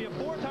pretty happy. A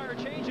 4-tire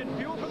change and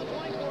fuel for the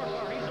 24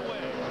 car. He's away.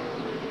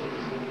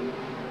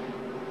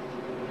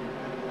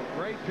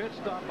 Great pit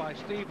stop by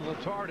Steve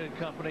Letard and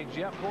company.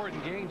 Jeff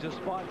Gordon gains a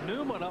spot.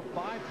 Newman up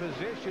 5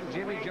 positions.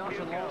 Jimmie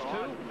Johnson lost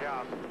 2.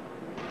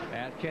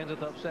 Matt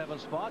Kenseth up 7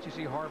 spots. You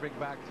see Harvick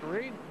back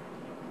 3.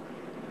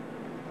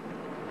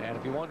 And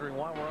if you're wondering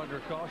why we're under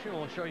caution,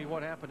 we'll show you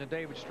what happened to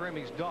David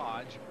Stremmy's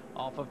Dodge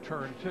off of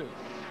turn 2.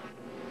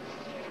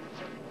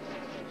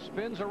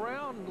 Spins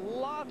around,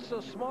 lots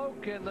of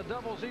smoke, and the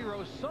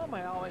 00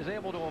 somehow is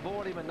able to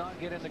avoid him and not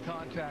get into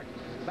contact.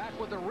 Back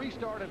with the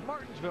restart at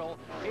Martinsville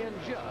in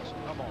just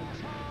a moment.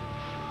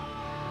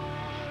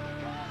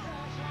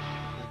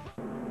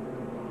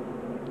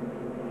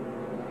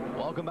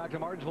 Welcome back to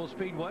Martinsville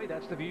Speedway.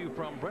 That's the view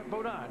from Brett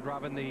Bodine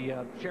driving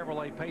the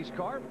Chevrolet pace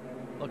car.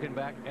 Looking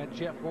back at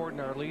Jeff Gordon,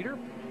 our leader.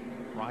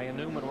 Ryan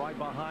Newman right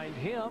behind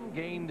him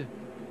gained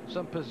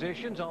some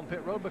positions on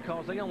pit road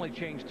because they only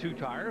changed 2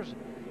 tires.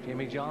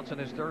 Jimmie Johnson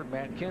is 3rd.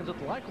 Matt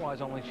Kenseth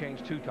likewise only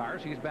changed 2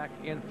 tires. He's back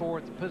in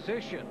 4th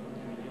position.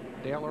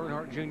 Dale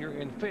Earnhardt Jr.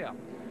 in 5th.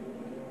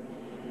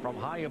 From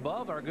high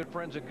above, our good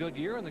friends at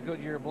Goodyear and the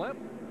Goodyear blimp.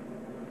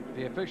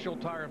 The official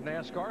tire of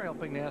NASCAR,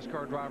 helping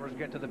NASCAR drivers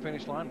get to the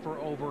finish line for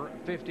over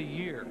 50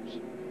 years.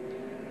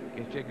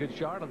 Gets you a good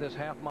shot of this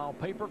half-mile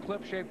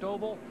paperclip shaped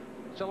oval,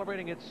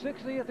 celebrating its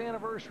 60th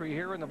anniversary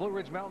here in the Blue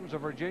Ridge Mountains of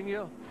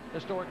Virginia,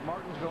 historic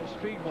Martinsville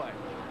Speedway.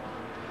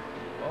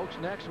 Folks,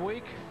 next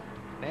week,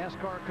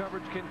 NASCAR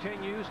coverage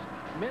continues.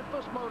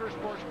 Memphis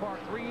Motorsports Park,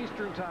 3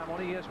 Eastern time on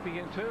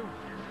ESPN2.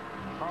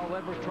 Carl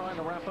Edwards trying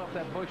to wrap up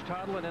that Busch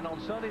title, and then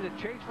on Sunday, the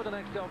chase for the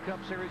Nextel Cup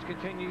Series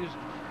continues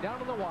down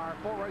to the wire.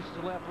 4 races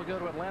left. We go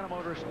to Atlanta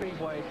Motor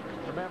Speedway.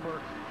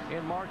 Remember,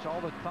 in March,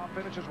 all the top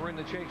finishers were in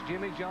the chase.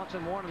 Jimmie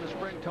Johnson won in the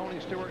spring. Tony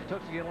Stewart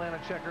took the Atlanta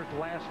Checkers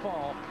last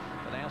fall.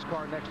 The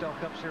NASCAR Nextel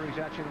Cup Series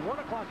action, 1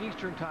 o'clock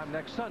Eastern time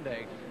next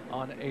Sunday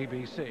on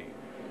ABC.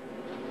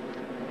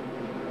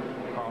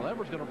 Carl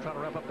Edwards going to try to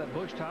wrap up that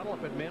Busch title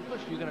up in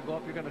Memphis. You're going to go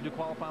up. You're going to do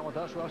qualifying with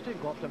us, Rusty.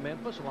 Go up to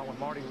Memphis along with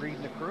Marty Reed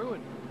and the crew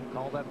and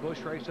call that Busch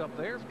race up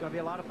there. It's going to be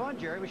a lot of fun,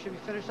 Jerry. We should be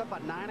finished up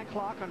at 9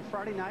 o'clock on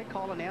Friday night.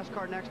 Call the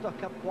NASCAR Nextel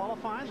Cup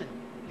qualifying and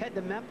head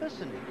to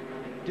Memphis and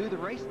do the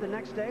race the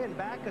next day and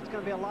back. It's going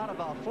to be a lot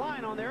of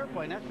flying on the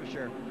airplane, that's for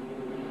sure.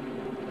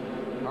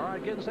 All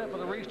right, getting set for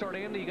the restart,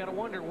 Andy. You got to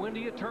wonder, when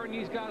do you turn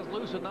these guys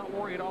loose and not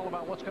worry at all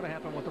about what's going to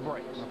happen with the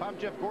brakes? If I'm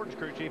Jeff Gordon's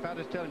crew chief, I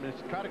just tell him to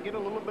try to get a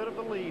little bit of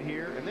the lead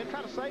here and then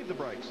try to save the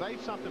brakes.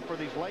 Save something for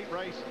these late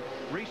race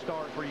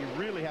restarts where you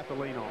really have to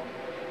lean on.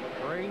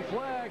 Green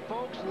flag,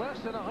 folks. Less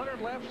than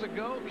 100 laps to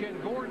go. Can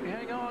Gordon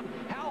hang on?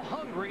 How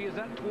hungry is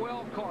that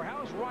 12 car?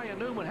 How's Ryan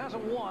Newman?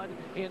 Hasn't won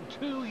in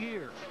 2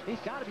 years. He's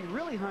got to be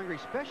really hungry,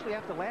 especially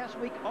after last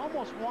week.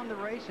 Almost won the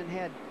race and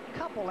had a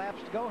couple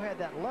laps to go. Had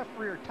that left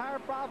rear tire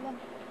problem.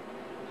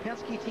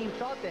 Penske team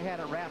thought they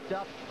had it wrapped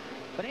up.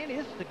 But, Andy,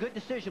 this is a good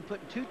decision,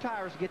 putting 2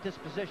 tires to get this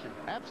position.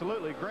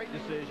 Absolutely, great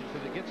decision,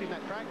 because it gets him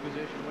that track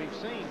position. We've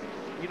seen,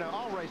 you know,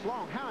 all race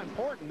long how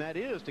important that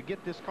is to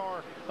get this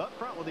car up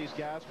front with these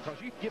guys,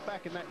 because you get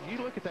back in that, you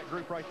look at that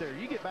group right there,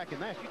 you get back in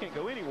that, you can't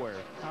go anywhere.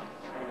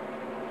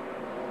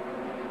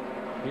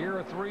 Here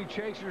are 3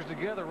 chasers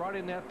together right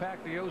in that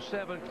pack. The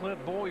 07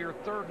 Clint Bowyer,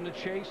 3rd in the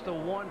chase. The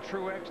 1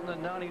 Truex and the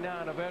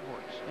 99 of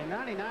Edwards. And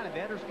 99 of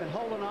Edwards been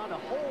holding on the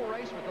whole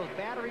race with those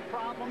battery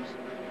problems.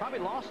 Probably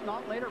lost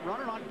not later,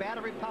 running on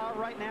battery power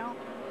right now.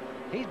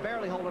 He's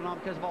barely holding on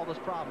because of all those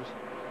problems.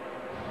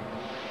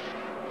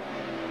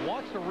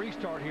 Watch the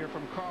restart here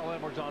from Carl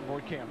Edwards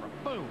onboard camera.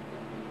 Boom.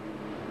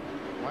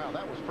 Wow,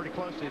 that was pretty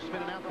close to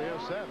spinning out the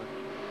 07.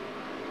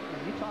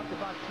 And you talked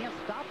about can't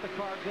stop the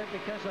car good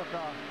because of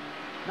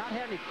not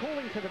having any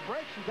cooling to the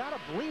brakes. You got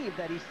to believe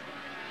that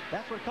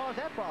that's what caused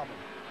that problem.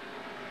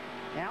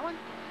 Alan?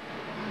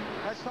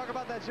 Let's talk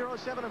about that 07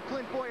 of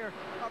Clint Bowyer.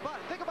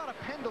 Think about a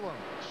pendulum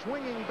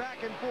swinging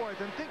back and forth,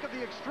 and think of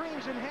the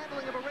extremes in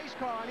handling of a race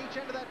car on each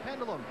end of that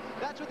pendulum.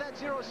 That's what that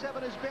 07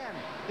 has been.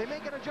 They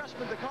make an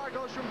adjustment. The car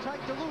goes from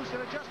tight to loose.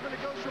 An adjustment,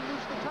 it goes from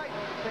loose to tight.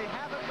 They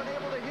haven't been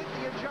able to hit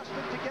the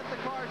adjustment to get the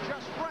car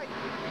just right,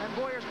 and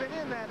Boyer's been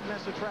in that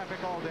mess of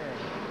traffic all day.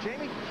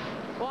 Jamie?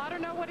 Well, I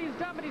don't know what he's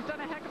done, but he's done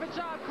a heck of a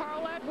job.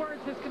 Carl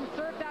Edwards has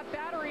conserved that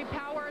battery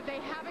power. They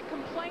haven't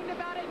complained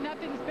about it.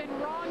 Nothing's been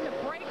wrong. The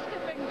brakes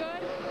have been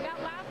good.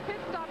 That last pit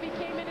stop, he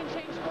came in and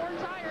changed 4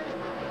 tires.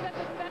 Said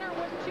the center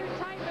was too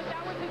tight, but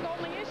that was his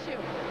only issue.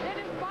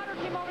 Then his spotter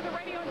came over the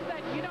radio and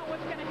said, you know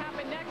what's going to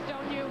happen next,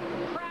 don't you?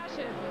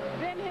 Crashes.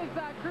 Then his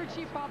crew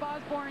chief, Bob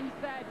Osborne,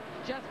 said,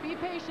 just be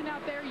patient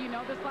out there. You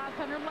know this last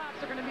 100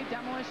 laps are going to be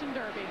demolition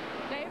derby.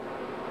 Dave?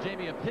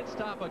 Jamie, a pit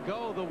stop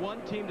ago, the one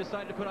team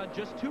decided to put on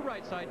just 2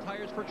 right side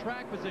tires for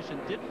track position.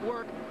 Didn't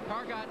work.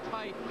 Car got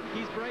tight.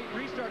 He's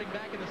restarting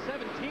back in the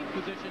 17th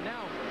position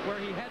now, where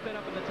he had been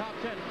up in the top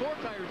 10. 4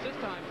 tires this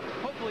time.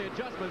 Hopefully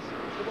adjustments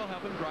that will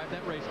help him drive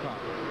that race car.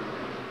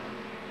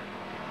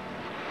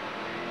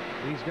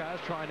 These guys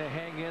trying to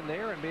hang in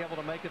there and be able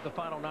to make it the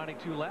final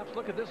 92 laps.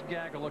 Look at this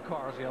gaggle of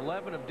cars. The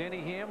 11 of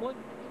Denny Hamlin.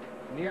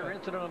 Near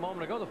incident a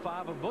moment ago, the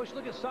 5 of Busch.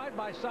 Look at side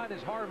by side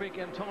is Harvick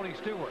and Tony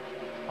Stewart.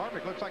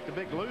 Harvick looks like the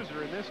big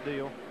loser in this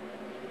deal.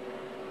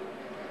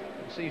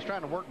 You see he's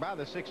trying to work by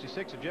the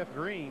 66 of Jeff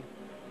Green.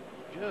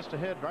 Just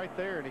ahead right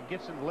there, and he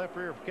gets in the left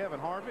rear of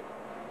Kevin Harvick.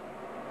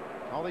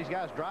 All these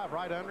guys drive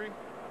right under him.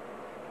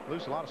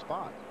 Lose a lot of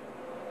spots.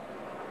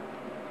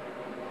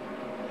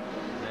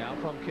 Now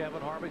from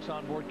Kevin Harvick's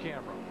onboard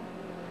camera.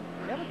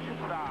 Kevin,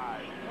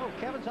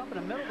 Kevin's up in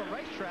the middle of the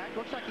racetrack.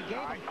 Looks like he gave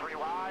him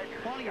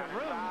plenty of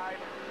room.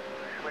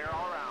 Clear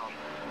all around.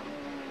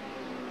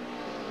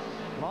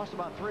 Lost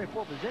about 3 or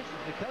 4 positions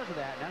because of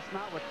that, and that's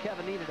not what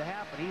Kevin needed to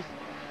happen.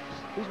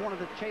 He's one of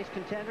the chase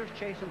contenders,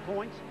 chasing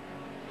points.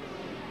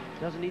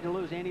 Doesn't need to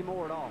lose any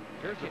more at all.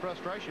 Here's the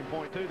frustration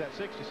point, too. That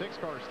 66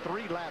 car is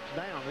 3 laps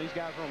down. These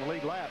guys are on the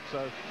lead lap,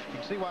 so you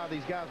can see why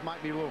these guys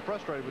might be a little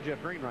frustrated with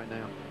Jeff Green right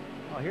now.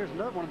 Well, here's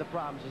another one of the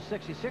problems. The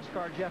 66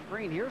 car, Jeff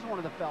Green. Here's one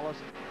of the fellas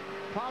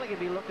probably going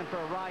to be looking for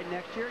a ride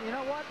next year. You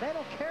know what? They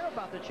don't care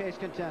about the chase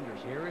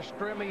contenders. Here is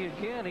Strimmy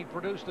again. He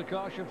produced the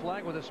caution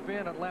flag with a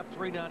spin at lap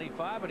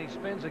 395, and he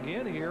spins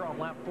again here on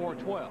lap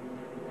 412.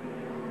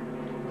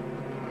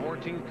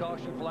 14th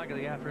caution flag of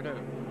the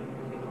afternoon.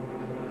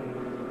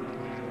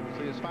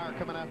 See his fire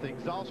coming out the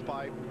exhaust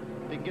pipe.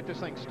 If he can get this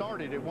thing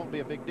started, it won't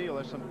be a big deal.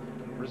 There's some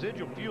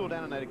residual fuel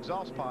down in that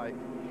exhaust pipe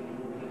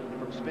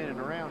from spinning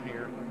around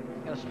here.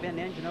 Got to spin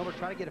the engine over,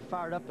 try to get it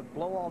fired up to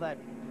blow all that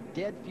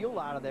dead fuel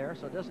out of there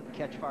so it doesn't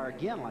catch fire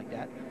again like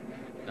that.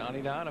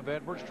 99 of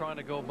Edwards trying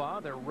to go by.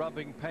 They're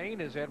rubbing paint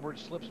as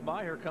Edwards slips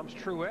by. Here comes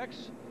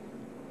Truex.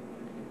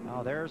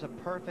 Oh, there's a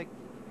perfect.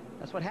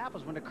 That's what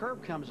happens when the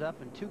curb comes up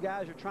and 2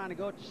 guys are trying to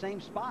go at the same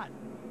spot.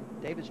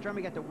 David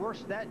Strimmy got the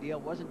worst of that deal.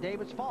 It wasn't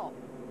David's fault.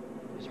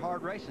 It's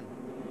hard racing.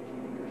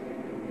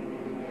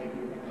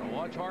 Now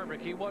watch Harvick.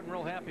 He wasn't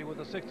real happy with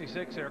the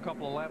 66 there a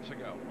couple of laps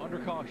ago. Under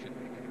caution.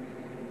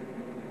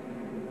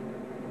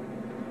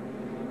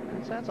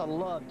 That's a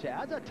love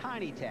tap. That's a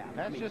tiny tap.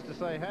 That's just to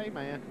say, hey,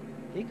 man.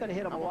 He could have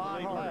hit him a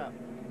lot harder.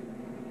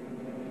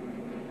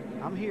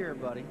 I'm here,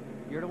 buddy.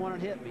 You're the one that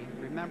hit me.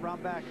 Remember,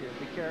 I'm back here.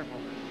 Be careful.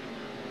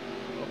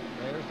 Oh,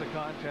 there's the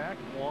contact.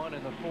 1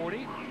 in the 40.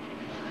 He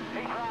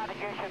tried to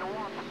get you to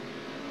 1.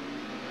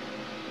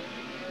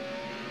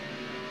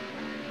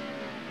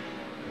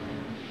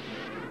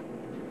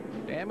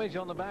 Damage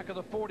on the back of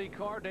the 40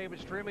 car, David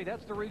Strimmy.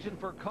 That's the reason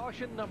for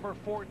caution number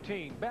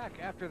 14. Back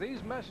after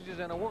these messages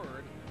and a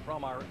word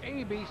from our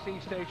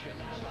ABC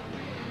stations.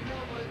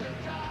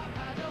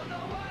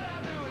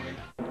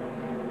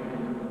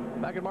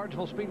 Back at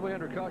Martinsville Speedway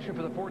under caution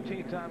for the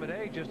 14th time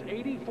today. Just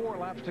 84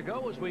 laps to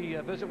go as we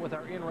visit with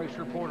our in-race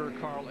reporter,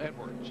 Carl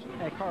Edwards.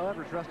 Hey, Carl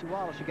Edwards, Rusty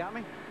Wallace, you got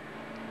me?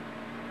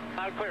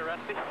 I'm clear,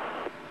 Rusty.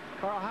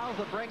 Carl, how's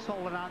the brakes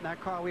holding out in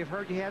that car? We've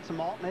heard you had some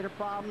alternator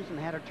problems and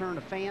had to turn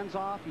the fans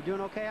off. You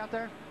doing okay out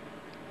there?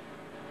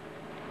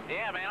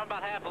 Yeah, man, I'm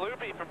about half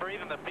loopy from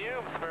breathing the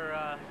fumes for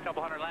a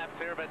couple hundred laps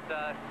here, but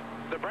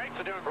the brakes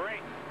are doing great.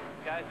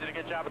 Guys did a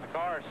good job with the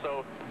car,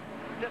 so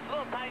just a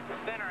little tight in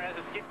the center as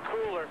it's getting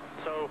cooler.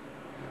 So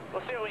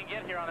we'll see what we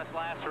can get here on this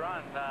last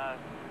run. A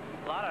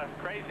lot of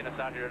craziness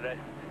out here today.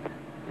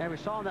 Yeah, we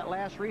saw in that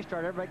last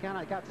restart, everybody kind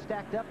of got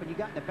stacked up, and you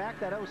got in the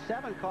back of that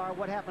 07 car.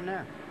 What happened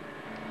there?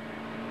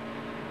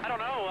 I don't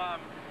know.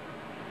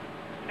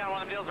 Kind of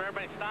one of the deals where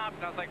everybody stopped,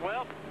 and I was like,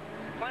 well,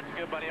 Clint's a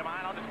good buddy of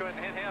mine. I'll just go ahead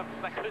and hit him.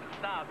 I couldn't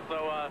stop.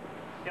 So,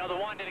 you know, the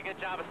one did a good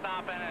job of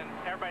stopping, and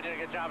everybody did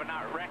a good job of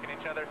not wrecking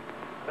each other.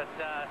 But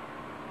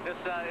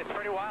it's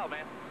pretty wild,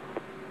 man.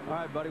 All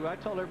right, buddy. Well, I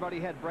told everybody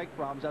he had brake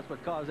problems. That's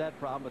what caused that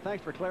problem. But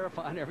thanks for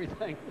clarifying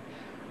everything.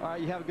 All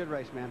right, you have a good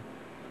race, man.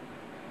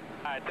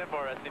 All right, 10-4,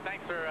 Rusty.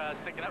 Thanks for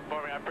sticking up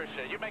for me. I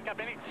appreciate it. You make up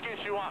any excuse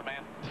you want,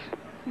 man.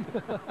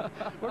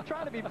 We're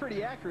trying to be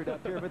pretty accurate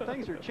up here, but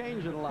things are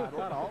changing a lot. A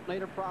lot of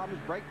alternator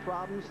problems, brake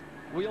problems,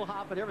 wheel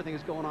hopping, everything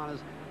is going on, as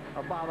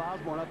our Bob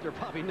Osborne up there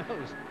probably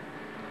knows.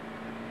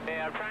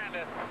 Yeah, I'm trying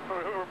to.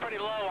 We're pretty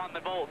low on the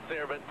volts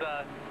here, but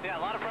yeah,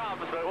 a lot of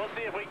problems. But we'll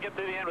see if we can get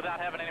through the end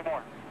without having any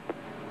more.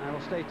 And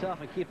we'll stay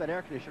tough and keep that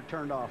air conditioner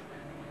turned off.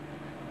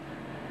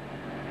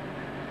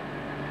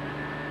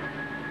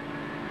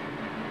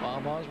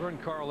 Bob Osborne,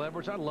 Carl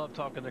Edwards. I love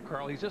talking to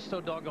Carl. He's just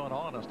so doggone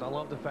honest. I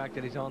love the fact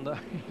that he's on the.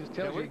 He just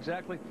tells you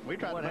exactly. We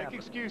try what to make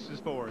happened. excuses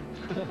for him.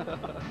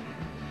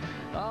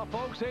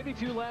 Folks,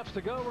 82 laps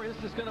to go.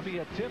 This is going to be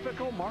a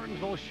typical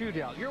Martinsville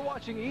shootout. You're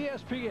watching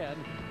ESPN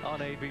on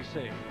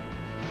ABC.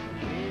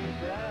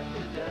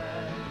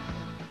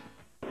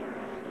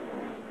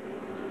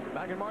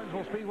 Back in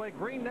Martinsville Speedway,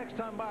 green next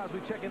time by as we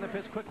check in the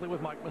pits quickly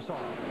with Mike Massaro.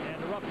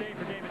 And a rough day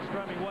for David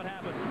Strumming. What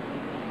happened?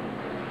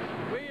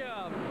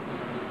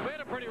 We had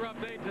a pretty rough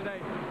day today,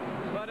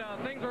 but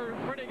things were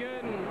pretty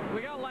good, and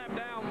we got a lap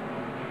down,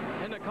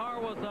 and the car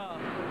was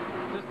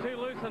just too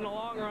loose in the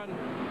long run.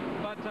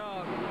 But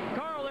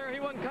Carl there, he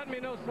wasn't cutting me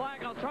no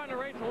slack. I was trying to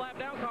race the lap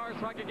down car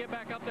so I could get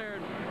back up there,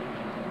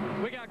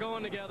 and we got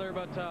going together.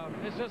 But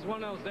it's just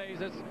one of those days.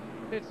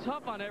 It's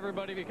tough on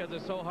everybody because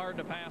it's so hard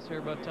to pass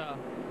here, but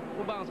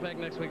we'll bounce back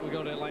next week. We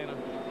go to Atlanta.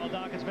 Well,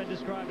 Doc, it's been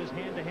described as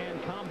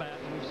hand-to-hand combat,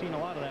 and we've seen a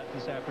lot of that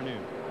this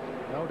afternoon.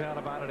 No doubt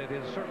about it.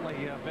 It has certainly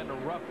been a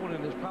rough one,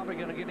 and it's probably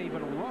going to get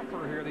even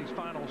rougher here these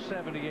final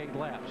 78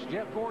 laps.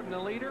 Jeff Gordon, the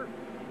leader.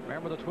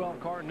 Remember the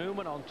 12-car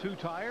Newman on 2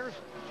 tires.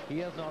 He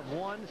has not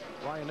won.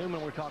 Ryan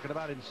Newman we're talking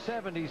about in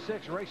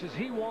 76 races.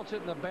 He wants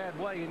it in a bad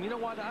way. And you know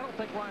what? I don't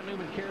think Ryan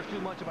Newman cares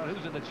too much about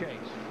who's in the chase.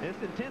 This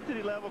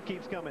intensity level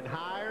keeps coming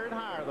higher and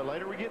higher the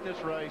later we get in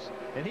this race.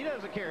 And he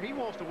doesn't care. He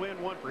wants to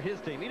win one for his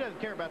team. He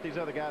doesn't care about these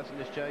other guys in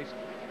this chase.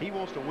 He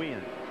wants to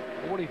win.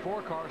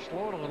 44 car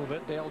slowing a little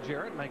bit. Dale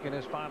Jarrett making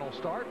his final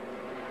start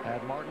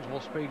at Martinsville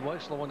Speedway,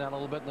 slowing down a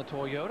little bit in the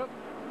Toyota.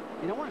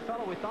 You know, one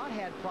fellow we thought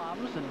had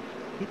problems, and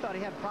he thought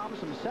he had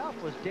problems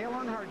himself, was Dale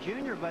Earnhardt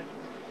Jr., but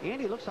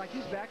Andy looks like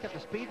he's back at the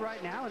speed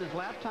right now, and his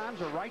lap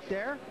times are right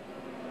there.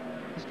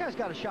 This guy's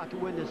got a shot to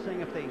win this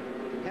thing if they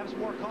have some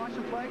more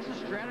caution flags. The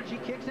strategy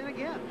kicks in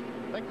again.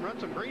 They can run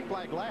some green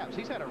flag laps.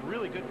 He's had a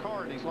really good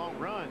car in these long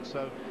runs,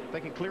 so if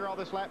they can clear all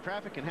this lap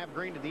traffic and have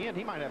green to the end,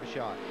 he might have a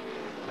shot.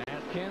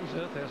 Matt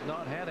Kenseth has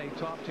not had a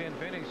top 10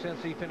 finish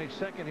since he finished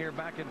second here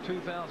back in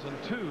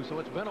 2002, so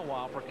it's been a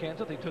while for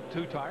Kenseth. He took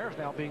 2 tires,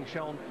 now being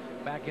shown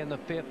back in the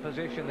 5th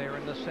position there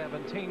in the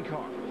 17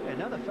 car.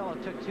 Another fellow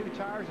took 2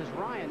 tires is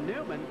Ryan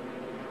Newman,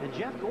 and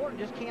Jeff Gordon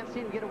just can't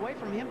seem to get away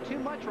from him too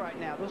much right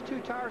now. Those 2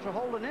 tires are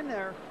holding in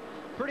there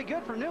pretty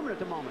good for Newman at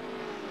the moment.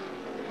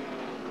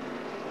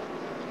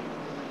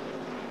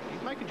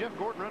 He's making Jeff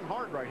Gordon run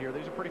hard right here.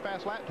 These are pretty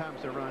fast lap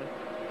times they're running.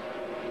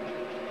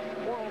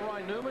 More on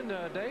Ryan Newman,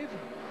 Dave.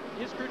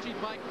 His crew chief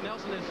Mike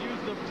Nelson has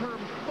used the term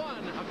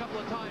fun a couple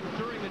of times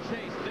during the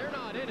chase. They're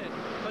not in it,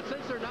 but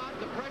since they're not,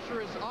 the pressure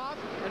is off,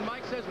 and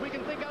Mike says we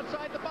can think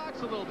outside the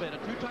box a little bit. A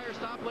 2-tire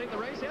stop late in the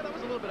race, yeah, that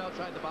was a little bit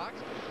outside the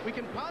box. We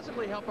can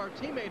possibly help our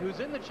teammate who's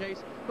in the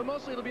chase, but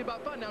mostly it'll be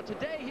about fun. Now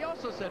today, he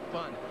also said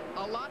fun.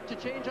 A lot to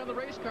change on the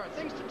race car,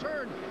 things to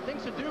turn,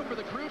 things to do for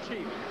the crew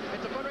chief.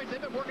 It's a fun race.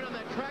 They've been working on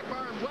that track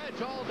bar and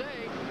wedge all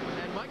day,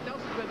 and Mike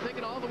Nelson's been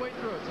thinking all the way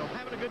through it, so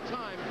having a good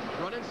time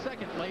running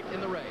second late in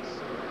the race.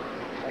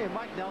 Hey,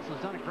 Mike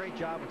Nelson's done a great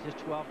job with his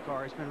 12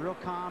 car. He's been real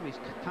calm. He's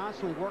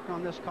constantly working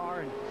on this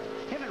car, and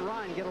him and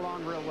Ryan get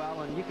along real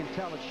well, and you can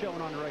tell it's showing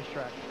on the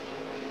racetrack.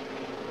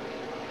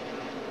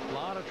 A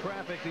lot of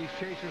traffic. These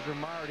chasers are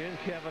mired in.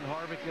 Kevin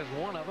Harvick is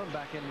one of them,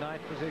 back in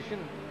 9th position,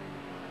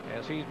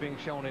 as he's being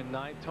shown in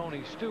 9th.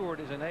 Tony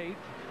Stewart is in 8th.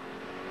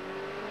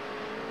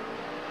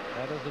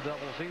 That is the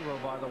 00,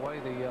 by the way,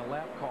 the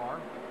lap car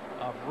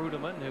of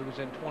Rudeman, who's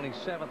in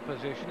 27th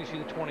position. You see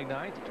the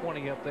 29th,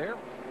 20 up there.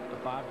 The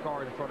 5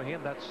 car in front of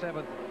him. That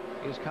 7th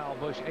is Kyle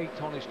Busch, 8th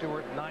Tony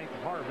Stewart, 9th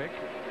Harvick.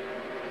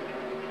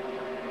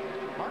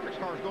 Harvick's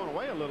car is going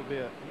away a little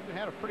bit. He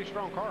had a pretty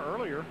strong car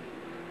earlier.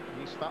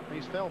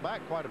 He's fell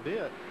back quite a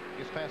bit.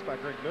 Gets passed by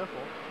Greg Biffle.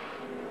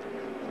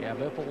 Yeah,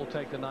 Biffle will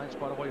take the 9th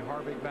spot away.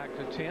 Harvick back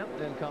to 10th.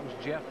 Then comes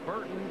Jeff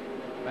Burton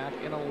back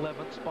in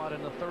 11th spot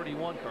in the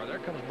 31 car. There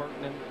comes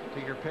Burton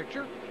into your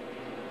picture.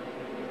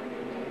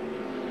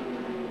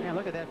 Man,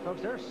 look at that,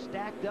 folks. They're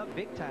stacked up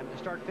big time at the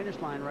start-finish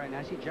line right now.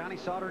 I see Johnny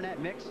Sauter in that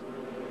mix.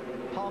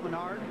 Paul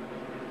Menard.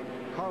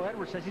 Carl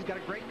Edwards says he's got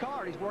a great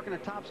car. He's working the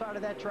top side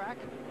of that track.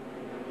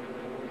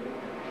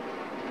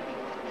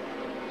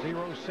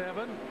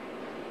 07.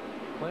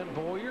 Clint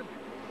Boyer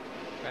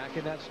back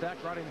in that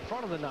stack right in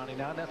front of the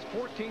 99. That's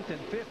 14th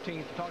and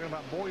 15th. Talking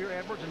about Boyer,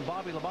 Edwards, and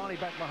Bobby Labonte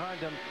back behind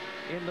him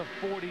in the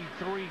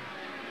 43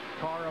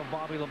 car of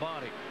Bobby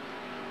Labonte.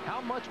 How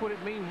much would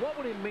it mean? What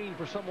would it mean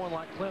for someone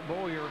like Clint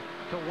Boyer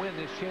to win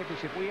this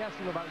championship? We asked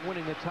him about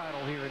winning the title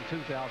here in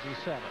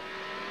 2007.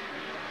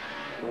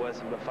 It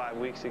wasn't but 5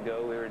 weeks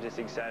ago. We were just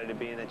excited to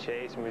be in the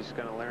chase, and we're just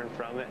going to learn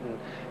from it,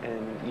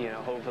 and you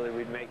know, hopefully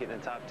we'd make it in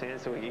the top 10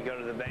 so we could go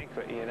to the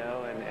banquet, you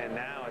know. And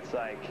now it's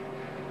like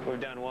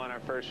we've won our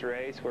first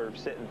race. We're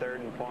sitting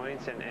 3rd in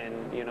points, and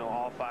you know,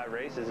 all 5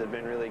 races have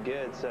been really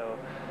good. So,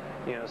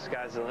 you know,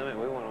 sky's the limit.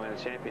 We want to win a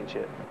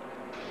championship.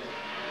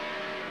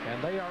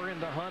 And they are in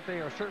the hunt. They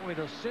are certainly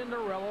the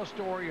Cinderella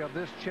story of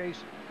this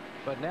chase.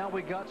 But now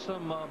we got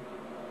some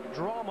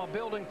drama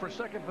building for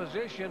second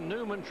position.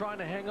 Newman trying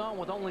to hang on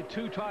with only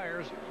 2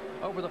 tires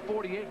over the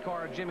 48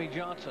 car of Jimmie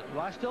Johnson.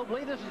 Well, I still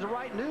believe this is the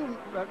right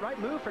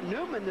move for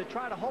Newman to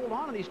try to hold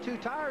on to these 2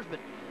 tires, but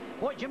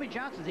Boy, Jimmie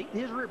Johnson's eating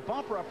his rear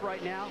bumper up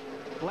right now.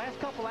 The last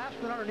couple laps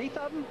been underneath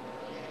of him.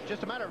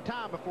 Just a matter of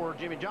time before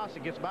Jimmie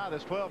Johnson gets by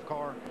this 12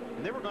 car,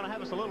 and then we're going to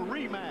have us a little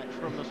rematch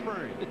from the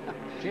spring.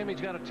 Jimmy's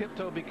got to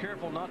tiptoe, be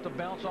careful not to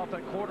bounce off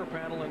that quarter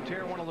panel and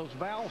tear one of those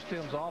valve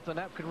stems off, and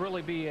that could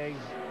really be a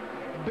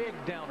big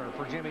downer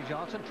for Jimmie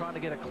Johnson, trying to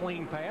get a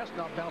clean pass,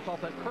 not bounce off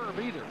that curve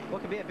either. Well,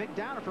 it could be a big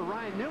downer for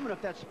Ryan Newman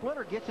if that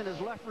splitter gets in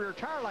his left rear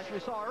tire like we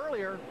saw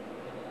earlier.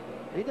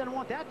 He doesn't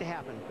want that to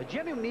happen. But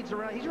Jimmie needs to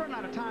run. He's running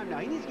out of time now.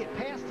 He needs to get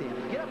past him,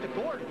 get up to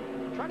Gordon,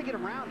 try to get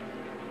around him.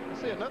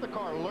 I see another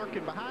car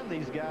lurking behind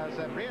these guys,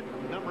 that red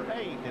number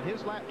 8, and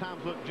his lap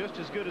times look just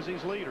as good as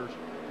these leaders.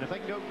 And if they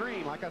can go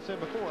green, like I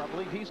said before, I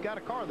believe he's got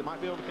a car that might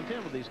be able to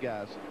contend with these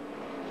guys.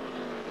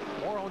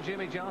 More on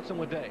Jimmie Johnson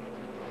with Dave.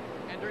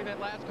 And during that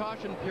last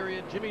caution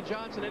period, Jimmie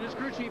Johnson and his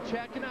crew chief,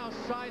 Chad Canal,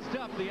 sized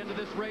up the end of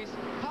this race,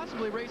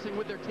 possibly racing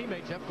with their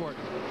teammate, Jeff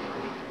Gordon.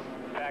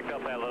 Back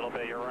up that little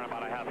bit. You're running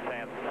about half a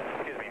cent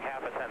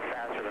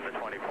faster than the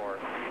 24.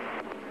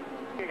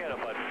 You get him,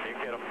 bud. You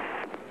get him.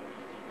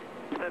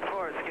 That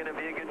 4 is going to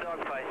be a good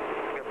dogfight.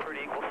 We got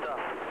pretty equal stuff.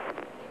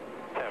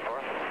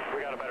 10-4.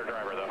 We got a better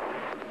driver, though.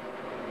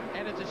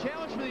 And it's a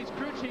challenge for these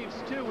crew chiefs,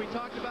 too. We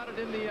talked about it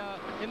in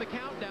the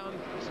countdown,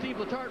 Steve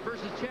Letarte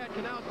versus Chad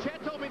Canals.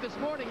 Chad told me this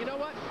morning, you know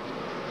what?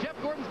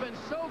 Jeff Gordon's been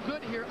so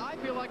good here, I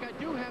feel like I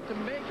do have to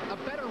make a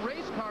better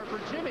race car for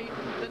Jimmie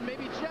than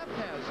maybe Jeff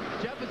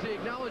has. Jeff is the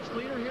acknowledged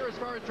leader here as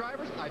far as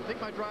drivers. I think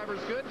my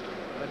driver's good,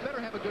 but better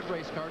have a good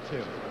race car,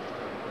 too.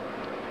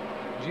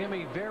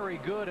 Jimmie very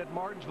good at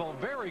Martinsville,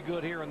 very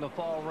good here in the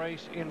fall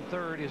race in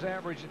third. His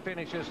average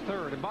finish is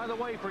third. And by the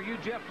way, for you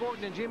Jeff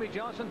Gordon and Jimmie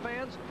Johnson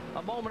fans,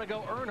 a moment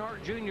ago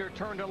Earnhardt Jr.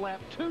 turned a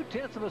lap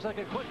 0.2 of a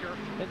second quicker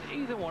than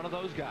either one of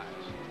those guys.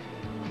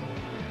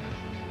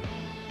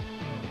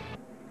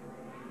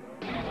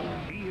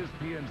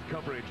 ESPN's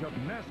coverage of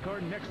NASCAR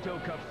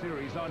Nextel Cup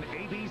Series on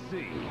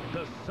ABC,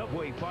 the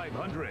Subway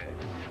 500.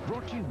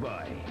 Brought to you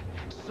by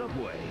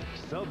Subway.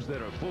 Subs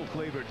that are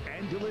full-flavored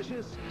and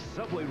delicious.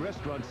 Subway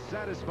restaurants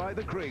satisfy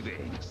the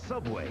craving.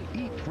 Subway,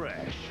 eat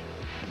fresh.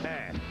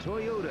 And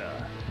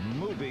Toyota,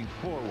 moving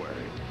forward.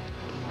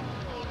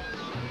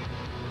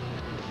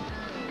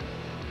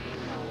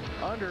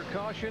 Under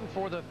caution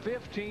for the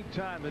 15th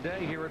time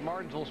today here at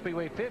Martinsville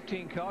Speedway.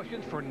 15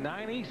 cautions for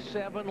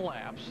 97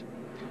 laps.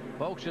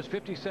 Folks, just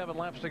 57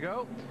 laps to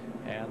go.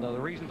 And the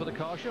reason for the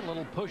caution, a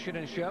little pushing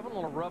and shoving, a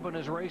little rubbing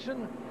is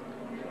racing.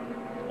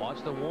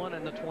 Watch the 1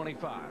 and the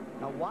 25.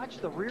 Now watch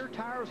the rear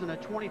tires in the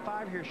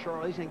 25 here,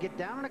 Charlie. He's going to get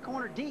down in the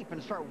corner deep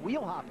and start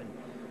wheel hopping.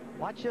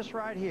 Watch this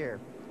right here.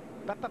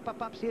 Up, up,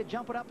 up, up. See it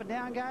jumping up and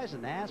down, guys?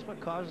 And that's what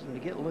causes him to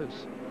get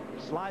loose.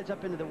 Slides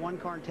up into the one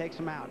car and takes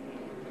him out.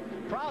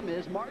 Problem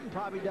is, Martin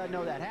probably doesn't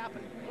know that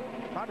happened.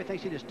 Probably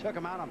thinks he just took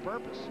him out on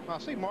purpose. Well, I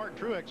see Martin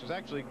Truex is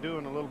actually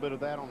doing a little bit of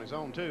that on his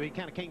own, too. He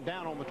kind of came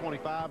down on the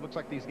 25. Looks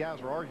like these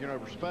guys were arguing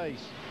over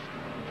space.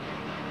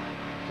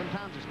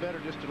 Sometimes it's better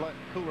just to let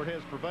cooler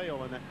heads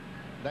prevail in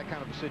that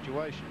kind of a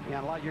situation.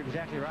 Yeah, you're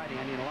exactly right.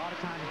 I mean, a lot of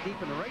times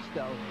deep in the race,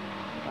 though,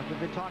 like we've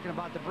been talking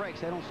about the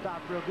brakes, they don't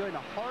stop real good. And the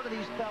harder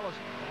these fellas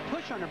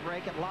push on the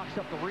brake, it locks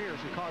up the rears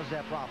and causes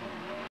that problem.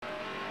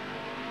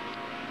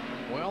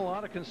 Well, a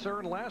lot of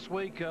concern last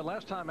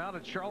time out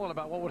at Charlotte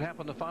about what would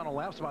happen in the final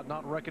laps, about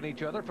not wrecking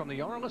each other. From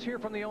the owner, let's hear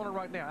from the owner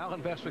right now.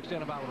 Alan Bestwick's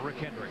standing by with Rick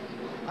Hendrick.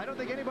 I don't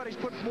think anybody's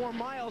put more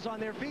miles on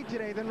their feet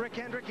today than Rick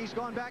Hendrick. He's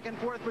gone back and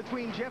forth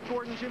between Jeff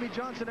Gordon, Jimmie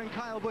Johnson, and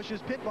Kyle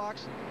Busch's pit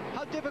box.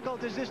 How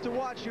difficult is this to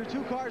watch your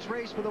 2 cars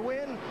race for the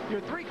win, your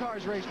 3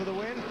 cars race for the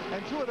win,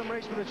 and 2 of them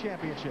race for the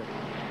championship?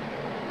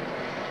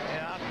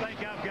 Yeah, I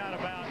think I've got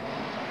about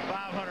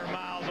 500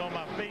 miles on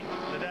my feet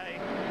today.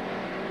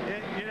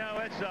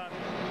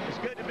 It's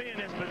good to be in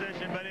this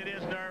position, but it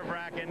is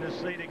nerve-wracking to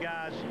see the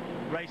guys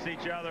race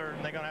each other,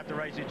 and they're going to have to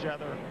race each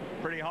other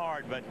pretty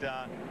hard, but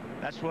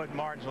that's what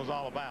Martinsville's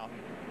all about.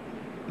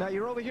 Now,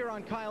 you're over here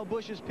on Kyle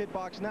Busch's pit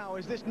box now.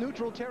 Is this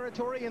neutral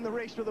territory in the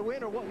race for the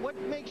win, or what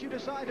makes you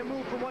decide to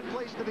move from one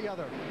place to the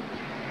other?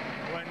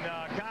 When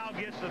Kyle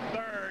gets to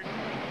 3rd,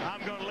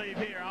 I'm going to leave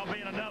here. I'll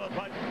be in another,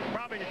 but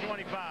probably the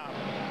 25.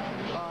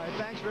 All right,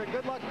 thanks, Rick.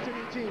 Good luck to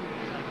your team.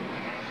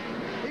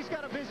 He's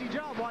got a busy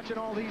job watching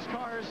all these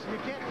cars. You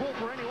can't pull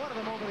for any one of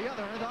them over the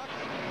other, huh, Doc?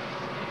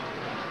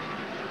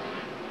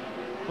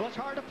 Well, it's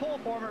hard to pull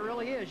for him. It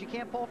really is. You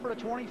can't pull for the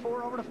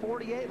 24 over to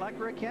 48 like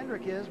Rick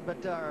Hendrick is,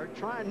 but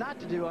trying not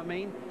to do, I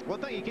mean.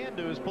 One thing you can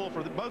do is pull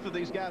for both of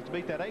these guys to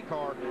beat that A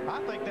car. I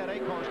think that A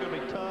car is going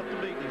to be tough to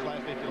beat these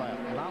last 50 laps.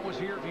 And I was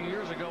here a few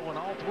years ago when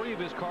all 3 of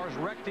his cars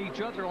wrecked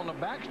each other on the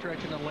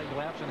backstretch in the late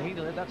laps,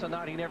 and that's a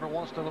night he never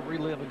wants to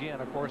relive again.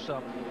 Of course,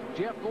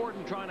 Jeff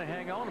Gordon trying to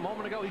hang on. A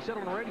moment ago, he said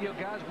on the radio,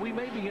 guys, we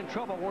may be in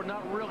trouble. We're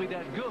not really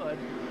that good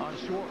on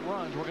short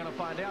runs. We're going to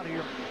find out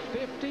here.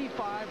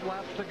 55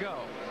 laps to go.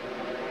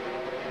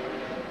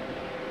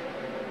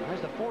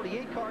 There's the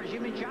 48 car,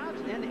 Jimmie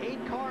Johnson, and the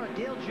 8 car,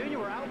 Dale Jr.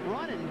 were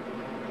outrunning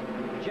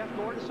Jeff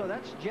Gordon, so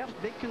that's Jeff's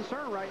big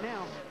concern right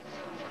now.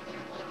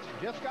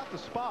 Jeff's got the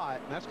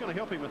spot, and that's going to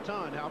help him a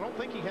ton. Now, I don't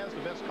think he has the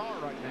best car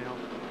right now.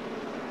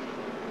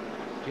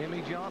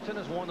 Jimmie Johnson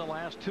has won the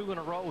last 2 in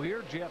a row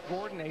here. Jeff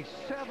Gordon, a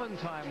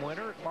 7-time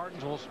winner at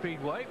Martinsville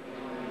Speedway,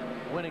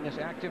 winning as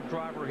active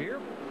driver here.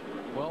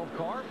 12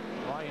 car.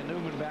 Ryan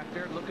Newman back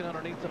there looking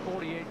underneath the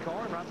 48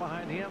 car, and right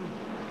behind him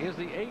is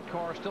the 8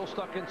 car still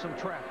stuck in some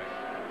traffic.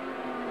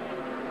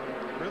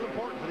 Real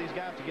important for these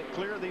guys to get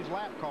clear of these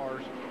lap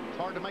cars. It's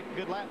hard to make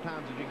good lap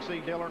times, as you can see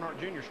Dale Earnhardt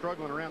Jr.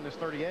 struggling around this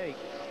 38.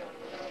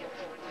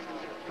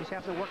 He's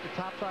having to work the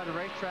top side of the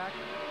racetrack.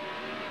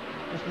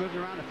 Just moved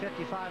around to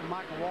 55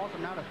 Michael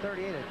Waltrip, now to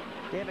 38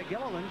 David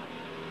Gilliland.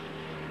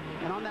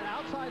 And on that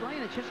outside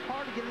lane, it's just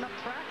hard to get enough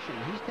traction.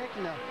 He's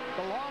taking the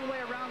long way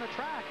around the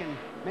track, and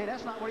man,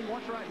 that's not what he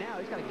wants right now.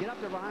 He's got to get up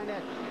there behind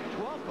that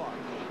 12 car.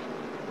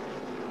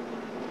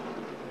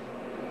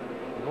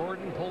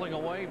 Gordon pulling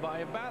away by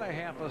about a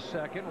half a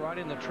second. Right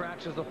in the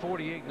tracks is the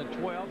 48 and the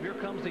 12. Here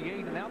comes the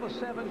 8 and now the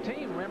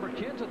 17. Remember,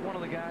 Kenseth, one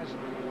of the guys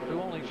who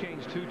only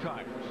changed 2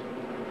 tires.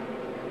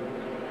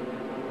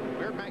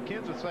 We heard Matt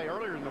Kenseth say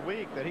earlier in the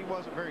week that he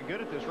wasn't very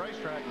good at this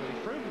racetrack, but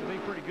he's proven to be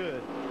pretty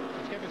good.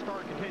 He's kept his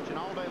car in contention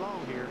all day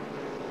long here.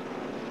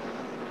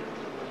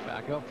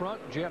 Back up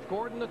front, Jeff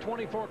Gordon, the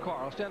 24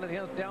 car. I'll stand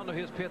down to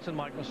his pits and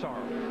Mike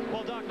Massaro.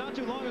 Well, Doc, not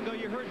too long ago,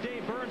 you heard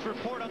Dave Burns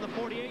report on the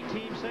 48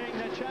 team saying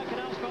that Chad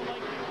Canals felt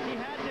like he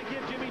had to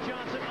give Jimmie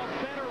Johnson a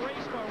better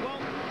race car. Well,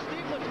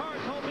 Steve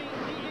Letarte told me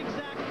the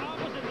exact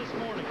opposite this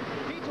morning.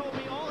 He told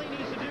me all he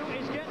needs to do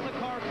is get the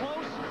car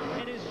close,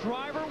 and his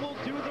driver will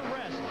do the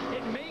rest.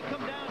 It may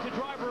come down to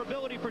driver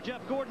ability for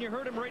Jeff Gordon. You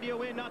heard him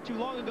radio in not too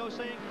long ago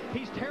saying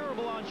he's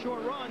terrible on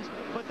short runs,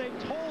 but they've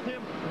told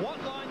him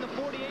what line the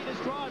 48 is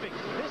driving.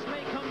 This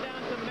may come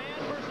down to man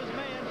versus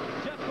man.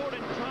 Jeff Gordon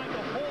trying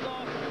to hold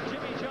off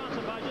Jimmie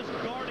Johnson by just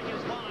guarding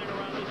his line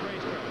around this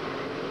racetrack.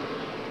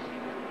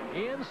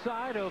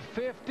 Inside of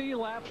 50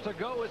 laps to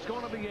go, it's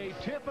going to be a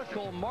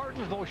typical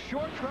Martinsville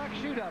short track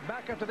shootout.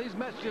 Back after these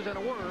messages and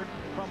a word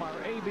from our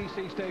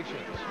ABC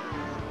stations.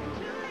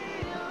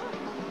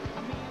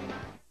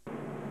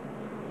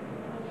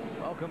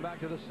 Welcome back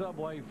to the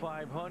Subway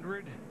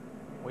 500.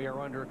 We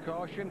are under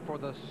caution for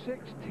the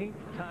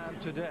 16th time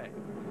today.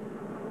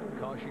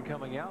 Caution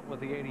coming out with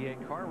the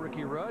 88 car.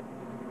 Ricky Rudd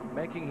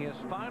making his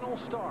final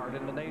start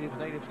in the native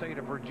state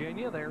of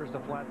Virginia. There's the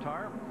flat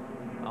tire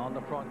on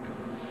the front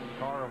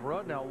car of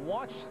Rudd. Now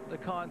watch the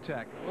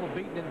contact. A little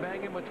beating and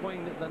banging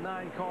between the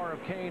 9 car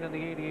of Kane and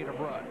the 88 of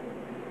Rudd.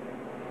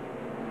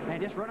 Man,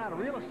 just run out of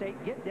real estate,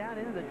 get down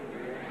into the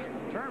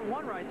turn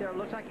 1 right there. It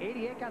looks like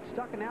 88 got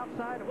stuck in the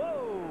outside.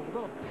 Whoa, a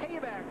little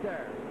payback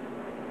there.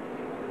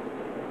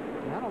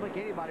 I don't think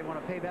anybody want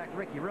to pay back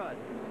Ricky Rudd.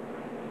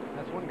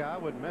 That's one guy I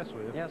wouldn't mess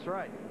with. That's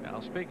right. Now,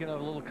 speaking of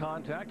a little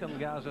contact and the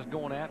guys that's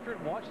going after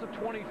it, watch the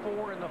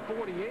 24 and the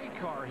 48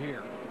 car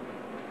here.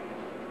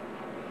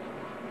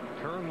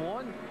 Turn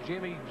 1,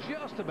 Jimmie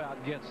just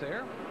about gets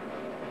there.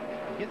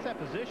 Gets that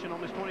position on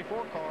this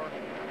 24 car.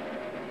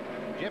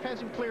 Jeff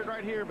has him cleared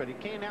right here, but he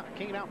can't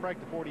outbreak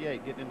the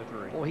 48 getting into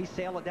 3. Well, he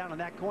sailed it down in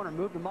that corner,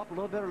 moved him up a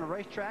little bit on the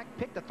racetrack,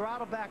 picked the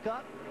throttle back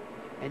up,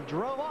 and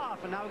drove off,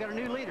 and now we've got a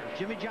new leader,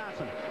 Jimmie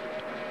Johnson.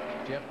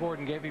 Jeff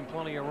Gordon gave him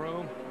plenty of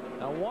room.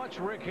 Now watch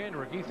Rick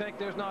Hendrick. You think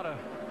there's not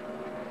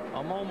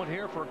a moment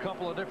here for a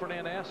couple of different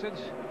antacids?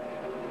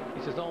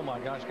 He says, oh my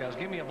gosh, guys,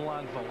 give me a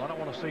blindfold. I don't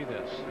want to see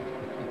this.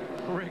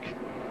 Rick.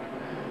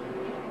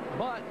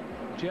 But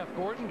Jeff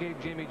Gordon gave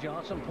Jimmie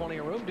Johnson plenty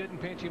of room, didn't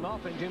pinch him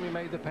off, and Jimmie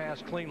made the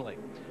pass cleanly.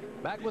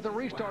 Back with a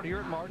restart here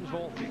at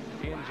Martinsville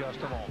in just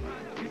a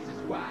moment. This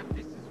is why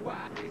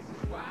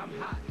I'm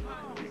hot.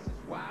 This is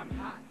why I'm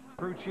hot.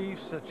 Crew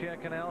chiefs,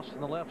 Chad Canals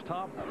in the left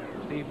top,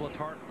 Steve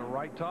Letarte in the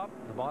right top.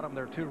 At the bottom,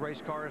 there are 2 race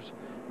cars.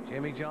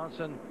 Jimmie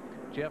Johnson,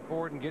 Jeff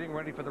Gordon getting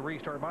ready for the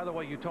restart. By the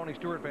way, you Tony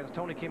Stewart fans,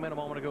 Tony came in a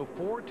moment ago,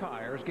 4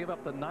 tires, gave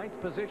up the 9th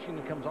position,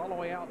 and comes all the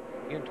way out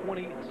in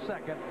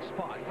 22nd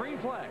spot. Green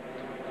flag,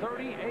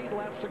 38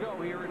 laps to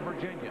go here in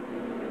Virginia.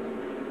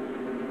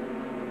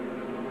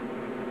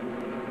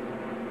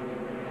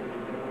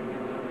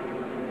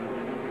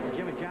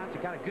 Jimmie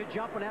Johnson got a good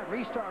jump on that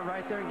restart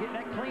right there and getting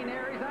that clean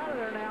air. He's out of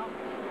there now.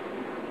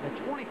 The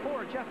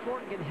 24, Jeff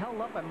Gordon getting held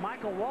up by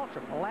Michael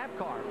Waltrip, a lap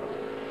car.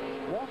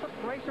 Waltrip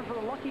racing for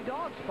the lucky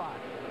dog spot.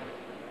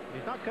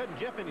 He's not cutting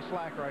Jeff any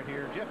slack right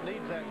here. Jeff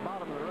needs that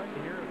bottom of the race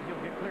here.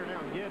 He'll get clear now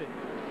and get it.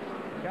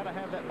 Got to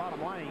have that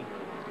bottom lane.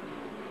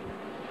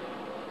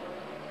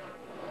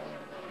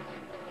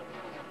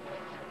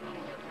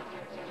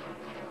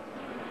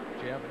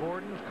 Jeff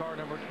Gordon's car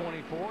number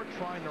 24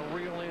 trying to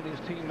reel in his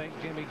teammate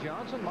Jimmie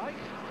Johnson. Mike?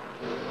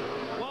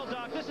 Well,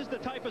 Doc, this is the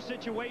type of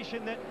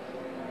situation that,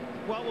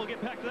 well, we'll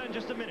get back to that in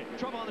just a minute.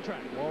 Trouble on the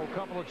track. Well, a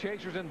couple of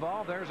chasers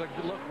involved. There's a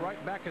good look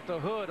right back at the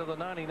hood of the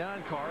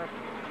 99 car,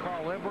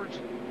 Carl Edwards.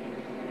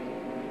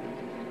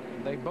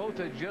 They both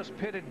had just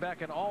pitted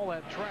back in all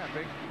that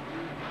traffic.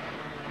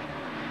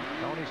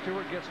 Tony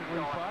Stewart gets it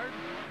refired.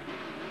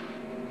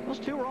 Those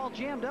 2 were all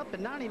jammed up. The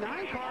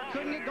 99 car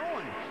couldn't get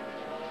going.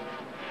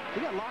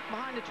 He got locked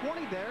behind the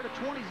 20 there. The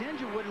 20's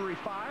engine wouldn't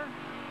refire.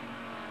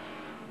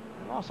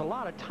 Lost a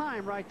lot of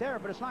time right there,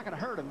 but it's not going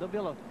to hurt him. They'll be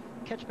able to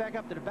catch back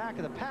up to the back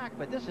of the pack,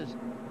 but this is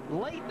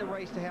late in the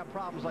race to have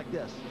problems like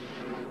this.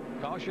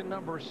 Caution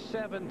number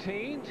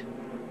 17.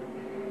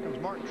 Comes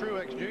Martin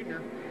Truex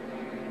Jr.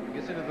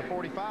 Gets into the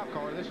 45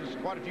 car. This is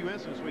quite a few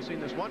instances we've seen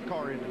this one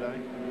car in today.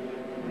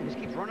 He just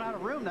keeps running out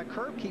of room. That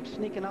curb keeps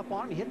sneaking up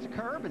on him. He hits the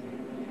curb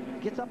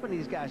and gets up into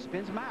these guys,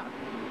 spins them out.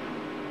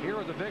 Here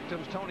are the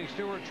victims. Tony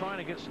Stewart trying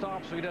to get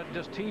stopped so he doesn't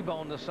just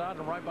T-bone the side,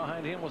 and right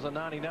behind him was a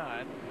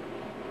 99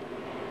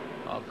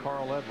 of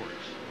Carl Edwards.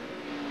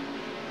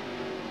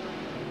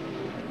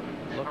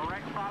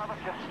 Correct front of us,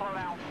 just slow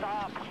down,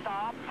 stop,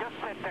 just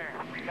sit there.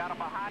 You got him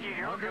behind you,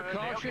 you're Under good.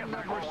 caution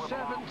number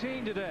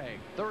 17 today.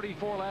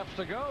 34 laps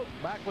to go.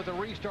 Back with the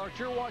restart.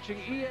 You're watching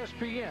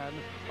ESPN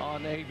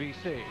on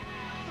ABC.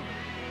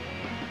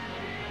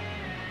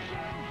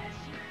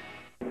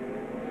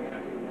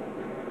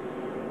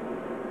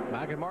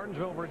 Back in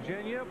Martinsville,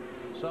 Virginia,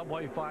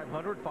 Subway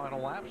 500,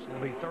 final laps.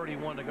 It'll be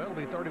 31 to go. It'll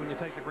be 30 when you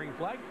take the green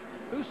flag.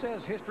 Who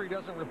says history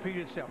doesn't repeat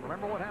itself?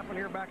 Remember what happened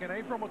here back in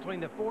April between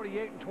the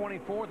 48 and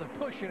 24, the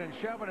pushing and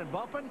shoving and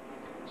bumping?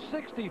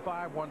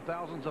 65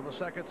 one-thousandths of a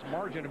second's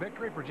margin of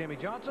victory for Jimmie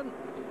Johnson.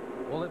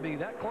 Will it be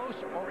that close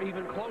or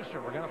even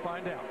closer? We're going to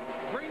find out.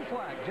 Green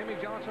flag. Jimmie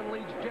Johnson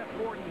leads Jeff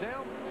Gordon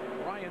down.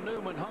 Ryan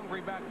Newman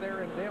hungry back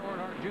there, and Dale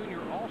Earnhardt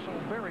Jr. also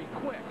very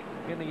quick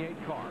in the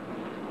 8 car.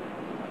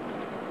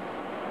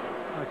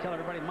 I tell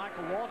everybody,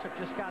 Michael Waltrip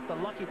just got the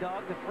lucky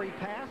dog, the free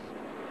pass.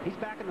 He's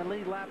back in the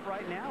lead lap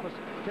right now.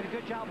 Did a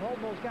good job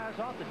holding those guys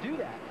off to do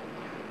that.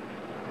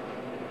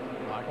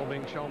 Michael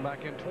being shown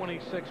back in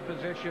 26th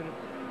position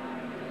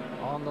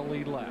on the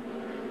lead lap.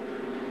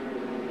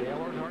 Dale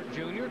Earnhardt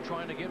Jr.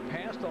 trying to get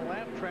past the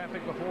lap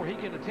traffic before he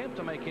can attempt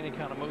to make any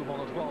kind of move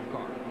on the 12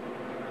 car.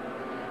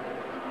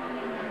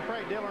 I'm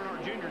afraid Dale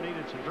Earnhardt Jr.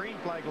 needed some green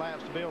flag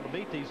laps to be able to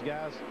beat these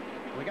guys.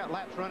 We got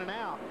laps running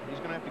out. He's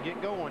going to have to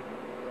get going.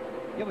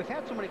 Yeah, we've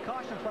had so many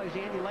caution flags,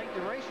 Andy, late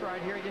in the race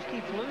right here. He just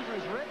keeps losing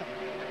his rhythm.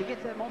 He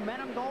gets that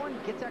momentum going,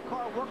 gets that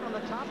car working on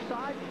the top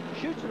side,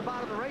 shoots to the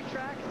bottom of the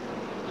racetrack,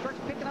 starts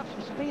picking up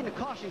some speed, and the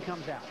caution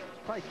comes out.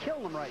 It's probably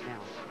killing him right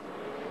now.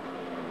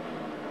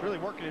 Really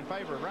working in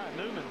favor of Ryan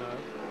Newman, though.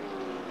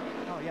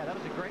 Oh, yeah, that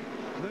was a great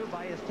move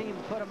by his team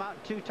to put him out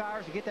in 2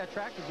 tires to get that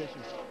track position.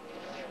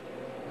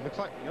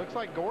 Looks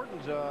like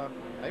Gordon's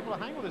able to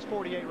hang with his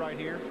 48 right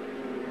here.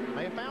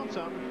 May have found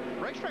something.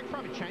 Racetrack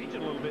probably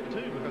changing a little bit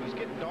too because it's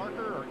getting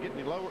darker or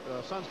getting lower.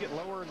 Sun's getting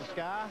lower in the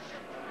sky.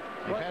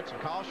 They've had some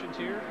cautions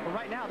here. Well,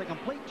 right now the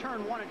complete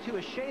turn 1 and 2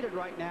 is shaded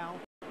right now,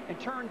 and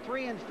turn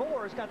 3 and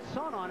 4 has got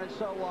sun on it,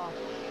 so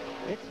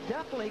it's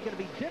definitely going to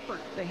be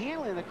different. The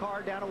handling of the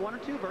car down to 1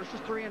 and 2 versus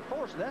 3 and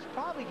 4, so that's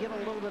probably giving a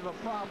little bit of a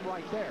problem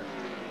right there.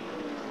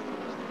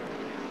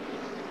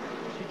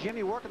 See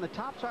Jimmie working the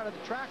top side of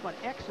the track on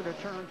Exeter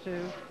turn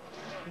 2.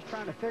 He's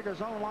trying to figure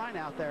his own line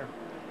out there.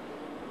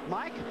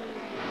 Mike?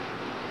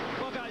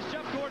 Well, guys,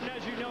 Jeff Gordon,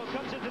 as you know,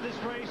 comes into this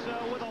race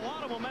with a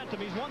lot of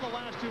momentum. He's won the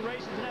last 2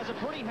 races and has a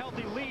pretty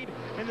healthy lead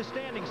in the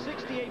standings.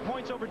 68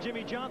 points over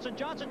Jimmie Johnson.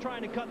 Johnson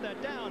trying to cut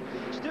that down.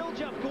 Still,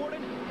 Jeff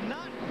Gordon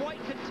not quite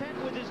content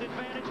with his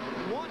advantage.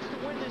 Wants to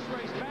win this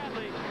race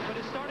badly, but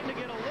is starting to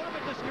get a little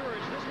bit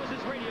discouraged. This was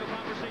his radio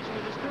conversation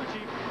with his crew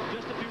chief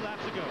just a few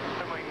laps ago.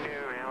 What we can do,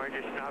 man. We're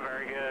just not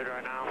very good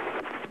right now.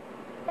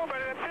 Oh,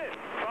 but that's it.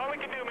 That's all we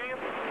can do, man.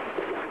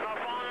 It's not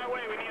falling our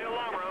way. We need a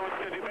long run.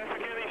 We're going to do best we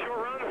can in these short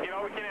runs and get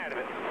all we can out of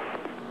it.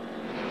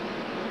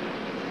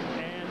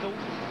 And the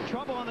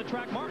trouble on the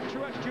track, Martin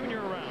Truex Jr.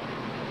 around.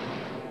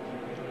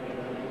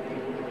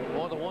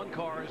 Well, the 1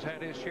 car has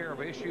had his share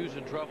of issues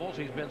and troubles.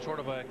 He's been sort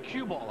of a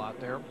cue ball out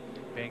there,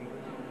 being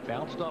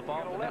bounced up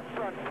off the left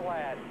front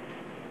flat.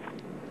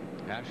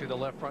 Actually, the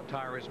left front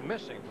tire is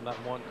missing from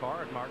that 1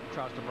 car, and Martin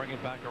tries to bring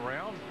it back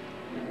around.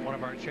 One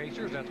of our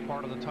chasers, that's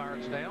part of the tire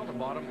that's down. The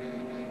bottom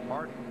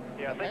part.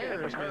 Yeah, I think it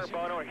hit the curb,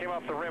 Bono, and came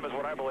off the rim is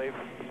what I believe.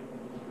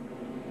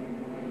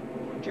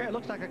 Jerry, it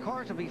looks like the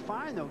cars will be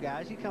fine, though,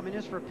 guys. He come in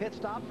just for a pit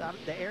stop.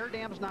 The air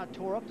dam's not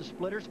tore up. The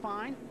splitter's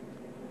fine.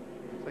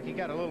 Looks like he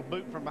got a little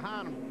boot from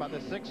behind him by the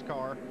 6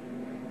 car.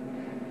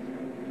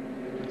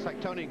 Looks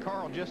like Tony and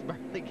Carl just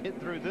barely get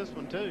through this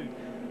one, too.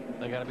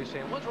 They got to be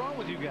saying, what's wrong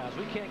with you guys?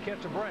 We can't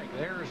catch a break.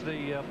 There's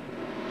the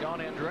John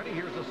Andretti.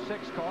 Here's the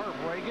 6 car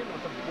of Reagan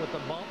with the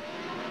bump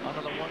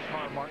under the 1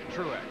 car of Martin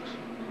Truex.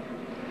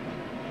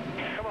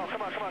 Come on.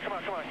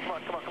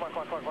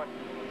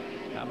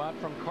 How about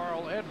from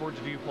Carl Edwards'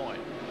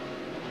 viewpoint?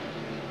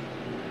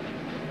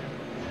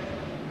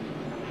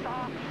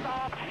 Stop.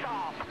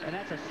 And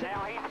that's a sick.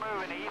 Now he's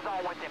moving. He's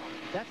all with him.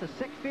 That's a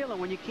sick feeling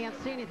when you can't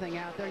see anything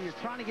out there and you're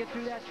trying to get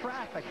through that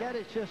traffic. That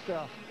is just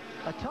a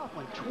tough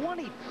one.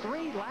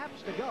 23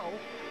 laps to go,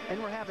 and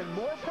we're having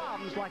more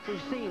problems like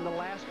we've seen the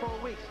last 4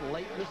 weeks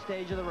late in the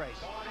stage of the race.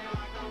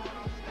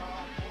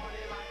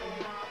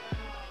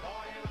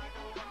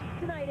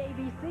 Tonight,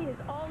 ABC is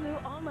all new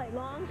all night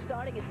long,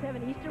 starting at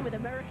 7 Eastern with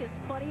America's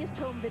Funniest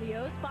Home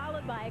Videos,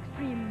 followed by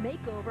Extreme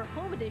Makeover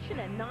Home Edition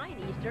at 9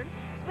 Eastern.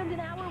 Spend an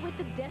hour with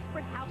the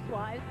Desperate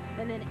Housewives,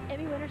 and then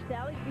Emmy winner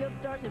Sally Field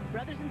stars in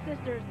Brothers and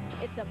Sisters.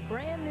 It's a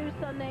brand new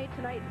Sunday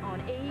tonight on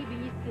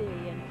ABC,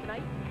 and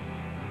tonight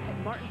at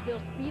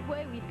Martinsville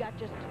Speedway. We've got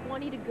just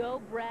 20 to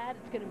go, Brad.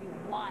 It's going to be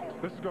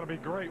wild. This is going to be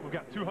great. We've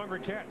got two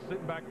hungry cats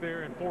sitting back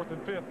there in 4th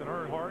and 5th, and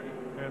Earnhardt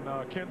and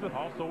Kenseth,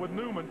 also with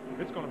Newman.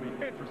 It's going to be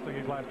interesting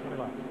these last 20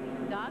 laps.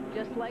 Doc,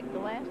 just like the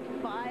last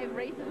 5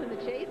 races in the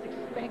chase,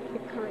 expect a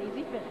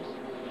crazy finish.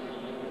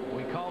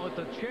 We call it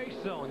the chase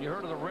zone. You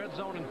heard of the red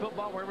zone in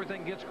football where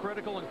everything gets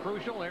critical and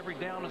crucial. Every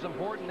down is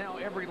important. Now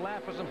every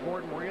lap is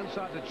important. We're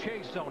inside the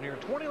chase zone here.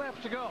 20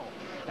 laps to go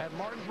at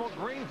Martinsville.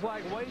 Green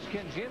flag waits.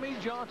 Can Jimmie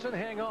Johnson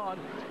hang on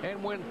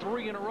and win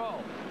 3 in a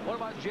row? What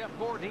about Jeff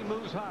Gordon? He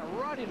moves high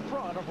right in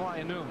front of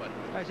Ryan Newman.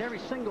 Guys, every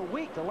single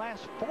week, the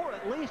last 4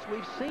 at least,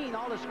 we've seen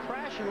all this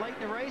crashing late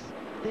in the race,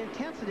 the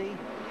intensity.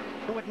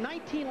 And with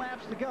 19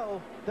 laps to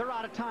go, they're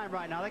out of time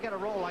right now. They got to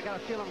roll. I got a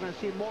feeling I'm going to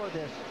see more of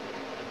this.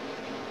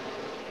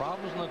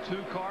 Problems in the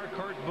 2-car.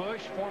 Kurt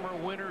Busch, former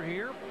winner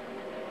here.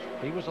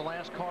 He was the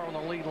last car on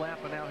the lead lap,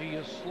 and now he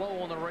is slow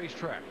on the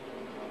racetrack.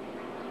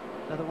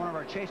 Another one of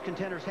our chase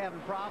contenders having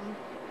a problem.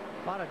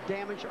 A lot of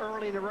damage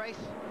early in the race.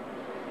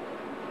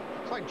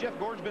 Looks like Jeff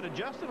Gordon's been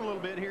adjusting a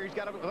little bit here. He's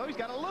got a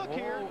look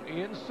here.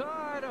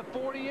 Inside a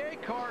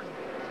 48 car.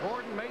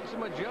 Gordon made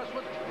some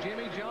adjustments.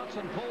 Jimmie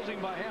Johnson pulls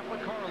him by half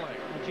a car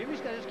length. And Jimmy's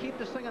got to just keep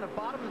this thing on the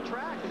bottom of the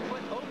track and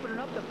quit opening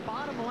up the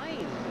bottom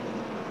lane.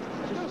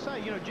 I was going to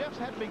say, you know, Jeff's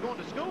had to be going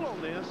to school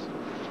on this.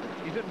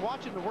 He's been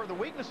watching where the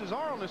weaknesses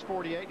are on this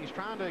 48. He's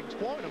trying to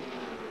exploit them.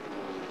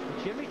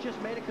 Jimmie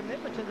just made a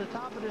commitment to the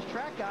top of this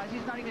track, guys.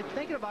 He's not even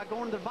thinking about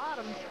going to the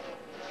bottom.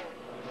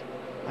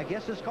 I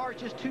guess his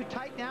car's just too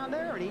tight down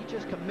there, and he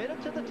just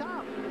committed to the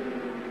top.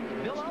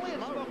 Bill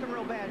Elliott's smoking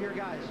real bad here,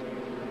 guys.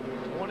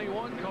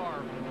 21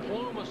 car,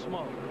 plume of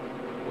smoke.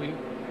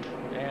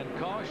 And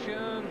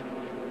caution.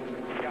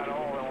 Got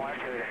all in one.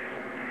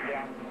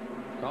 Yeah.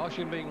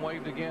 Caution being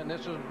waved again.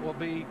 This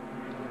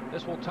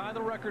will tie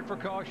the record for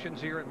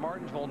cautions here at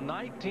Martinsville.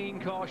 19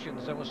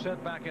 cautions that was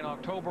set back in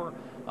October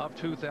of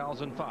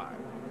 2005.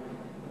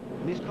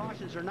 These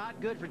cautions are not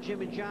good for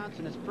Jimmie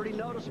Johnson. It's pretty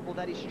noticeable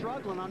that he's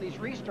struggling on these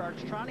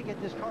restarts, trying to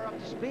get this car up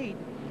to speed,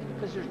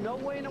 because there's no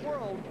way in the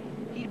world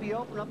he'd be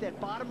opening up that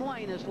bottom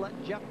lane and just let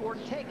Jeff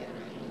Gordon take it.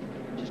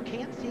 Just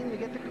can't seem to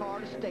get the car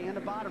to stay on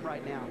the bottom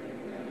right now.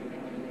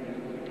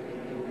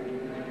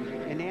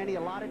 And Andy,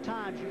 a lot of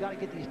times you got to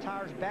get these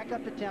tires back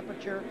up to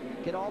temperature,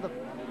 get all the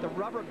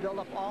rubber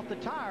buildup off the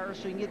tires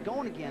so you can get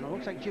going again. It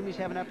looks like Jimmy's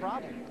having that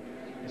problem.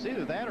 It's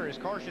either that or his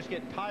car's just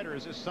getting tighter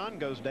as his sun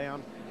goes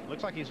down. It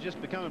looks like he's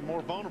just becoming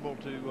more vulnerable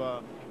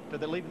to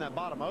leaving that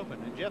bottom open,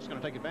 and Jeff's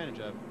going to take advantage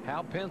of it.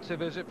 How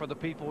pensive is it for the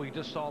people we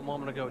just saw a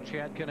moment ago?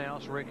 Chad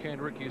Knaus, Rick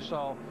Hendrick. You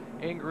saw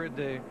Ingrid,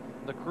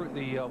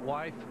 the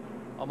wife,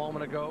 a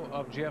moment ago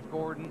of Jeff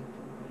Gordon.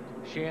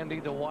 Shandy,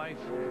 the wife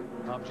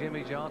of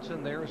Jimmie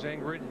Johnson. There's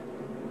Ingrid.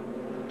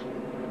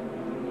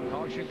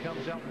 Caution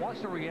comes out.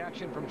 What's the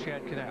reaction from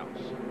Chad Knaus?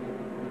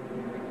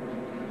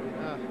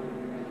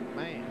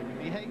 Man,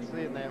 he hates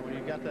seeing that when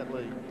you've got that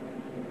lead.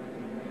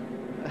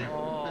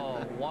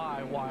 Oh,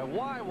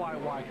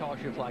 why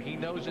caution flag? He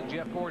knows that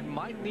Jeff Gordon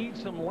might need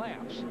some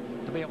laps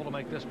to be able to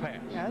make this pass.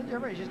 Yeah,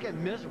 everybody's just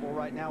getting miserable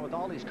right now with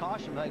all these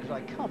caution flags.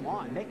 Like, come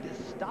on, make this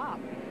stop.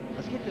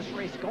 Let's get this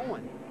race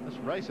going. Let's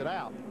race it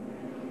out.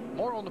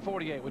 More on the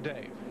 48 with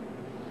Dave.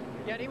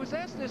 Yeah, and he was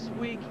asked this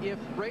week if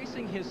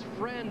racing his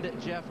friend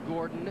Jeff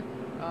Gordon,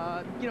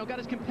 got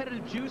his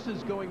competitive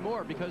juices going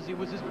more because he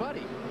was his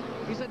buddy.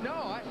 He said, no,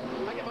 I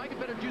get my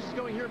competitive juices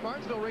going here at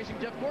Martinsville racing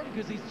Jeff Gordon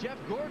because he's Jeff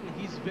Gordon.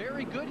 He's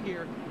very good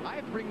here. I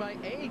have to bring my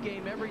A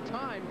game every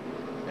time,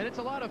 and it's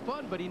a lot of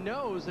fun, but he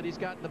knows that he's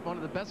got one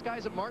of the best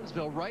guys at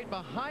Martinsville right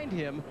behind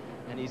him,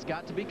 and he's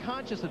got to be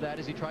conscious of that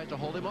as he tries to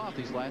hold him off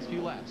these last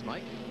few laps.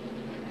 Mike?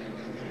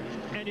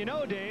 And you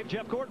know, Dave,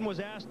 Jeff Gordon was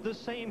asked the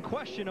same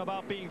question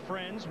about being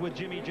friends with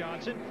Jimmie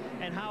Johnson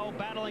and how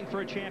battling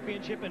for a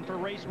championship and for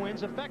race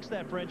wins affects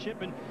that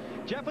friendship. And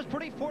Jeff was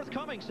pretty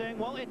forthcoming, saying,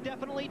 well, it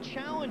definitely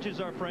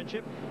challenges our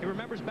friendship. He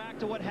remembers back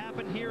to what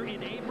happened here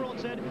in April and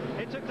said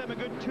it took them a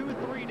good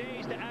 2-3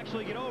 days to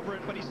actually get over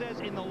it. But he says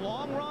in the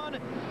long run,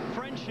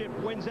 friendship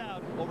wins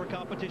out over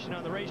competition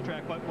on the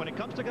racetrack. But when it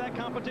comes to that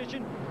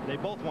competition, they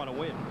both want to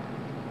win.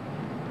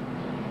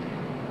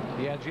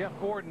 Yeah, Jeff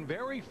Gordon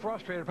very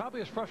frustrated,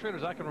 probably as frustrated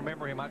as I can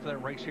remember him after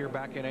that race here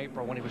back in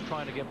April when he was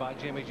trying to get by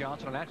Jimmie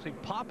Johnson and actually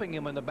popping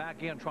him in the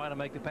back end trying to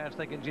make the pass,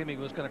 thinking Jimmie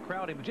was going to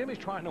crowd him, but Jimmie's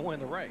trying to win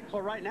the race.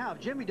 Well, right now,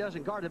 if Jimmie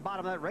doesn't guard the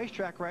bottom of that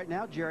racetrack right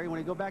now, Jerry, when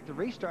he go back to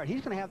restart,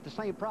 he's going to have the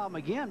same problem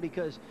again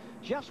because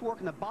Jeff's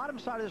working the bottom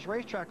side of this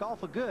racetrack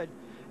awful good,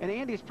 and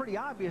Andy, it's pretty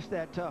obvious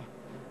that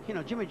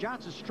Jimmie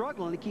Johnson's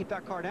struggling to keep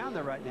that car down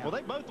there right now. Well,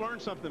 they both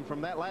learned something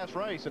from that last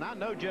race, and I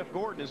know Jeff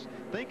Gordon is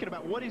thinking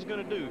about what he's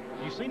going to do.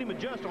 You've seen him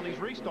adjust on these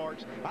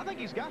restarts. I think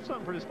he's got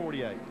something for this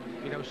 48.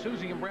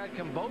 Susie and Brad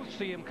can both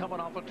see him coming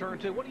off of turn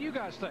 2. What do you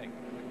guys think?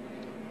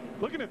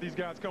 Looking at these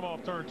guys come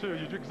off turn 2,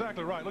 you're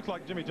exactly right. Looks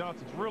like Jimmie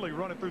Johnson's really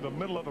running through the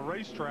middle of the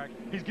racetrack.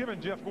 He's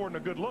giving Jeff Gordon a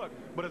good look.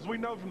 But as we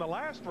know from the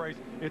last race,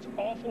 it's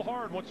awful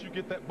hard once you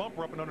get that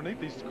bumper up and underneath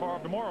these car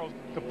of tomorrows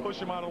to push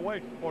him out of the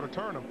way or to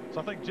turn him.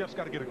 So I think Jeff's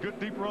got to get a good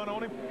deep run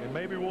on him, and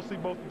maybe we'll see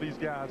both of these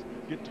guys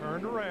get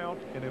turned around,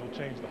 and it'll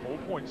change the whole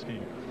point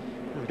scheme.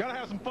 Got to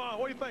have some fun.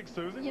 What do you think,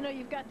 Susan? You know,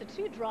 you've got the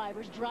two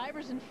drivers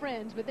and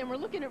friends, but then we're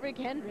looking at Rick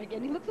Hendrick,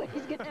 and he looks like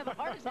he's going to have a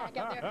heart attack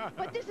out there.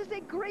 But this is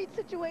a great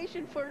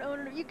situation for an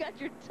owner. You got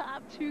your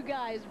top two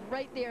guys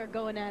right there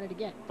going at it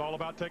again. It's all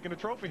about taking the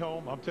trophy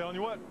home. I'm telling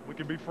you what, we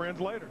can be friends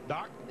later.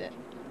 Doc?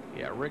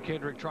 Yeah, Rick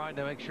Hendrick trying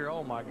to make sure,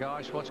 oh my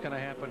gosh, what's going to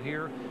happen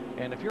here?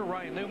 And if you're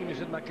Ryan Newman, you're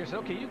sitting back there and say,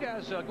 okay, you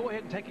guys go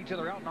ahead and take each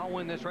other out and I'll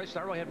win this race.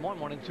 I really hadn't won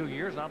one in 2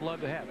 years, and I'd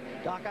love to have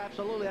it. Doc,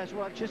 absolutely. That's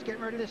what I was just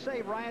getting ready to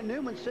say. Ryan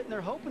Newman sitting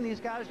there hoping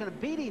these guys are going to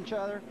beat each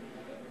other,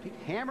 keep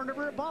hammering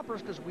over at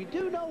bumpers, because we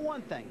do know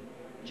one thing.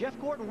 Jeff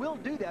Gordon will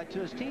do that to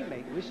his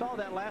teammate. We saw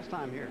that last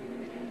time here.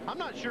 I'm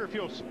not sure if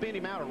he'll spin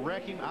him out or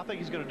wreck him. I think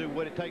he's going to do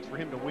what it takes for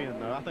him to win,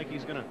 though. I think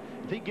he's going to,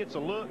 if he gets a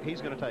look, he's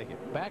going to take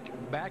it.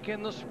 Back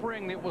in the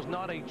spring, it was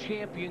not a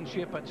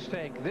championship at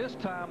stake. This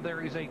time,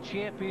 there is a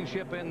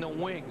championship in the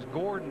wings.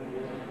 Gordon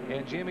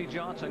and Jimmie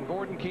Johnson.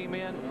 Gordon came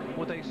in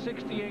with a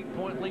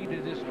 68-point lead.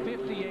 It is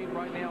 58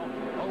 right now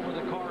over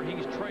the car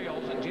he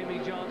trails at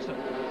Jimmie Johnson.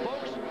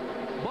 Folks,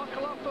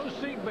 buckle up those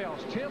seat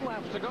belts. 10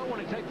 laps to go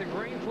when they take the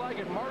green flag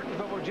at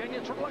Martinsville, Virginia.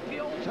 It's sort of like the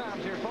old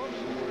times here, folks.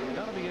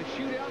 That'll be a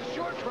shootout,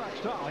 short track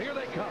style. Here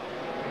they come.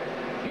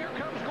 Here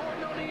comes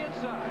Gordon on the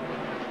inside.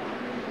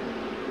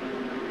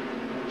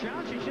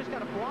 Johnson's just got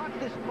to block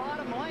this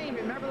bottom lane.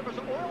 Remember, there was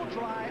oil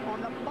dry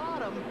on the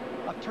bottom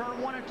of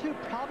turn 1 and 2.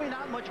 Probably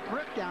not much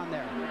grip down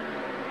there.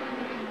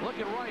 Look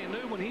at Ryan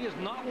Newman. He is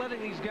not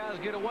letting these guys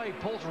get away.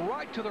 Pulls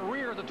right to the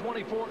rear of the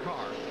 24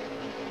 car.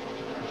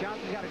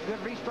 Johnson got a good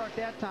restart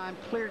that time.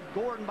 Cleared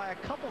Gordon by a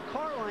couple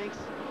car lengths.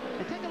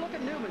 And take a look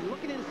at Newman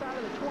looking inside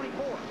of the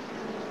 24.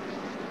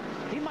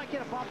 He might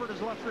get a bumper to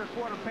his left rear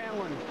quarter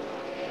panel and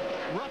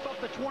rough up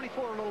the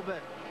 24 a little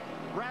bit.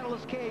 Rattle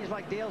his cage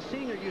like Dale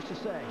Sr. used to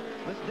say.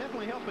 That's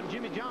definitely helping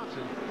Jimmie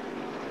Johnson.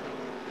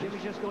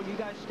 Jimmie's just going, you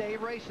guys stay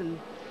racing.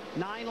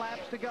 9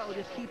 laps to go.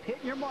 Just keep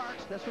hitting your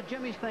marks. That's what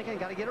Jimmie's thinking.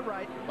 Got to get it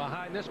right.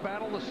 Behind this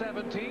battle, the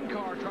 17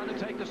 car trying to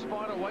take the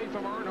spot away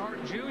from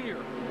Earnhardt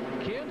Jr.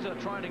 Kinza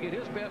trying to get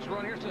his best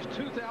run here since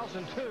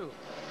 2002.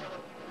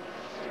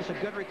 It's a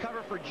good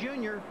recover for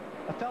Jr.,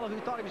 a fellow who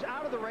thought he was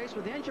out of the race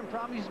with engine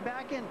problems. He's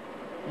back in.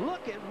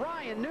 Look at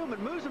Ryan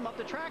Newman. Moves him up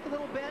the track a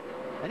little bit,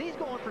 and he's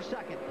going for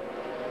second.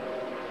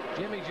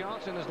 Jimmie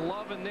Johnson is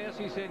loving this.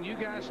 He said, you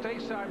guys stay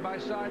side by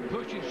side,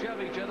 push and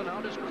shove each other, and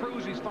I'll just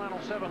cruise these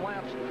final 7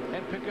 laps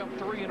and pick up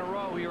 3 in a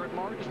row here at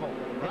Martinsville.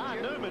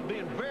 Ryan Newman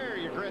being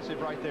very aggressive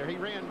right there. He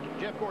ran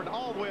Jeff Gordon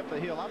all the way up the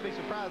hill. I'd be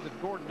surprised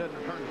if Gordon doesn't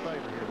return the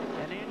favor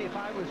here. And Andy, if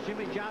I was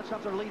Jimmie Johnson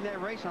up there leading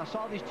that race and I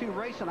saw these two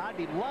racing, I'd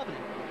be loving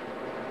it.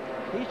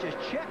 He's just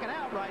checking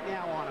out right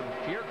now on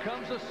him. Here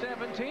comes the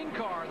 17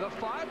 car, the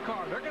 5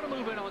 car. They're going to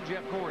move in on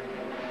Jeff Gordon.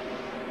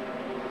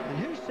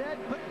 And who said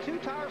putting 2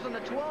 tires on the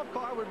 12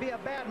 car would be a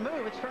bad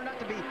move? It's turned out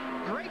to be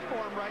great for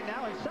him right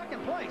now in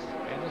second place.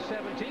 And the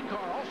 17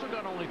 car also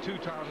got only 2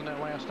 tires on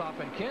that last stop,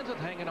 and Kenseth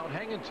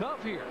hanging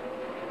tough here.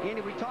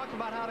 Andy, we talked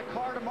about how the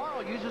car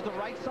tomorrow uses the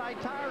right side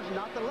tires,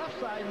 not the left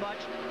side much,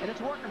 and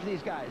it's working for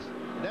these guys.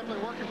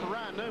 Definitely working for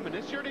Ryan Newman.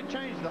 This sure did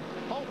change the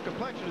whole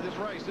complexion of this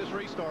race, this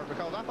restart,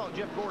 because I thought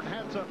Jeff Gordon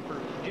had something for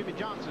Jimmie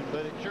Johnson,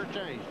 but it sure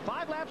changed.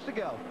 5 laps to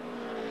go.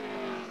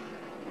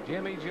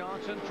 Jimmie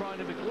Johnson trying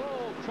to be,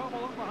 whoa,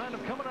 trouble up behind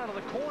him coming out of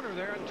the corner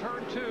there in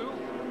turn 2.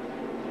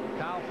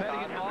 Kyle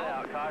Petty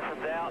involved.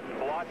 Caution's out.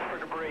 Watch for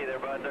debris there,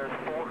 bud. There's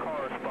 4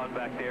 cars spun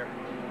back there.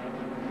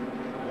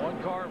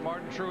 1 car,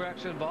 Martin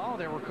Truex involved.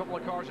 There were a couple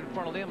of cars in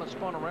front of them that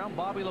spun around.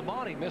 Bobby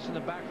Labonte missing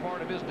the back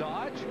part of his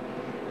Dodge.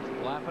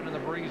 Laughing in the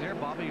breeze there.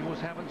 Bobby was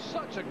having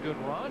such a good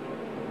run.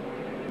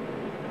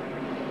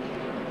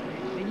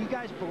 And you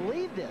guys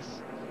believe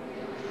this?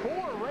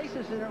 4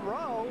 races in a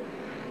row.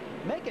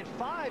 Make it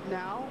 5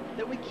 now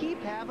that we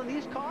keep having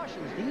these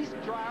cautions. These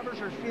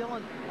drivers are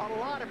feeling a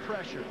lot of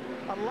pressure.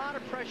 A lot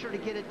of pressure to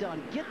get it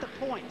done. Get the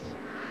points.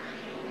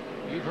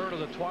 You've heard of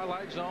the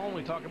twilight zone.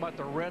 We talk about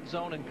the red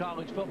zone in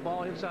college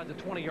football inside the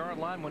 20-yard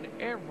line when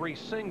every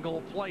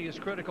single play is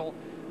critical.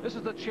 This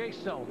is the chase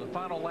zone, the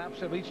final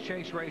laps of each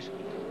chase race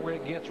where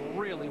it gets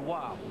really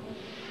wild.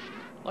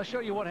 Let's show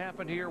you what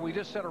happened here. We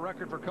just set a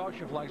record for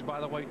caution flags, by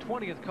the way.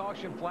 20th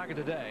caution flag of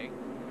the day.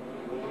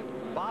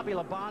 Bobby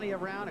Labonte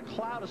around, a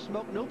cloud of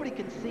smoke. Nobody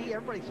can see.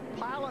 Everybody's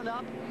piling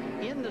up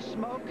in the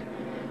smoke.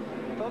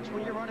 Folks,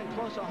 when you're running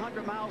close to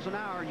 100 miles an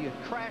hour and you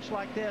crash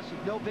like this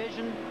with no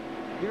vision,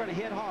 you're going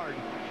to hit hard.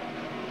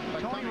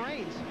 Tony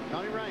Raines.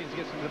 Tony Raines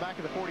gets into the back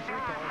of the 43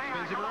 car,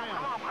 spins him around.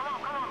 Come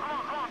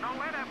on. Don't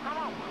let him. Come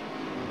on.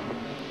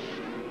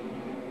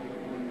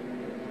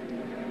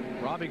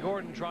 Robbie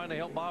Gordon trying to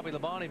help Bobby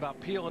Labonte by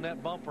peeling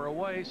that bumper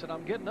away. Said,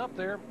 I'm getting up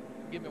there.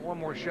 Give me one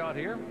more shot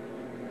here.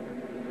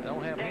 They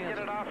don't have hands.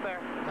 Get it off there.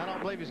 I don't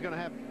believe he's going to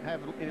have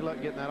any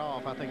luck getting that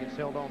off. I think it's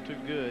held on too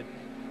good.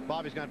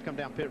 Bobby's going to have to come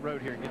down pit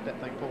road here and get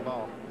that thing pulled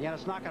off. Yeah,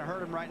 it's not going to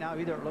hurt him right now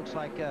either. It looks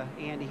like,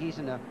 Andy, he's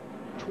in the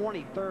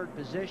 23rd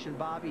position,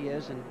 Bobby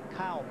is, and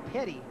Kyle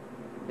Petty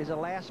is the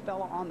last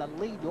fella on the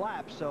lead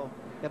lap. So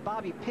if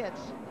Bobby pits,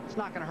 it's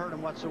not going to hurt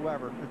him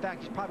whatsoever. In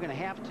fact, he's probably going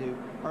to have to,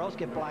 or else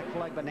get black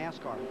flagged by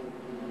NASCAR.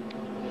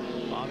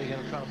 Bobby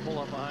going to try to pull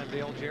up behind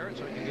Dale Jarrett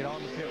so he can get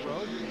on the pit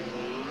road.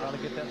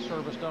 to get that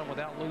service done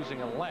without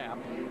losing a lap.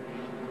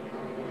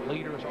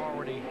 Leader is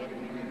already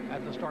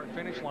at the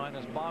start-finish line.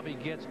 As Bobby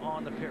gets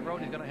on the pit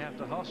road, he's going to have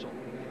to hustle.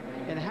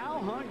 And how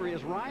hungry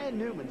is Ryan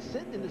Newman,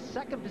 sitting in the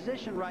second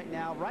position right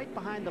now, right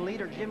behind the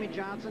leader, Jimmie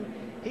Johnson.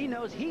 He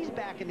knows he's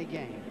back in the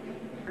game.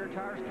 Rear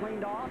tires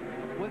cleaned off,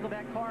 wiggle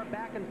that car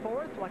back and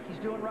forth like he's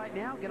doing right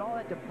now, get all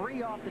that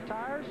debris off the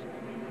tires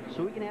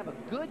so we can have a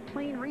good,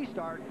 clean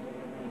restart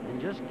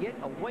and just get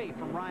away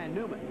from Ryan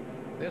Newman.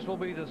 This will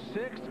be the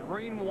 6th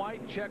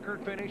green-white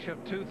checkered finish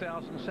of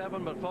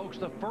 2007, but folks,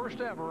 the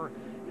first ever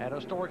at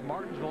historic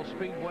Martinsville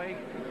Speedway,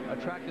 a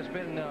track that's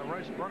been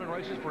running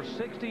races for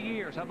 60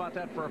 years. How about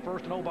that for a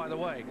first? And oh, by the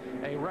way,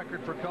 a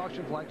record for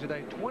caution flags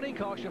today. 20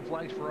 caution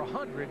flags for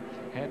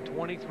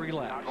 123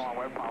 laps.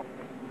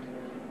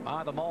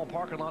 The mall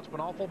parking lot's been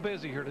awful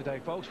busy here today,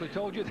 folks. We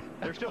told you that.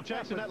 They're still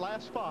chasing that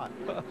last spot.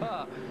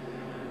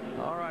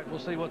 All right, we'll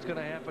see what's going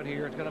to happen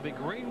here. It's going to be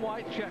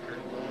green-white checkered.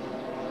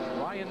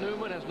 Ryan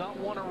Newman has not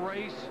won a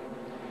race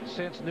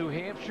since New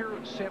Hampshire,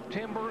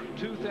 September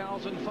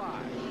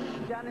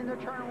 2005. Down into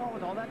turn one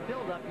with all that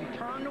buildup, you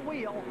turn the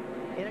wheel,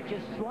 and it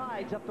just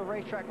slides up the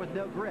racetrack with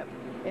no grip.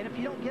 And if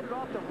you don't get it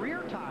off the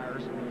rear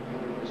tires,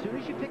 as soon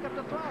as you pick up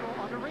the throttle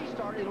on the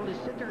restart, it'll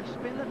just sit there and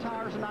spin the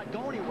tires and not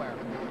go anywhere.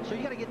 So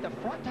you got to get the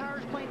front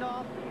tires cleaned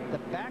off, the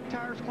back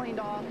tires cleaned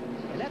off,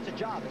 and that's a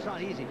job. It's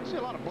not easy. I see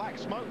a lot of black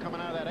smoke coming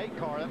out of that 8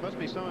 car. That must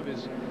be some of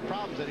his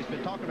problems that he's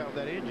been talking about with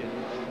that engine.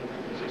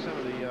 You see some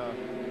of the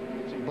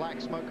some black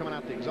smoke coming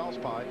out the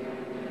exhaust pipe.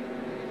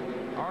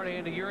 All right,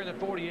 Andy, you're in the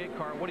 48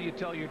 car. What do you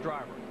tell your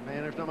driver?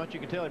 Man, there's not much you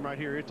can tell him right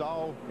here. It's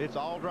all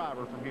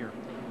driver from here.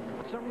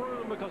 Some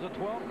room because a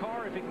 12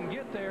 car, if he can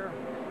get there,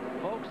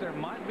 folks, there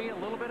might be a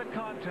little bit of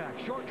contact,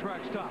 short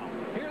track style.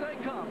 Here they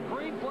come.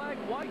 Green flag,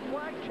 white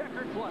flag,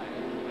 checkered flag.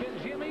 Can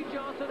Jimmie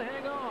Johnson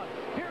hang on?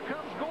 Here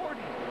comes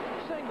Gordon.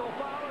 Single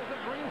file as the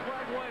green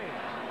flag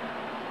waves.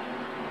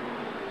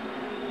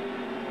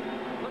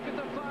 Look at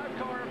the 5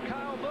 car of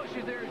Kyle Busch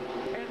is there,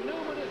 and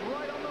Newman is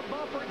right on the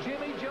bumper.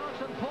 Jimmie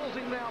Johnson pulls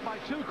him now by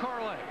 2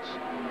 car lengths.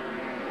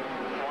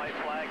 White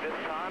flag this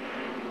time.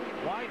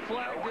 White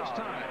flag this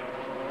time.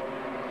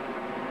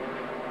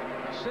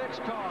 6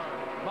 car,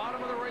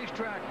 bottom of the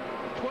racetrack.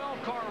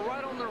 12 car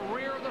right on the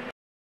rear of the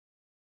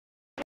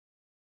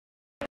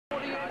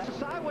 48. It's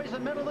sideways in the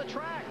middle of the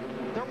track.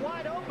 They're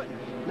wide open.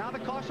 Now the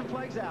caution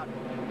flag's out.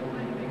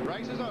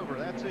 Race is over.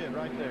 That's it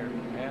right there.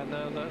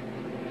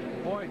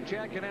 And boy,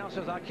 Chad Canal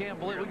says, I can't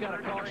believe we got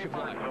a caution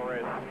flag.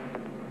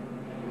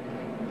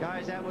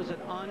 Guys, that was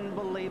an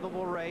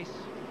unbelievable race.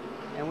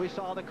 And we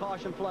saw the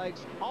caution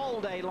flags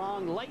all day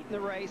long, late in the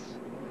race.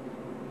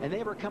 And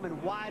they were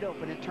coming wide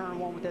open in turn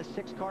one with that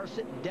 6 car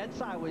sitting dead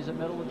sideways in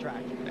the middle of the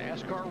track.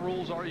 NASCAR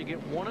rules are you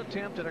get 1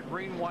 attempt at a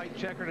green-white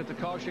checkered. If the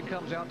caution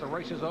comes out, the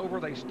race is over.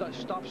 They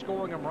stop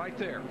scoring them right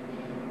there.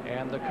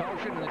 And the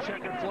caution and the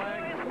checkered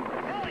flag.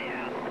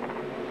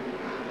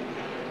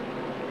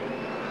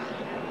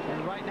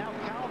 And right now,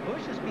 Kyle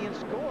Busch is being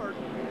scored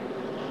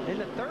in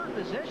the 3rd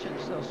position.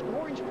 So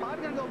scoring's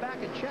probably going to go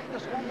back and check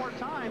this one more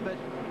time, but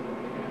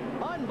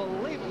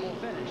unbelievable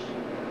finish.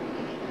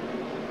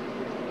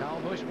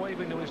 Kyle Busch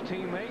waving to his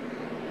teammate.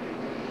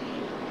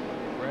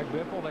 Greg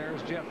Biffle,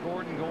 there's Jeff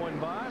Gordon going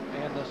by,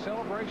 and the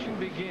celebration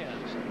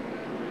begins.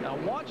 Now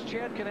watch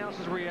Chad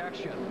Knaus's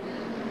reaction.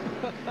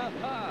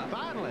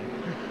 Finally.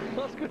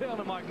 Let's go down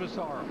to Mike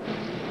Massaro.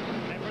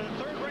 And for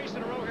the 3rd race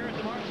in a row here at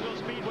the Martinsville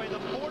Speedway, the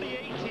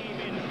 48 team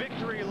in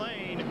victory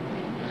lane.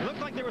 It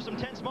looked like there were some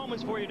tense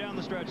moments for you down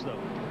the stretch, though.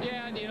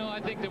 Yeah, and I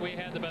think that we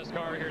had the best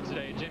car here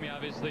today. Jimmie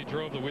obviously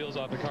drove the wheels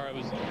off the car.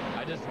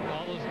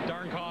 All those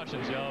darn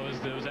cautions,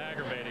 it was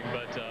aggravating,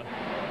 but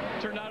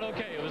turned out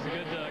okay. It was a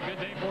good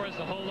day for us,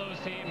 the whole Lowe's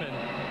team,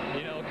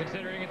 and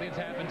considering everything's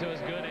happened to us,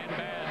 good and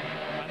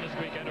bad, on this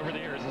weekend over the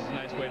years, this is a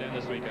nice way to end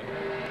this weekend.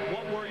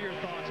 What were your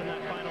thoughts on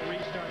that final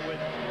restart with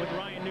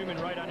Ryan Newman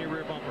right on your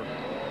rear bumper?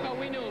 Oh,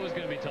 we knew it was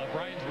going to be tough.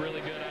 Ryan's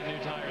really good on new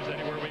tires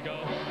anywhere we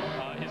go.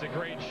 He's a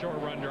great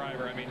short-run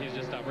driver. I mean, he's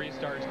just on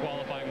restarts,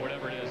 qualifying,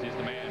 whatever it is, he's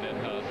the man. And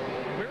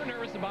we were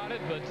nervous about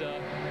it, but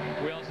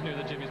we also knew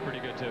that Jimmie's pretty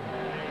good, too.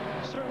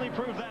 Certainly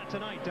proved that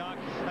tonight, Doc.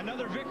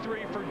 Another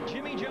victory for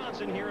Jimmie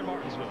Johnson here in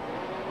Martinsville.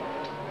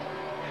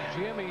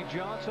 Jimmie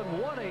Johnson,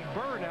 what a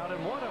burnout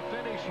and what a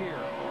finish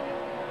here.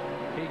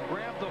 He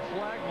grabbed the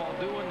flag while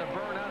doing the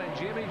burnout, and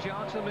Jimmie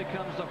Johnson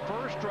becomes the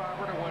first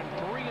driver to win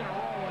 3 in a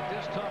row at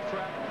this tough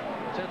track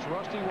since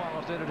Rusty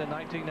Wallace did it in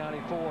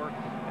 1994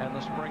 and the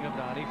spring of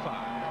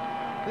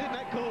 '95. Isn't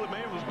that cool? The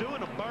man was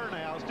doing a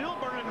burnout, still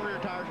burning the rear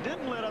tires,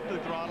 didn't let up the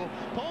throttle,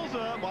 pulls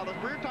up while the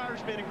rear tire's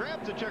spinning,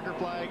 grabs the checker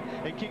flag,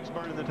 and keeps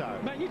burning the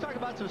tire. Man, you talk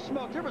about some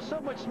smoke. There was so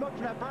much smoke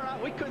from that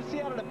burnout, we couldn't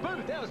see out of the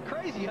booth. That was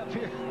crazy up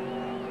here.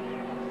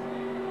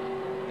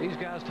 These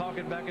guys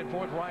talking back and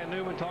forth. Ryan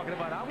Newman talking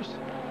about,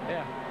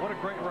 what a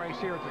great race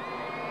here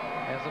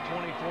as the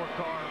 24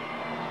 car.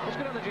 Let's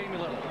go down to Jamie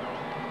Little.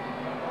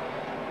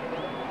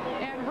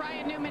 And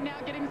Ryan Newman now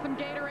getting some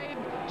Gatorade.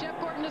 Jeff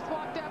Gordon just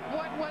walked up.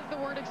 What was the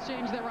word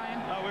exchange there,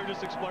 Ryan? We were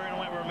just exploring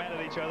away. We were mad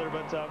at each other,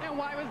 but. And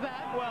why was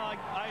that? Well,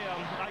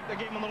 I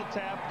gave him a little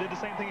tap. Did the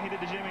same thing he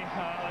did to Jimmie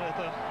at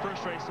the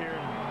first race here,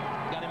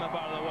 and got him up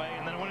out of the way.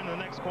 And then I went into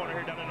the next corner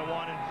here down into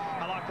one, and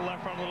I locked the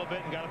left front a little bit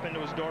and got up into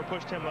his door,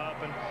 pushed him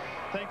up, and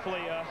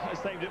thankfully I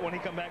saved it when he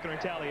come back and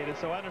retaliated.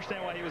 So I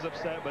understand why he was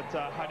upset, but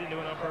I didn't do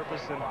it on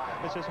purpose, and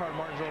it's just hard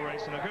Martinsville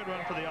racing. A good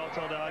run for the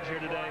Alto Dodge here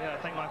today.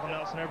 Thank Michael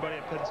Nelson,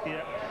 everybody at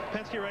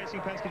Penske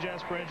Racing, Penske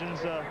Jasper Engines.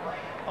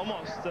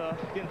 Almost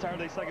getting tired of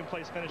these second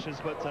place finishes,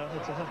 but it's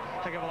a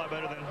heck of a lot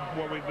better than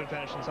where we've been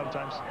finishing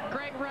sometimes.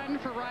 Great run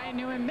for Ryan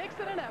Newman,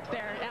 mixing it up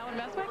there. Alan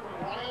Bestwick?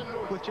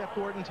 With Jeff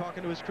Gordon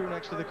talking to his crew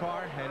next to the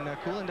car and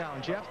cooling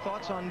down. Jeff,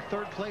 thoughts on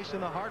third place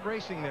in the hard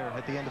racing there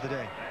at the end of the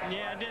day?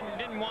 Yeah, it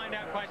didn't wind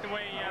out quite the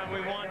way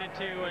we wanted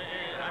to.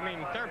 I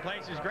mean, third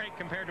place is great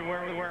compared to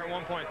where we were at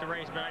one point at the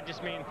race, but I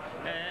just mean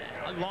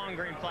long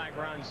green flag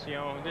runs. You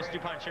know, this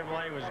DuPont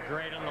Chevrolet was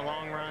great on the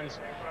long runs.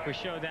 We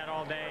showed that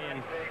all day,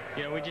 and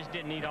you know, we just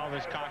didn't need all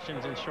those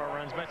cautions and short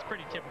runs, but it's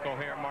pretty typical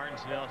here at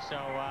Martinsville. So,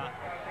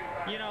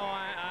 you know,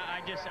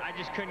 I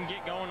just couldn't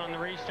get going on the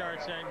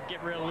restarts and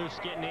get real loose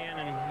getting in,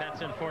 and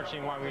that's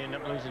unfortunately why we end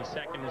up losing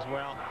second as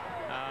well.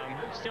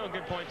 Still a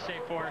good point to say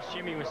for us.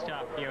 Jimmie was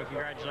tough. You know,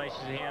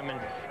 congratulations to him, and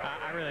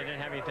I really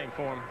didn't have anything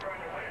for him.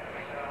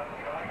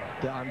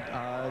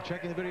 I'm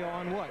checking the video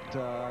on what?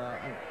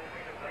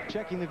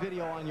 Checking the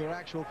video on your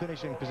actual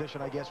finishing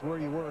position, I guess, where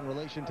you were in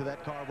relation to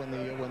that car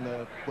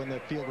when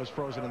the field was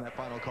frozen and that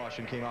final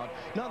caution came out.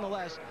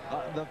 Nonetheless,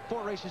 the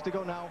 4 races to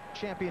go now.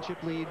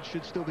 Championship lead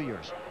should still be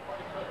yours.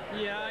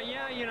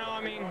 Yeah, you know,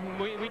 I mean,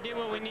 we did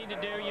what we need to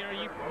do. You know,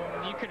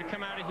 you could have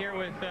come out of here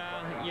with,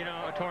 you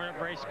know, a torn up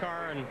race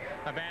car and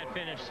a bad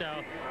finish.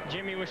 So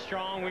Jimmie was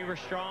strong, we were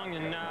strong,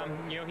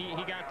 and, you know,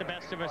 he got the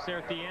best of us there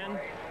at the end.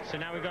 So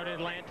now we go to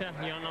Atlanta,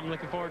 you know, and I'm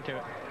looking forward to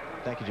it.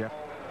 Thank you, Jeff.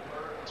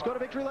 Let's go to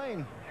victory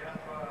lane.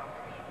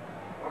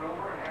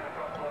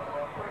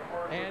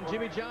 And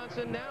Jimmie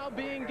Johnson now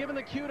being given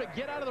the cue to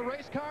get out of the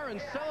race car and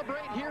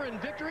celebrate here in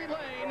victory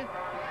lane.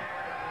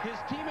 His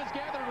team is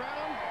gathered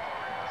around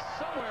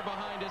somewhere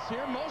behind us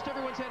here. Most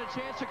everyone's had a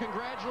chance to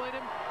congratulate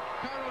him.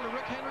 Car owner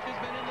Rick Hendrick has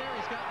been in there.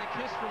 He's gotten a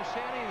kiss from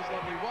Shanny, his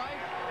lovely wife.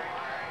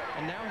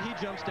 And now he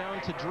jumps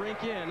down to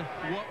drink in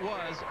what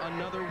was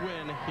another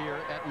win here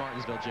at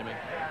Martinsville, Jimmie.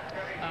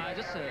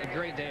 Just a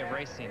great day of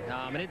racing.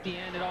 And at the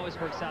end, it always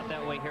works out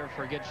that way here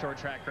for a good short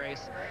track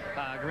race.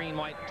 Green,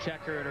 white,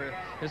 checkered, or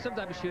there's some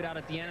type of shootout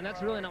at the end, and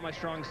that's really not my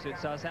strong suit,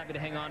 so I was happy to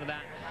hang on to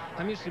that.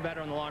 I'm usually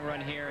better on the long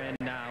run here, and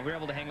we were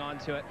able to hang on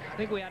to it. I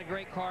think we had a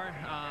great car.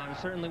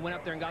 Certainly went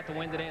up there and got the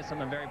win today, and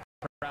something I'm very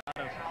proud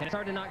of. And it's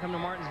hard to not come to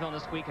Martinsville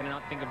this week and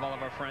not think of all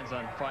of our friends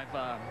on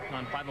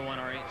 501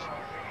 RH,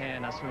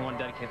 and so we want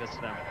to dedicate this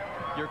to them.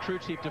 Your crew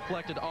chief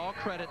deflected all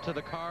credit to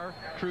the car,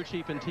 crew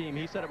chief, and team.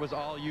 He said it was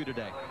all you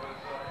today.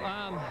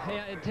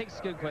 Yeah, it takes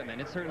good equipment.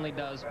 It certainly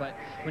does. But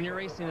when you're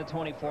racing the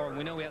 24,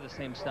 we know we have the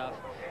same stuff.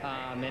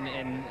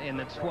 And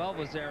the 12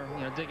 was there,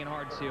 you know, digging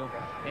hard too.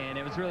 And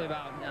it was really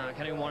about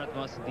kind of wanted the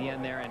most at the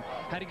end there. And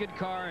had a good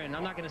car. And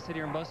I'm not going to sit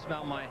here and boast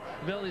about my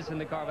abilities in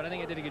the car, but I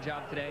think I did a good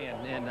job today,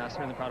 and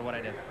certainly proud of what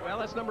I did. Well,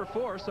 that's number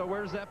 4. So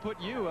where does that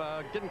put you?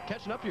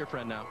 Catching up to your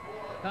friend now.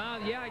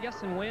 Yeah, I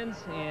guess in wins,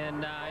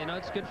 and you know,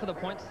 it's good for the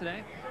points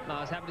today. I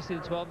was happy to see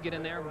the 12 get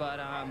in there, but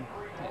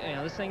you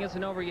know, this thing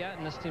isn't over yet,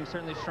 and this team's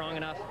certainly strong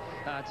enough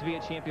to be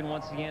a champion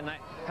once again. And I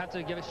have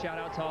to give a shout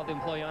out to all the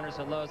employee owners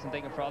at Lowe's and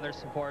thank them for all their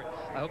support.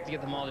 I hope to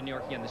get them all to New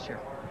York again this year.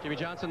 Jimmie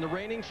Johnson, the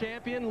reigning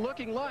champion,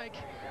 looking like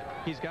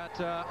he's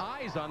got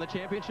eyes on the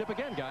championship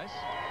again, guys.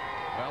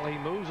 Well, he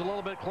moves a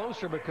little bit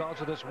closer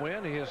because of this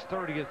win. His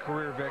 30th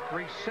career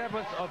victory,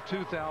 7th of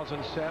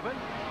 2007.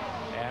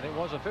 And it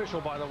was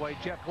official, by the way.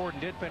 Jeff Gordon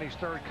did finish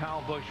 3rd,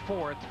 Kyle Busch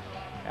 4th.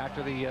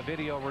 After the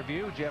video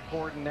review, Jeff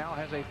Gordon now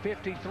has a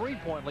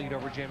 53-point lead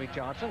over Jimmie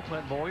Johnson.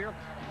 Clint Boyer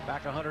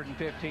back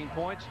 115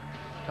 points.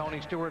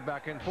 Tony Stewart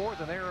back in 4th.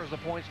 And there is the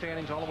point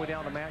standings all the way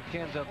down to Matt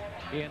Kenseth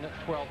in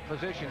 12th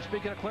position.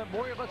 Speaking of Clint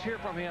Boyer, let's hear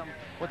from him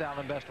with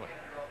Alan Bestwick.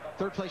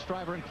 Third place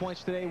driver in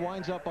points today,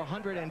 winds up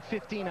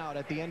 115 out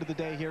at the end of the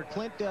day here.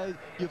 Clint,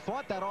 you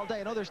fought that all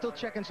day. I know they're still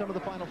checking some of the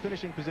final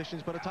finishing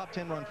positions, but a top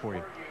 10 run for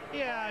you.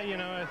 Yeah, you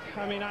know,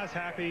 I mean, I was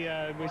happy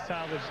we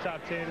salvaged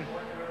top 10.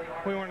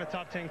 We weren't a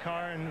top 10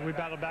 car, and we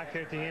battled back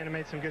there at the end and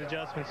made some good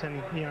adjustments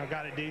and, you know,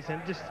 got it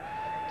decent.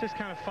 Just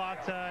kind of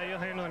fought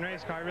ill-handling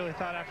race car. I really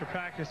thought after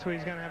practice we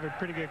was going to have a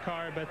pretty good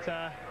car, but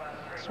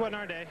it's wasn't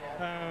our day.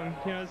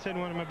 You know, this isn't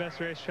one of my best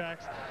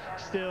racetracks.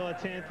 Still, a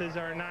 10th is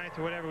our 9th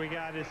or whatever we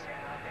got is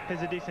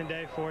a decent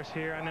day for us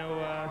here. I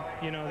know,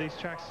 you know, these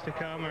tracks to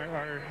come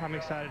are I'm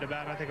excited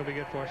about, and I think it'll be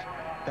good for us.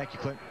 Thank you,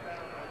 Clint.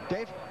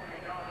 Dave?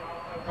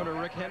 Owner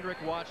Rick Hendrick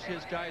watched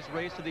his guys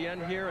race to the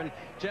end here, and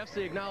Jeff's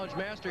the acknowledged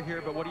master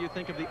here, but what do you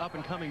think of the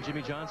up-and-coming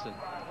Jimmie Johnson?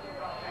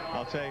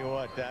 I'll tell you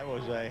what, that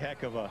was a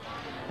heck of a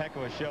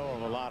show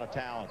of a lot of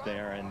talent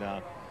there, and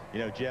you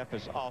know, Jeff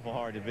is awful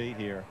hard to beat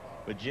here,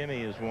 but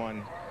Jimmie has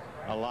won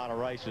a lot of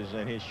races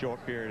in his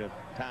short period of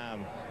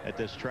time at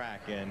this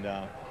track, and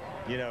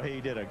you know, he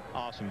did an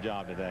awesome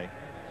job today.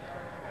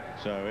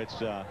 So it's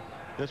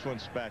this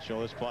one's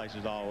special. This place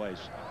has always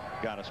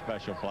got a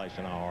special place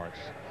in our hearts.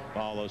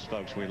 All those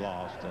folks we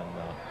lost, and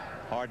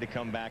hard to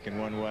come back in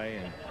one way,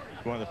 and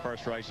one of the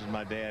first races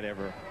my dad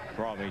ever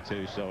brought me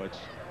to, so it's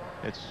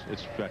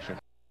special.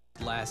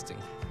 Lasting.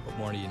 What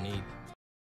more do you need?